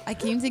 Bitch, I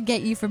came to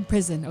get you from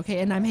prison, okay?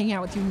 And I'm hanging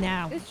out with you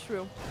now. It's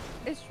true.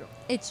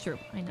 It's true.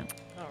 I know.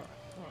 Alright.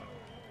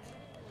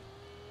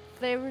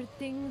 Favorite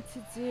thing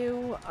to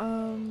do?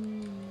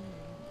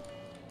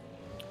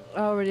 I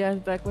already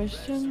asked that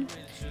question.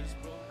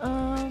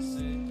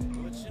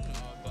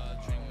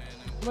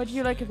 What do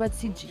you like about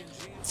CG?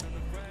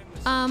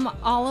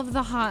 All of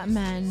the hot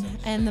men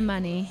and the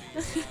money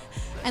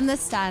and the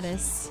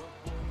status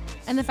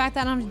and the fact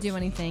that I don't have to do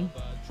anything.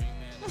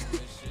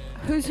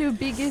 Who's your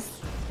biggest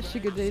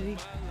sugar daddy?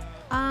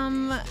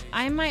 I'm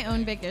my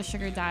own biggest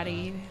sugar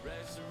daddy.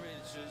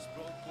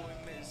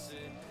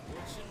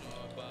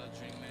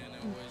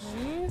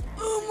 Okay.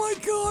 Oh my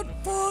god,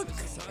 fuck.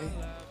 Sorry.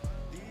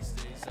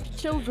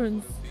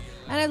 Children's.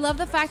 And I love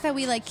the fact that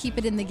we like keep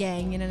it in the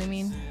gang, you know what I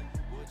mean?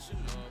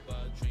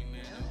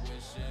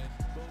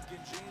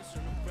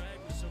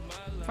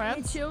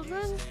 Any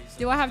children?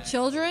 Do I have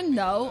children?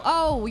 No.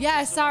 Oh,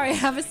 yeah, sorry, I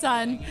have a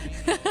son.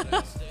 Oh my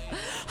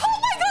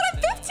god, I'm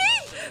 15!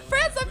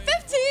 Friends, I'm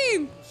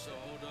 15!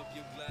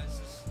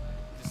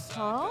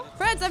 Huh?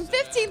 Friends, I'm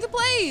 15th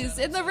place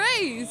in the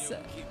race.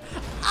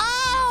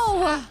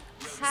 Oh!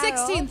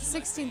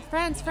 16th.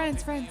 Friends.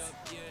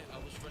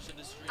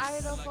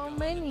 Out of how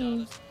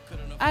many?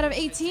 Out of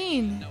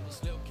 18.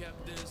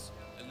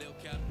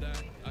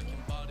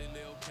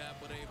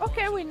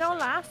 Okay, we know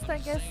last, I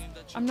guess.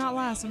 I'm not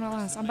last.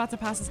 I'm about to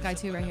pass this guy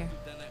too right here.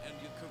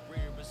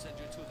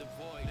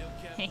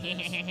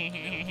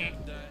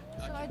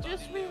 So I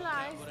just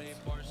realized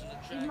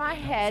in my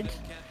head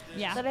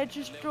Yeah. that I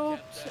just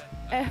dropped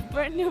a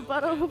brand new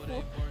bottle of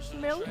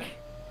milk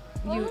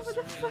all You over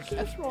the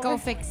fucking floor. go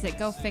fix it.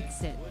 Go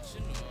fix it.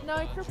 No,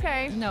 it's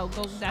okay. No,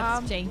 go.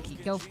 That's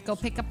janky. Go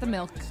pick up the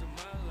milk.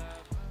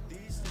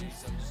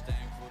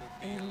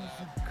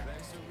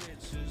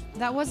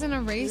 That wasn't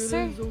a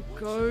racer. It is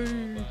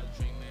okay.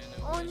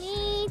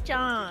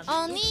 Oni-chan.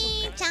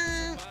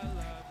 Oni-chan.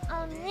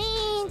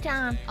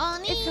 Oni-chan.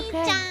 It's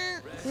okay.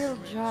 It'll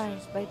dry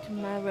by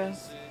tomorrow.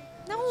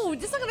 No,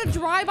 it's not gonna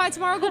dry by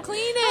tomorrow. Go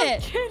clean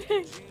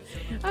it.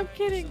 I'm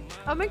kidding.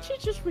 I'm actually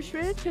just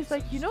frustrated because,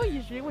 like, you know,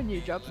 usually when you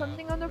drop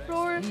something on the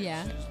floor,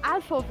 yeah,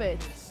 half of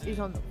it is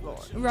on the floor.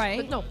 Right.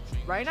 But no,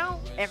 right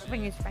now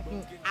everything is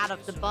fucking out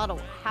of the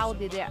bottle. How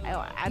did it?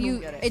 I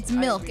don't get it. It's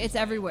milk. It's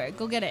everywhere.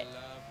 Go get it.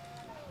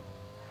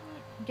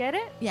 Get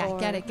it? Yeah, Or-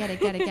 get it. Get it.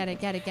 Get it. Get it.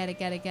 Get it. Get it.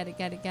 Get it. Get it.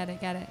 Get it. Get it.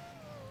 Get it.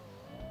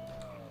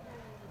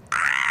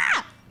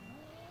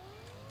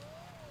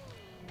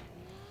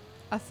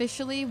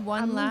 Officially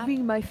one lap. I'm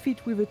moving my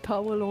feet with a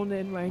towel on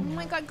it right Oh now.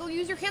 my god, go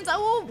use your hands.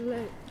 Oh!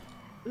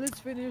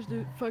 Let's finish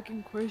the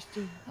fucking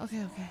question.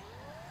 Okay, okay.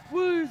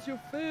 What is your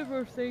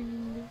favorite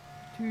thing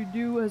to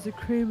do as a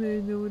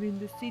criminal in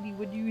the city?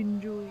 What do you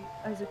enjoy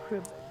as a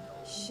criminal?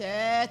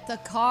 Shit, the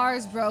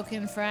car's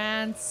broken,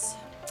 France.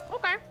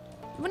 Okay.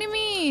 What do you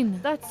mean?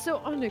 That's so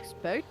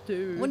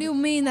unexpected. What do you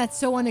mean that's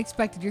so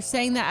unexpected? You're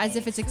saying that as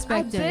if it's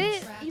expected. I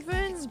bet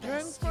even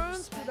drunk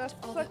friends would have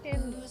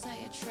fucking...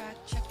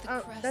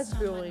 that's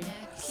bullying.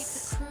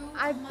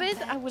 I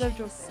bet I would have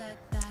just...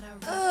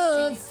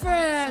 Oh,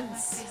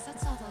 France!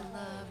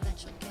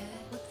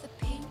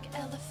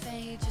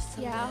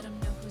 Yeah.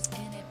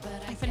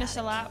 I finished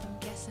a lap.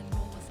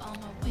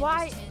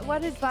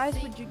 What advice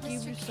would you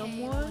give to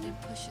someone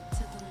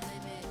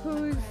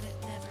who's...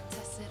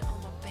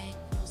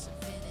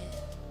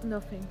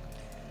 Nothing.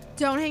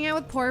 Don't hang out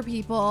with poor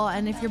people,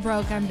 and if you're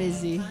broke, I'm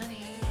busy.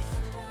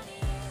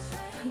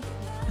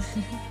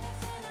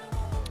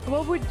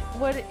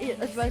 What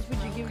advice would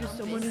you give to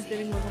someone who's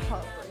dealing with a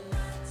heartbreak?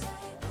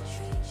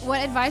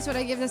 What advice would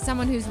I give to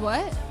someone who's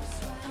what?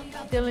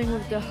 Dealing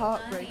with the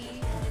heartbreak.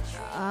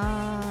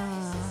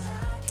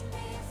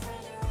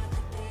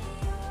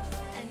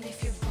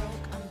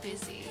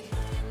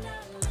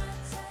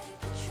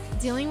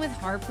 Dealing with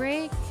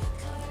heartbreak?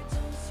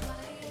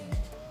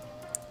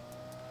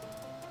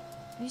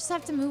 You just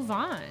have to move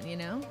on, you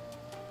know?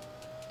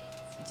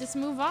 Just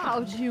move on.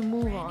 How do you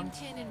move on?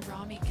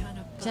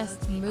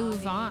 Just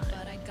move on,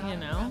 you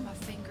know?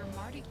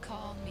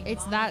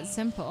 It's that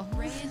simple.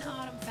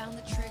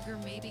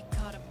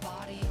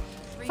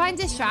 Find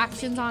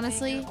distractions,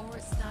 honestly.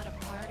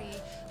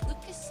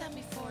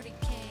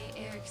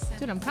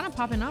 Dude, I'm kind of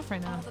popping off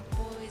right now.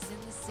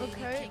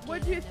 Okay.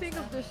 What do you think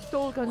of the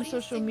stalk on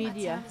social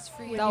media?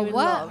 When The you're in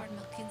what? love?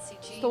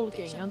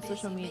 Stalking on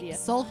social media.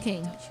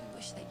 Sulking.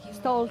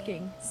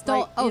 Stalking.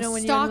 Stal- Like, you know,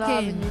 when you're in love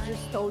stalking. and you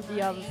just stalk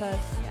the other person.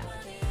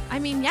 I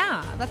mean,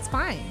 yeah, that's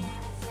fine.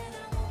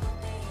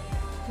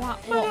 But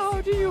how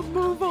do you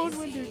move on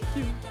when you're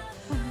cute?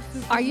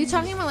 Are you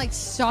talking about like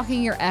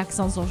stalking your ex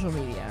on social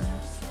media?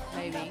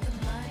 Maybe.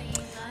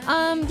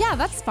 Yeah,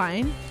 that's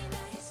fine.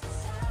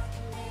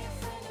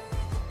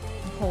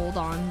 Hold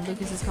on,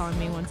 Lucas is calling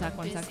me. One sec.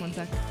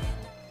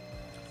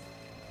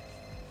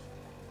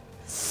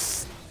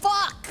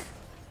 Fuck!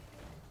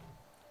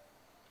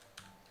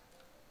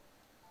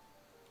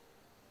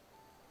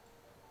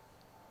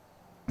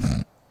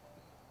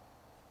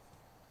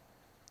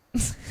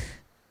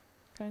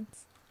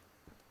 Prince.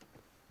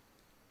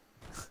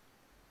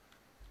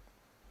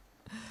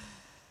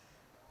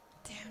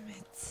 Damn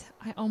it.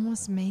 I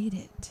almost made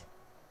it.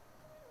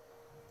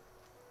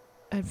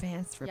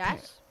 Advanced repair.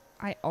 Yes?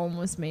 I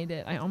almost made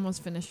it. I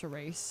almost finished a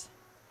race.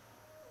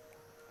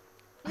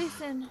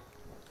 Listen,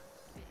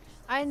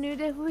 I knew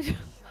that would.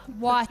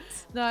 What?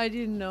 No, I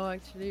didn't know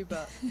actually,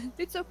 but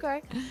it's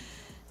okay.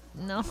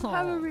 No. We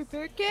have a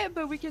repair kit,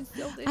 but we can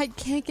still do. I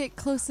can't get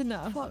close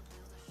enough. Fuck.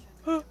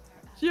 Do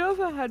you have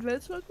a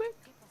advanced real quick?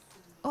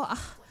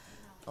 Oh,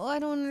 I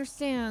don't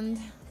understand.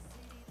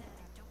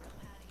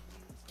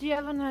 Do you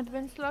have an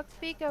advanced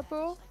lockpick,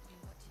 bro?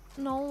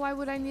 No, why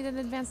would I need an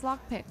advanced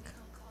lockpick?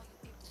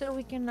 So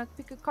we can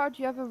lockpick a car.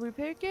 Do you have a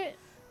repair kit?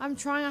 I'm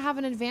trying to have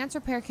an advanced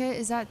repair kit.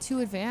 Is that too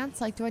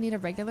advanced? Like, do I need a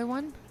regular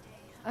one?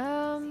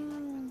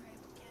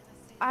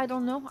 I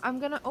don't know. I'm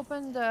gonna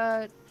open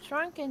the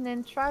trunk and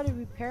then try to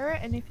repair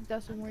it, and if it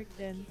doesn't work,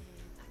 then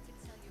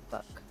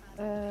fuck.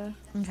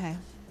 Okay.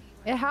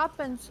 It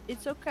happens.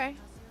 It's okay.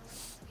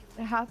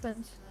 It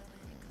happens.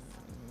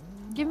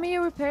 Give me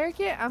a repair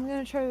kit. I'm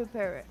gonna try to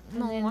repair it.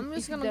 No, I'm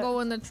just gonna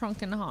go in the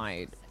trunk and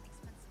hide.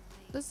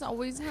 This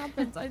always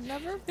happens. I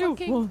never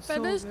fucking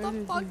finish the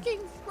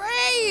fucking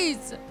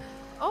race.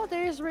 Oh,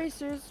 there's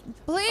racers.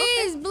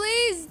 Please,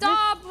 please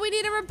stop. We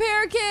need a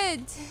repair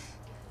kit.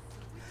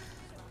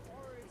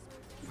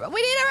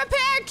 We need a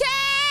repair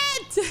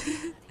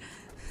kit.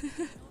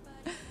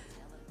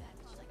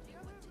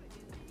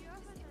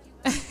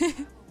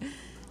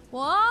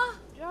 What?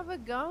 Do you have a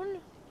gun? What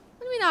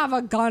do you mean I have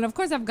a gun? Of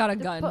course I've got a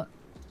gun.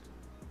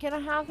 Can I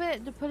have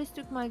it? The police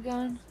took my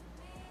gun.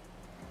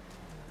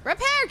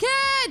 Repair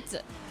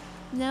kit!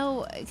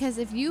 No, because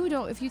if you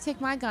take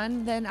my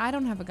gun, then I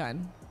don't have a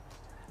gun.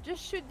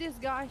 Just shoot this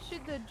guy.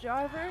 Shoot the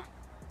driver.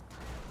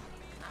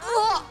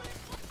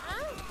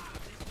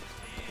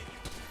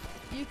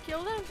 You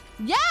killed him?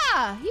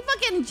 Yeah! He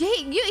fucking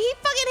hit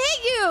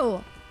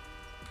you!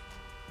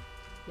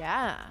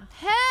 Yeah.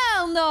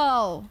 Hell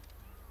no!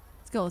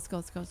 Let's go.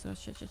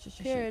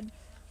 Shit. Period.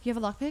 You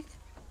have a lockpick?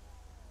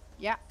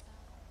 Yeah.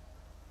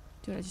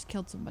 Dude, I just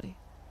killed somebody.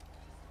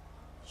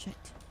 Shit.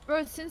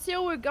 Bro, since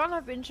you were gone,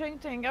 I've been trying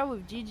to hang out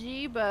with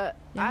GG, but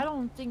I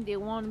don't think they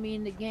want me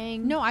in the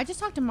gang. No, I just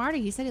talked to Marty.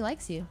 He said he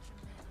likes you.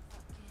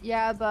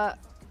 Yeah, but...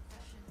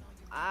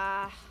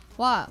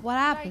 What? What He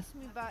happened? likes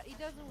me, but he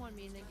doesn't want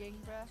me in the gang,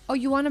 bro. Oh,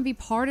 you want to be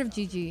part of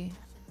GG?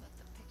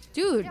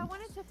 Dude. Yeah, I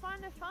wanted to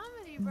find a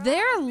family, bro.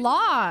 They're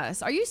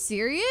lost. Are you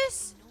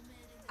serious?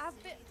 I've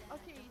been...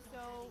 Okay,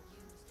 so...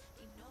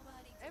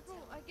 April,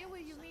 I get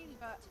what you mean,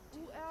 but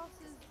who else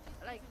is...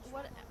 Like,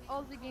 what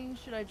all the gangs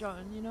should I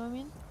join? You know what I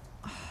mean?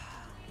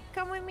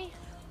 Come with me.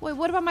 Wait,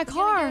 what about my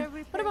car?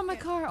 What about my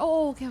car?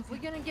 Oh, okay. We're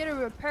gonna get a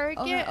repair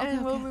kit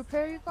and we'll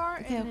repair your car.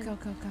 Okay.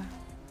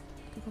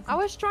 I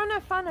was trying to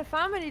find a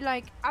family.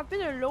 Like, I've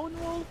been a lone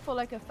wolf for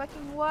like a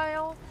fucking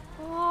while.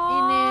 Aww.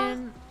 And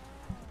then,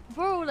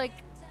 bro, like,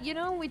 you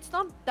know, it's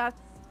not that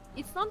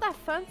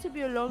fun to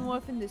be a lone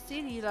wolf in the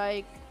city.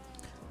 Like,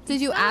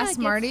 did you ask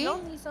Marty?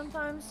 Lonely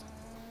sometimes.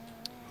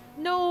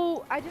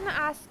 No, I didn't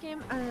ask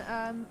him,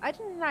 and I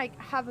didn't like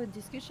have a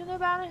discussion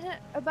about it.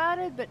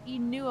 But he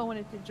knew I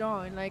wanted to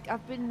join. Like,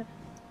 I've been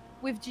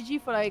with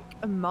GG for like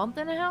a month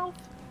and a half.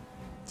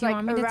 Do you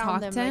want me to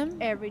talk to him?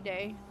 Like, every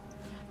day.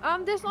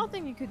 There's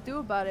nothing you could do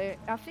about it.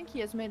 I think he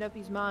has made up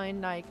his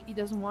mind. Like, he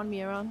doesn't want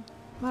me around.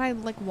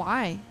 But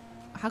why?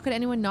 How could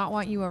anyone not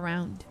want you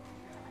around?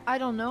 I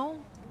don't know.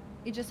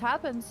 It just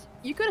happens.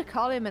 You could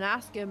call him and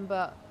ask him,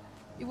 but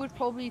he would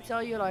probably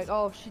tell you like,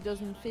 oh, she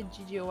doesn't fit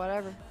GG or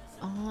whatever.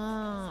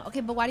 Oh,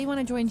 okay, but why do you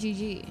want to join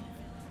GG?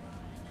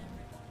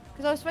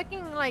 Because I was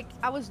fucking, like,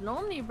 I was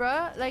lonely,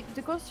 bruh. Like,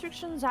 the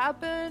constructions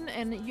happened,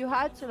 and you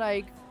had to,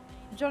 like,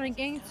 join a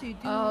gang to do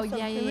some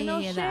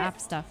criminal shit. The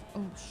app stuff.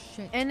 Oh,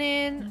 shit. And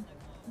then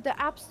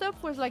the app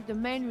stuff was, like, the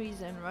main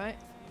reason, right?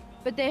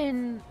 But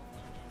then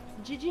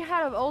GG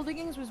had all the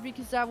gangs was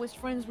because I was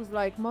friends with,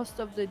 like,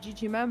 most of the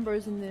GG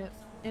members in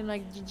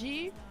like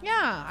GG.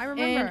 Yeah, I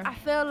remember. And I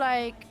felt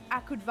like I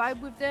could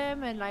vibe with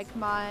them, and like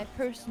my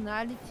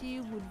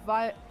personality would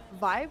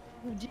vibe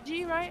with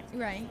GG, right?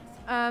 Right.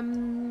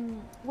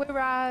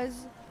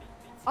 Whereas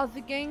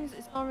other gangs,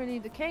 it's not really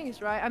the case,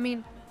 right? I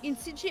mean, in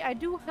CG,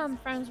 I'm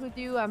friends with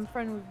you. I'm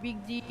friend with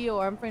Big D,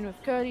 or I'm friend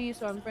with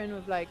Curtis, or I'm friend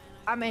with like,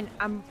 I mean,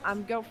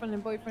 I'm girlfriend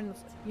and boyfriend,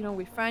 you know,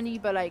 with Fanny.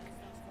 But like,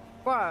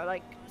 bro,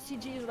 like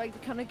CG is like the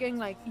kind of gang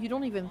like you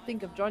don't even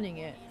think of joining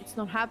it. It's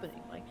not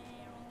happening. Like,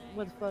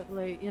 what the fuck,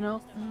 like, you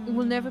know? It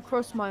will never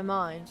cross my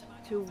mind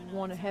to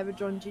want to ever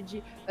join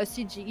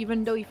CG,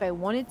 even though if I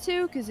wanted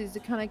to, because it's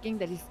the kind of gang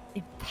that is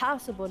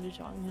impossible to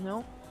join, you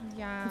know?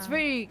 Yeah. It's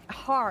very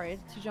hard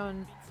to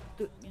join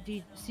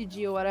the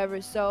CG or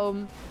whatever,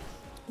 so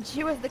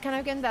she was the kind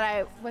of gang that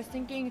I was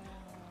thinking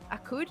I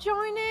could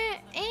join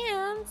it,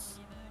 and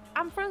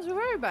I'm friends with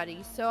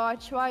everybody, so I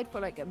tried for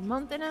like a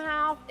month and a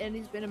half, and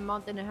it's been a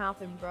month and a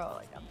half, and bro,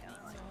 like, I'm kind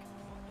of like...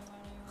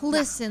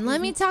 Listen, let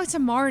me talk to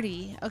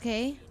Marty,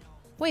 okay?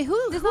 Wait,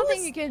 There's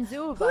nothing you can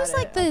do about it. Who's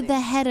like the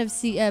head of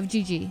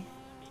GG?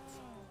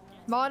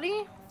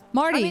 Marty?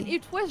 Marty. I mean,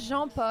 it was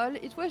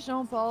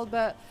Jean-Paul,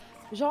 but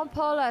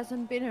Jean-Paul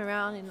hasn't been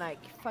around in like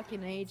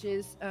fucking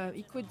ages.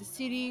 He quit the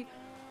city,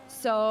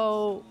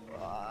 so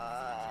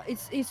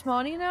it's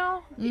Marty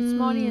now. It's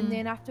Marty, and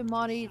then after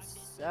Marty,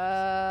 it's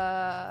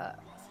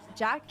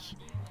Jack.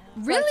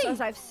 Really? But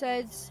as I've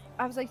said,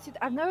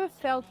 I've never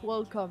felt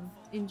welcome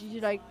in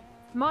GG. Like,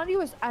 Marty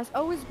has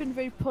always been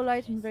very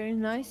polite and very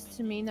nice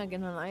to me, not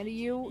gonna lie to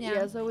you. Yeah. He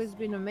has always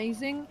been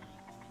amazing,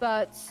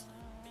 but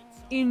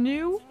he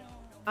knew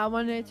I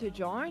wanted to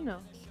join,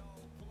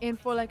 and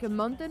for like a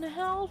month and a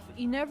half,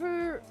 he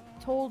never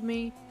told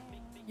me,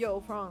 yo,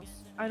 France,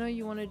 I know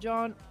you want to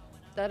join,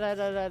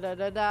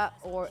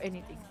 or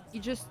anything. He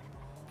just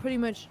pretty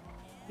much,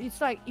 it's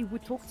like he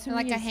would talk to me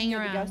like a and see me hang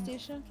at the gas around.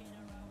 station.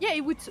 Yeah,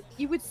 he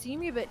would see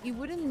me, but he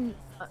wouldn't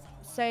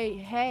say,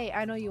 hey,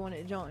 I know you want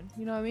to join,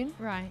 you know what I mean?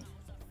 Right.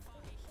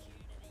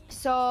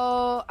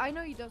 So I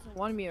know he doesn't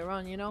want me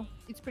around, you know?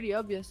 It's pretty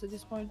obvious at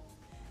this point.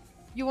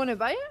 You want to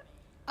buy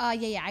it?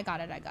 Yeah, I got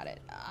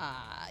it.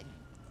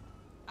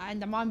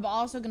 And I'm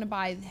also gonna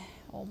buy,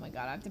 oh my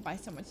god, I have to buy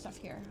so much stuff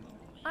here.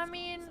 I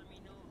mean,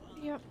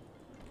 yeah.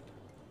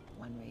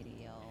 One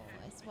radio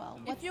as well.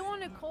 If you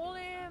want to call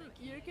him,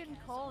 you can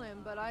call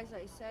him, but as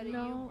I said to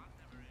you,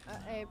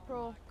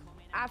 April,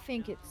 I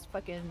think it's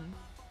fucking...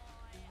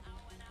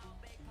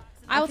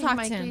 I will talk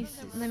to him.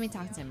 Let me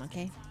talk to him,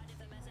 okay?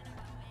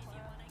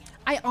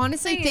 I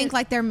honestly think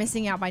like they're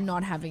missing out by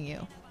not having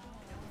you.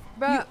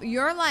 But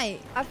you're like,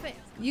 I think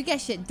you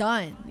get shit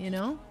done, you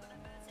know?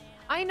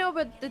 I know,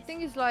 but the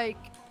thing is like,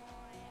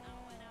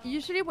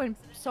 usually when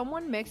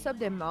someone makes up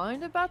their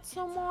mind about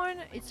someone,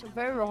 it's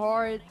very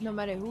hard, no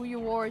matter who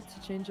you are,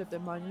 to change up their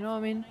mind. You know what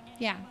I mean?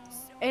 Yeah.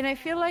 And I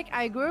feel like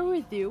I agree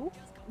with you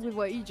with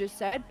what you just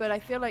said, but I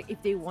feel like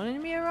if they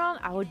wanted me around,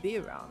 I would be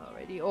around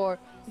already. Or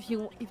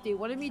if they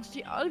wanted me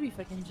GG, I'll be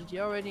fucking GG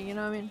already. You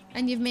know what I mean?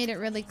 And you've made it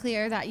really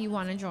clear that you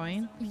want to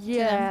join.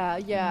 Yeah.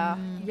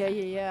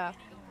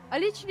 I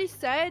literally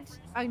said,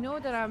 I know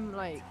that I'm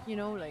like, you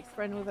know, like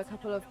friend with a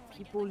couple of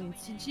people in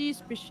CG,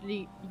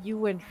 especially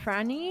you and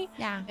Franny.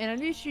 Yeah. And I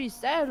literally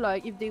said,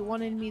 like, if they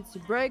wanted me to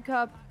break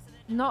up,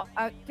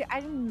 I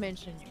didn't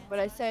mention you, but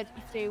I said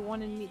if they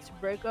wanted me to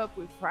break up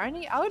with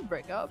Franny, I would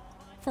break up.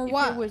 For if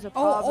what? There was a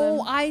problem.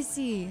 Oh, I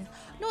see.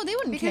 No, they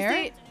wouldn't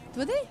care.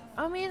 Would they?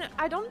 I mean,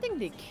 I don't think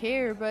they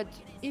care, but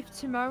if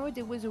tomorrow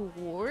there was a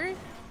war,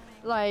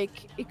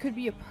 like, it could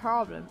be a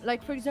problem.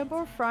 Like, for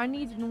example,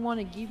 Franny didn't want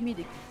to give me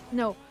the...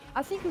 No,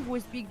 I think it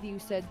was Big D who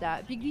said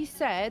that. Big D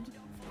said,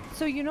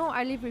 so you know,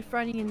 I live with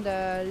Franny in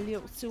the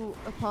little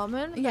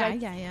apartment.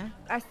 Yeah.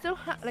 I still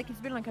like, it's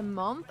been like a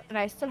month, and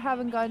I still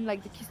haven't gotten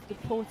like the keys to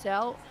the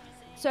hotel.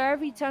 So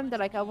every time that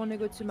like I want to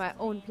go to my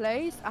own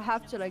place, I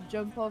have to like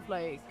jump off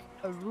like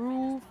a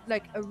roof,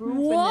 What? and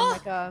then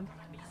like a...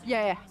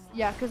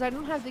 Yeah, because I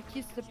don't have the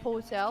keys to the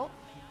hotel.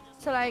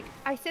 So like,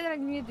 I said that I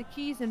needed the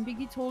keys, and Big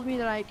D told me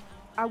that like,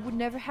 I would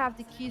never have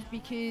the keys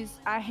because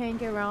I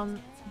hang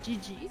around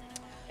GG.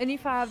 And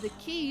if I have the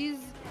keys,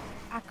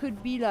 I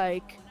could be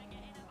like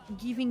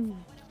giving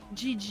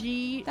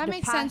GG. That the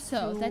makes sense,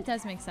 pass though. to... That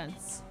does make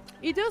sense.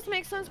 It does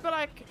make sense, but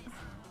like,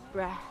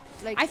 bruh,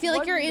 like I feel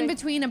like you're in like,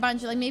 between a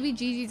bunch of, like, maybe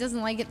Gigi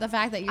doesn't like it, the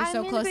fact that you're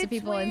so I'm close in to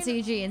people in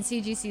between. CG, and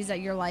CG sees that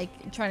you're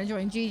like trying to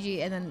join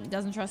Gigi and then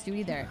doesn't trust you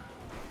either.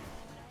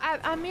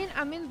 I mean,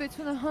 I'm in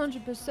between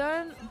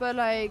 100%, but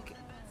like,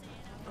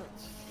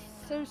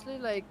 seriously,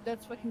 like,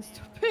 that's fucking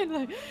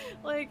stupid.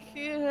 like,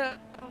 yeah.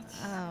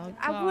 Oh,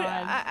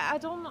 I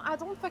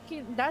don't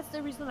fucking. That's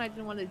the reason I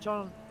didn't want to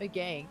join a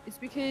gang. It's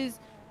because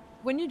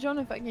when you join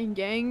a fucking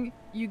gang,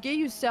 you get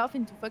yourself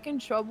into fucking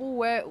trouble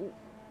where,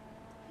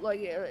 like,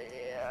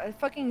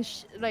 fucking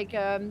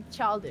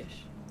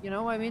childish. You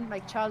know what I mean?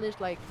 Like childish,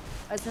 like,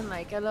 as in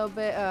like a little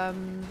bit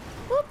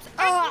Oops.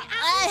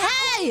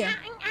 Hey!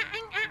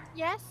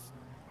 Yes.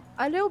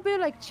 A little bit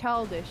like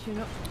childish, you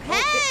know.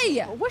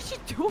 Hey! What's she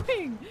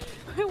doing?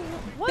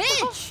 What Bitch!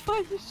 the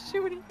fuck is she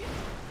shooting?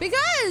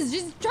 Because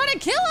she's trying to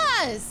kill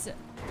us.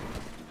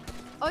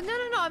 Oh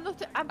no, I'm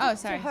not. Oh,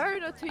 sorry. To her,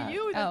 not to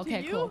you. Not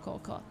okay, to you.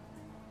 cool.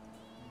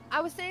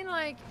 I was saying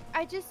like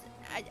I just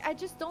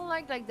don't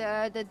like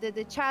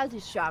the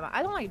childish drama.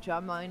 I don't like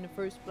drama in the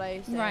first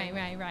place. Right.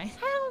 I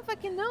don't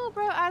fucking know,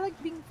 bro. I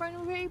like being friends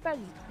with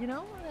everybody. You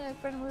know,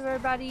 friend with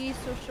everybody,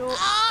 social.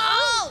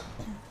 Oh!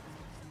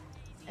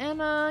 And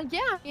yeah,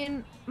 I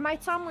mean, my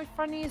time with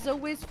Franny is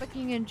always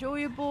fucking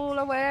enjoyable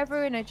or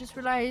whatever. And I just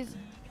realized,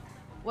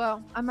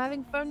 well, I'm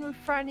having fun with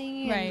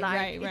Franny, and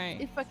like,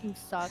 it fucking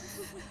sucks.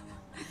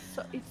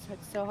 It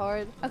sucks so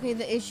hard. Okay,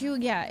 the issue,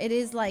 yeah, it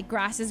is like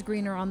grass is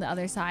greener on the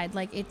other side.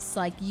 Like, it's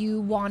like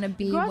you want to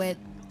be with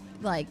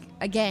like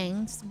a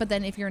gang, but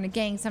then if you're in a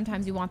gang,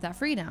 sometimes you want that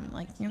freedom.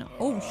 Like, you know.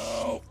 Oh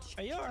shit.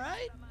 Are you all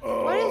right?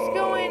 What is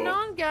going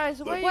on,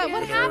 guys? What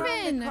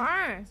happened?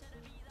 Car?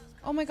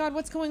 Oh my god,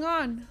 what's going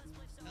on?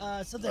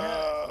 Something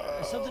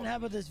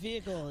happened with this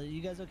vehicle. Are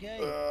you guys okay?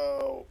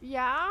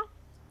 Yeah.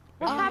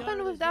 What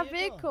happened with that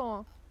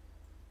vehicle?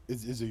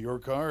 Is it your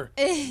car?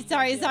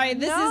 Sorry.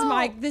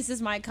 This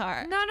is my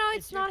car. No,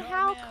 it's not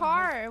our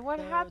car. What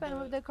happened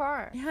with the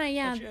car? Hi,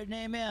 yeah. What's your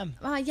name, ma'am?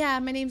 Yeah,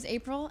 my name's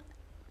April.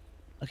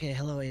 Okay,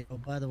 hello, April.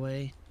 By the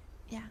way.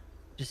 Yeah.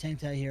 Just hang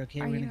tight here,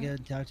 okay? We're gonna go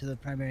and talk to the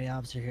primary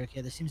officer here,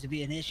 okay? There seems to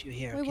be an issue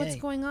here, Wait, okay? what's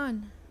going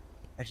on?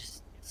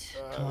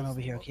 Come on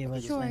over here, okay?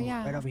 Sure,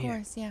 yeah, right of over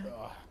course, here.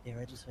 yeah. Yeah,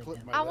 right this way.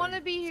 I want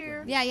to be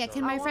here. Yeah.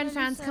 Can my friend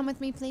Franz come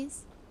with me,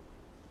 please?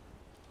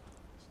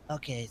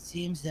 Okay, it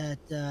seems that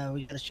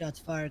we got a shots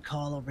fired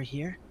call over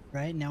here,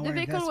 right? Now The we're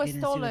vehicle was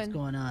investigating to see what's stolen.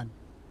 going on.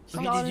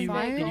 Okay,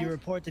 Stolen did you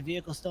report the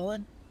vehicle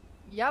stolen?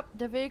 Yep,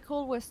 the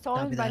vehicle was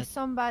stolen Copy by that.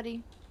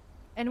 somebody,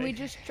 and we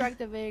just tracked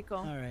the vehicle.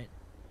 All right.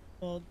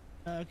 Well,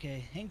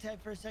 okay. Hang tight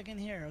for a second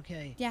here,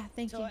 okay? Yeah,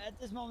 thank you. So at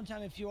this moment in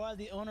time, if you are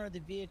the owner of the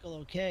vehicle,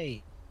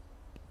 okay,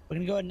 we're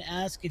gonna go ahead and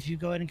ask if you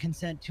go ahead and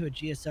consent to a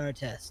GSR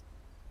test.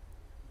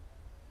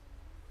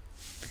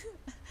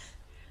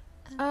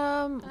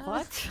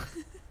 What?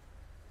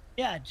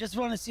 Yeah, just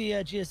want to see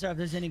GSR if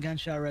there's any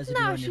gunshot residue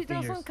No, on she your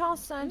fingers. doesn't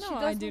consent. No, She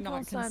I doesn't do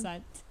not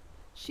consent.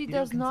 She You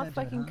does don't not consent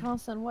to it, fucking huh?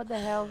 consent. What the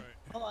hell?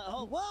 Hold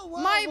on, whoa,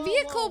 My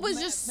vehicle was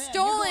just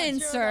stolen,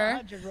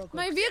 sir.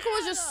 My vehicle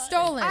was just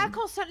stolen. I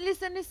consent.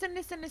 Listen.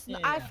 Yeah,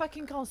 I yeah.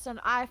 fucking consent.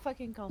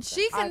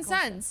 She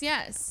consents,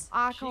 yes.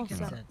 I She consent.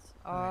 consents.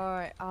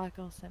 Alright, I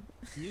consent.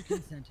 You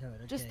consent to it,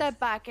 okay. Just step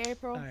back,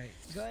 April. All right,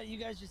 go ahead. You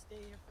guys just stay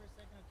here for a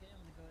second, okay?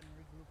 I'm gonna go ahead and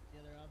regroup with the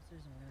other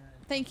officers. And we're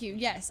gonna... Thank you.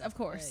 Yes, of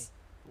course.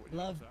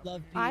 Love,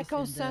 peace, I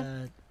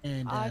consent.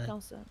 and I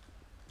consent.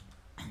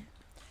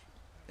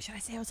 Should I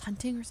say I was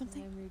hunting or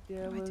something? Let me What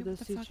deal do I with do? the What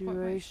the fuck?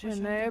 situation,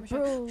 Should I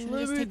April.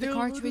 just take the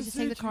car? Should we just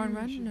take the car and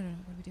run? No.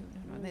 What do we do?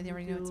 No. They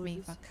already know it's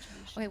me. Fuck.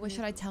 Okay, what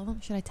should I tell them?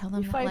 Should I tell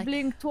them? If I like,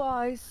 blink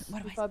twice,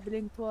 What do if I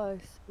blink twice,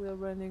 we're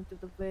running to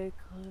the vehicle.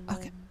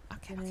 Okay.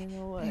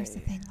 Here's the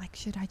thing. Like,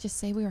 should I just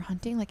say we were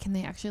hunting? Like, can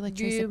they actually like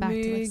trace it back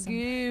to like some?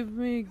 Give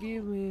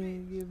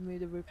me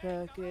the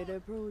repair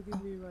kit, bro.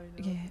 Give me right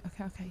now.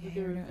 Yeah. Okay. Yeah.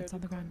 Here we go. It's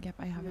on the ground. Yep,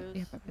 I have it.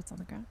 Yep, it's on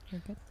the ground.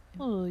 You're good.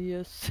 Yeah. Oh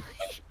yes.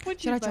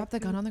 Should I drop the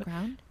gun on the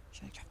ground?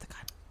 Should I drop the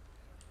gun?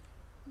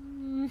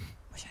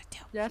 What should I do?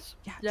 Yes.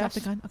 Yeah. Yes. Drop the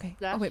gun. Okay.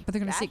 Yes. Oh wait, but they're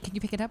gonna see. Yes. Can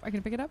you pick it up? Are you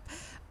gonna pick it up?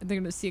 They're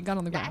gonna see a gun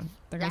on the ground.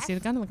 They're gonna see the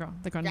gun on the ground.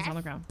 The gun is on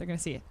the ground. They're gonna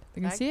see it.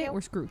 They're gonna Thank see it. you.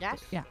 We're screwed.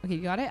 Yes. Yeah. Okay.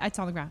 You got it. It's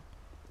on the ground.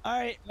 All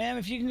right, ma'am.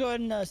 If you can go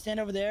ahead and stand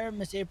over there,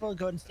 Miss April,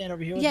 go ahead and stand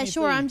over here. With Yeah. me,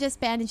 Sure. please. I'm just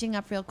bandaging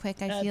up real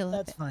quick. I feel.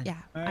 That's fine. Yeah.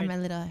 All I'm right.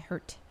 a little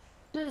hurt.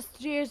 Just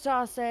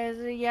Jesus says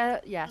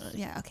yes.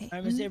 Yeah. Okay. All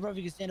right, Miss April, if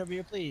you can stand over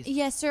here, please.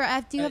 Yes, sir.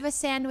 I do All have a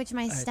sandwich.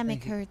 My All right, stomach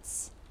thank you.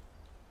 hurts.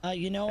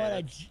 You know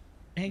what?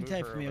 Hang move tight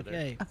her for me, over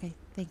there. okay? Okay.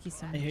 Thank you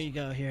so much. Here you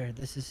go. Here,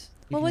 this is.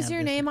 you What can was have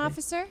your this, name, okay?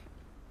 officer?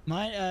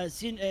 Mine.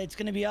 It's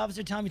gonna be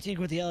Officer Tommy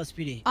Tinker with the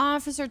LSPD.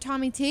 Officer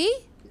Tommy T?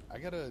 I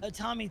gotta.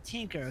 Tommy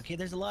Tinker. Okay,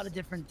 there's a lot of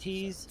different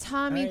T's.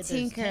 Tommy All right,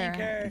 there's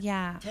Tinker.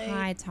 Yeah. Tay,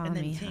 Hi, And Tommy.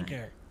 then Hi.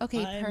 Tinker.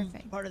 Okay, I'm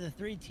perfect. part of the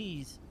 3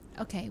 T's.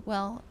 Okay,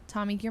 well,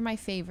 Tommy, you're my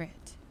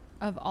favorite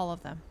of all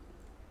of them.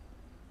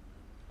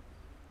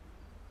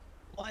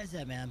 Why is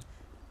that, ma'am?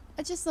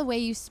 Just the way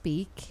you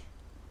speak.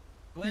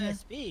 The way I Yeah.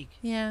 speak.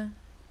 Yeah.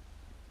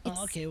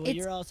 Oh, okay. Well, it's-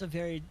 you're also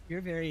very,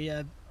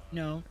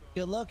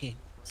 good looking.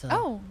 So.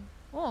 Oh,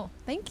 well,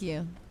 thank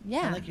you.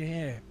 Yeah. I like your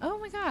hair. Oh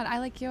my God, I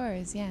like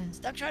yours. Yeah.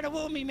 Stop trying to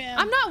woo me, ma'am.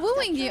 I'm not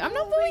wooing you. I'm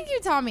not wooing you,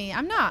 Tommy.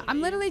 I'm not. I'm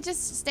literally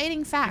just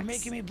stating facts. You're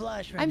making me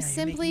blush right I'm now. You're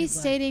making simply me blush.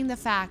 stating the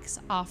facts,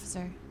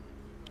 officer.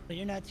 But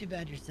you're not too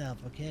bad yourself,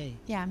 okay?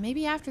 Yeah,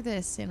 maybe after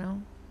this,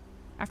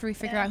 after we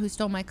figure out who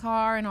stole my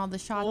car and all the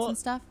shots and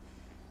stuff.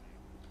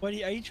 What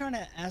are you trying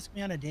to ask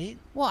me on a date?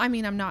 Well, I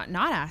mean, I'm not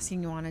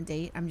asking you on a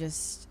date. I'm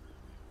just,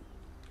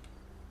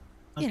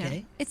 you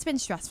know, it's been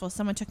stressful.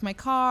 Someone took my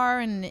car,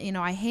 and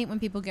I hate when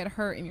people get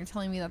hurt, and you're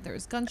telling me that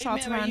there's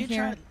gunshots Hey, ma'am, around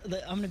here.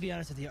 I'm gonna be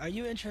honest with you. Are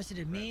you interested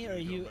in me, or are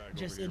you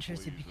just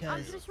interested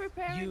because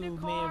you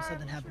may have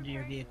something happen to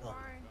your vehicle?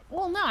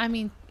 Well, no, I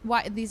mean,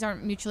 why? These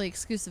aren't mutually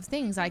exclusive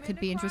things. I could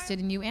be interested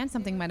in you, and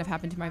something might have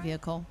happened to my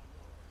vehicle.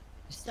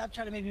 Stop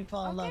trying to make me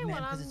fall in love, ma'am,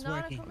 because it's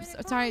working.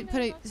 Sorry,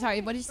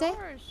 sorry. What did you say?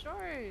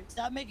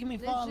 Stop making me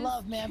fall in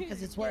love, ma'am,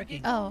 because it's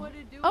working. Oh,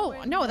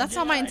 no, that's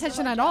not my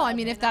intention at all. I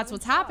mean, if that's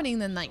what's happening,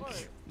 then like,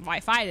 why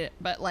fight it?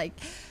 But like,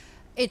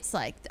 it's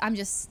like I'm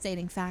just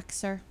stating facts,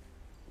 sir.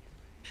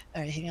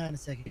 All right, hang on a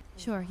second.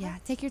 Sure, yeah.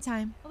 Take your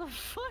time. What the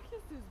fuck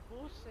is this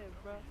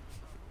bullshit, bro?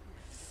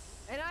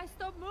 And I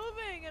stopped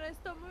moving,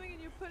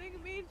 and you're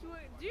putting me into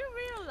it. Do you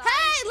realize?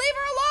 Hey, leave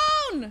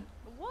her alone!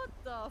 What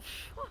the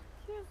fuck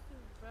is this,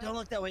 bro? Don't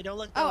look that way. Don't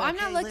look that Oh, way. I'm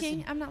not okay? looking.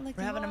 Listen, I'm not looking.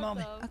 We're having a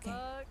moment. Okay.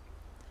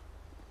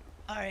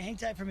 All right, hang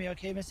tight for me,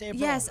 okay, Miss April?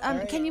 Yes. All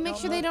right? Can you make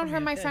sure they move don't from hurt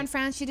me, my okay? friend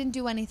Fran? She didn't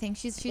do anything.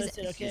 She's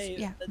Listen, okay.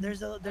 yeah.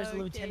 There's a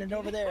lieutenant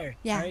over there.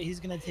 Yeah. All right,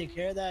 he's gonna take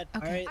care of that.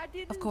 Okay. All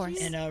right. Of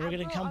course. And we're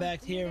gonna come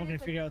back here and we're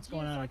gonna figure out what's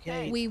going on.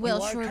 Okay. We will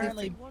You are surely.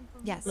 currently,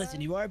 Yes.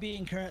 Listen,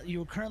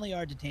 you currently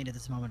are detained at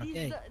this moment.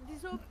 Okay.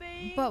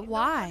 But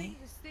why?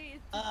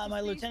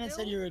 My lieutenant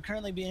said you were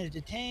currently being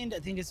detained. I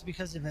think it's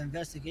because of an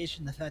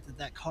investigation. The fact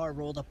that car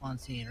rolled up on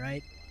scene,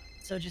 right?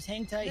 So just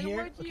hang tight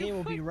here, okay?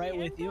 We'll be right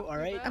with you, all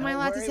right? Am I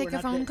allowed to take a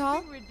phone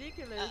call?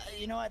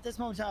 You know, at this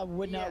moment in time, I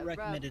would not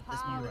recommend it at this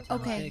moment in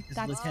time, Okay, because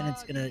that's- the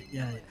lieutenant's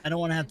gonna, I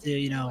don't want to have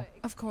to,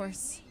 Of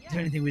course. do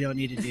anything we don't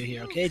need to do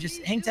here, okay?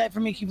 Just hang tight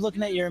for me. Keep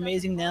looking at your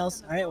amazing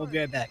nails. All right, we'll be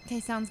right back. Okay,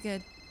 sounds good.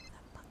 The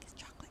fuck is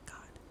Chocolate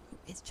God?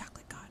 Who is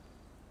Chocolate God?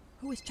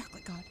 Who is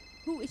Chocolate God?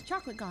 Who is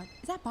Chocolate God?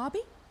 Is that Bobby?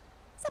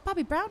 Is that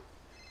Bobby Brown?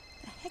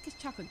 The heck is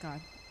Chocolate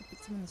God?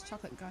 It's someone that's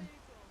Chocolate God.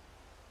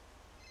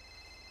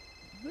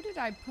 Who did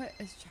I put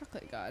as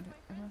Chocolate God?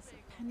 Unless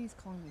Penny's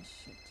calling me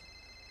shit.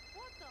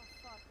 What the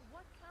fuck?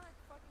 What kind of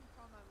fucking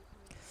trauma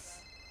with me?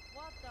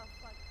 What the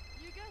fuck?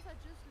 You guys are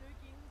just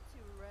looking to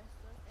arrest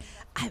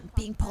us, and I'm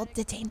being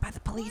detained by the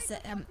police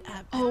at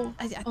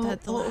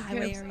the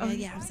highway area.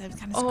 Yeah, so I'm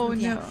kind of Oh,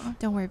 screwed. Yeah. no.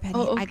 Don't worry, Penny.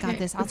 Oh, I got okay.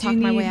 this. I'll Do talk you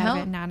my need way out of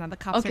help? it. No, the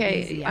cops are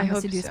Okay, crazy. I I'm gonna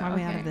hope seduce so, my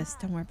way out okay. of this.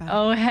 Don't worry about it.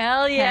 Oh,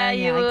 hell yeah,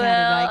 you will.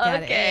 I got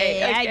it. Okay,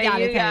 Hey, I okay, got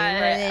you it, got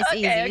Penny. it. It's Okay,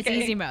 easy. It's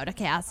okay. easy mode.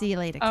 Okay, I'll see you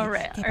later. All Okay,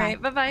 right, okay, all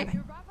right, bye-bye. Bye-bye. you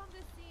arrive on the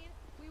scene.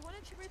 We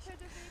wanted to repair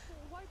the vehicle.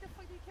 Why the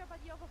fuck do you care about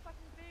the other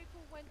fucking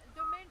vehicle when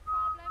the main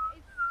problem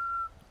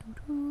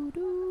is?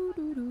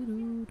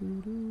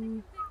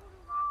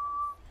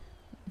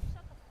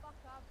 Shut the fuck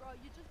up, bro.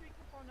 You're just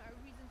looking for a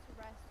reason to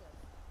arrest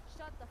us.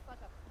 Shut the fuck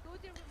up. Go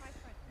deal with my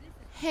friend.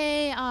 Listen.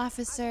 Hey,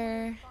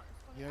 officer.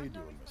 Yeah, you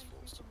doing, Miss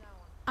Fooze?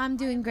 I'm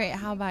doing great.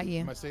 How about you?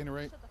 Am I saying it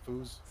right?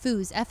 Fooze?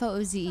 Fooze.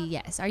 F-O-O-Z-E.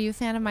 Yes. Are you a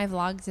fan of my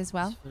vlogs as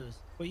well?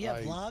 Well, you have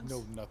I vlogs?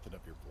 know nothing of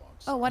your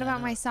vlogs. Oh, what Yeah,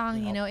 about my song?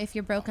 you You know, know, If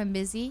You're Broke, I'm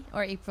Busy,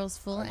 or April's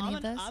Fool. Any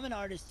of those? I'm an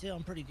artist too.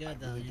 I'm pretty good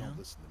though. really You know. don't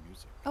listen to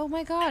music. Oh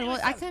my God. Well,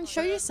 I can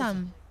show you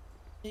some.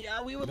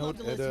 Yeah, we would You know love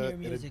to what, listen to your at a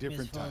music, Miss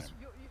different Fuzz.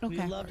 time. Okay.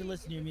 We'd love to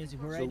listen to your music,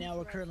 but right now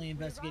we're currently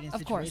investigating a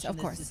Of course, situation.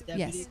 of course, This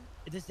deputy, yes.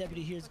 This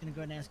deputy here is going to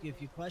go and ask you a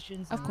few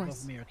questions. Of and we'll go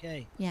course. from here,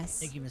 okay? Yes.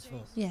 Thank you, Miss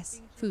Fooze.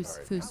 Yes. Fooze.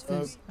 Fooze.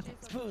 Fooze. Okay.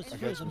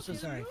 Fooze. I'm so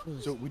sorry.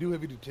 Fooze. So we do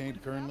have you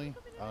detained currently.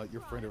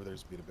 Your friend over there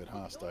is being a bit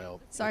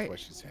hostile. Sorry. That's why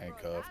she's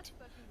handcuffed.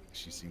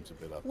 She seems a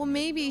bit up. Well,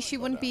 maybe she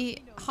wouldn't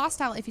be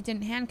hostile if you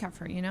didn't handcuff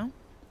her, you know?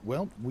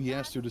 Well, we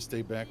asked her to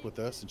stay back with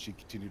us, and she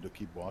continued to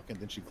keep walking.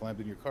 Then she climbed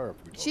in your car.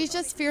 After we told She's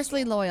just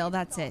fiercely loyal.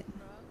 That's it.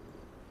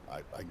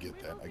 her. I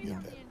get that. I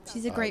get that.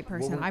 She's a great what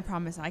person. we're- I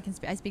promise. I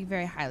speak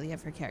very highly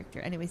of her character.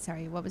 Anyway,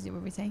 sorry. What were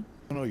we saying?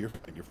 No, you're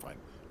fine. You're fine.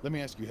 Let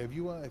me ask you: Have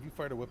you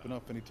fired a weapon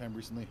off any time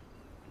recently?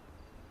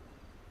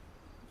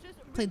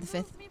 Played the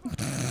fifth.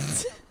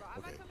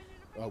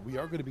 Okay. We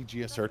are going to be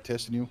GSR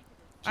testing you.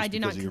 I do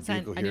not because of your consent.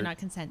 vehicle I do here. not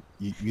consent.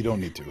 You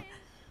don't need to.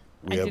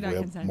 We I have, do not we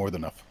have consent. more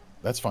than enough.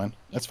 That's fine.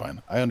 That's fine.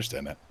 I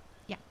understand that.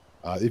 Yeah.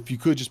 If you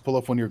could just pull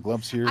off one of your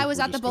gloves here. I was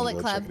we're at the just gonna Bullet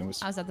go check Club. it. It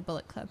was- I was at the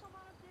Bullet Club.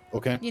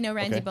 Okay. You know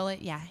Randy okay.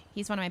 Bullet? Yeah.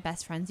 He's one of my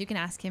best friends. You can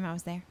ask him. I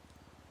was there.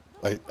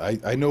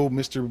 I know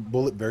Mr.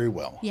 Bullet very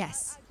well.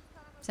 Yes.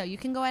 So you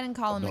can go ahead and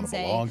call him known and him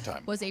a say, long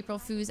time. was April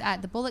Fooze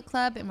at the Bullet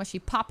Club and was she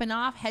popping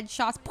off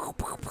headshots?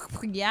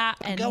 Yeah,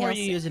 and What are he'll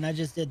you say- using? I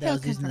just did that. I he'll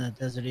was using the confirm.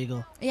 Desert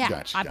Eagle. Yeah,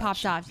 Gotcha, I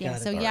popped off. Yeah,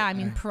 Got it. so All yeah, right, I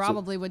mean, all right.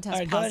 probably would All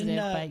test right, go ahead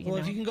positive, and, but you well,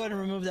 know. if you can go ahead and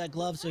remove that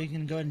glove so you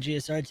can go ahead and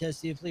GSR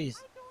test you, please.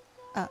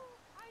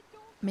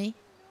 Me?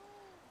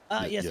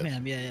 Yes, yes.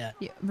 ma'am. Yeah.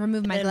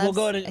 Remove my and gloves. we'll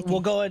go ahead. Okay. We'll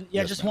go ahead.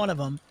 Yeah, Yes, just ma'am. one of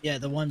them. Yeah,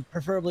 the one,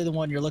 preferably the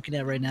one you're looking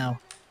at right now,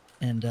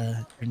 and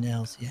your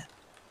nails. Yeah.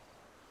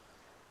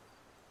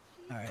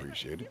 All right.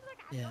 Appreciate it.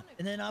 Yeah,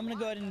 and then I'm gonna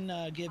go ahead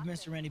and give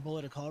Mr. Randy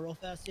Bullet a call real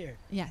fast here.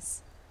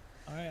 Yes.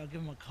 All right, I'll give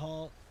him a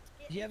call.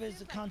 Do you have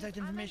his contact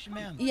information,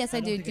 ma'am? Yes,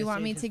 I don't do. think Do you want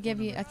saved me his to give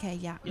phone you? number. Okay,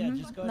 yeah. Yeah, mhm.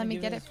 just go ahead Let and me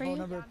give get me it his for phone you.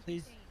 number.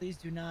 Please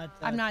do not.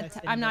 I'm not. text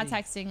I'm not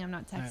anybody. texting. I'm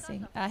not All right.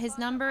 texting. His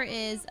number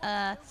is.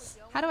 How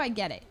do I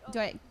get it? Do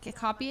I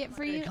copy it for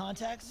Go to you? your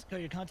contacts. Go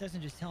to your contacts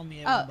and just tell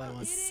me Oh, one by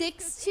one.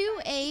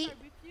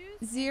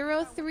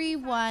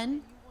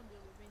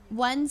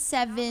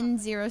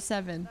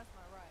 628-031-1707.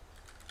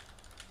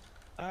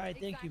 All right,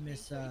 thank you,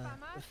 Miss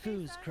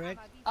Fooze,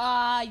 correct?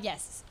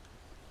 Yes.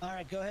 All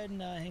right, go ahead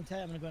and hang tight.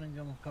 I'm gonna go ahead and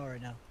give him a call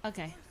right now.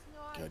 Okay.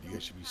 God, you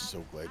guys should be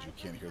so glad you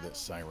can't hear that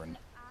siren.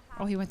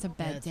 Oh, he went to Yeah,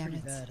 bed. it's Damn pretty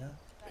it. bad,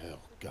 huh? Oh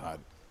God.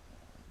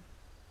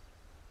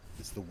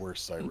 It's the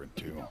worst siren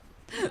too.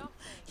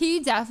 He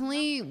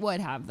definitely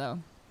would have though.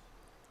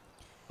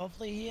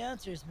 Hopefully he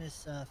answers,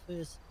 Miss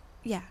Fooze.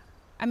 Yeah.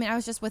 I mean, I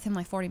was just with him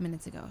like 40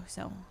 minutes ago,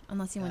 so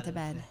unless he went to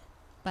bed.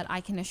 But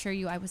I can assure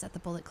you I was at the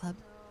Bullet Club.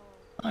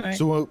 All right.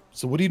 So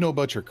what do you know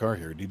about your car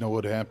here? Do you know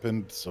what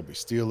happened? Did somebody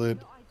steal it?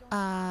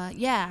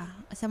 Yeah,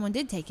 someone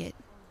did take it.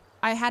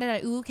 I had it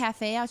at Ooh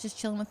Cafe. I was just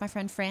chilling with my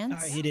friend Franz. All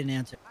right, he didn't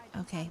answer.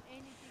 Okay.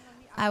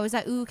 I was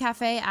at Ooh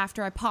Cafe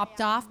after I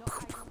popped off.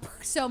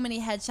 So many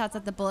headshots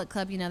at the Bullet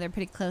Club. You know, they're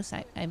pretty close.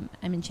 I'm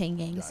in chain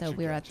gang, so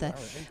we were at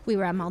we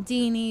were at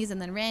Maldini's,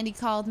 and then Randy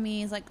called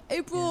me. He's like,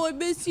 April, I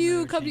miss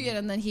you. Come to get.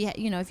 And then he,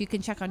 you know, if you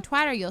can check on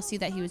Twitter, you'll see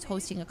that he was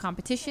hosting a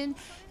competition.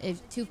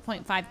 If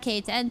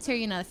 2.5K to enter,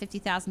 you know, the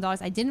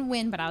 $50,000. I didn't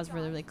win, but I was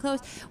really, really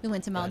close. We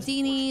went to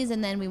Maldini's,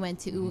 and then we went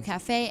to Ooh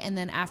Cafe, and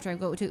then after I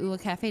go to Ooh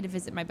Cafe to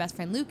visit my best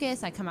friend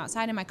Lucas, I come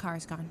outside and my car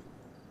is gone.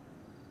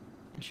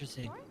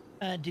 Interesting.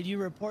 Did you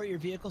report your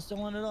vehicle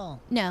stolen at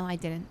all? No, I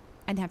didn't.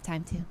 I didn't have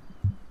time to.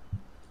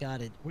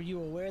 Got it. Were you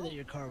aware that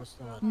your car was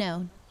stolen?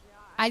 No.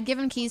 I'd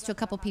given keys to a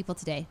couple people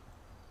today.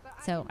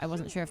 So I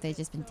wasn't sure if they'd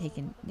just been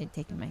they'd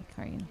taken my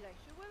car, you know.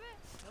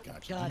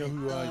 Gotcha. Do you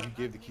know who you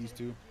gave the keys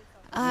to?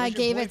 I Was your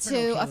gave it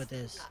boyfriend to okay a with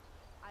this?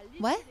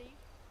 What?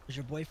 Was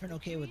your boyfriend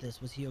okay with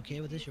this? Was he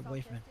okay with this? Your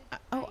boyfriend?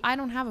 Oh, I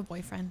don't have a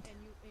boyfriend.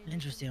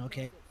 Interesting.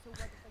 Okay.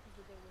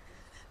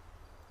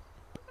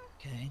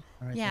 Okay.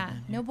 All right. Yeah,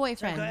 no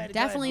boyfriend.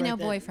 Definitely no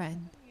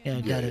boyfriend.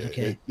 Yeah, got it.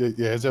 Okay.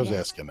 Yeah, as I was Yeah.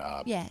 asking.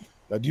 Yeah.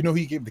 Do you know who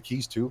you gave the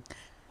keys to?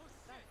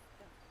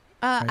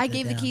 I that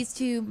gave the down. keys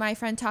to my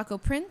friend Taco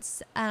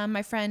Prince,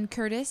 my friend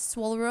Curtis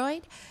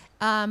Swolroyd,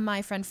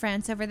 my friend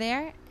France over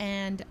there,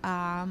 and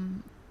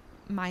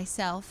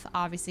myself.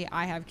 Obviously,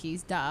 I have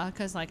keys,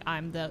 because like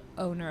I'm the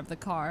owner of the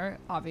car.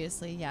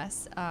 Obviously,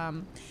 yes.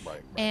 Right.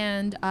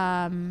 And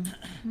I'm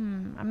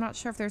not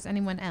sure if there's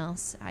anyone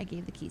else I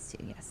gave the keys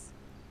to. Yes.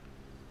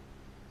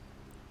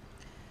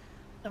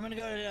 I'm gonna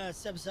go to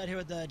step aside here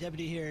with the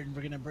deputy here, and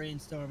we're gonna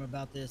brainstorm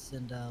about this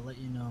and let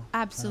you know.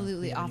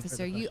 Absolutely, if we have any officer.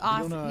 further You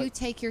questions. you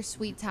take your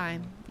sweet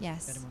time.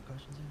 Yes. Got any more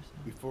questions or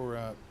something? Before.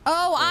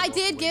 Oh, I walk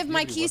did away, give do you my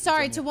have any key. weapons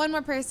Sorry, on to you? one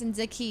more person,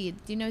 Zakid.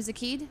 Do you know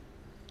Zakid?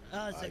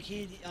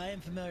 Zakid, I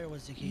am familiar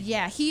with Zakid.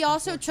 Yeah, he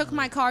also took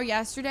my car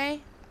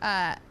yesterday.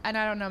 And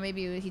I don't know,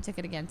 maybe he took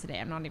it again today.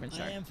 I'm not even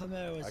sure. I am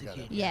familiar with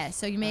Zakid. Yeah,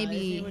 so you may Is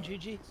he be. with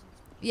GG?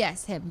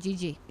 Yes, him,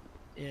 GG.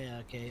 Yeah,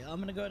 okay. I'm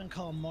gonna go ahead and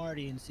call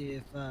Marty and see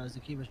if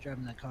Zakid was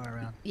driving that car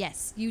around.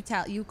 Yes, you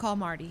call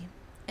Marty,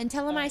 and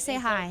tell him I say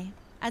hi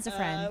as a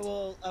friend.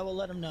 I will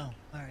let him know.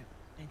 All right.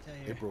 Hang tight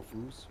here. April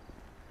Fools.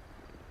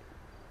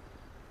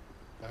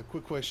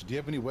 Quick question: do you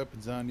have any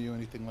weapons on you,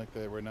 anything like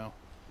that right now?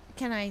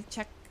 Can I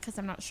check? Because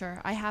I'm not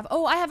sure. I have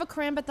a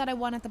karambit that I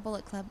won at the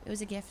Bullet Club. It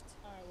was a gift.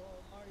 All right.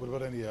 What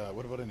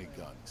about any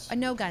guns?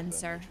 No guns,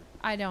 sir.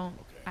 I don't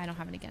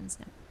have any guns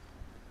now.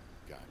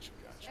 Gotcha.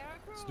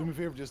 So do me a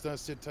favor, just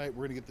sit tight.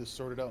 We're gonna get this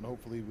sorted out, and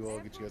hopefully we'll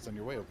get you guys on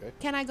your way. Okay?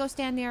 Can I go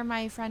stand near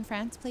my friend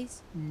France,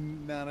 please?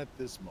 Not at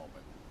this moment.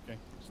 Okay?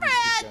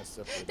 France!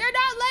 They're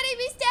not letting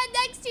me stand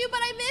next to you, but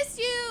I miss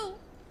you.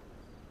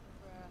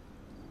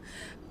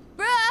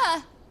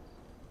 Bruh.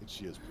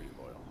 She is pretty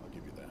loyal. I'll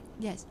give you that.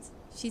 Yes,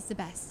 she's the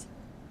best.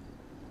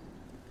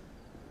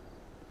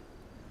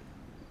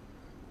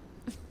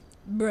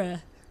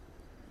 Bruh.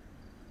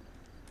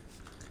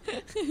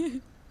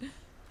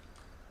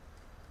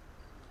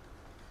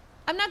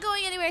 I'm not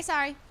going anywhere,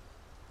 sorry.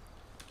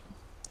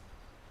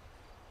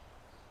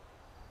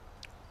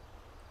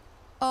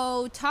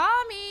 Oh,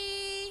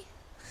 Tommy.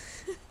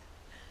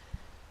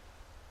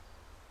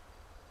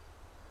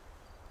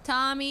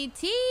 Tommy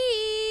T.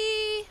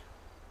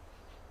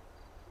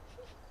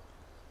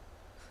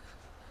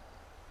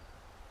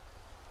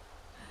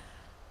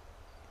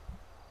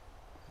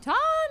 Tommy.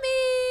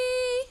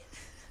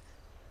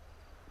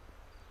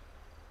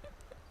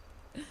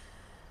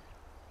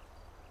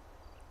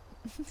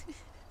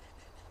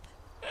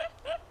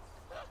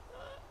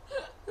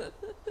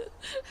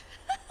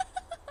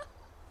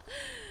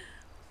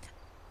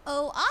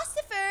 Oh,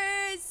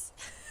 ossifers!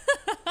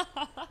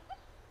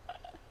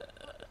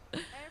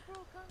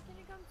 April, can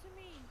you come to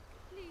me?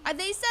 Please.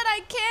 They said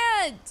I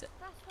can't! That's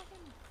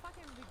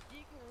fucking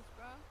ridiculous,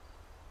 bro.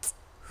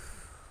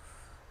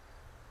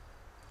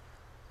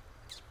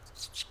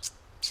 Just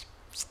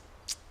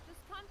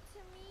come to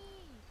me.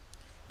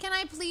 Can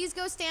I please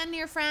go stand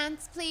near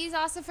France, please,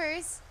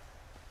 ossifers?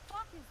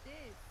 Fuck is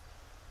this?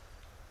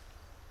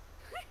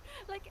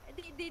 Like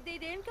they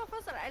didn't come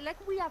us.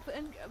 Like we have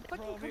fucking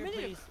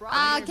committed a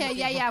crime. Okay,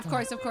 yeah, of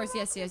course,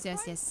 yes.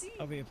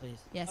 Over here, please.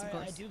 Yes, of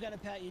course. I do gotta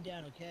pat you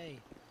down, okay?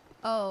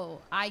 Oh,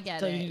 I get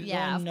So it. you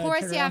Yeah, go of and,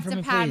 course turn you around have for to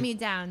me, pat please. me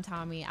down,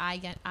 Tommy.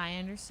 I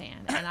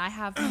understand, and I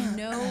have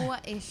no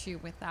issue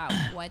with that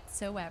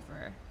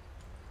whatsoever.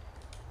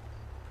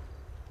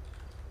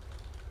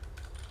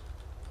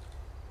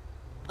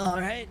 All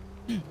right.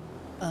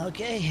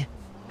 Okay.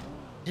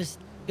 Just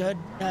good.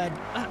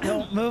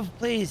 Don't move,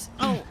 please.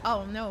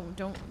 Oh no,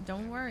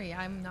 don't worry.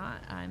 I'm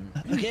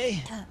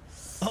Okay.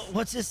 Oh,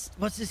 what's this?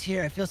 What's this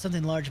here? I feel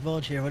something large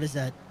bulge here. What is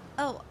that?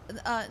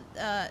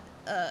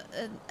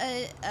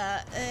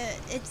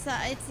 It's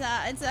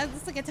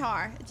a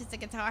guitar. It's just a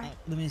guitar.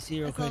 Let me see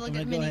real It's a quick. I'm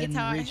little gonna go mini ahead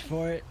guitar. and reach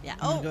for it. Yeah.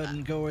 I'm gonna go ahead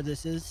and go where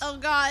this is. Oh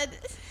God.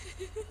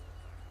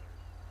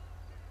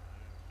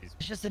 It's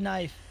just a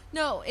knife.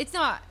 No, it's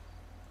not.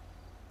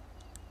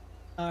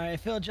 All right, I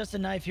feel just a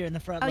knife here in the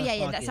front. Oh left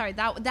yeah. pocket. Sorry,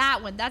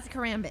 that one. That's a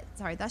karambit.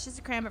 Sorry, that's just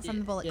a karambit from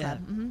the Bullet yeah.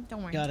 Club.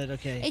 Don't worry. Got it.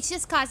 Okay. It's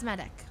just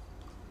cosmetic.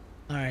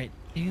 All right.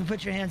 You can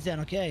put your hands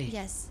down. Okay.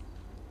 Yes.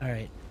 All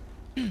right.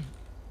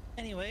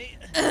 Anyway.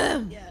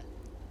 Yeah.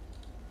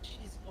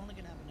 She's only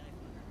gonna have a knife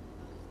on her.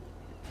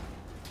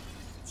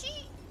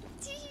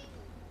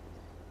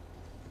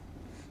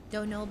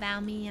 Don't know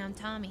about me, I'm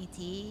Tommy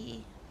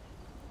T.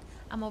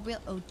 I'm a real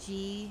OG.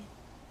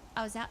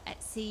 I was out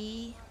at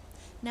sea.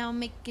 Now I'm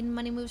making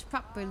money moves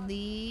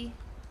properly.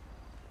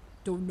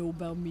 Don't know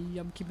about me,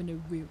 I'm keeping it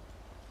real.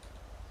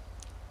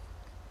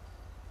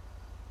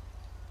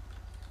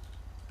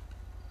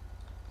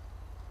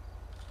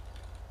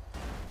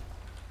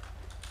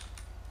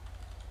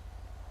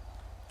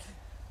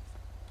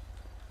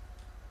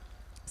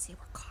 See,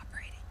 we're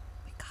cooperating.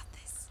 We got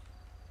this.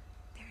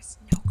 There's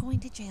no going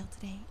to jail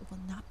today. It will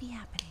not be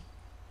happening.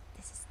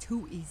 This is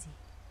too easy.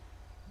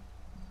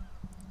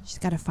 She's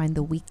got to find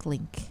the weak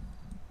link.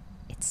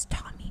 It's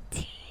Tommy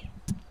T.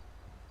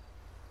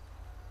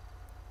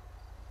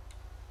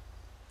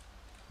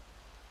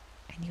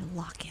 And you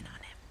lock in on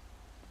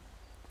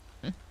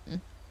him.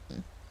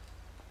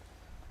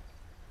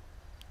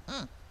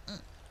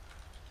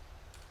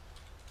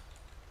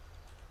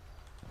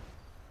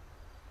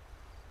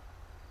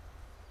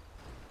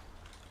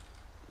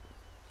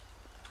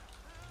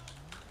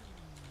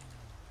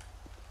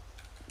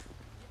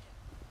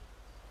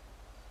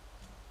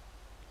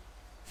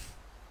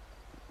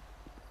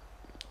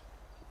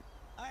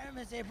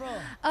 Miss April.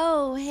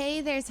 Oh,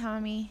 hey there,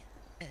 Tommy.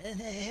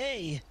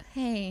 Hey.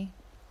 Hey.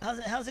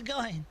 How's it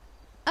going?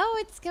 Oh,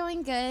 it's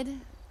going good.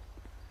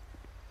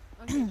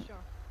 Okay, sure.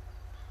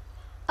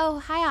 Oh,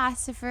 hi,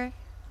 Ossifer.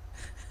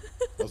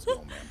 How's it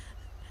going, man?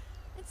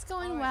 It's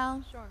going All right,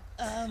 well. Sure.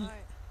 Um. All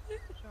right.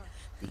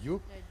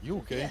 Sure. You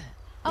okay?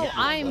 Oh, Yeah,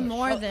 I'm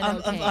more than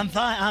okay. I'm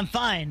fine. I'm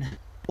fine.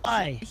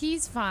 Why?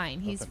 He's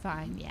fine. He's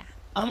fine. Yeah.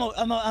 I'm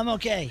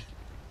okay.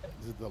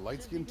 Is it the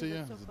light skin to you?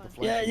 Is it the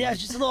flash? Yeah,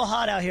 it's just a little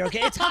hot out here.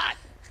 Okay, it's hot.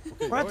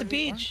 We're at the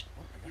beach.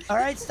 All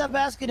right, stop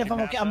asking if I'm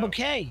okay. I'm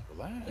okay.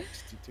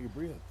 Relax. Take a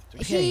breath.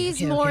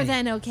 He's more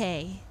than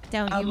okay.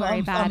 Don't you worry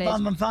about it.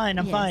 I'm fine.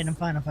 I'm Yes. fine. I'm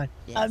fine. I'm fine.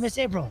 Yes. Miss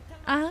April.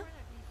 Uh-huh.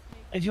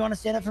 If you want to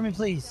stand up for me,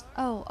 please.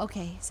 Oh,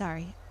 okay.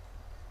 Sorry.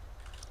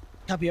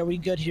 Copy. Are we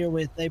good here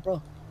with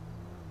April?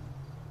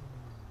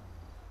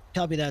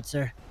 Copy that,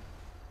 sir.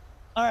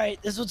 All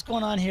right, this is what's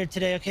going on here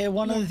today, okay?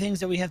 One of the things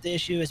that we have to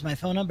issue is my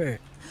phone number.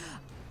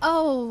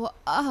 Oh,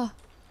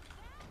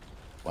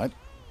 What?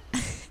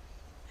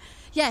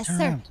 Yes, Turn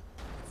sir. around.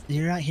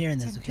 You're not hearing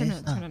this, okay?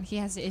 Turn on. He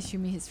has to issue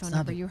me his phone Stop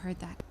number. it. You heard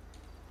that.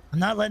 I'm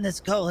not letting this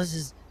go. This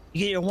is, you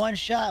get your one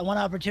shot, one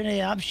opportunity,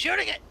 and I'm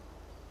shooting it.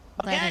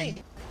 Okay.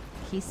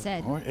 He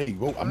said. All right, hey,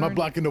 whoa, I'm not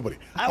blocking nobody.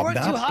 I worked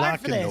I'm too not hard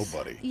for blocking this.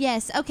 nobody.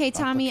 Yes. Okay,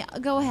 Tommy,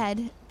 go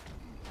ahead.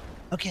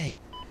 Okay.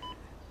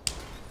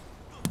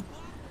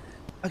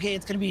 Okay,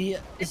 it's gonna be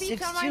If you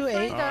tell my 628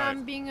 friend that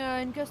I'm being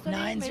in custody,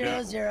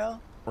 900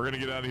 We're gonna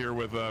get out of here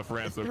with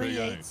France. Okay,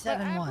 guys.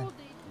 3871.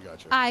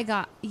 Gotcha. I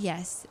got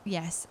yes.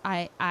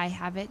 I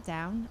have it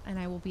down, and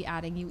I will be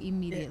adding you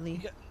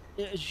immediately.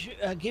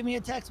 Give me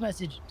a text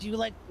message. Do you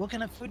like, what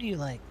kind of food do you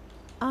like?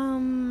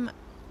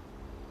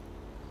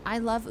 I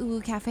love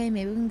Ulu Cafe.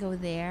 Maybe we can go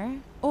there.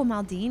 Oh,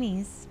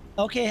 Maldini's.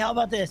 Okay, how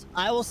about this?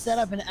 I will set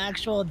up an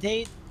actual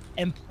date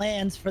and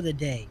plans for the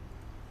day.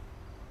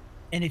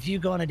 And if you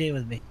go on a date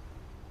with me.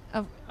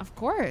 Of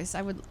course.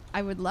 I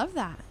would love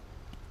that.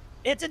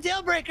 It's a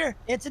deal breaker.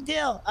 It's a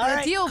deal. All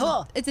right, deal.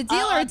 cool. It's a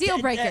deal or a deal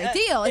breaker?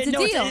 Deal. It's a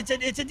no, deal. It's a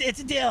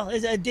deal.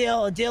 It's a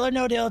deal. A deal or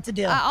no deal. It's a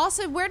deal.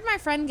 Also, where'd my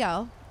friend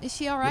go? Is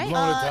she all right? You're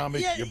blowing it,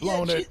 Tommy. You're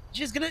blowing it.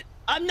 She's gonna.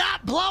 I'm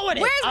not blowing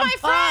it. Where's I'm my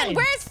friend? fine.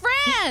 Where's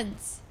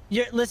France?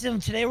 Listen,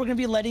 today we're gonna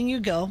be letting you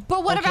go.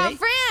 But what okay? about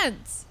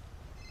France?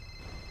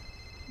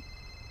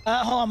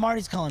 Hold on,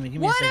 Marty's calling me.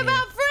 Give me a second. What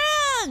about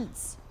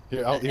France?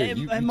 Here,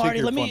 Hey,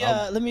 Marty, let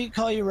me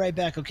call you right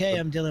back, okay?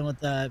 I'm dealing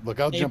with Look,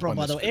 I'll jump April, on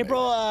by this the way. today.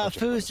 April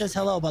Fooze says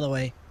hello, by the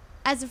way.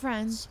 As a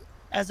friend.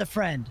 As a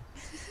friend.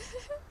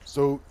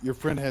 So your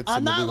friend had some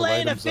I'm not illegal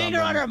laying a items finger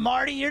on them. her,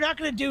 Marty. You're not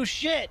gonna do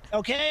shit,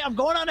 okay? I'm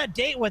going on a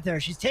date with her.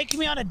 She's taking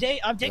me on a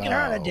date. I'm taking her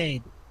on a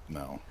date.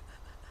 No.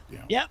 Yeah.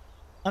 Yep.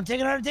 I'm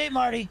taking her on a date,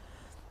 Marty.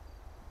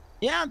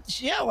 Yeah, I'm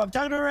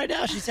talking to her right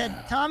now. She said,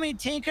 Tommy,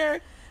 Tinker,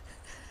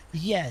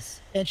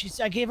 yes. And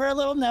I gave her a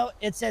little note.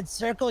 It said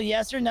circle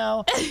yes or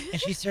no. And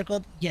she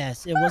circled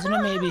yes. It wasn't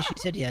a maybe. She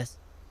said yes.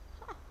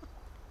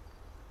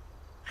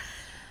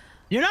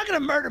 You're not gonna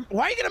murder.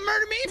 Why are you gonna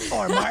murder me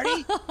for,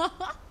 Marty?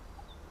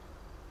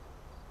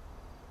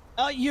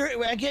 Oh,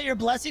 I get your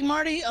blessing,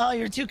 Marty. Oh,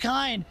 you're too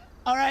kind.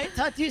 All right,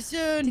 talk to you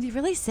soon. Did he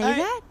really say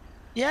that?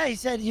 Yeah, he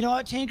said, you know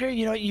what, Tinker,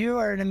 you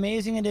are an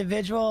amazing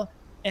individual,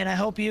 and I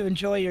hope you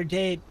enjoy your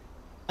date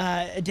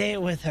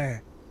with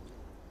her.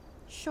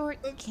 Short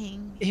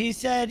King. He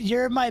said,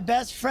 you're my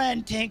best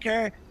friend,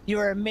 Tinker. You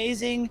are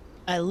amazing.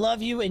 I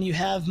love you, and you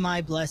have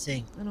my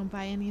blessing. I don't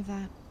buy any of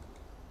that.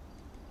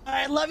 All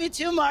right, love you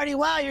too, Marty.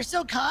 Wow, you're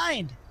so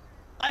kind.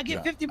 I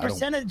get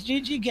 50% of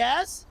GG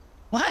gas?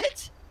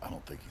 What? I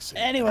don't think he said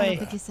Anyway, I don't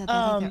think he said that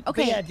either.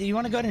 Okay. Yeah, do you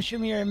want to go ahead and shoot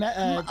me your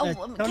don't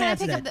can I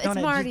answer pick that. up the, Don't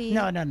it's Marty.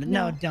 No, don't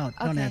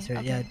Okay, answer it.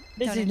 okay. Yeah,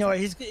 just Don't ignore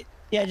answer it.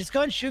 Yeah, just go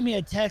ahead and shoot me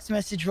a text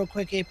message real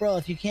quick, April,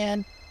 if you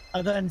can.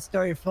 I'll go ahead and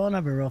store your phone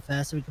number real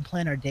fast so we can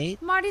plan our date.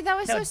 Marty, that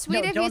was No, so sweet no,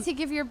 of you don't- to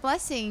give your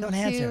blessing Don't to.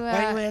 answer.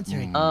 Why are you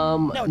answering?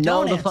 No,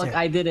 don't the fuck answer.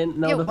 I didn't.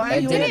 No, Yeah, the why fuck I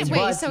you didn't. didn't? Wait,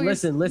 But so you're-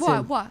 listen,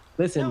 what?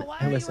 listen, No, why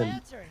are you listen.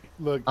 answering?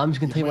 Look, I'm just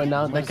gonna tell you right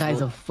now, might that as guy's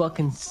well- a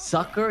fucking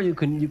sucker. You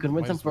can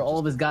rinse him for all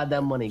of his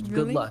goddamn money. Good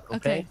Really? luck,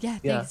 okay? Okay,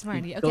 yeah, thanks,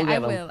 Marty. Go Okay, I get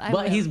him. will, I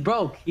But will. he's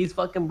broke. He's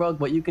fucking broke.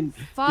 But you can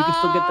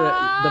still get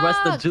the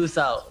rest of the juice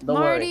out. Don't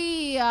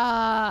worry.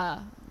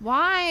 Marty,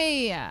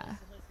 why?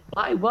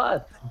 Why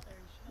what?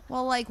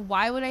 Well, like,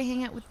 why would I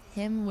hang out with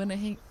him when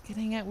I could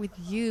hang out with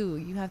you?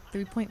 You have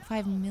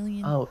 3.5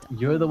 million. Oh,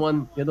 you're the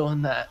one. You're the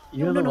one that.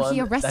 You're the no, one he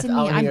that's arrested me.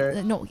 out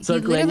here No, he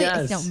circling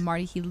literally. yes. No,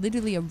 Marty, he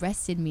literally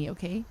arrested me.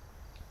 Okay,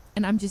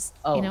 and I'm just,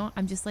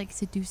 I'm just like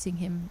seducing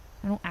him.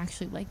 I don't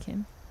actually like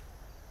him.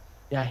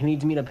 Yeah, he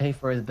needs me to pay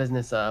for his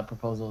business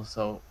proposal,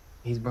 so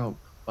he's broke.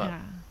 But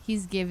Yeah,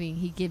 he's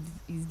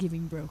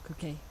giving broke.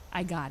 Okay,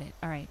 I got it.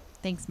 All right,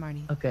 thanks,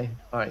 Marty. okay,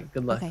 all right.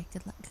 Good luck. Okay,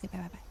 good luck. Okay,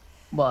 bye.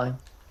 Bye.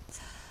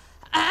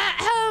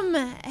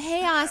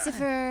 Hey,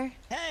 Ossifer.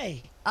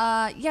 Hey.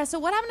 Yeah. So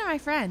what happened to my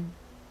friend?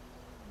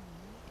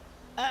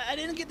 I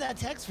didn't get that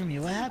text from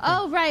you. What happened?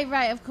 Oh,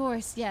 right. Of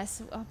course.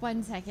 Yes.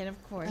 1 second.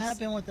 Of course. What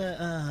happened with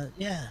the,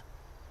 yeah.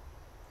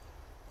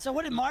 So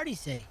what did Marty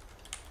say?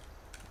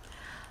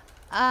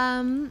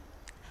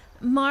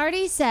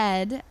 Marty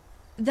said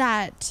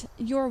that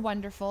you're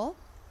wonderful,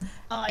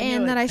 I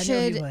and knew that it. I I knew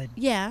should, he would.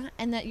 yeah,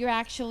 and that you're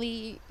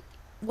actually,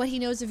 what he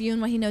knows of you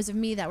and what he knows of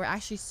me, that we're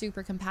actually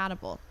super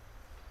compatible.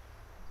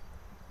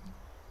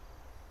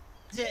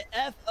 Is it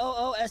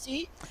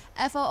F-O-O-S-E?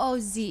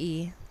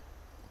 F-O-O-Z-E.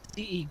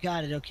 Z-E,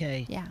 got it,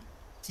 okay. Yeah.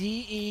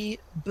 Z-E,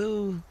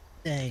 boo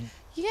thing.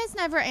 You guys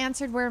never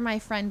answered where my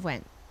friend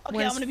went.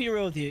 Okay, I'm gonna be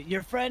real with you.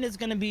 Your friend is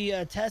gonna be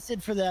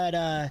tested for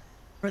that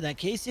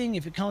casing.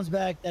 If it comes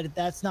back that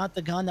that's not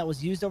the gun that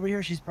was used over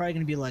here, she's probably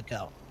gonna be let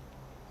go.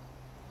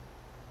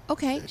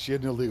 Okay. Yeah, she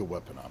had an illegal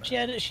weapon on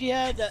her. She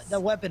had the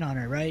weapon on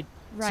her, right?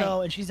 Right.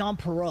 So, and she's on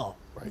parole.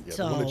 Right, yeah,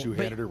 So, the one that you but-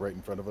 handed her right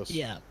in front of us.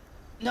 Yeah.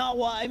 No,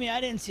 well, I mean,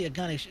 I didn't see a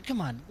gun. Come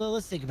on,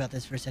 let's think about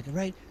this for a second,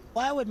 right?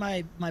 Why would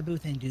my boo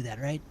thing do that,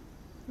 right?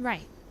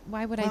 Right.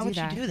 Why would I Why do would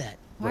that? she do that?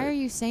 Why are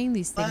you saying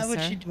these things, Why would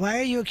sir? she? Why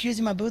are you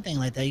accusing my boo thing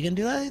like that? You gonna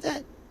do that like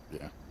that?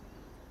 Yeah.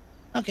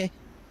 Okay.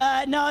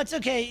 No, it's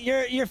okay.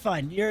 You're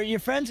fine. Your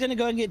friend's gonna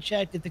go and get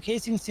checked. If the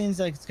casing seems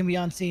like it's gonna be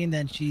on scene,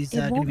 then she's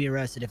gonna be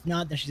arrested. If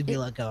not, then she's gonna be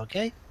let go.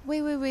 Okay?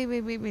 Wait.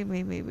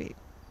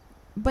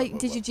 But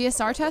did you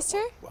GSR test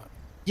her?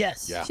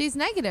 Yes. Yeah. She's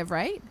negative,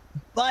 right?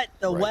 But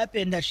the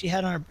weapon that she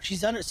had on her,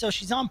 she's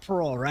on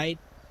parole, right?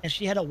 And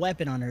she had a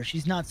weapon on her.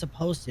 She's not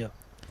supposed to.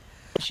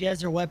 She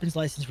has her weapons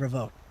license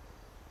revoked.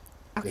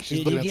 Okay.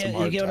 You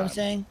get what I'm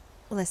saying?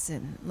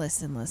 Listen.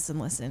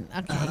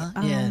 Okay.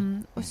 Yeah.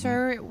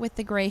 Sir with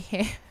the gray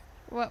hair.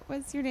 What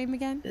was your name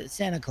again?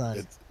 Santa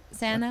Claus.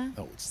 Santa?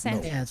 No, it's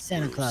Santa. Yeah, it's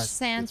Santa Claus.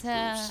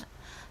 Santa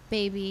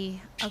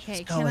baby.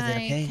 Okay, Go with it,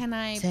 okay? can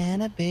I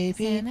Santa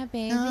baby. Santa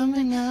baby.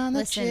 Coming on the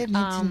Listen, chimney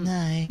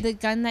tonight. the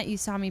gun that you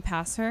saw me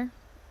pass her.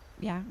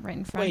 Yeah, right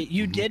in front. Wait,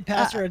 you did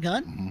pass her a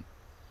gun? Mm-hmm.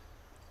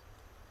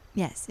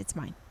 Yes, it's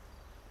mine.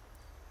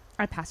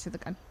 I passed her the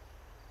gun.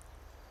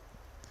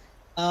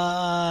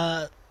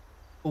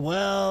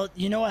 Well,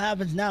 you know what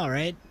happens now,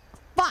 right?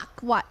 Fuck,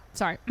 what?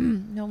 Sorry.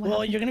 No, what well,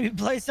 happened? you're gonna be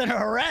placed under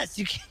arrest.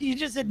 You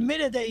just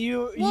admitted that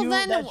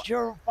that's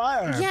your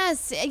firearm.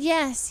 Yes,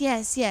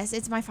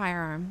 it's my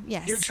firearm.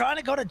 Yes. You're trying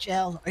to go to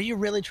jail. Are you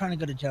really trying to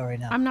go to jail right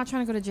now? I'm not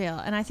trying to go to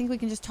jail, and I think we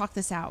can just talk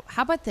this out.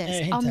 How about this?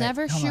 Hey, I'll Ted,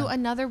 never come shoot on.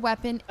 another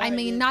weapon. I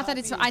mean, not that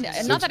it's not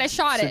that I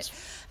shot it.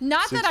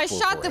 Not that I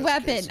shot the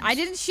weapon. I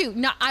didn't shoot.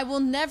 No, I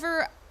will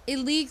never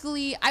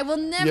illegally. I will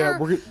never. Yeah,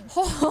 we're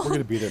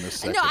gonna beat it in a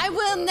second. No, I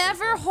will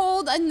never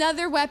hold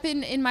another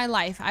weapon in my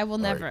life. I will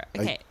never. right.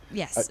 Okay.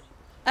 Yes.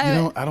 You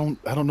know, I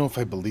don't know if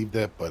I believe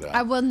that, but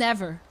I will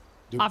never,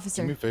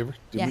 officer. Do me a favor.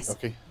 Yes.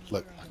 Okay.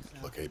 Look,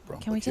 hey, bro.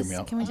 Can we hear me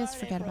out.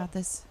 forget about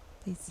this,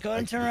 please? Go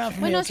and turn around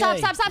for Wait, me. no, okay? stop.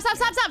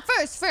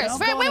 First. Don't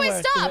Wait, go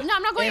anywhere. stop. No,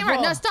 I'm not going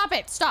anywhere. No, stop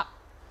it. Stop.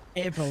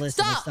 April,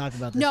 listen, let's talk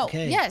about this. No,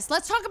 okay? yes,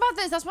 let's talk about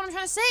this. That's what I'm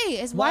trying to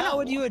say. Is why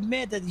would you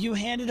admit that you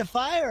handed a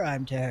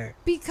firearm to her?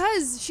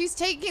 Because she's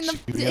taking the.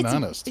 She's being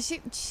honest. She's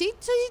in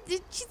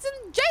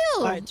jail.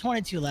 All right,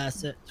 22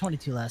 last, sir.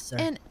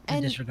 And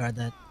disregard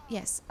that.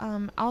 Yes.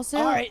 Also.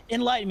 All right,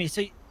 enlighten me.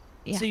 So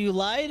you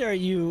lied, or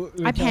you?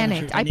 I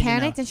panicked. I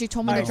panicked, and she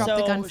told me to drop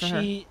the gun for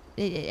her. she...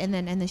 And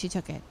then she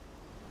took it.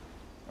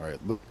 All right,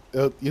 look.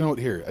 You know what?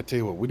 Here, I tell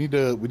you what. We need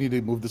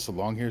to move this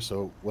along here.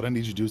 So what I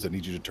need you to do is I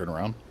need you to turn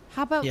around.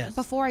 How about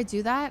before I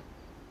do that,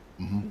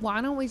 why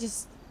don't we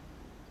just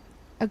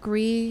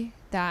agree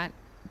that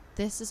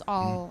this is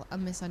all a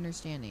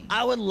misunderstanding?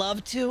 I would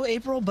love to,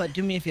 April, but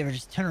do me a favor,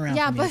 just turn around.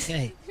 Yeah, for me, but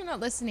okay? you're not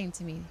listening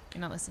to me.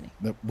 You're not listening.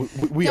 No,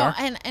 we are.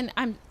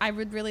 And I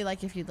would really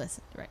like if you'd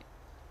listen, right?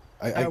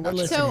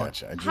 So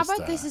how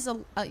about this is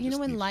you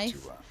know, in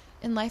life.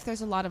 In life, there's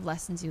a lot of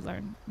lessons you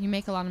learn. You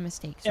make a lot of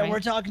mistakes. Yeah, right? we're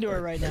talking to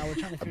her right now. We're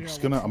trying to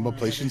figure out. I'm gonna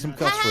place you in some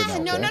cuffs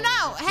right now.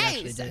 No.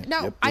 Hey,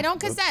 no, Yep, I don't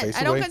consent.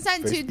 I don't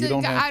consent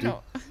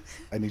to.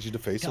 I need you to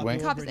face away.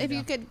 Cops, if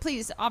you could,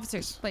 please,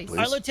 officers, please.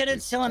 Our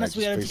lieutenant's telling us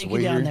we gotta take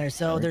you down there,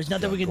 so there's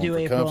nothing we can do,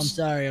 April. I'm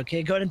sorry.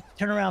 Okay, go ahead and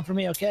turn around for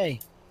me. Okay.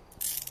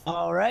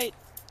 All right.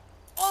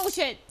 Oh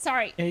shit!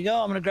 Sorry. There you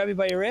go. I'm gonna grab you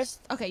by your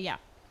wrist. Okay. Yeah.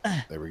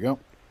 There we go.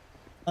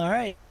 All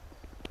right.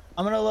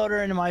 I'm gonna load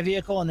her into my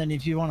vehicle, and then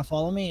if you want to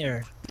follow me,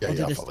 or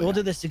we'll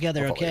do this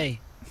together, okay?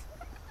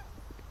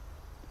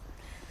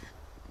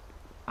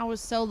 I was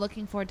so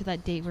looking forward to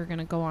that date we're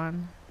gonna go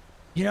on.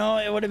 You know,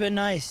 it would have been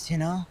nice. You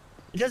know,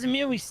 it doesn't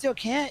mean we still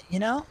can't. You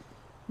know.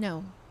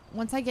 No.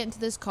 Once I get into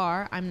this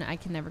car, I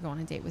can never go on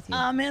a date with you.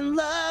 I'm in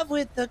love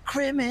with the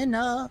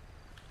criminal,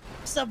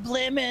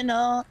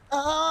 subliminal.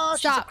 Oh,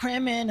 stop. She's a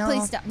criminal.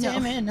 Please stop.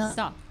 No.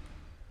 Stop.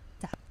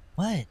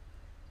 What?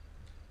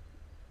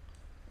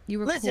 You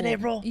were Listen, cool.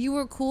 April. You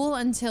were cool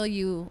until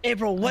you.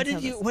 April, what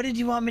did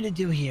you want me to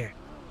do here?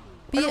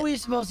 What are we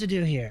supposed to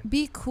do here?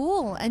 Be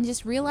cool and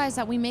just realize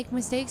that we make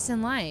mistakes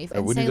in life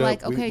and we say need to-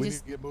 like, we okay, need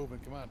just. to get moving.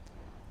 Come on.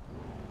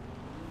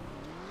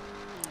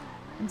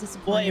 I'm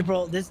disappointed. Well,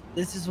 April, this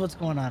is what's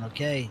going on,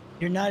 okay?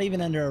 You're not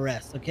even under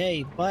arrest,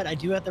 okay? But I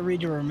do have to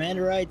read your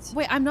Miranda rights.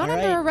 Wait, I'm not all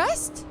under right?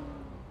 arrest?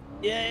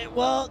 Yeah,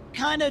 well,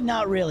 kind of,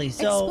 not really.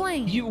 So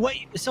Explain.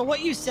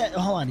 What you said?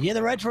 Hold on. You have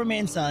the right to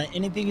remain silent.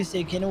 Anything you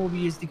say can and will be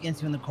used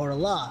against you in the court of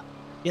law.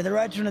 You have the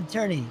right to an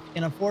attorney. You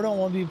can afford it and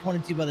won't be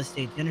appointed to you by the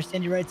state. Do you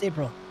understand your rights,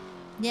 April?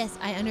 Yes,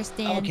 I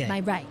understand my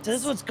rights. So this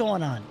is what's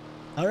going on.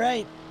 All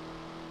right.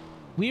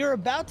 We are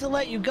about to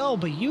let you go,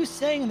 but you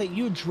saying that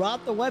you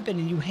dropped the weapon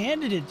and you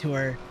handed it to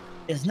her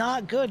is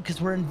not good because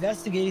we're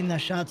investigating the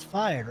shots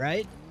fired,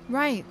 right?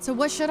 Right. So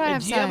what should I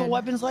have said? Do you have a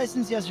weapons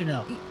license, yes or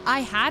no? I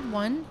had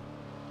one.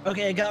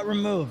 Okay, it got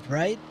removed,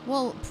 right?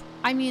 Well,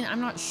 I mean,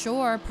 I'm not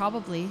sure.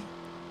 Probably.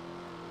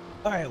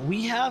 All right,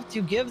 we have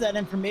to give that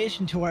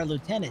information to our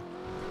lieutenant.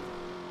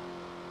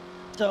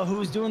 So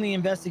who's doing the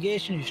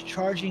investigation, who's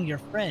charging your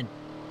friend.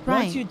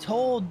 Right. Once you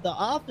told the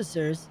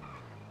officers,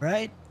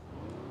 right?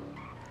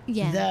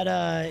 Yeah.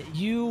 That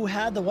you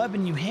had the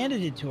weapon, you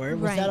handed it to her.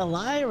 Was Right. that a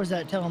lie or was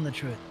that telling the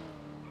truth?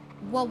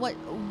 Well,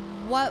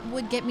 what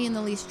would get me in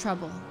the least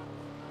trouble?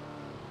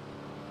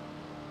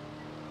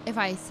 If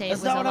I say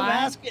That's it was not a what lie. I'm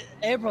asking,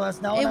 April.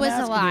 That's not what It I'm was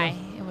asking a lie.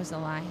 you. It was a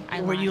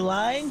lie. Were you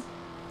lying?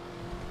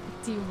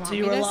 Do you want So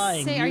you me were to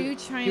lying. say? Are you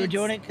trying? You were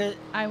doing it because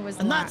I was.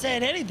 I'm not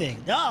saying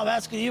anything. No, I'm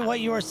asking you what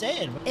you were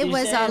saying. It You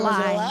was saying a it was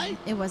lie.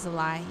 It was a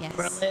lie.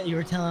 Yes. You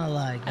were telling a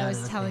lie. Got I was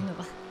it, okay. telling a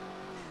lie.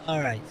 All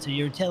right, so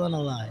you're telling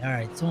a lie. All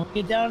right, so when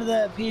we get down to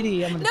the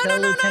PD, I'm gonna tell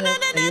Lieutenant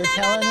that you're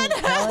telling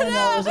that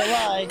it was a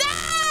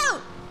lie.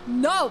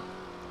 No.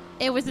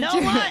 It was the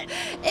truth. What?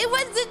 It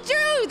was the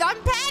truth. I'm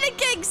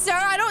panicking, sir.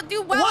 I don't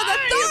do well with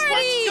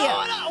authority. What's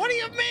going on? What do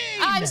you mean?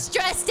 I'm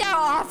stressed out,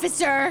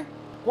 officer.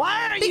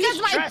 Why are you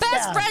Because my stressed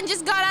best out? friend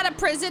just got out of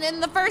prison,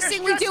 and the first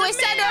thing we do is stressing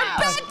send me her out.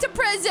 back to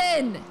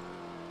prison.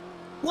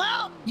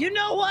 Well, you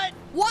know what?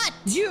 What?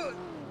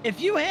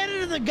 If you handed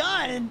her the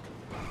gun,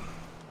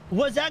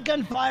 was that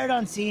gun fired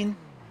on scene?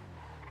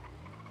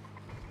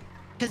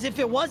 Because if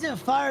it wasn't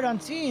fired on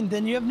scene,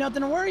 then you have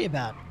nothing to worry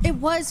about. It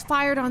was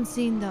fired on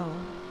scene, though.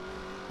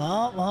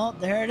 Well,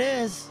 there it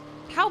is.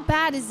 How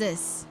bad is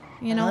this?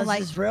 You know, this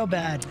like is real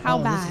bad. How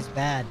bad? This is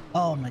bad.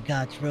 Oh my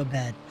God, it's real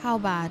bad. How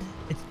bad?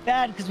 It's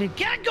bad because we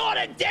can't go on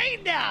a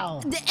date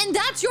now. And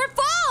that's your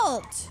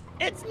fault.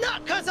 It's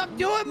not because I'm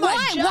doing my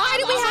job. Why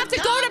do we all have the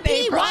to go to time,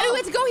 pee? April. Why do we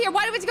have to go here?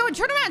 Why do we have to go?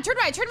 Turn around, turn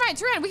right, turn right,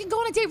 turn right. We can go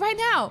on a date right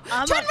now.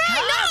 I'm Turn a right. cop.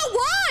 No,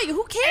 why?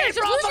 Who cares?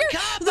 April, Just I'm a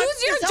cop.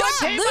 lose your That's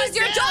just how I job. pay my Lose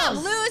your job.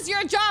 bills. Lose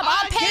your job. I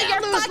I'll pay can't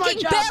your lose my fucking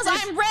job. bills.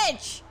 This- I'm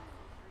rich.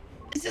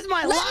 This is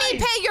my Let life. me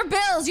pay your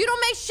bills. You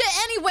don't make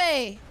shit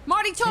anyway.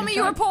 Marty told me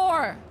you were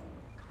poor.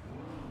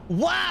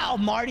 Wow,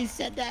 Marty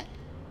said that.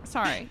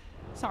 Sorry.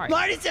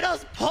 Marty said I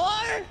was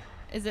poor.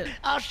 Is it?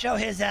 I'll show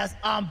his ass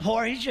I'm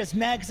poor. He's just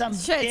mad because I'm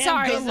damn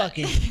sorry. good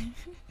looking.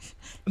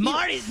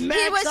 Marty's mad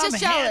He was 'cause I'm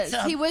just jealous.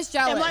 handsome. He was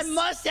And my jealous.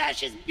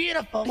 mustache is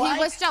beautiful. He Why?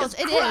 was jealous.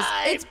 'Cause It is. crime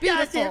It's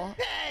beautiful. doesn't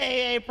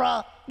pay,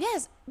 April.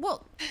 Yes.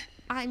 Well,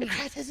 I mean,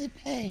 Crime doesn't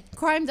pay.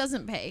 Crime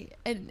doesn't pay,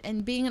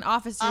 and being an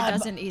officer I'm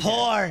doesn't either.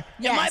 poor.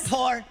 Yes. Am I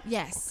poor?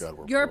 Yes. Oh, God,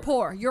 we're You're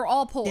poor. You're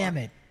all poor. Damn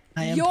it.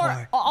 I am You're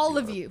poor. all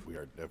of you. We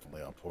are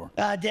definitely all poor.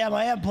 Damn,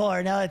 I am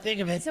poor now that I think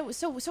of it. So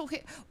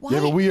okay. Why? Yeah,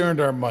 but we earned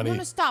our money.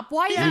 No, stop.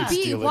 Why Yeah. even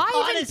be? Steal it. Why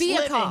even Honest be a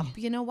living. cop?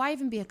 You know, why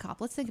even be a cop?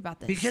 Let's think about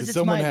this. Because it's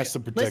someone my, has to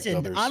protect listen,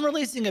 others. I'm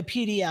releasing a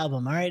PD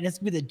album, all right? And it's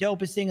gonna be the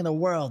dopest thing in the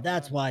world.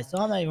 That's why. So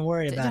I'm not even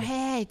worried about it.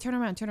 Hey, turn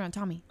around,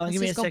 Tommy. Oh, Let's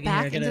give me just a go second here.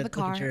 I back gotta into the look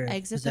car, at your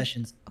exit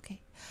possessions.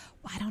 Okay.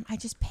 Why don't I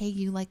just pay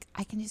you? Like,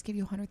 I can just give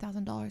you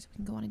 $100,000. We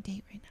can go on a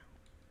date right now.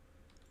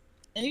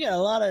 And you got a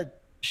lot of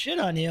shit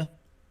on you.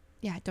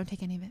 Yeah, don't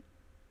take any of it.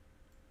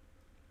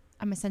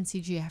 I'm gonna send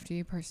CG after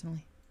you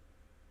personally.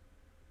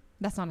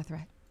 That's not a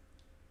threat.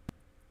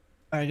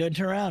 All right, go and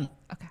turn around.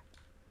 Okay.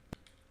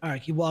 All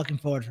right, keep walking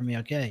forward for me,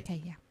 okay?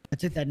 Okay, yeah. I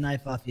took that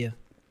knife off you.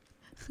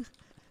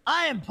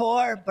 I am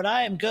poor, but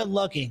I am good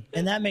looking,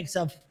 and that makes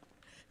up.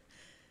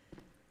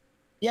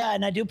 Yeah,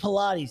 and I do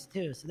Pilates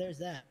too, so there's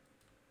that.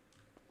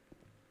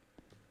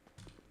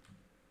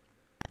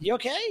 You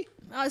okay?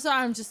 Oh,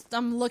 sorry.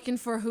 I'm looking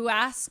for who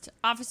asked,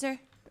 officer.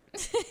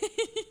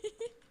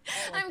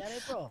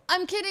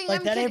 I'm kidding. Like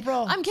I'm that, kidding.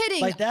 April? I'm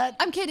kidding. Like that?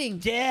 I'm kidding.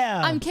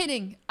 Damn. I'm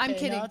kidding. I'm Okay,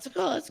 kidding. no, it's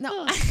cool. It's No, cool.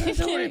 I'm Don't worry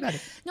kidding. about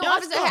it. No, No,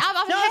 it's officer. cool.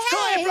 Officer, No, it's cool,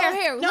 hey, April.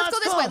 here. No, Let's it's go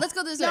this cool. way. Let's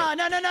go this way. No,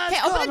 it's Okay,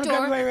 cool. open I'm the gonna grab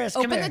door. my wrist.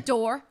 Come Open the here.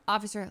 door,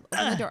 officer.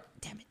 Open the door.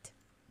 Damn it.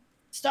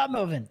 Stop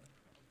moving.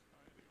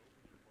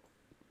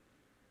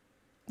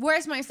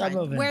 Where's my Stop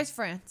friend? moving. Where's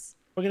France?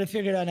 We're gonna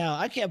figure it out now.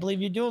 I can't believe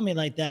you're doing me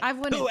like that.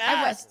 Who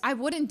asked? I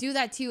wouldn't do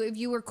that to you if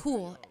you were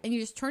cool and you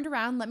just turned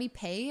around, let me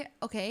pay,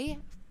 okay,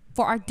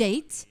 for our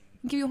date,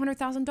 and give you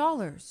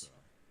 $100,000.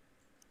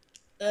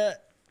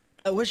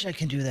 I wish I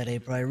could do that,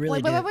 April. I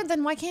really do. Wait,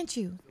 then why can't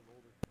you?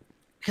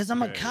 Because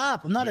I'm a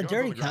cop. I'm not a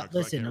dirty cop.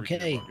 Listen,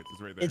 okay?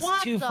 It's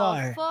too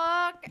far.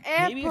 Fuck,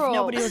 Maybe if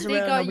nobody was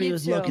around, nobody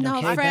was looking, No,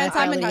 okay? France,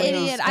 Back I'm an alleyways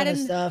idiot. I kinda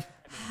didn't. Stuff.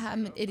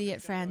 I'm an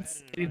idiot,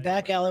 France. Maybe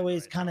back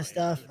alleyways kind of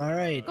stuff. All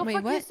right. Go Wait,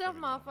 fuck what? yourself,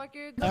 motherfucker.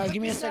 Go All right, fuck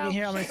give me a yourself. second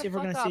here. I'm gonna Shut see if the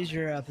we're gonna fuck seize up.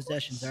 your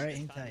possessions. All right,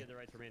 hang tight.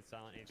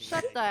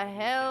 Shut the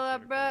hell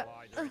up, bro.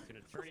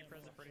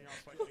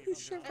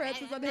 Sure,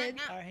 France is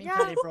unhinged. All right, hang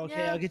tight, April.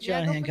 Okay, I'll get you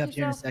on handcuffed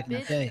here in a second.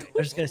 Okay.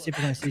 We're just gonna see if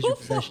we're gonna seize your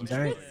possessions. All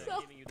right. I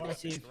want to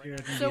see if you're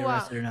gonna be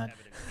arrested or not.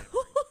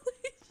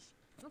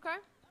 Okay.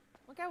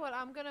 Okay, well,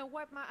 I'm gonna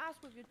wipe my ass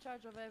with your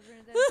charge of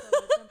everything.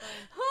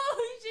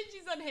 Oh shit,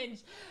 she's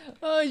unhinged.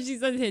 Oh,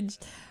 she's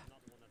unhinged.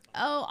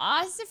 Oh,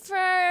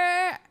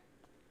 Ossifer.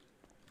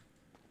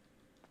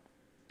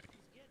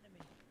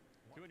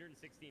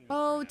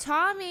 Oh,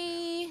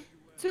 Tommy.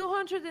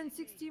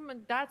 260.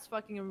 That's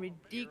fucking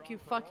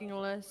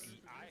ridiculous.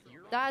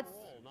 That's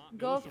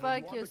go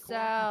fuck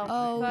yourself.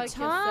 Oh, fuck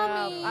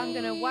Tommy.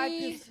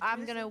 yourself.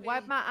 I'm gonna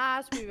wipe my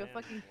ass with your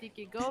fucking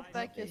ticket. Go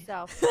fuck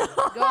yourself.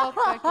 Go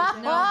fuck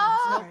yourself.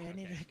 No.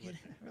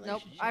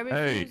 Nope. I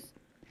refuse. Hey,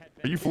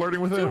 are you flirting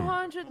with him?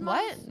 200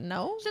 What?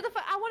 No. Shut the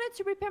fuck. I wanted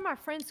to repair my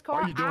friend's car.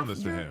 Why are you doing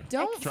this to him?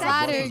 Don't Trying to bust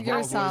flatter his balls while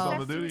he's on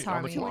yourself, the duty?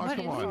 Tommy. Come on, What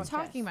come are you on.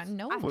 talking about?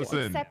 No. After Listen.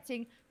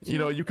 accepting You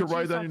know, you could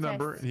write down your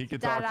number, and he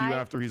could talk to you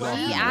after he's off.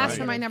 He asked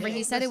for my number.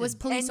 He said it was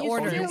police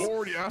orders. asked I'm for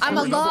a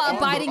my number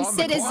law-abiding on the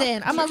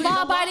citizen. I'm a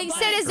law-abiding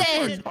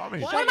citizen.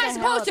 What am I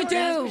supposed to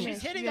do?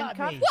 She's hitting on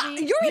me.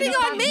 What? You're hitting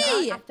on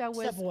me.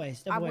 Step away.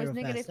 Step I away was real fast.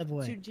 negative Step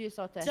away. to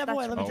GSL test. Step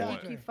away. Let me That's talk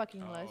to Mickey her.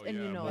 fucking list, and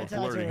you know more it.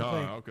 flirting,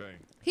 huh? Okay.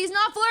 He's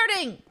not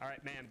flirting. All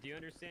right, ma'am. Do you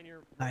understand your?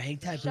 All right, hang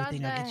tight, Shut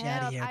thing. the I'll get you out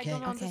hell of here, up. okay? I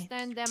don't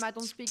understand them. I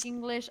don't speak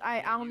English.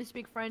 I only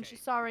speak French.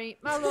 Sorry.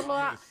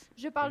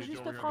 Je parle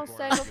juste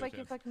français. Go fuck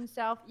your fucking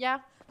self. Yeah.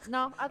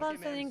 No, I don't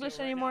understand English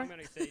anymore. I'm going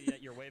to say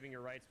that you're waiving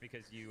your rights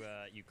because you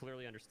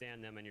clearly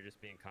understand them and you're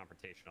just being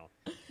confrontational.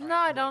 No,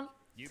 I don't.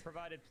 You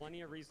provided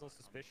plenty of reasonable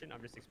suspicion.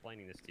 I'm just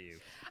explaining this to you.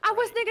 I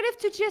was negative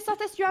to GSL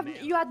test.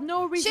 You had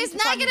no reason. She's to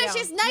pat me negative. down.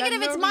 She's You had negative.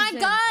 no It's my reason.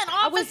 gun,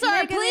 I was officer.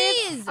 negative.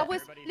 Please. I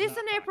was.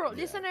 Listen, April.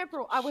 Listen,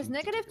 April. I was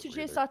negative to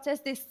GSL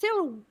test. They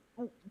still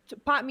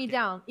pat me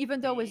down, even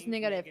though it's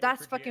negative.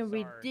 That's fucking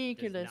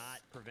ridiculous. Does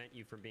not prevent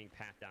you from being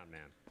pat down,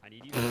 ma'am. I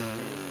need you. I'm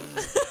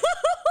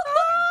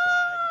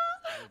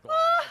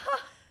glad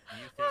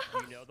you think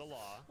you know the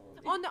law.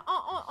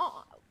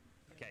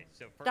 Okay,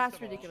 so first That's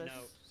of all, ridiculous.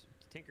 no,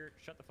 Tinker,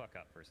 shut the fuck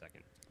up for a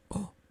second.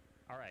 All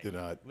right.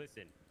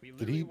 Listen.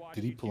 Did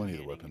he pull any of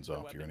the weapons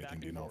off you or anything?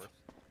 Do you know?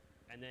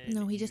 And then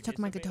No, he just took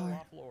my disobey a guitar.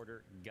 lawful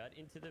order, got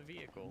into the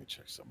vehicle. Let me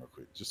check something real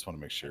quick. Just want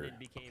to make sure. And it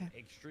became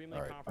extremely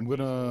All right, confrontational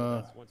with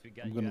us once we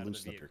got you out of the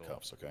loosen up your vehicle.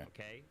 cuffs, okay?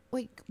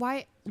 Wait,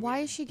 why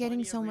is she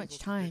getting so much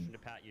time?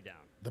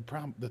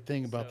 The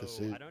thing about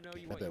this is,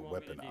 she had that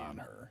weapon on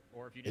her,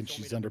 and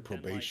she's under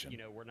probation.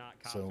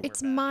 So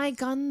It's my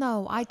gun,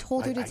 though. I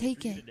told her to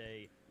take it.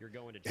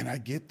 And I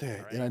get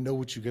that, and I know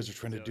what you guys are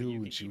trying to do,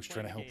 and she was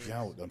trying to help you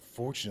out.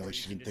 Unfortunately,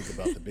 she didn't think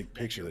about the big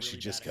picture that she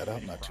just got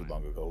out not too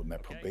long ago, and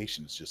that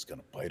probation is just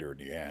gonna bite her in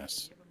the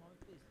ass.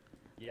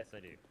 Yes, I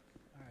do.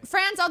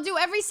 France, I'll do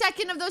every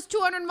second of those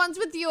 200 months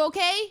with you,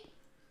 okay?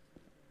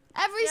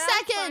 Every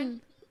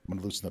second. I'm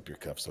gonna loosen up your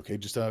cuffs, okay?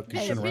 Just can you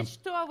Hey, turn the around? bitch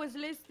thought I was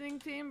listening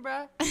to him,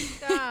 bruh.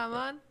 Come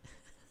on.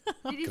 Did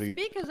he Can you-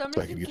 speak? Because I'm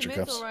so I can listening get to your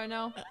mental cuffs? right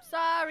now.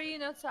 Sorry,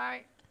 not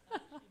sorry.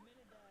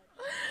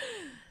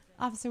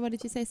 Officer, what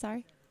did you say?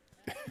 Sorry.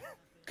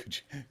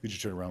 Could you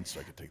turn around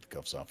so I could take the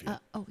cuffs off you?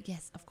 Oh,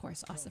 yes, of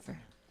course, officer.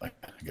 I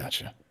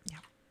gotcha. Yeah.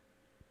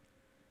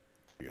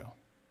 There you go.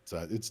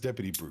 It's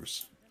Deputy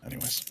Bruce.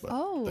 Anyways, but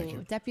Oh, thank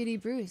you. Deputy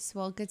Bruce.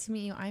 Well, good to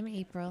meet you. I'm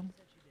April.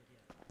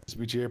 Nice to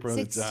meet you, April.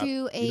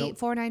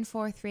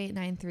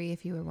 628-494-3893,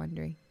 if you were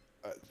wondering.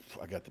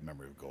 I got the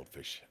memory of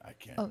goldfish. I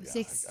can't. Oh,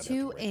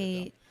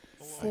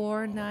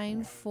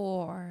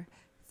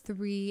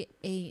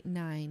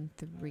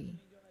 628-494-3893.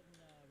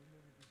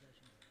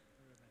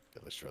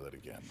 Let's try that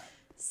again.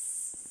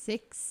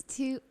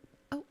 62.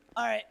 Oh.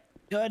 All right.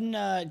 Go ahead and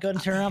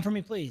turn around for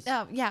me, please.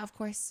 Oh, yeah, of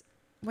course.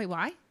 Wait,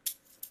 why?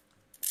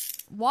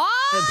 Why?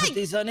 Put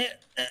these on it.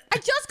 I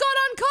just got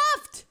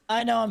uncuffed.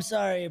 I know. I'm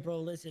sorry,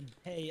 April. Listen.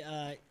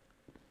 Hey,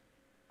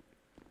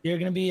 you're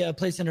gonna be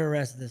placed under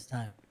arrest this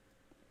time.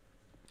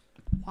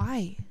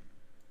 Why?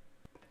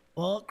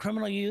 Well,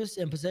 criminal use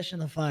and possession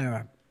of the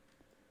firearm.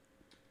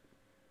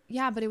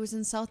 Yeah, but it was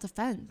in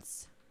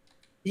self-defense.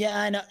 Yeah,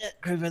 I know.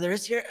 Grandfather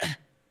is here.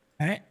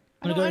 All right.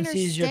 I'm gonna go and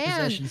seize your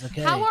possessions.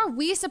 Okay. How are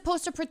we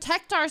supposed to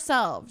protect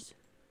ourselves?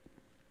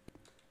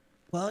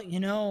 Well, you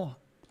know,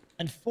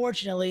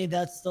 unfortunately,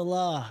 that's the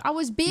law. I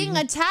was being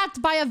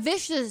attacked by a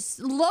vicious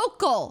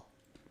local.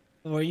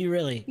 Were you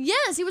really?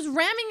 Yes, he was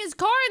ramming his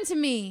car into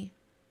me.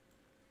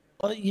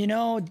 Well, you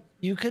know,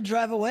 you could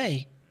drive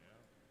away.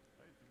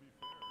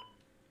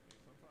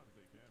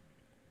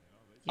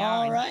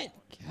 All right.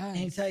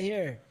 Hang tight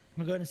here.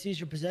 I'm going to seize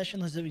your possession.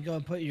 Let's go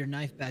and put your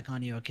knife back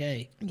on you,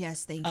 okay?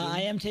 Yes, thank you. I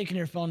am taking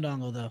your phone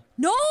dongle, though.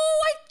 No,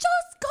 I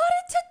just got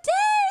it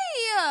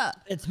today.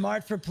 It's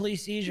marked for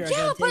police seizure.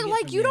 Yeah, but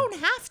like you don't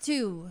have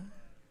to.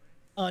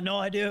 Oh, no,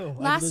 I do.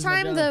 Last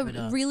time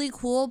the really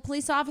cool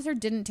police officer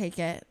didn't take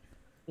it.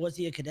 Was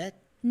he a cadet?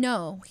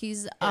 No,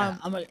 he's Yeah,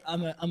 I'm a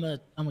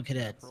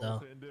cadet,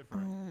 so. Oh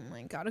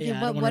my god. Okay, Yeah, I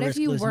but don't wanna what if risk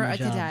you losing were my a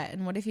job. cadet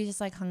and what if you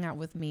just like hung out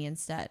with me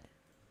instead?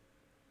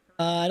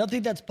 I don't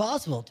think that's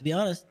possible, to be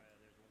honest.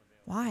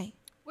 Why?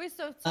 We're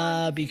so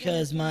sorry.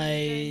 Because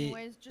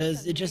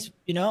it just,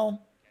 you know,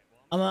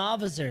 I'm an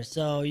officer,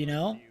 so, you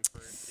know.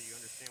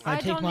 I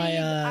take my,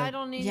 I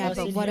don't need yeah,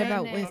 but what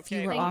about Nick. if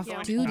you were Thank off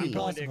you. duty?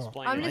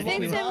 I'm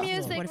listening to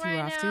music What if you were right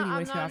off now. duty? What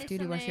I'm if you're not off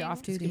duty? What if you're off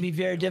It's duty? gonna be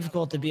very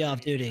difficult to be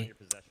off duty.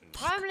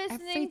 I'm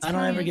listening to I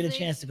don't ever get a music.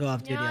 chance to go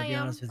off duty, Yeah, I'll be I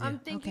am. honest with you. I'm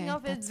thinking Okay,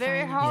 of it that's very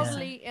fine.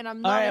 hardly, and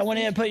I'm not. All right, I want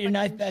listening to put your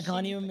knife fucking back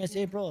on shit. you, Miss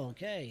April.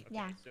 Okay.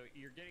 Yeah. So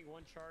you're getting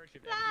one charge.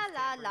 If La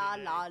la la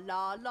la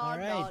la All la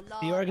right. la.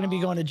 You are going to be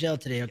going to jail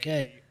today,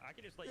 okay?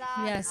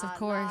 Yes, of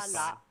course.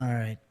 All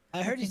right.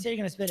 I heard you say you're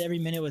going to spend every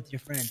minute with your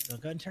friends, so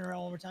go ahead and turn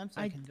around one more time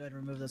so I can go ahead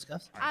and remove those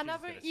cuffs.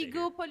 Another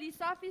ego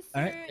police officer.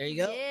 All right, there you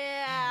go.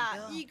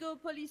 Yeah, ego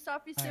police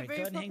officer, All right, go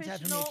very ahead and hang tight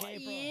for me, professional. okay,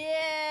 April?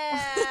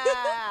 Yeah,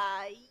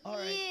 All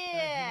right.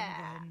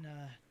 yeah. Go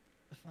ahead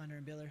and find her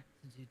and bill her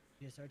since you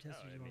GSR test,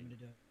 or do you want me to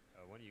do it?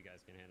 One of you guys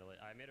can handle it.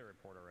 I made a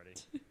report already.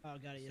 Oh,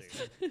 got it. Yes,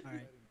 sir. All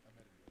right.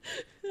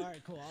 All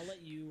right, cool. I'll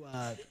let you bill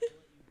her then.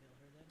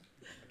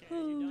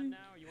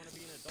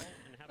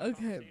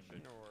 Okay.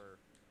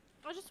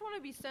 I just want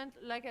to be sent,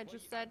 like I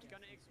just said. I'm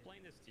gonna explain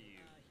this to you.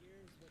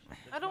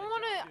 I don't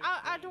want to.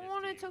 I don't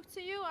want to talk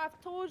to you. I've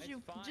told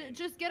you.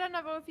 Just get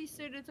another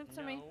officer to talk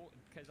to me. No,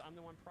 because I'm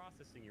the one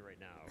processing you right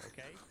now.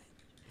 Okay.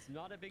 It's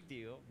not a big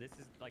deal. This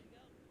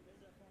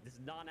is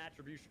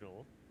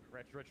non-attributional,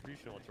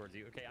 retributional towards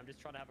you. Okay. I'm just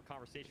trying to have a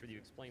conversation with you,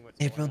 explain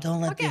what's April, going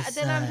on. don't let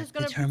this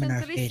determine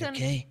our fate,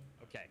 okay?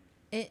 Okay.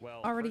 It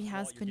already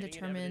has been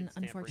determined,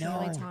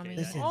 unfortunately, No, Tommy.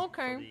 listen.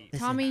 Okay.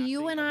 Tommy,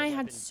 you and I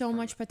had so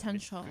much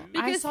potential.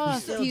 I Because saw a you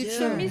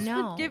still future. do.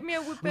 No. Give me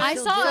a whipping. I You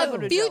saw still a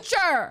do.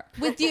 future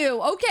with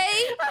you,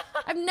 okay?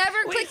 I've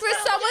never clicked with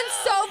someone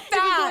so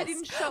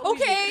fast.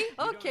 Okay?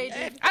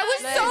 Okay. I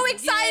was so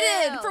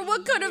excited for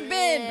what could have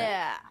been.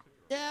 Yeah.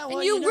 Yeah,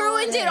 And you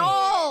ruined it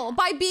all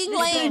by being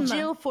lame.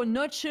 Jail for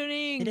not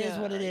shooting. It is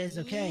what it is,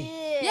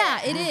 okay?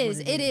 Yeah, it is.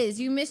 It is.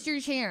 You missed your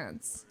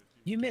chance.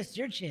 You missed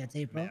your chance,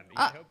 April.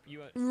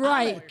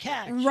 Right. I'm a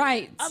catch.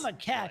 Right. I'm a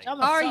catch. I'm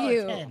a Are solid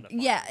you? 10.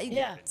 Yeah.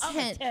 Yeah, I'm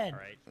a 10 10.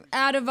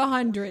 out of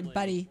 100,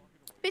 buddy.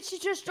 Bitch, she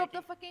just dropped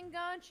the fucking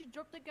gun. She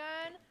dropped the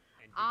gun.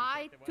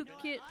 I took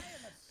it.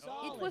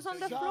 It was on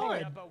the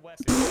floor.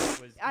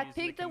 I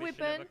picked the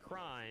weapon.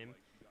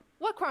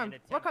 What crime?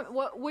 What crime?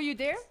 What, were you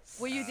there?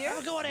 Were you there?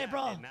 Go on,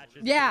 April.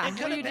 Yeah.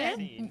 Were you there?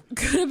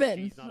 Could have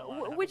been.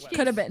 Which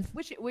Could have been.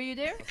 Which were you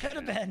there? Could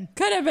have been.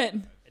 Could have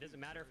been. It doesn't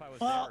matter if I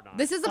was Well, there or not.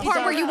 This is the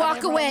part where you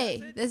walk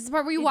away. This is the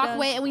part where you walk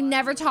away and we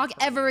never talk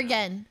ever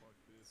again.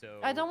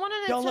 I don't want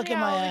to. Don't look at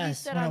my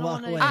ass when I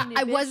walk away.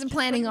 I wasn't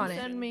planning on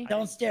it.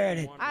 Don't stare at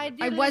it.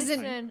 I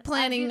wasn't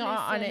planning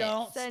on it.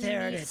 Don't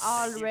stare at it.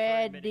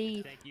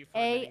 Already.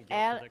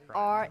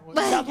 ALR.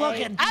 Stop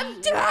looking. I'm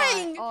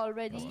trying.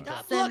 Already.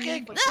 Stop Send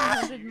looking. me for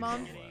 200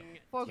 months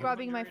for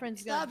grabbing my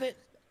friend's gun. Stop it.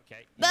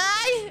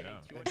 Bye.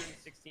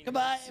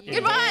 Goodbye.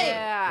 Goodbye.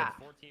 Yeah.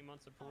 14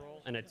 months of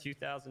parole and a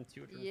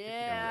 $2,250.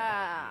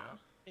 Yeah.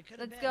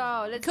 Let's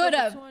go. Let's Could go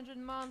have. for 200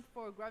 months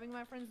for grabbing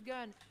my friend's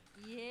gun.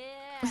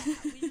 Yeah.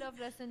 We love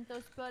Los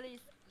Santos police.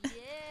 Yeah.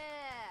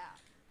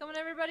 Come on,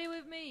 everybody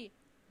with me.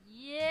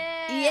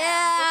 Yeah.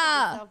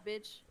 Yeah. Go fuck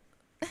yourself,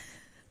 bitch.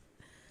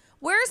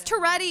 Where's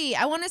Toretti?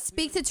 I want to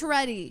speak to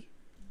Toretti.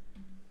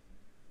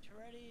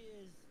 Toretti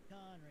is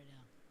gone right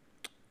now.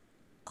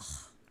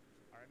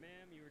 All right,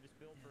 ma'am, you were just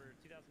billed for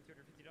 $2,250.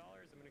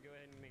 I'm going to go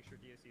ahead and make sure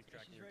DOC is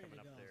tracking you coming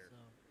up there. So.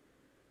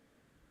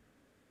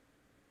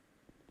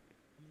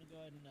 I'm gonna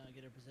go ahead and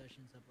get her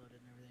possessions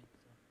uploaded and everything.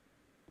 So.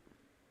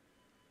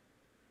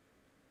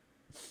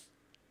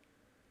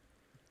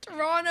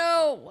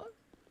 Toronto.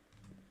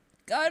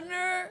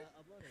 Gunner.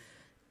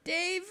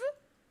 Dave.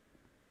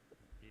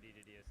 PD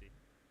to DOC.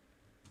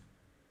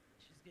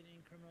 She's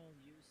getting criminal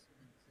use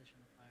and possession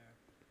of fire.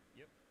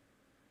 Yep.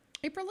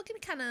 April looking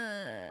kind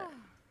of.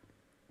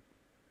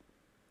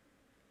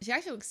 She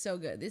actually looks so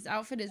good. This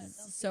outfit is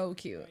so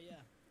cute.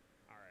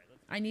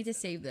 I need to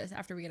save this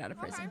after we get out of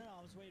prison. No,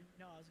 I was waiting.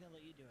 No, I was gonna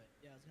let you do it.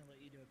 Yeah, I was gonna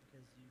let you do it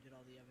because you did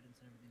all the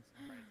evidence and everything.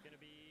 So. It's going to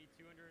be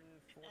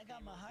 240. I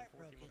got my heart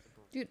broken.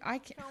 Dude, I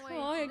can't.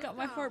 Oh, I got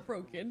my heart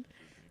broken.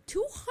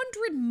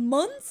 200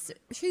 months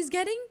she's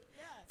getting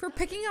for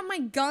picking up my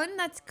gun?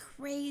 That's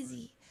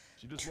crazy.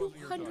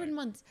 200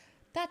 months.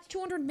 That's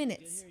 200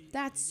 minutes.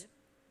 That's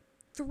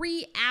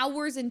 3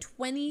 hours and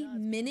 20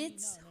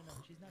 minutes.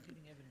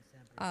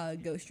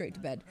 Go straight to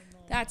bed.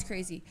 That's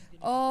crazy.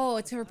 Oh,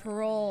 it's her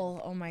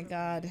parole. Oh my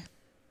god.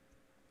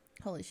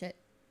 Holy shit.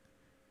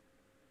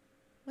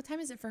 What time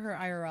is it for her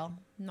IRL?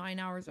 9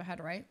 hours ahead,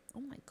 right?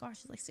 Oh my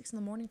gosh, it's like 6 in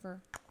the morning for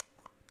her.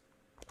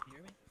 You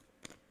hear me?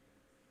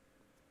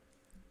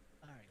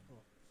 Alright,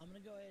 cool. I'm gonna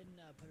go ahead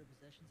and put her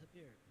possessions up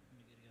here. I'm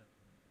gonna get to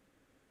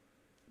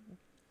go.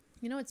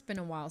 You know, it's been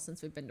a while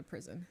since we've been to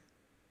prison.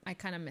 I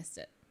kind of missed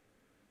it.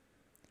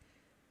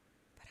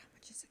 But how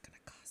much is it gonna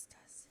cost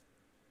us?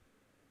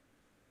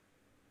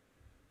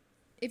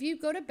 If you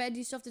go to bed, do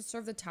you still have to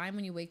serve the time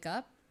when you wake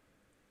up?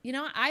 You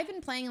know, I've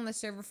been playing on the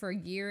server for a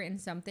year and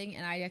something,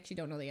 and I actually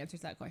don't know the answer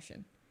to that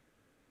question.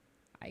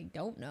 I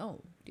don't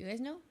know. Do you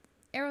guys know?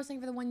 Arrow's saying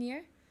for the 1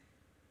 year?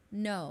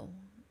 No.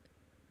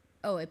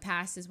 Oh, it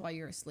passes while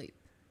you're asleep.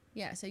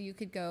 Yeah, so you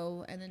could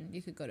go, and then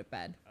you could go to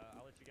bed.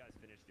 I'll let you guys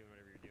finish doing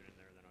whatever you're doing in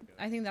there, and then I'll go.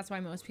 I think that's why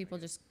most people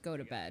just go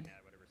to bed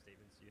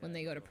when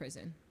they go to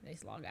prison. They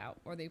just log out,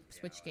 or they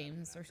switch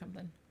games or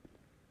something.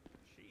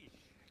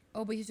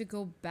 Oh, but you have to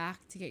go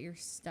back to get your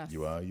stuff.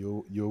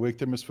 You awake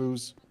there, Miss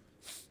Fooze?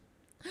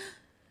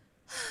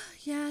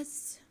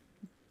 Yes,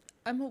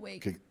 I'm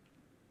awake. Okay.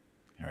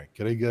 All right,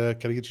 can I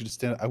get you to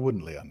stand? I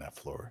wouldn't lay on that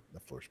floor.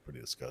 That floor's pretty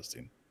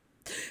disgusting.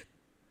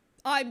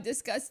 I'm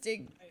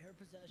disgusting.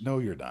 No,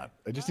 you're not.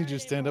 I just need you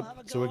to stand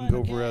up so I can go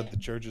over the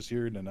charges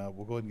here, and then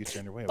we'll go ahead and get you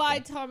on your way. Bye,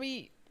 okay?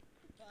 Tommy.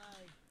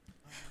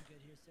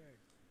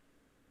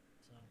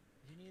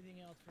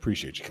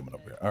 Appreciate you coming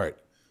over here. All right,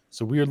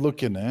 so we are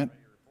looking at.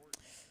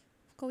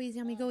 Go easy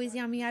on me. Go easy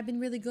on me. I've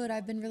been really good.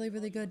 I've been really,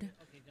 really good.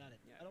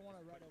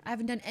 I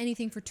haven't done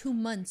anything for 2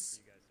 months.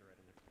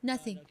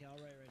 Nothing.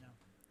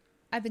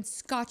 I've been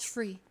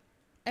scotch-free.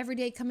 Every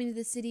day coming to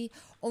the city,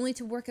 only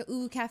to work at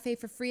Cafe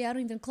for free. I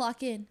don't even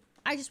clock in.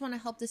 I just want to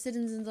help the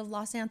citizens of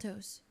Los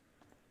Santos.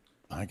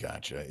 I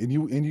gotcha.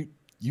 And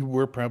you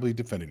were probably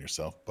defending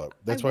yourself, but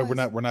that's why we're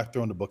not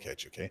throwing the book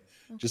at you, okay?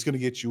 Just gonna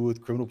get you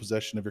with criminal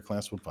possession of your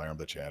class 1 firearm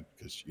that you had,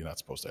 because you're not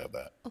supposed to have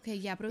that. Okay,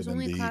 yeah, but it was And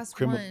then only a the class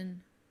criminal-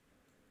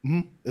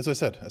 1. As I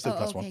said class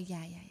okay, 1.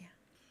 yeah.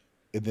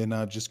 And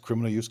then just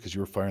criminal use because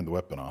you were firing the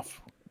weapon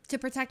off. To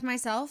protect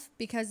myself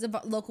because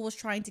the local was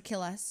trying to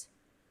kill us.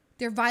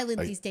 They're violent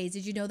these days.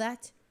 Did you know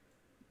that?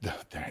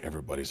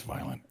 Everybody's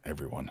violent.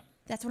 Everyone.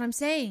 That's what I'm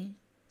saying.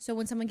 So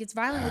when someone gets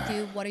violent with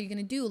you, what are you going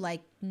to do?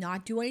 Like,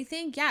 not do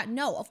anything? Yeah,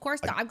 no, of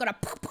course not. I'm going to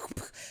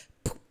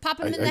pop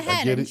him in the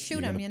head and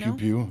shoot him, you know?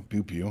 Pew,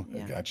 pew.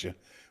 Yeah. I gotcha.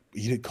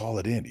 But you didn't call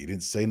it in. You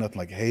didn't say nothing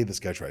like, hey, this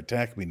guy tried to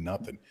attack me,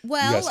 nothing.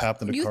 Well, you guys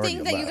hopped in the you car think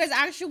and that you left. guys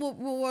actually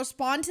will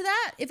respond to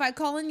that? If I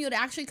call in, you'd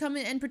actually come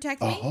in and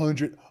protect me?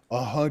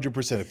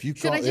 100%. If you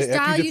Should call, I just after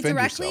dial you defend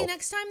directly yourself,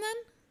 next time then?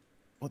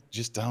 well,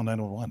 just dial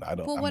 911. I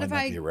Well, what might if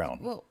not be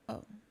around. Well,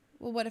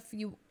 what if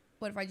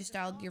I just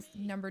dialed your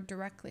number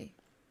directly?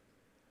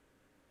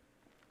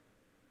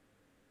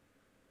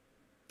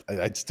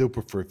 I'd still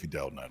prefer if you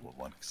dialed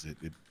 911 because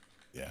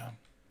yeah.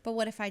 But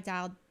what if I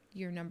dialed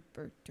your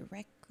number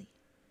directly?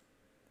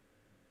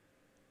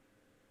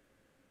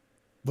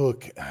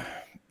 Look,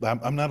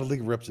 I'm not a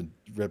legal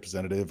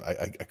representative.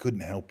 I couldn't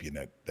help you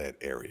in that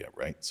area,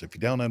 right? So if you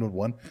dial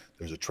 911,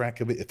 there's a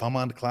track of it. If I'm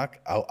on the clock,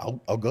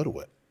 I'll go to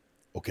it.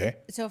 Okay.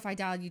 So if I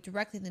dialed you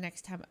directly the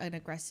next time an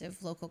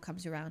aggressive local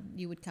comes around,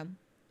 you would come?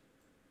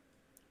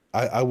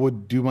 I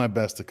would do my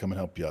best to come and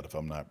help you out if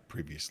I'm not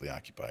previously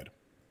occupied.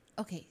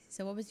 Okay,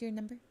 so what was your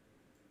number?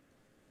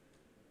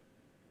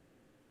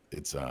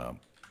 It's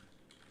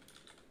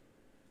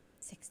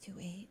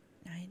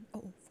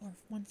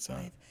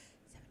 628-90415-748-7454.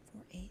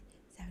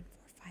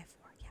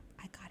 Yep,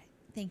 I got it.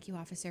 Thank you,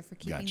 officer, for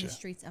keeping Gotcha. the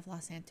streets of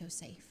Los Santos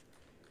safe.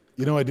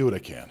 You know, I do what I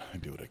can.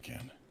 And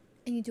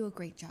you do a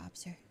great job,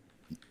 sir.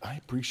 I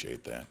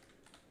appreciate that.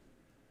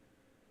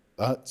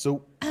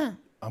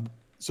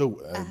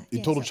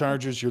 In total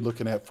charges, you're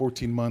looking at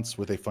 14 months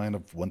with a fine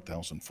of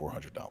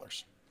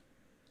 $1,400.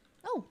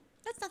 Oh,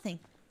 that's nothing.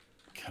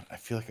 God, I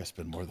feel like I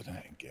spend more than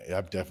that in gas.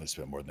 I've definitely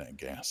spent more than that in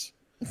gas.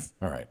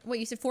 All right. Wait,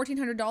 you said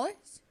 $1,400?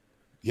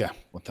 Yeah,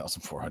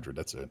 1,400.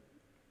 That's it.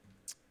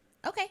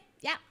 Okay,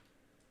 yeah.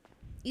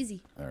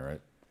 Easy. All right.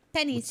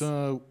 Pennies.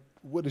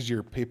 What is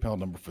your PayPal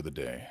number for the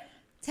day?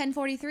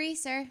 1043,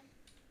 sir.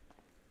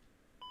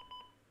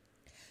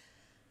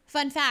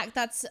 Fun fact,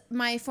 that's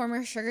my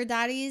former sugar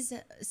daddy's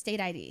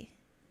state ID.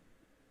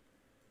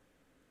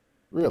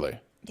 Really?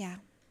 Yeah.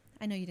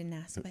 I know you didn't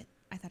ask, but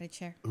I thought I'd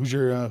share. Who's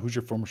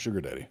your former sugar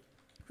daddy?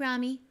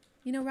 Rami.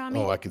 You know Rami?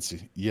 Oh, I can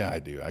see. Yeah, I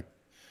do.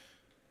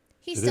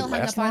 He Did still it hung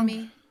last up on long?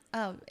 me.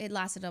 Oh, it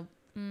lasted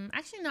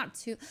actually not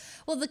too.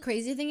 Well, the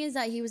crazy thing is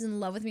that he was in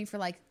love with me for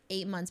like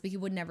 8 months, but he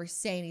would never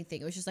say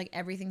anything. It was just like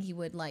everything he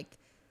would like,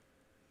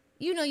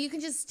 you know, you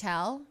can just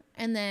tell.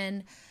 And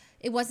then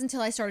it wasn't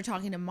until I started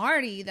talking to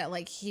Marty that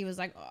like he was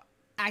like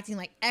acting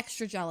like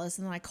extra jealous,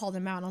 and then I called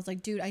him out and I was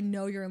like, dude, I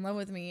know you're in love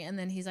with me. And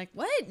then he's like,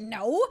 what?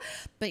 No.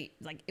 But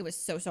like it was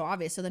so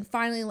obvious. So then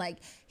finally like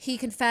he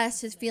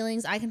confessed his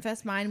feelings, I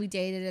confessed mine, we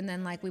dated, and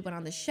then like we went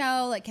on the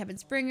show like Kevin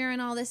Springer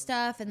and all this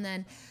stuff. And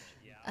then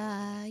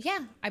yeah,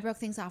 I broke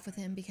things off with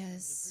him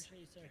because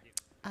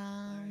I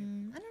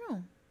don't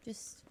know,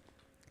 just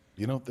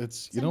maybe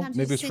it's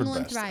for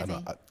the best.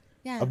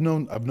 Yeah. I've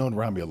known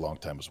Rami a long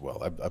time as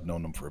well. I've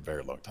known him for a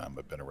very long time.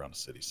 I've been around the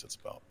city since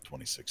about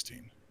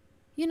 2016.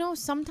 You know,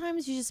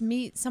 sometimes you just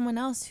meet someone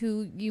else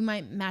who you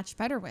might match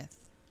better with.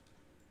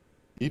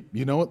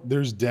 You know what?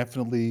 There's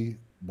definitely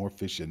more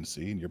fish in the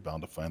sea, and you're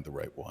bound to find the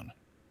right one.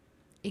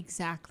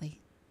 Exactly.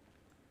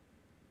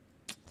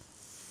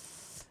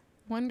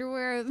 Wonder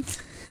where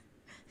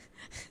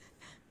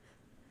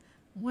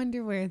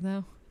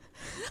though.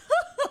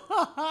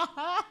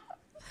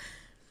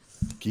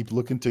 Keep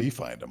looking till you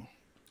find them.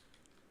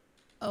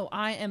 Oh,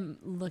 I am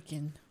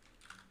looking.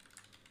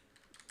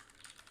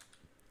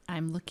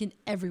 I'm looking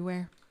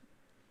everywhere.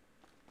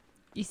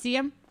 You see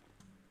him?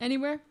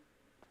 Anywhere?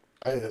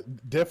 I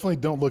definitely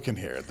don't look in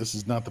here. This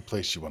is not the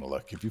place you want to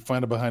look. If you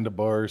find it behind the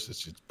bars,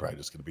 it's probably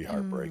just going to be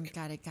heartbreak.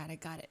 Got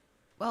it.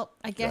 Well,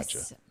 I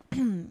guess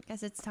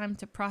guess it's time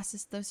to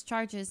process those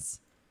charges.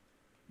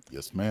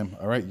 Yes, ma'am.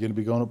 All right, you're going to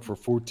be going up for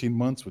 14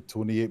 months with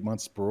 28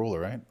 months parole, all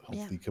right?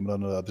 Hopefully coming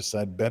on the other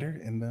side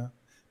better and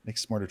make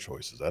smarter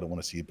choices. I don't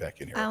want to see you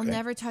back in here, I'll okay?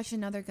 never touch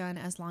another gun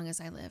as long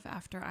as I live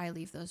after I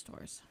leave those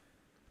doors.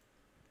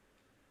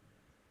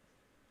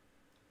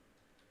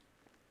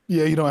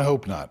 Yeah, I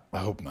hope not.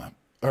 All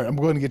right, I'm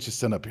going to get you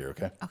sent up here,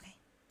 okay? Okay.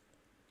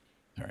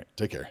 All right,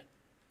 take care.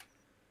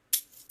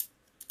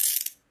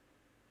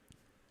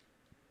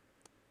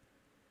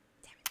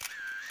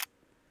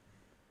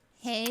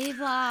 Hey,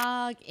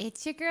 vlog.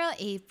 It's your girl,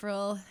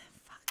 April.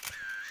 Fuck.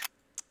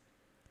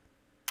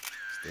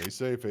 Stay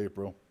safe,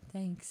 April.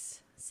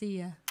 Thanks. See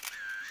ya.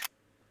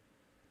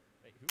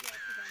 Wait, who else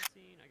is on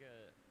scene? I got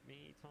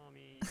me,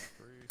 Tommy,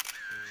 Bruce,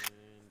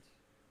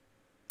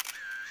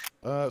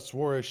 and...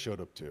 Suarez showed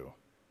up too.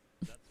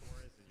 Is that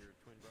Suarez? Is your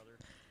twin brother?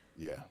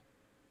 Yeah.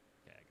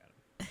 Okay, I got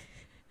him.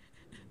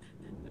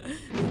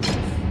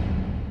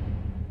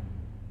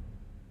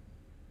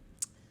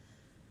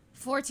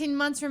 14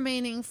 months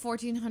remaining,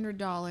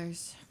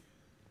 $1,400.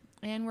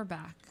 And we're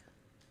back.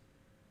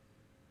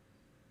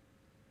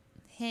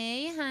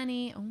 Hey,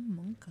 honey. Oh,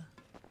 Monka.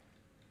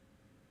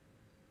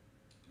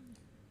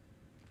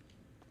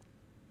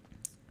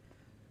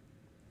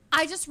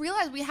 I just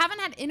realized we haven't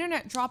had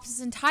internet drops this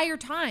entire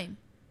time.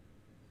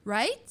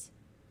 Right?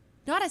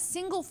 Not a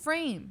single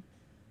frame.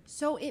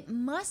 So it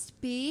must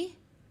be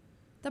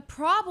the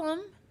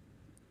problem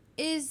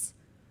is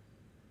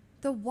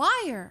the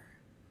wire.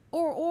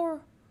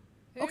 Or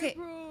okay.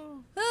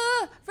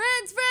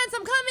 Friends,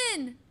 I'm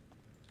coming.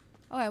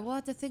 Okay, we'll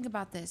have to think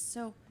about this.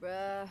 So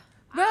Bruh.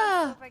 Bruh.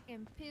 I'm so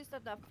fucking pissed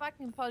at the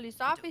fucking police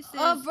officers.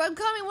 Oh, I'm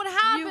coming. What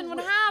happened? What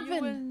happened?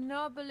 You will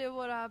not believe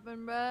what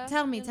happened, bruh.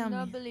 Tell me, You will tell me.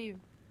 not believe.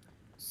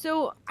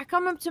 So I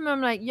come up to him,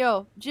 I'm like,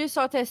 yo,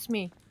 GSR test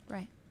me.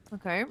 Right.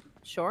 Okay,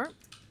 sure.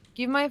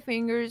 Give my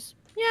fingers.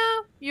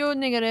 Yeah, you're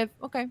negative.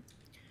 Okay.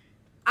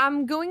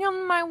 I'm going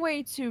on my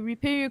way to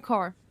repair your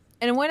car.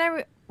 And when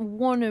I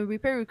want to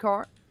repair your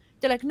car,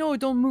 they're like, no,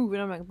 don't move.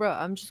 And I'm like, bro,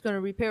 I'm just going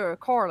to repair a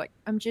car. Like,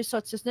 I'm just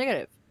test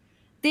negative.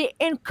 They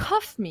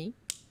handcuff me,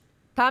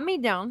 pat me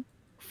down,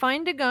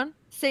 find a gun,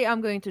 say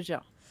I'm going to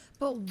jail.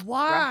 But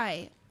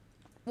why?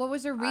 What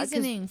was their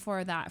reasoning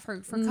for that? For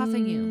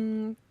cuffing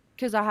you?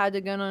 Because I had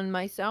a gun on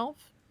myself.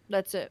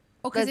 That's it.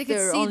 Oh, because they could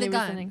their see only the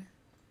gun. reasoning.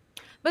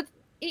 But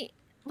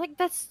like,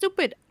 that's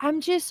stupid. I'm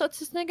just such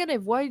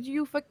negative. Why do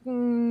you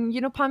fucking,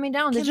 pat me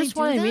down? They Can they just do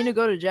wanted me that? to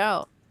go to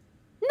jail.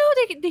 No,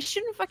 they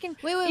shouldn't fucking.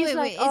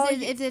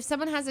 Wait. If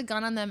someone has a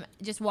gun on them,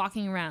 just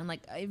walking around,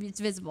 like if it's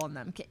visible on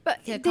them,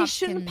 They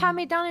shouldn't pat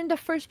me down in the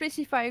first place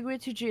if I agree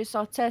to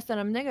GSR test and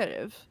I'm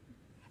negative.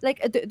 Like,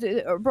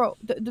 bro,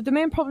 the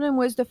main problem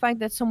was the fact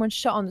that someone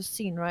shot on the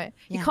scene, right?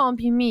 Yeah. It can't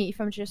be me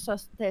if I'm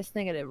GSR test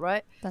negative,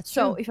 right? That's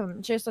so true. if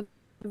I'm GSR,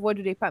 why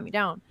do they pat me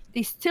down?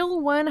 They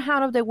still went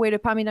out of their way to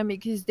pat me down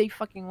because they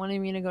fucking wanted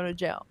me to go to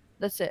jail.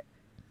 That's it.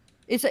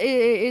 It's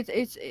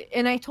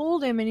and I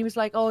told him, and he was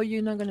like, "Oh,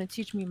 you're not gonna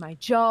teach me my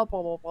job,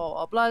 blah blah blah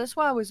blah blah." That's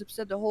why I was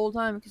upset the whole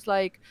time, because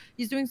like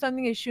he's doing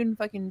something he shouldn't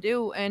fucking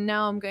do, and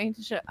now I'm going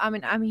to.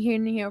 I'm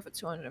here for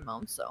 200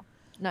 months, so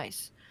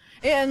nice.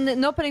 And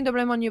not putting the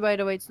blame on you, by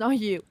the way. It's not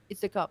you.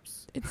 It's the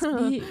cops. It's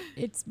me.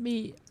 It's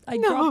me. I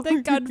dropped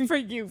the gun for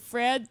you,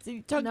 Fred.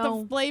 You took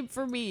the blame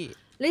for me.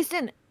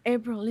 Listen,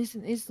 April.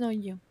 Listen, it's not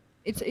you.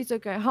 It's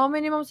okay. How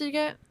many months did you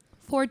get?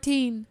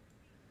 14.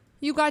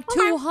 You got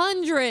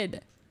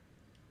 200.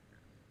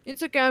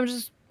 It's okay. I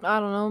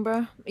don't know,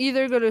 bro.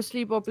 Either go to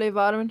sleep or play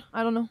vitamin.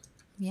 I don't know.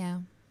 Yeah,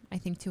 I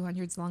think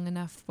 200's long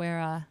enough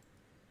where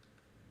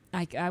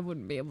I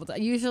wouldn't be able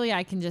to. Usually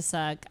I can just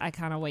I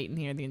kind of wait in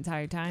here the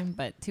entire time,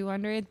 but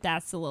 200,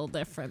 that's a little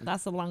different.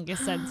 That's the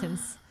longest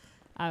sentence.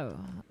 Oh,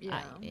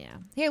 yeah.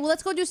 Here, well,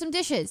 let's go do some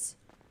dishes.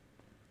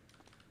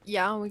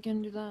 Yeah, we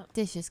can do that.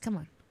 Dishes, come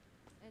on.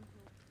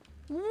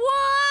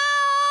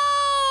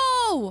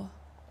 Whoa!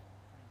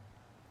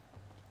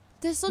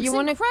 This looks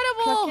incredible.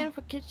 incredible. You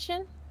for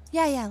kitchen?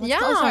 Yeah. Let's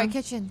go. Sorry,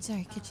 kitchen. Do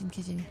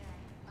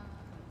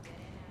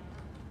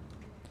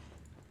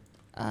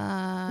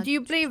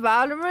you play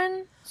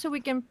Valorant so we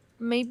can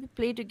maybe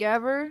play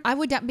together? I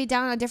would be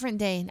down on a different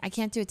day. I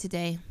can't do it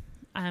today.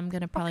 I'm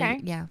gonna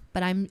probably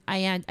but I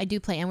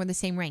do play, and we're the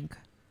same rank.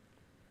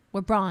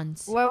 We're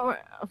bronze. Well,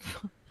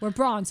 we're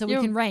bronze, so we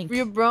can rank.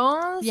 You're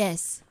bronze?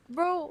 Yes.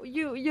 Bro,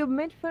 you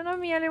made fun of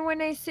me, and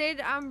when I said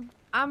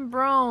I'm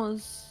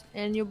bronze,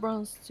 and you're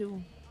bronze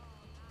too.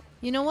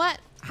 You know what?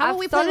 How about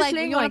we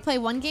play you want to play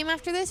one game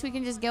after this? We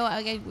can just go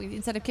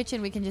instead of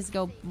kitchen. We can just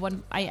go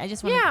one. I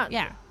just want to.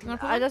 Yeah. You wanna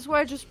play that's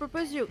why I just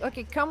proposed you.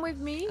 Okay, come with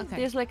me. Okay.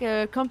 There's like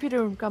a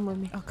computer room. Come with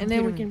me, and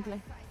then we can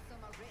play.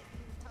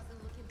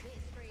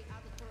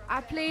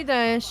 I played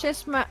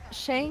chess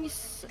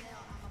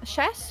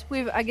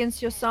with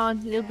against your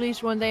son,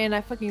 Lilypichu, one day, and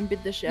I fucking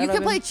beat the shit out of him. You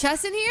can play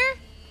chess in here?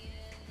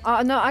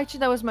 No,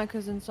 actually, that was my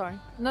cousin. Sorry.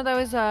 No, that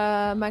was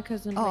my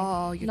cousin.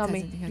 Oh, your not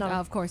cousin. me. No. Oh,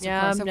 of course.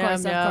 Not No, me. you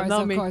know.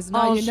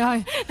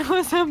 That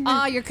wasn't me.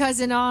 Oh, your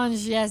cousin Ange.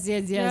 Yes. Yeah,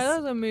 that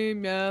wasn't me.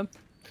 Yeah,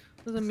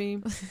 that wasn't me.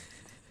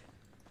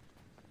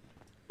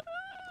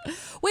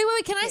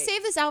 Wait. Can I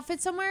save this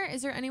outfit somewhere?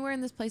 Is there anywhere in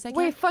this place I can?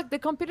 Wait, fuck. The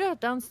computer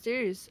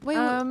downstairs. Wait.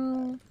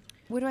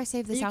 Where do I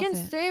save this outfit? You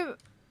can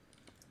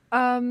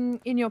save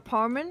in your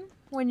apartment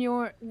when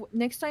you're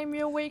next time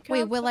you wake up.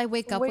 Wait, will I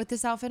wake up with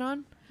this outfit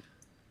on?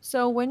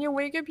 So when you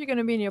wake up, you're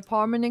gonna be in your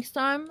apartment next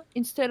time.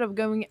 Instead of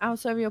going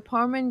outside of your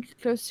apartment,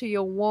 close to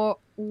your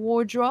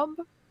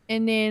wardrobe,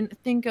 and then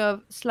think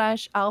of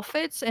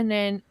 /outfits, and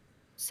then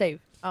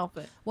save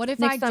outfit. What if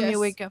next time you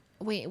wake up?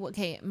 Wait,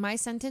 okay. My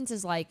sentence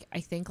is I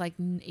think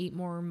 8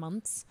 more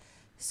months.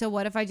 So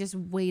what if I just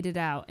wait it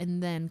out,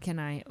 and then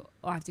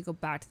I'll have to go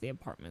back to the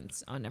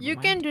apartments. Oh, never You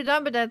mind. can do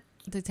that, but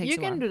you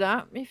can do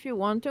that if you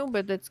want to,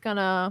 but it's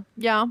gonna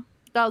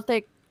that'll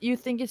take. You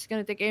think it's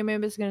gonna take 8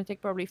 minutes? It's gonna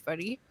take probably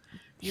 30.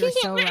 You're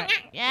so right.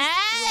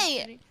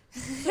 Yay!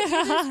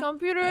 This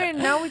computer, and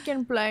now we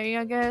can play,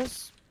 I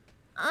guess.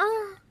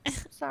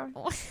 Sorry.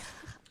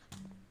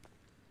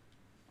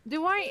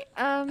 Do I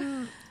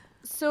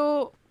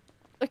so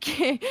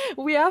Okay,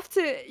 you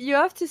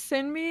have to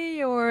send me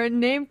your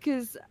name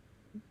because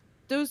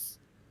those.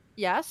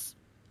 Yes.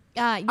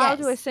 Yes. How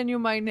do I send you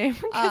my name?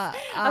 'Cause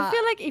I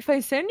feel like if I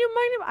send you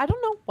my name, I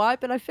don't know why,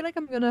 but I feel like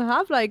I'm gonna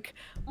have like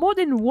more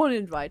than one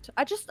invite.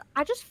 I just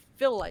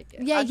feel like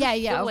it. Yeah.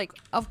 Feel like,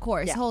 of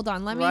course. yeah, Hold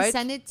on. Let me right?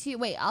 send it to you.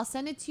 Wait, I'll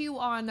send it to you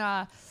on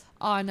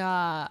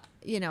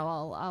you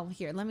know, I'll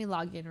here. Let me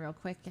log in real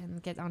quick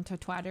and get onto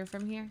Twitter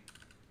from here.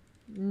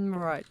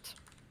 Right.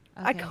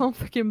 I Okay. can't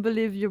fucking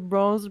believe you're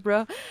bronze,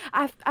 bro.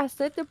 I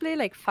started to play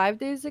like 5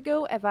 days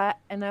ago,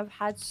 and I've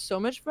had so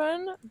much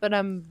fun, but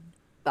I'm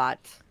bad.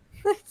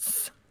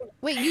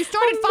 Wait, you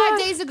started 5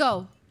 days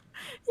ago.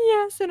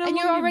 Yes, and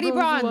you're already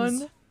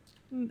bronze.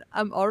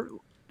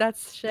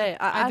 That's shit.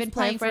 I've been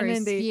playing for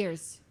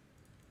years.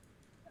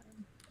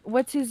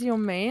 What is your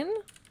main?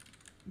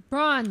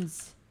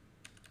 Bronze.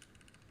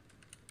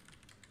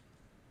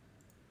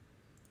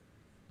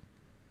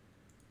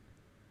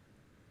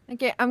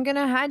 Okay, I'm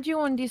gonna add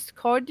you on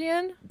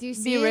Discordian. Do you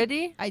see Be it?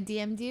 ready? I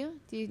DM'd you.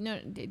 Do you know?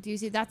 Do you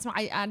see? That's my.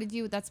 I added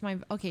you. That's my.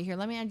 Okay, here.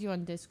 Let me add you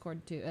on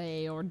Discord too.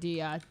 Or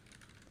the.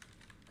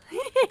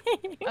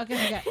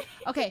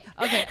 Okay.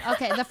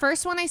 The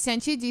first one I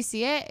sent you. Do you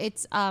see it?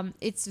 It's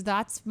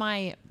that's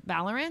my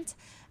Valorant,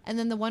 and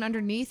then the one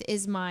underneath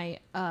is my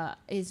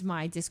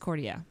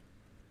Discordia.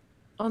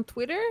 On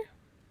Twitter.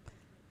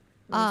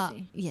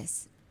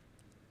 Yes.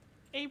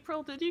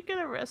 April, did you get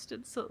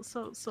arrested so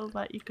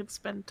that you could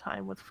spend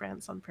time with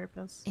friends on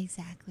purpose?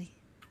 Exactly.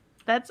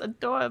 That's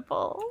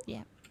adorable.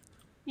 Yeah.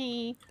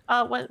 Me.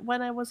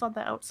 When I was on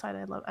the outside,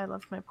 I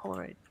loved my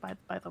Polaroid. By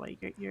the way,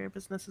 your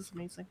business is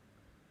amazing.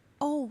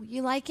 Oh,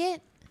 you like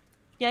it?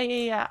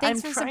 Yeah.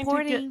 Thanks for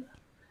supporting.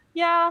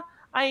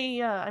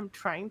 I'm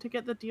trying to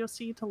get the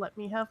DOC to let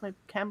me have my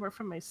camera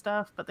from my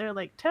stuff, but they're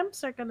like,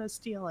 temps are gonna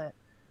steal it.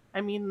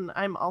 I mean,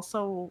 I'm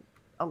also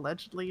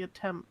allegedly a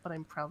temp, but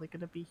I'm probably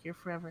gonna be here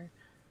forever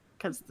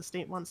because the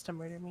state wants to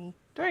murder me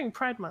during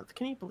Pride Month.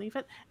 Can you believe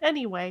it?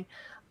 Anyway,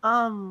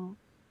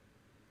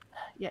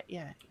 yeah.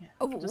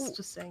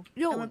 Just saying.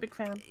 No, I'm a big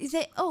fan. Is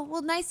it? Oh,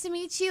 well, nice to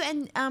meet you.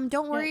 And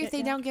don't worry if they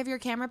yeah. don't give your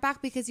camera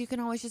back because you can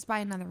always just buy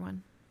another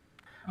one.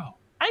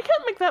 I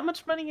can't make that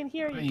much money in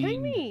here. Are you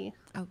kidding me?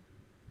 Oh,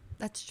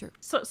 that's true.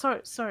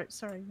 Sorry.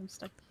 I'm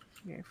stuck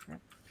here for.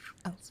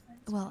 Oh,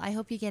 well, I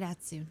hope you get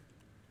out soon.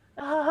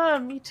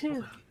 Me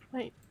too.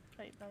 Bye.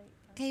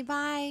 Okay,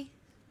 bye.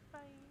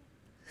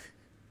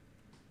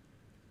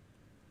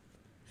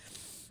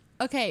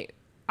 Okay,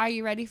 are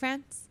you ready,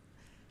 France?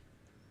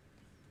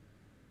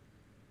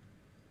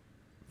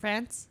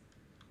 France?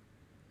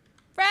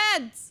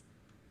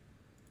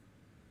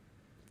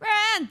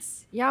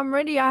 Yeah, I'm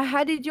ready. I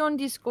added you on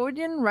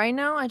Discordian right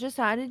now. I just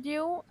added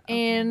you,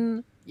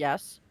 and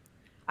yes,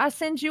 I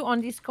send you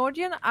on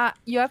Discordian.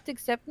 You have to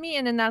accept me,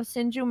 and then I'll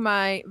send you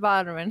my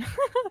Valorant.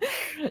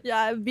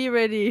 Yeah, be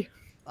ready.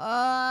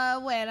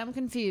 Wait, I'm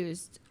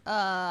confused.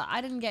 I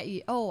didn't get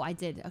you. Oh, I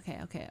did.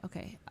 Okay.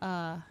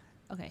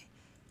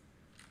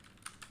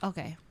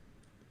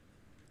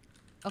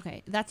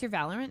 Okay, that's your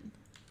Valorant?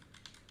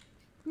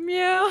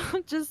 Yeah,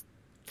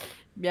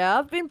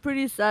 I've been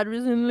pretty sad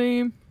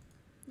recently.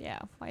 Yeah,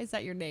 why is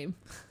that your name?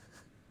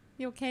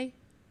 You okay?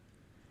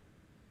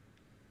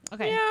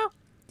 Okay. Yeah.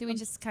 Do we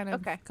just kind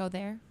of go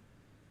there?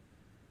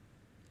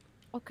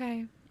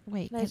 Okay.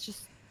 Wait. Let's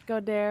just go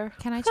there.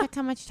 Can I check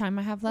how much time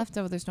I have left?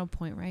 Oh, there's no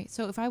point, right?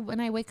 So when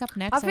I wake up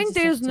next, I think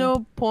there's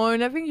no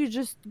point. I think you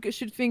just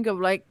should think of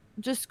like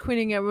just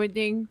quitting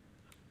everything.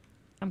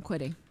 I'm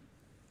quitting.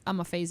 I'm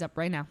gonna phase up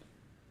right now.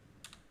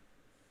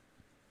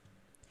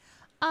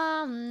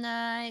 All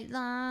night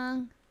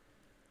long.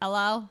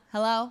 Hello?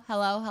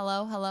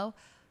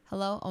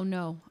 Oh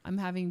no, I'm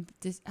having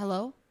this.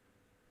 Hello?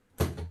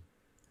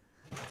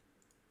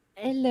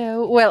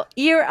 Hello. Well,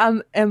 here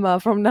I'm Emma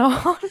from now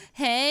on.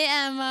 Hey,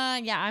 Emma.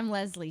 Yeah, I'm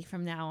Leslie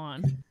from now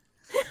on.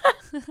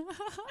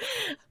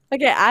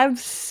 Okay, I'm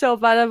so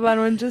bad at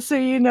Valorant, just so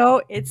you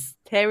know. It's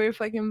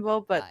terrifying,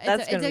 but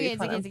that's gonna be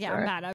fun. It's okay. I'm bad.